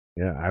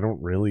 yeah, I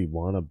don't really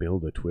want to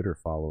build a Twitter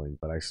following,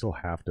 but I still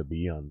have to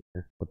be on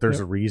there. But there's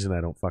Yep. a reason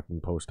I don't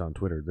fucking post on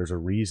Twitter. There's a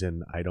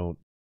reason I don't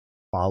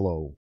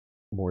follow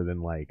more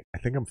than like, I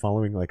think I'm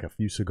following like a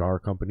few cigar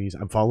companies.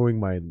 I'm following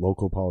my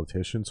local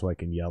politician so I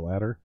can yell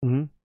at her.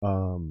 Mhm.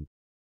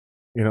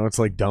 It's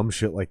like dumb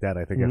shit like that.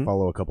 I think I Mhm.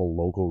 follow a couple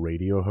local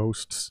radio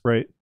hosts.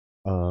 Right.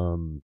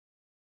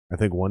 I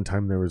think one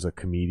time there was a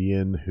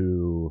comedian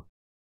who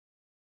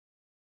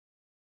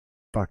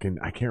fucking,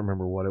 I can't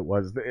remember what it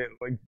was.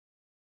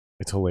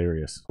 It's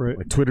hilarious. Right.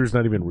 Like, Twitter's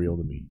not even real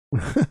to me,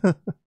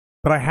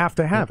 but I have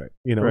to have it,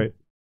 Right.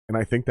 And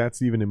I think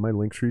that's even in my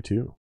Linktree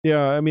too. Yeah,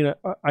 I mean,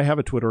 I have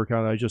a Twitter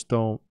account. I just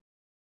don't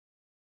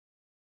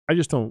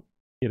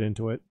get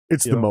into it.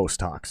 It's You the know, most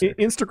toxic.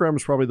 Instagram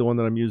is probably the one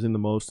that I'm using the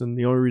most, and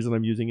the only reason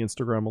I'm using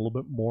Instagram a little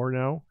bit more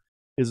now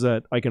is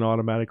that I can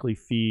automatically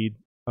feed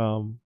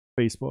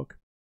Facebook,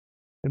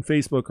 and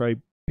Facebook I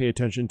pay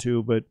attention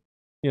to, but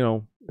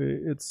it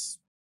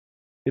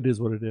is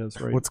what it is,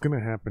 right? What's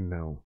gonna happen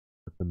now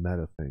with the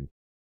Meta thing?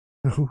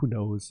 Who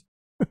knows?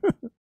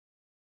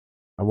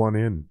 I want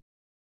in.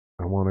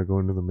 I want to go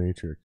into the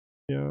Matrix.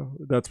 Yeah,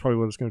 that's probably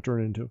what it's going to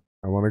turn into.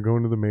 I want to go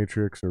into the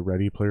Matrix or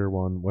Ready Player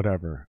One,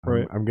 whatever.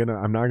 Right. I'm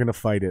not gonna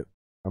fight it.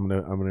 I'm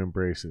gonna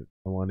embrace it.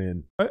 I want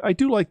in. I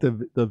do like the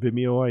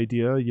Vimeo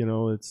idea.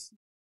 It's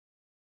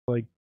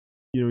like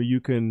you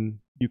can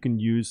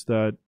use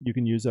that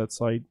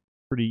site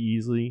pretty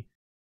easily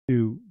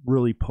to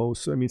really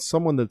post. I mean,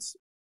 someone that's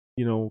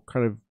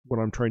kind of what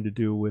I'm trying to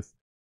do with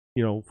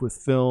with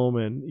film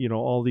and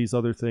all these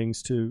other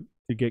things to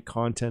get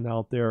content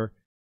out there.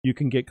 You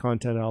can get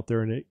content out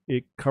there, and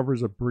it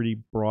covers a pretty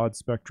broad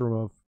spectrum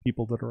of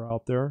people that are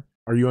out there.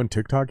 Are you on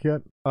TikTok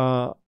yet?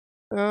 I'm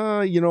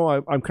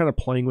kind of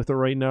playing with it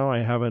right now.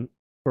 I haven't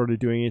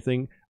started doing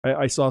anything.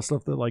 I saw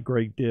stuff that like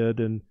Greg did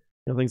and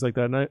things like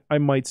that, and I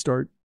might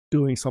start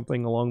doing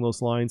something along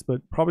those lines.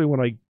 But probably when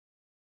I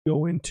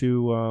go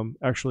into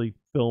actually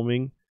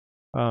filming,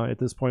 at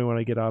this point when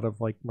I get out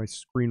of like my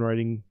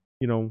screenwriting,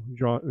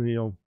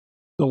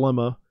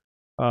 dilemma,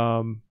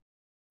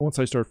 once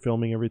I start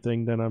filming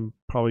everything, then I'm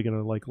probably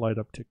gonna like light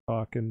up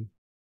TikTok and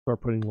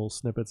start putting little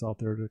snippets out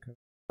there to kind of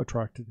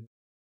attract it.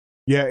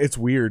 Yeah, it's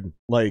weird.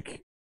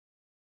 Like,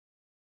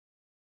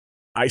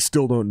 I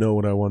still don't know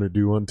what I want to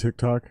do on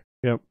TikTok.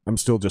 Yep. I'm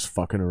still just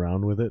fucking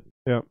around with it.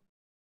 Yep.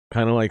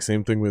 Kind of like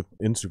same thing with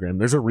Instagram.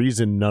 There's a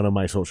reason none of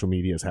my social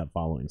medias have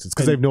followings. It's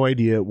because I And- have no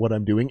idea what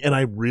I'm doing, and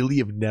I really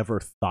have never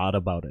thought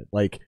about it.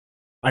 Like,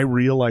 I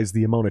realize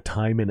the amount of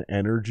time and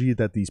energy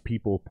that these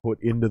people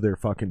put into their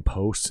fucking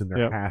posts and their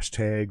Yep.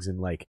 hashtags and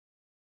like,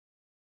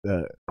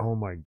 oh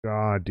my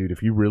god, dude!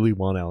 If you really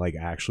want to like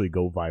actually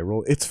go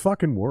viral, it's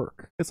fucking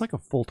work. It's like a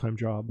full-time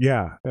job.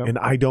 Yeah, Yep. and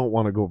I don't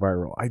want to go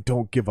viral. I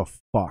don't give a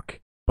fuck,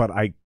 but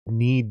I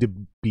need to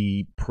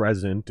be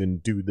present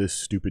and do this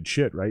stupid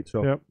shit, right?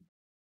 So Yep.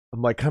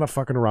 I'm like kind of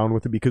fucking around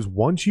with it because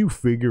once you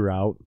figure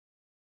out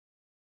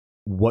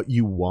what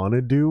you want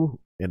to do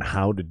and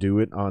how to do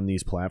it on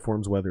these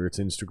platforms, whether it's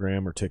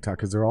Instagram or TikTok,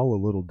 because they're all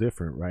a little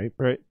different, right?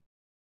 Right.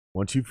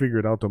 Once you figure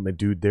it out, though, man,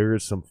 dude, there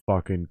is some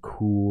fucking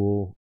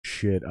cool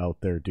shit out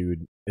there,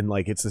 dude. And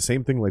like, it's the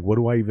same thing. Like, what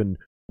do I even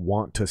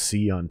want to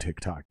see on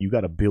TikTok? You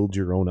got to build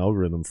your own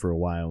algorithm for a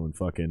while and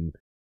fucking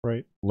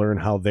Right. learn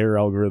how their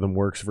algorithm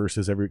works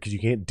versus because you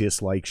can't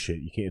dislike shit.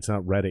 You can't. It's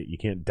not Reddit. You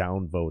can't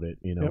downvote it.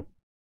 Yep.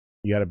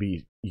 You gotta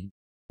be. You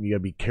gotta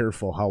be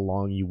careful how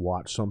long you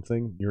watch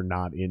something you're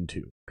not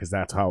into, because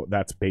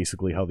that's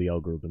basically how the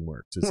algorithm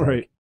works. It's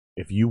Right. like,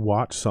 if you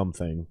watch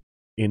something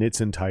in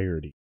its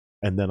entirety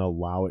and then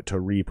allow it to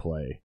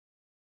replay,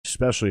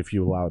 especially if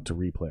you allow it to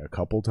replay a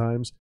couple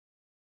times,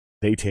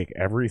 they take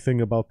everything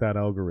about that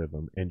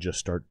algorithm and just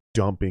start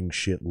dumping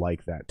shit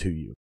like that to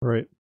you.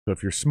 Right. So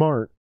if you're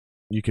smart,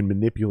 you can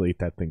manipulate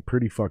that thing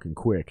pretty fucking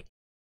quick.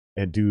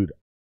 And dude,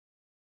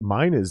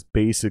 mine is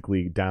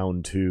basically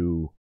down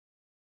to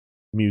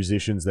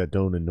musicians that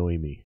don't annoy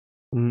me.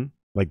 Mm-hmm.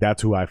 Like,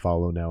 that's who I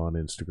follow now on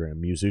Instagram.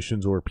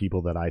 Musicians or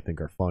people that I think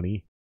are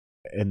funny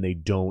and they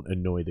don't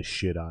annoy the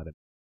shit out of me.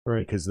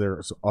 Right. Because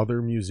there's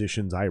other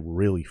musicians I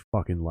really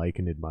fucking like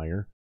and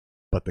admire,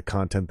 but the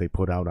content they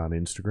put out on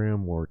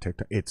Instagram or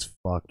TikTok, it's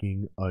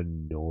fucking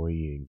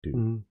annoying, dude.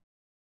 Mm-hmm.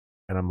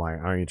 And I'm like,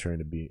 I ain't trying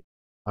to be.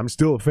 I'm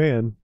still a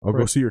fan. I'll go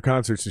Right. see your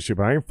concerts and shit,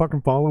 but I ain't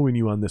fucking following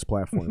you on this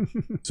platform.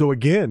 So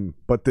again,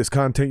 but this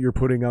content you're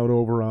putting out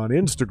over on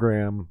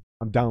Instagram,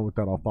 I'm down with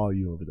that. I'll follow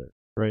you over there.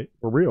 Right.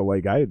 For real.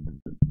 Like, I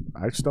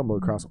stumble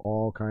across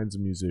all kinds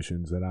of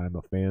musicians that I'm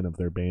a fan of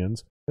their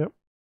bands. Yep.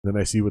 Then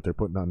I see what they're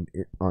putting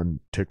on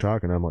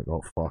TikTok, and I'm like,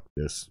 oh, fuck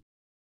this.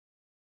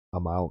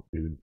 I'm out,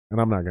 dude. And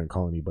I'm not going to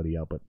call anybody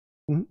out, but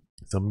some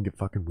of them get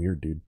fucking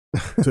weird, dude.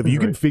 So if you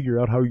can figure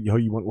out how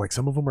you want, like,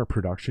 some of them are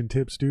production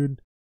tips, dude.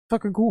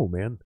 Fucking cool,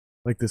 man.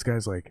 Like, this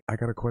guy's like, I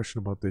got a question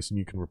about this, and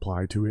you can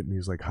reply to it. And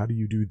he's like, how do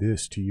you do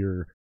this to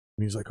your?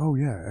 And he's like, oh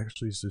yeah,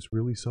 actually, it's this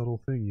really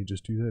subtle thing. You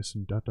just do this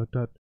and dot dot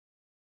dot.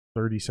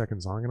 30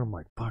 seconds long, and I'm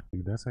like, fuck,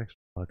 dude, that's actually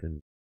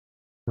fucking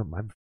something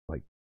I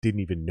like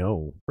didn't even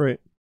know. Right.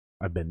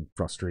 I've been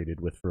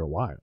frustrated with for a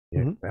while.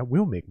 Yeah, that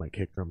will make my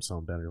kick drum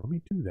sound better. Let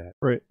me do that.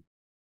 Right.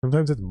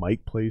 Sometimes it's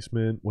mic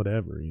placement,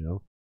 whatever, you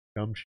know,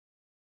 dumb shit.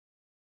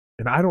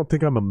 And I don't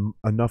think I'm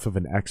enough of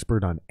an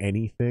expert on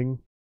anything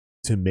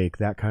to make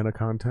that kind of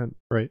content.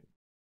 Right.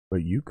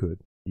 But you could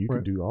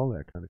do all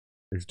that kind of.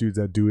 There's dudes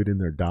that do it in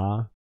their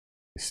DAW.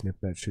 They snip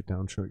that shit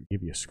down,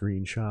 give you a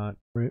screenshot.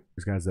 Right.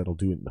 There's guys that'll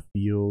do it in the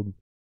field.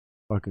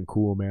 Fucking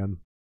cool, man.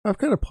 I've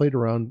kind of played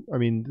around. I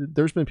mean,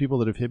 there's been people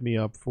that have hit me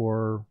up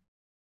for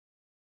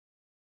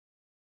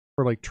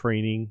like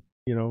training,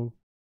 you know,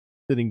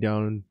 sitting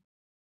down and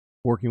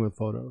working with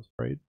photos,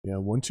 right? Yeah,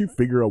 once you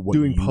figure out what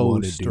doing you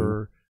want to post do,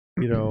 or,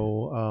 you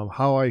know,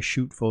 how I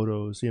shoot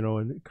photos, you know,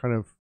 and kind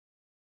of,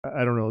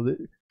 I don't know.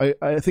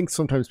 I think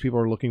sometimes people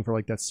are looking for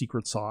like that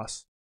secret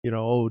sauce, you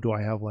know, oh, do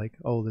I have like,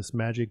 oh, this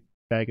magic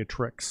bag of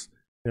tricks,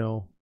 you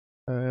know?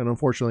 And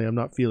unfortunately, I'm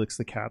not Felix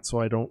the cat,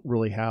 so I don't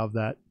really have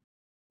that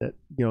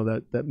you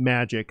know, that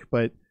magic.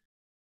 But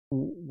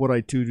what I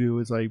do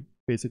is I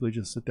basically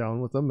just sit down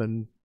with them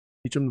and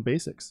teach them the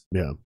basics.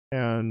 Yeah.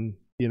 And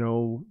you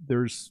know, there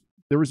was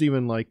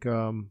even like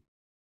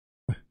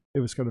it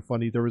was kind of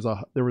funny. There was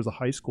a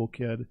high school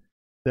kid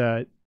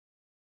that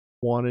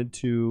wanted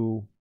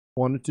to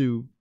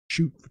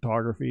shoot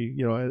photography,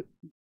 you know,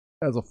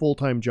 as a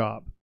full-time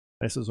job.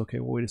 I says, okay,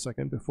 well, wait a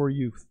second. Before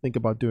you think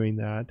about doing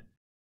that,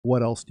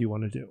 what else do you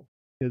want to do?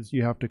 Because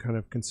you have to kind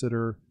of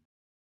consider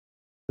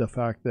the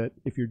fact that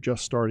if you're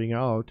just starting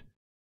out,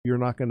 you're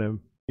not gonna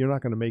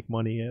make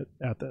money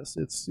at this.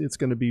 It's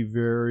going to be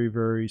very,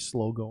 very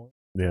slow going.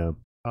 Yeah.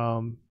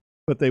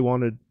 But they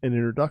wanted an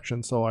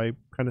introduction, so I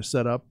kind of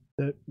set up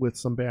it with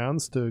some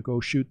bands to go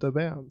shoot the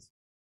bands.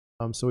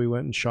 So we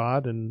went and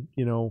shot, and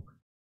you know,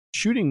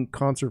 shooting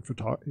concert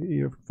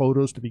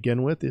photos to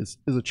begin with is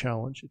a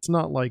challenge. It's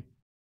not like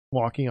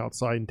walking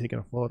outside and taking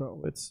a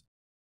photo.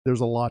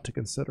 There's a lot to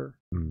consider.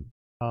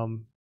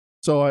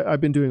 So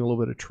I've been doing a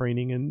little bit of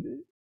training, and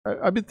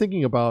I've been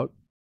thinking about,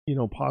 you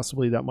know,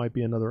 possibly that might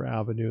be another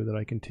avenue that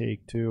I can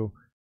take to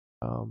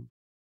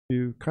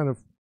kind of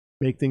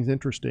make things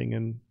interesting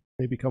and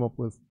maybe come up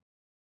with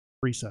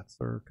presets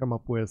or come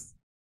up with,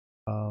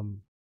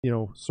 you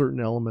know, certain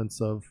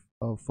elements of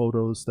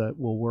photos that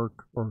will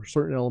work, or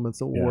certain elements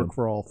that will work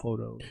for all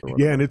photos.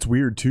 Yeah, and it's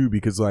weird too,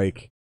 because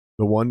like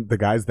the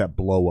guys that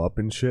blow up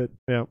and shit.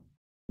 Yeah.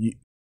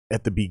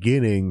 At the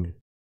beginning,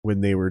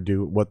 when they were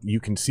doing what, you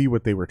can see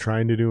what they were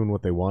trying to do and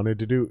what they wanted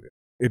to do,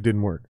 it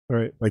didn't work.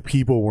 Right. Like,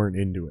 people weren't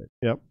into it.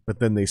 Yep. But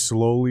then they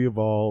slowly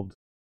evolved,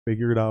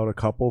 figured out a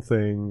couple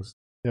things.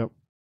 Yep.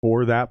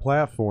 For that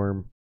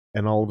platform,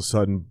 and all of a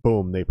sudden,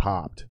 boom, they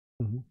popped.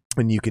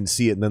 And you can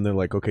see it, and then they're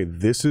like, okay,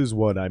 this is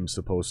what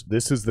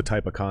this is the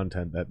type of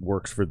content that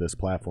works for this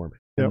platform.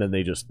 And then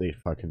they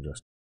fucking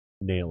just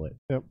nail it.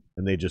 Yep.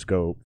 And they just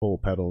go full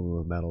pedal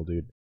to the metal,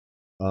 dude.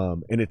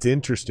 And it's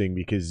interesting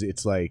because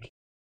it's like,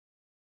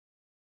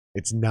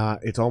 it's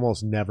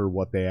almost never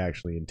what they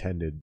actually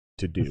intended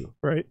to do.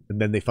 Right. And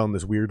then they found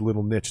this weird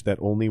little niche that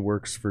only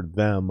works for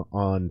them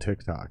on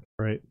TikTok.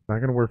 Right. It's not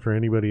going to work for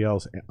anybody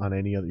else on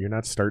any other. You're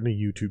not starting a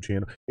YouTube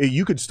channel.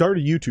 You could start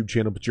a YouTube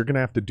channel, but you're going to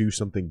have to do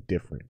something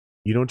different.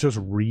 You don't just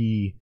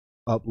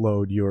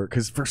re-upload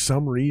because for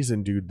some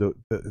reason, dude,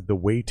 the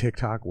way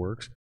TikTok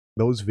works,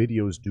 those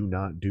videos do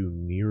not do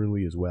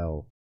nearly as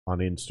well on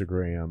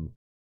Instagram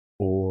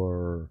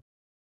or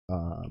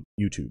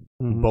YouTube.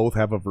 Both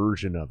have a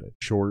version of it.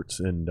 Shorts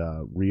and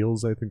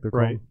Reels, I think they're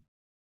called. Right.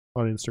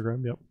 On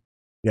Instagram, yep.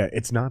 Yeah,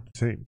 it's not the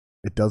same.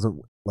 It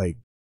doesn't, like,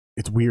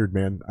 it's weird,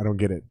 man. I don't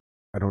get it.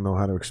 I don't know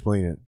how to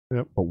explain it.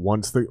 Yep. But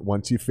once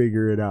you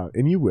figure it out,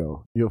 and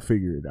you'll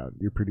figure it out.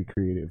 You're pretty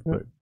creative, yep.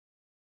 but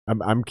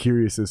I'm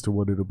curious as to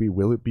what it'll be.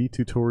 Will it be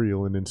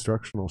tutorial and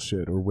instructional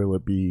shit, or will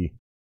it be,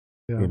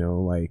 you know,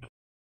 like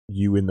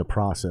you in the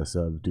process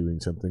of doing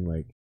something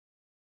like,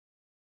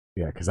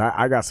 yeah, because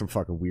I got some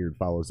fucking weird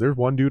follows. There's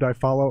one dude I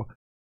follow.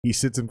 He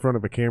sits in front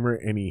of a camera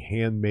and he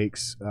hand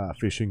makes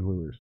fishing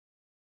lures.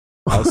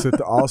 I'll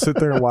sit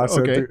there and watch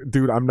Okay. that.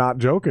 Dude, I'm not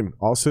joking.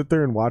 I'll sit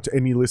there and watch,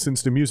 and he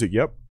listens to music.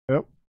 Yep.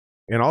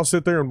 And I'll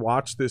sit there and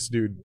watch this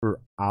dude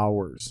for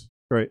hours.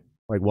 Right.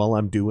 Like while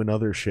I'm doing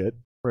other shit.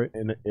 Right.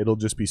 And it'll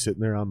just be sitting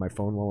there on my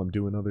phone while I'm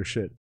doing other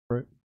shit.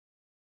 Right.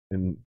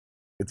 And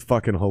it's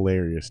fucking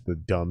hilarious, the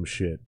dumb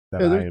shit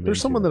that Yeah, I am. there's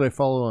someone that I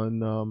follow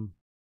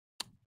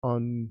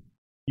on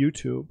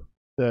YouTube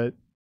that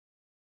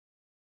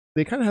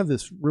they kind of have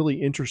this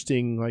really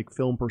interesting like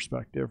film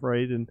perspective,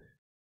 right? And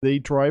they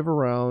drive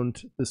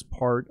around this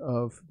part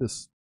of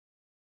this,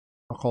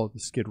 I'll call it the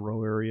Skid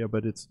Row area,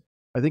 but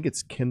I think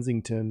it's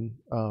Kensington,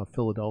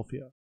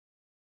 Philadelphia.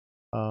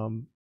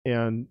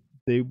 And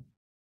they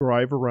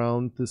drive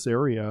around this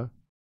area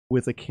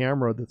with a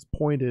camera that's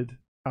pointed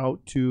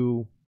out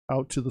to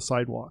the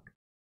sidewalk.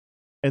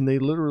 And they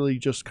literally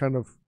just kind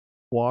of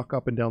walk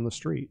up and down the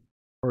street,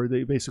 or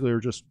they basically are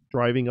just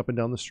driving up and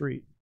down the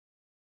street.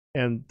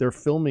 And they're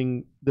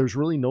filming. There's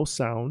really no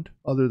sound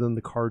other than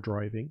the car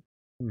driving.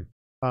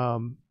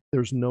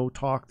 There's no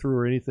talk through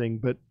or anything,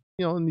 but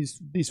you know, and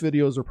these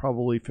videos are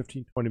probably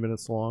 15, 20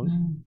 minutes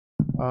long.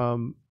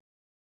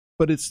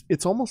 But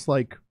it's almost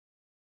like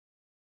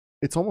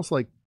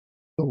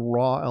the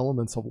raw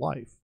elements of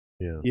life.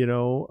 Yeah. You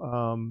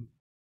know,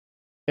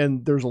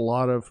 and there's a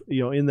lot of,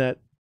 you know, in that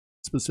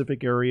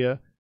specific area,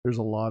 there's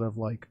a lot of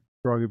like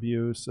drug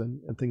abuse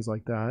and things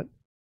like that.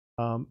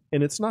 And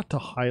it's not to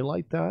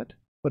highlight that,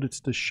 but it's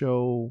to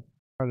show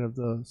kind of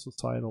the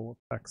societal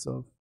effects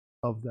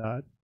of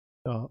that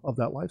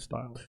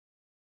lifestyle.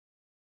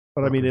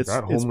 But I mean,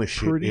 that homeless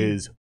shit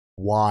is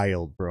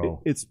wild,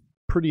 bro. It's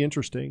pretty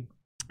interesting.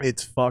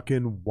 It's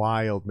fucking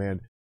wild,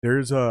 man.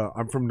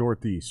 I'm from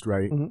Northeast,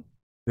 right? Mm-hmm.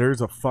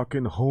 There's a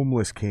fucking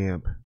homeless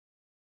camp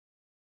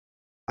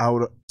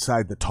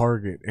outside the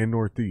Target in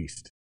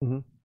Northeast. Mm-hmm.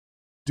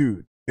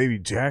 Dude, they be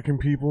jacking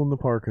people in the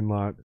parking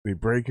lot. They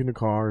break into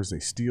cars. They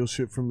steal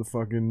shit from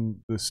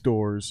the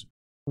stores.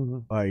 Mm-hmm.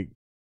 Like,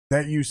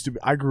 that used to be,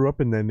 I grew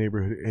up in that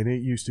neighborhood, and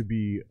it used to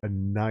be a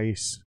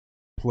nice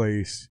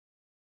place.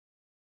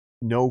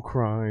 No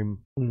crime.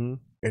 Mm-hmm.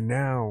 And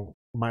now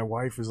my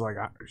wife is like,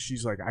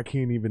 she's like, I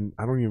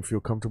don't even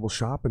feel comfortable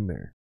shopping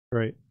there.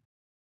 Right.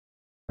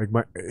 Like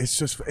it's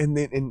just, and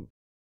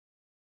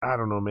I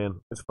don't know,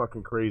 man. It's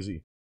fucking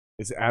crazy.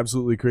 It's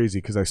absolutely crazy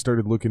because I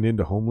started looking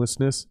into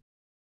homelessness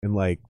and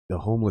like the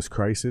homeless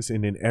crisis,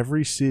 and in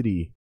every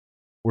city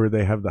where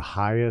they have the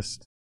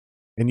highest,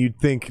 and you'd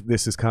think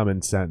this is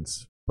common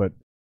sense, but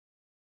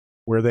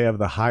where they have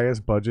the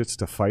highest budgets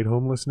to fight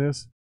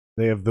homelessness,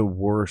 they have the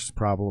worst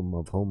problem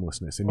of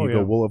homelessness. And you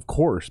go, well, of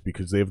course,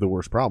 because they have the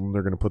worst problem,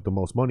 they're going to put the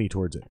most money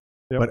towards it.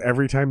 Yep. But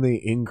every time they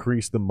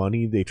increase the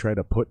money they try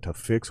to put to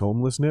fix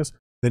homelessness,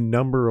 the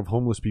number of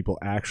homeless people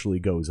actually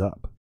goes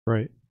up.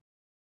 Right.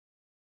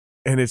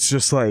 And it's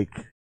just like,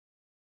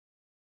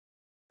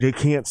 they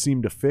can't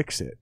seem to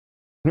fix it.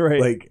 Right.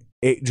 Like,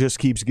 it just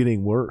keeps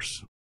getting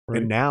worse. Right.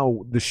 And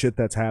now the shit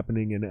that's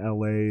happening in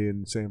LA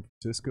and San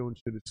Francisco and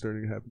shit is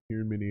starting to happen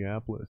here in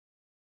Minneapolis.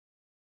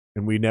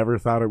 And we never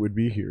thought it would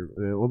be here.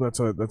 Well, that's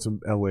an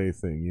LA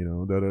thing, you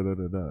know.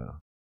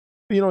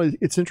 You know,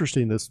 it's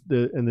interesting.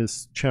 In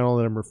this channel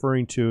that I'm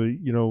referring to,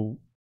 you know,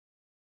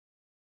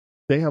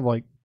 they have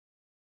like,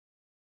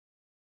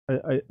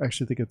 I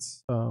actually think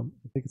it's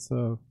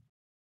a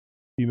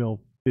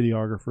female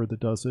videographer that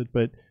does it,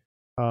 but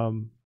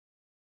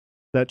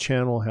that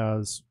channel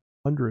has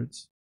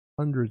hundreds,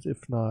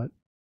 if not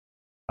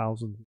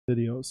thousands of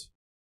videos,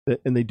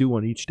 and they do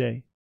one each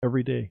day,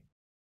 every day.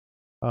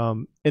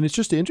 And it's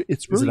just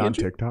it's really. Is it on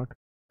TikTok?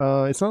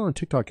 It's not on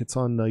TikTok. It's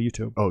on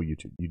YouTube. Oh,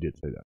 YouTube. You did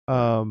say that.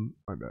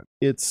 My bad.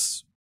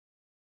 It's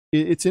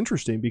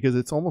interesting because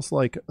it's almost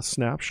like a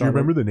snapshot. Do you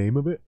remember the name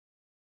of it?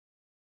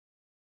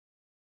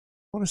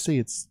 I want to say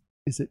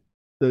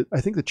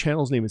I think the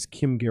channel's name is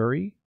Kim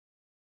Gary.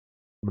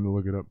 I'm gonna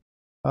look it up.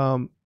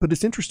 But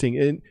it's interesting,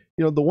 and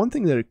you know, the one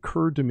thing that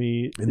occurred to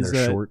me is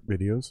they're that short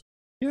videos.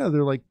 Yeah,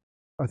 they're like,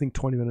 I think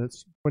 20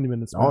 minutes. Oh,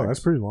 max. That's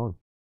pretty long.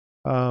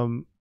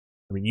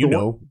 I mean, you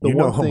know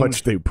how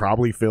much they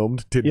probably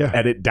filmed to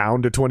edit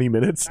down to 20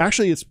 minutes.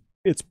 Actually,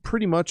 it's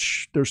pretty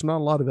much, there's not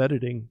a lot of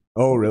editing.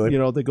 Oh, really? You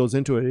know, that goes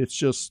into it. It's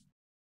just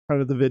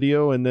kind of the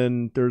video, and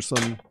then there's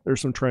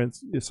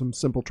some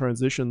simple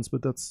transitions,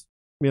 but that's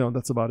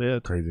about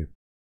it. Crazy.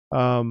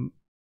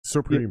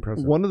 So pretty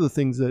impressive. One of the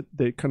things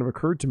that kind of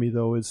occurred to me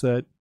though is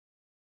that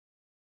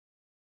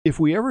if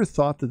we ever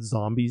thought that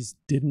zombies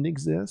didn't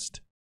exist,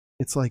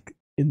 it's like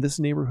in this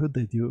neighborhood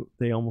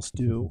they almost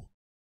do.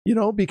 You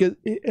know, because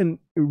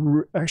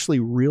actually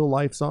real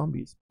life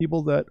zombies,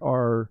 people that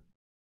are,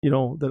 you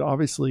know, that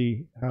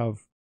obviously have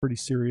pretty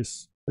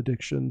serious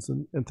addictions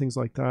and things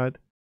like that.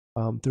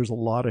 There's a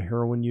lot of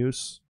heroin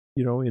use,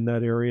 you know, in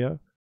that area.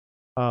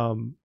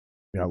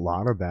 Yeah, a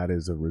lot of that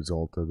is a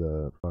result of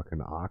the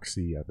fucking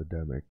oxy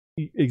epidemic.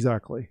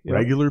 Exactly. Yep.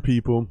 Regular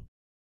people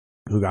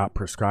who got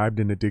prescribed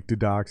and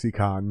addicted to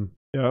OxyContin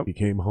Yep.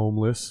 became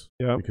homeless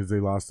Yep. because they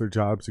lost their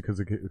jobs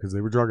because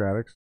they were drug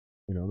addicts.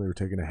 You know, they were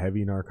taking a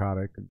heavy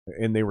narcotic,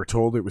 and they were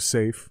told it was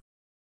safe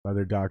by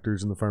their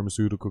doctors and the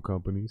pharmaceutical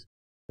companies.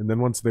 And then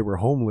once they were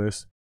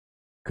homeless,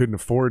 couldn't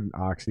afford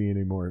oxy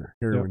anymore.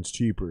 Heroin's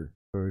cheaper,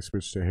 so they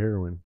switched to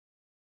heroin.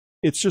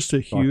 It's just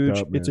a huge.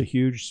 up, It's a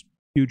man.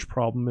 huge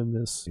problem in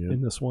this Yeah.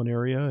 in this one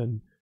area,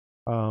 and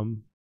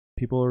some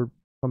people are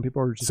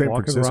just San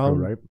walking Francisco, around.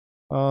 right?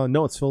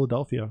 No, it's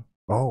Philadelphia.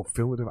 Oh,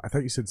 Philadelphia. I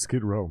thought you said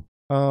Skid Row.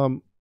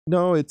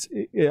 No,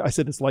 I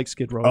said it's like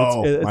Skid Row.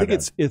 Oh, I my think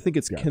bad. I think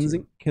it's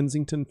Gotcha.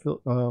 Kensington,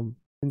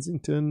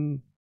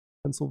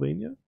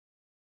 Pennsylvania.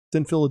 It's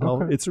in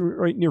Philadelphia. Okay. It's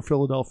right near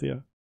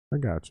Philadelphia. I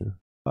got you.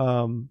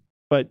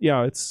 But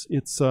yeah, it's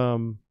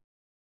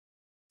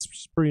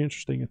pretty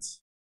interesting.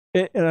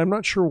 And I'm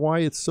not sure why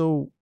it's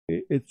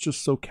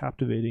just so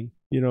captivating.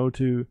 You know,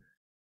 you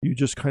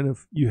just kind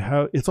of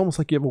it's almost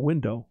like you have a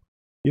window.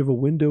 You have a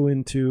window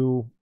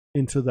into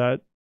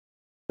that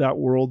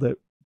world that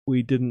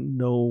we didn't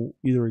know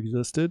either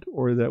existed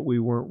or that we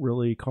weren't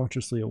really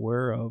consciously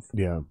aware of.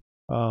 Yeah.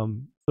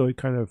 So it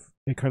kind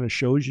of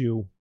shows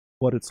you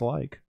what it's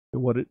like,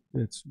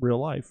 it's real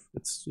life.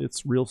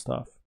 It's real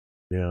stuff.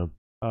 Yeah.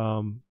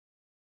 You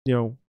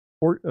know,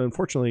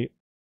 unfortunately,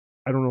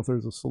 I don't know if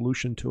there's a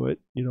solution to it.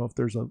 You know, if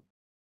there's a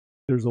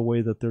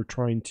way that they're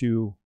trying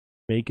to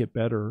make it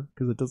better,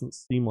 because it doesn't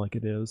seem like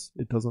it is.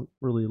 It doesn't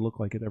really look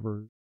like it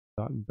ever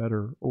gotten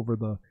better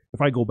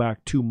if I go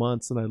back 2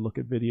 months and I look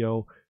at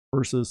video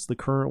versus the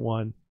current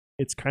one,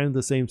 it's kind of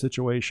the same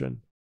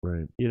situation.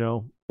 Right. You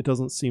know, it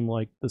doesn't seem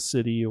like the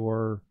city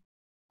or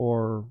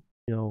you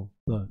know,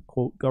 the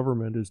quote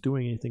government is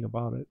doing anything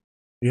about it.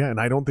 Yeah, and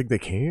I don't think they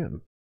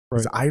can.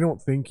 Right. I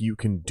don't think you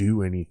can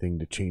do anything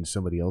to change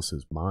somebody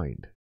else's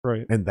mind.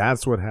 Right. And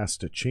that's what has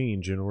to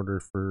change in order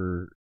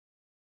for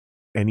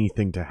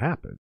anything to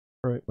happen.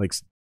 Right. Like,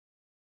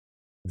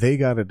 they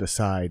got to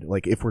decide,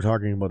 like, if we're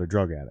talking about a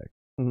drug addict,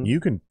 you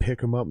can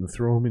pick them up and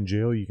throw them in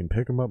jail. You can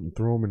pick them up and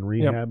throw them in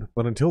rehab.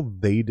 But until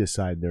they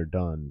decide they're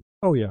done,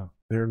 Oh yeah.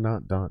 they're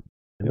not done.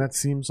 And Yep. that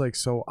seems like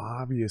so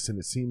obvious and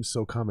it seems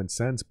so common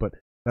sense, but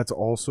that's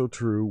also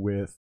true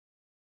with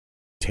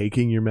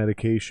taking your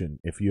medication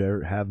if you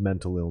ever have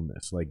mental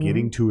illness, like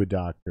getting to a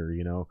doctor,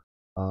 you know,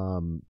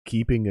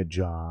 keeping a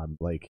job.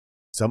 Like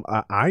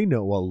I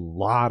know a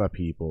lot of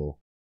people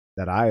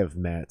that I have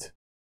met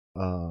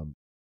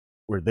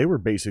where they were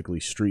basically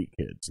street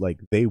kids.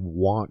 Like, they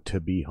want to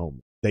be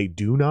homeless. They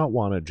do not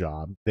want a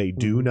job. They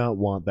do not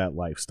want that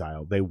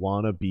lifestyle. They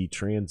want to be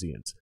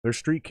transients. They're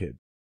street kids.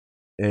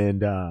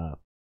 And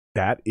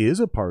that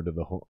is a part of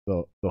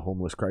the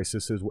homeless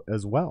crisis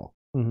as well.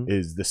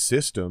 Is the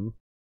system,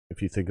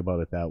 if you think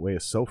about it that way,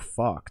 is so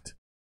fucked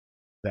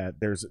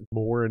that there's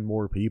more and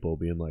more people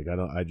being like,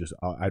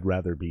 I'd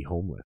rather be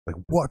homeless. Like,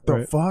 what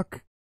the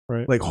fuck?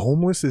 Right. Like,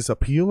 homeless is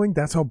appealing?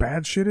 That's how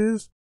bad shit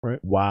is?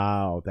 Right.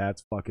 Wow,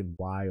 that's fucking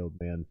wild,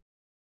 man.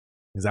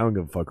 Because I don't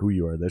give a fuck who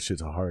you are. That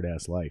shit's a hard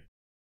ass life.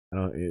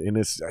 And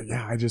it's,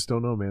 yeah, I just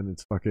don't know, man.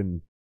 It's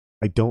fucking,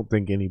 I don't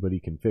think anybody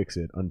can fix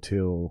it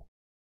until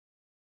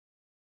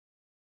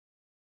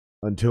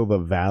the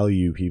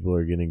value people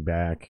are getting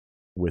back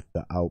with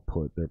the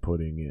output they're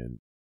putting in.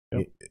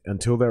 Yep.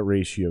 Until that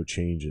ratio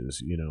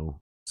changes, you know.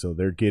 So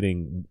they're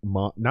getting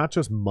not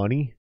just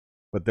money,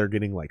 but they're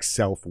getting like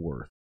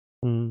self-worth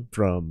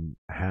from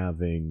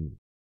having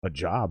a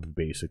job,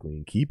 basically,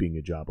 and keeping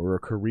a job or a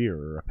career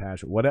or a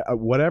passion,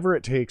 whatever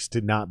it takes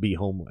to not be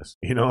homeless,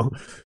 you know.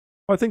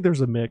 I think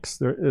there's a mix.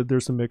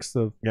 There's a mix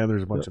of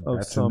There's a bunch of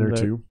vets in some there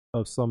too.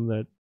 Of some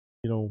that,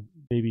 you know,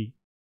 maybe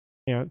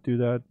can't do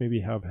that,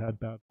 maybe have had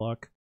bad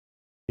luck,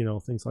 you know,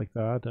 things like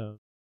that.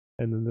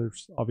 And then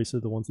there's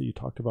obviously the ones that you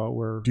talked about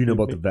where. Do you know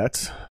about the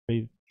vets?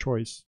 Made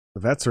choice.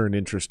 The vets are an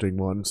interesting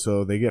one.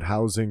 So they get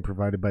housing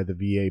provided by the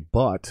VA,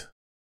 but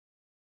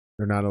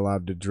they're not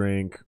allowed to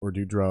drink or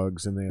do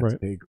drugs, and they have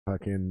to take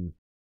fucking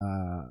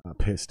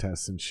piss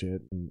tests and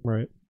shit. And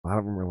right. A lot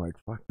of them are like,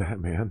 fuck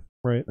that, man.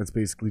 Right. That's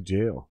basically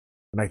jail.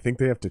 And I think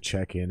they have to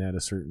check in at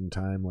a certain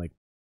time, like,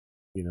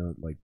 you know,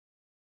 like,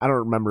 I don't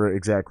remember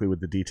exactly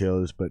what the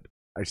detail is, but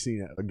I've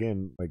seen it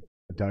again, like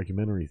a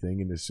documentary thing,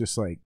 and it's just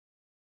like,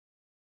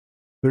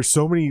 there's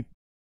so many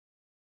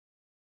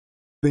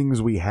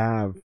things we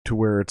have to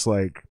where it's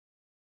like,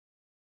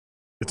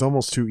 it's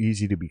almost too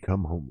easy to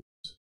become homeless.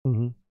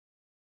 And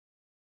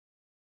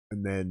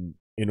then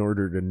in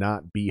order to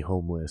not be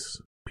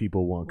homeless,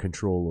 people want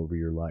control over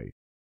your life.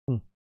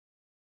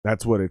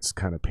 That's what it's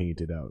kind of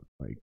painted out.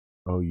 Like,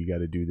 oh, you got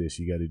to do this,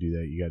 you got to do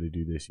that, you got to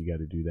do this, you got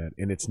to do that.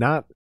 And it's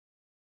not,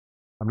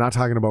 I'm not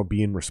talking about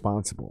being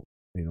responsible,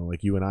 you know,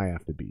 like you and I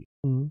have to be.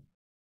 I'm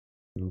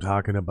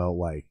talking about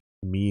like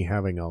me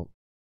having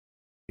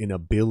an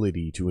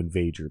ability to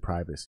invade your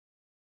privacy.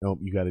 Nope,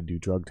 you got to do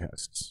drug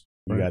tests.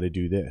 You got to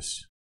do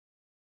this.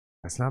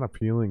 That's not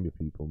appealing to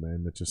people,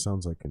 man. That just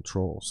sounds like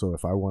control. So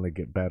if I want to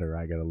get better,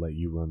 I got to let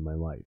you run my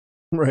life.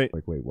 Right.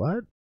 Like, wait,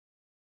 what?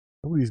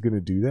 Nobody's going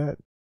to do that.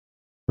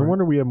 No Right.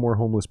 wonder we have more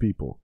homeless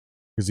people.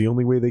 Because the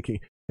only way they can...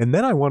 And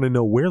then I want to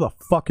know, where the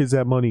fuck is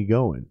that money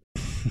going?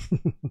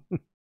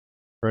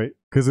 Right.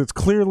 Because it's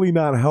clearly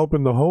not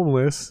helping the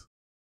homeless.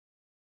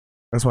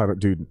 That's why,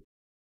 dude,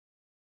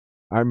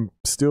 I'm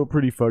still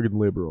pretty fucking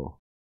liberal.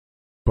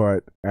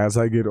 But as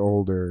I get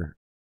older,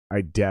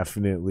 I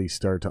definitely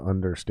start to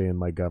understand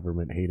my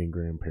government-hating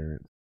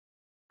grandparents.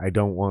 I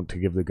don't want to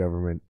give the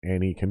government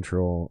any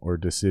control or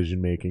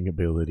decision-making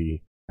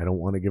ability. I don't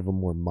want to give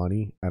them more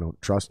money. I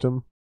don't trust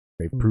them.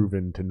 They've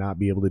proven to not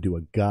be able to do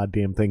a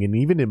goddamn thing. And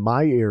even in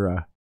my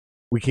era,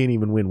 we can't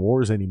even win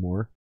wars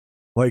anymore.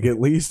 Like, at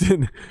least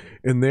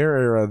in their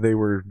era, they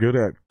were good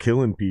at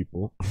killing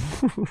people.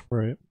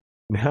 Right.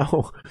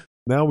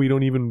 Now we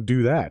don't even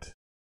do that.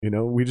 You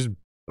know, we just...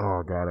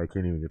 Oh, God, I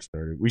can't even get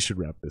started. We should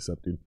wrap this up,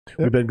 dude. Yep.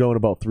 We've been going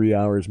about 3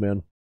 hours,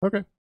 man.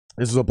 Okay.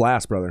 This is a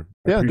blast, brother.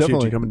 I Yeah, appreciate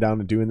definitely. you coming down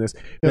and doing this.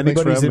 Yeah, If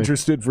thanks for anybody's having me.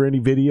 interested for any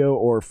video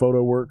or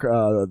photo work,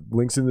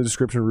 links in the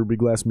description, Ruby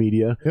Glass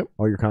Media. Yep.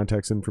 All your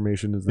contacts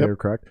information is Yep. there,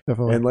 correct?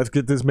 Definitely. And let's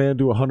get this man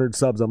to 100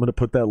 subs. I'm going to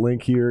put that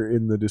link here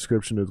in the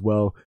description as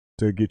well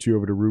to get you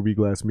over to Ruby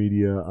Glass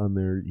Media on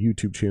their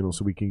YouTube channel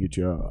so we can get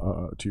you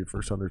to your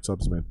first 100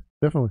 subs, man.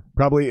 Definitely.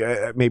 Probably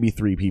maybe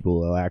 3 people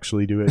will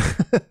actually do it.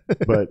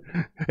 But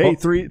Hey,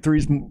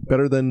 three's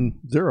better than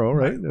 0,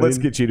 right? Let's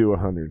get you to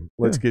 100.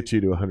 Let's get you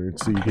to 100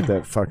 so you get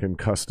that fucking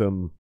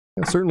custom.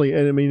 Yeah, certainly.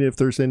 And I mean, if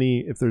there's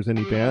any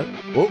band,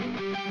 Oh,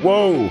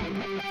 whoa,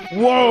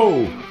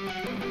 whoa!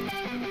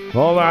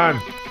 Hold on.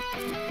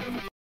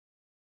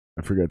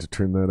 I forgot to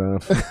turn that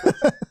off.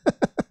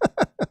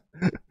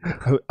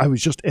 I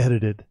was just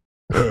edited.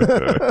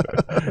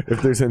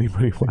 If there's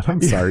anybody,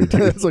 I'm sorry,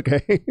 dude. That's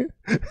okay.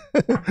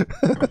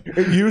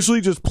 It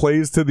usually just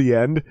plays to the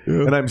end,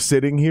 and I'm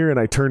sitting here and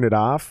I turn it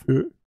off.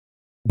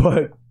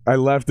 But I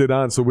left it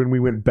on, so when we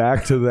went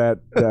back to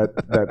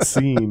that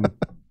scene,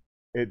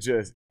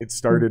 it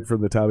started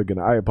from the top again.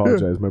 I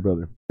apologize, my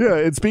brother. Yeah,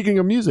 and speaking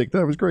of music,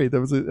 that was great.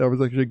 That was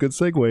actually a good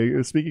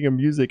segue. Speaking of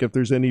music, if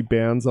there's any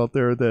bands out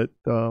there that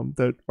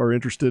that are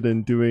interested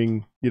in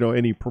doing, you know,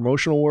 any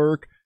promotional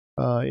work,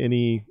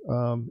 any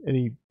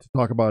to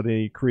talk about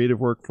any creative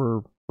work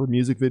for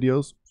music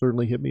videos,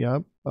 certainly hit me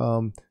up.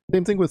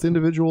 Same thing with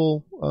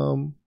individual,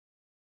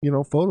 you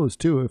know, photos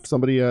too. If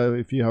somebody,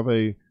 if you have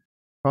a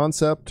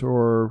concept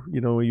or, you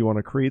know, you want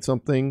to create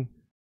something,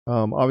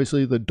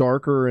 obviously the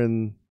darker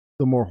and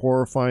the more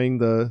horrifying,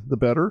 the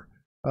better.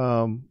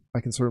 I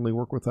can certainly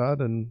work with that,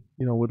 and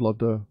you know, would love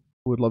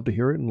to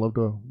hear it, and love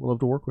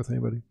to work with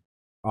anybody.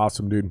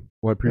 Awesome, dude.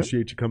 Well, I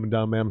appreciate you coming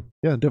down, man.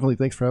 Yeah, definitely.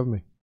 Thanks for having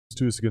me. Let's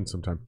do this again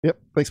sometime.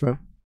 Yep. Thanks, man.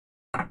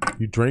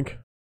 You drink?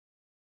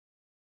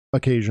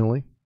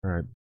 Occasionally. All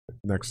right.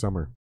 Next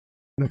summer.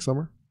 Next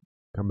summer.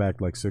 Come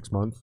back like 6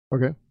 months.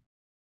 Okay.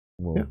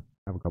 We'll Yeah.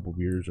 have a couple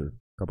beers or a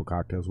couple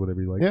cocktails,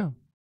 whatever you like. Yeah,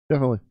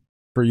 definitely.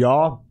 For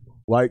y'all,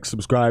 like,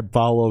 subscribe,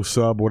 follow,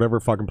 sub, whatever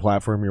fucking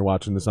platform you're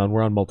watching this on.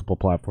 We're on multiple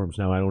platforms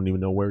now. I don't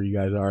even know where you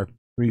guys are,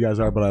 who you guys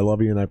are, but I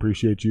love you and I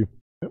appreciate you.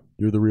 Yep.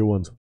 You're the real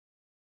ones.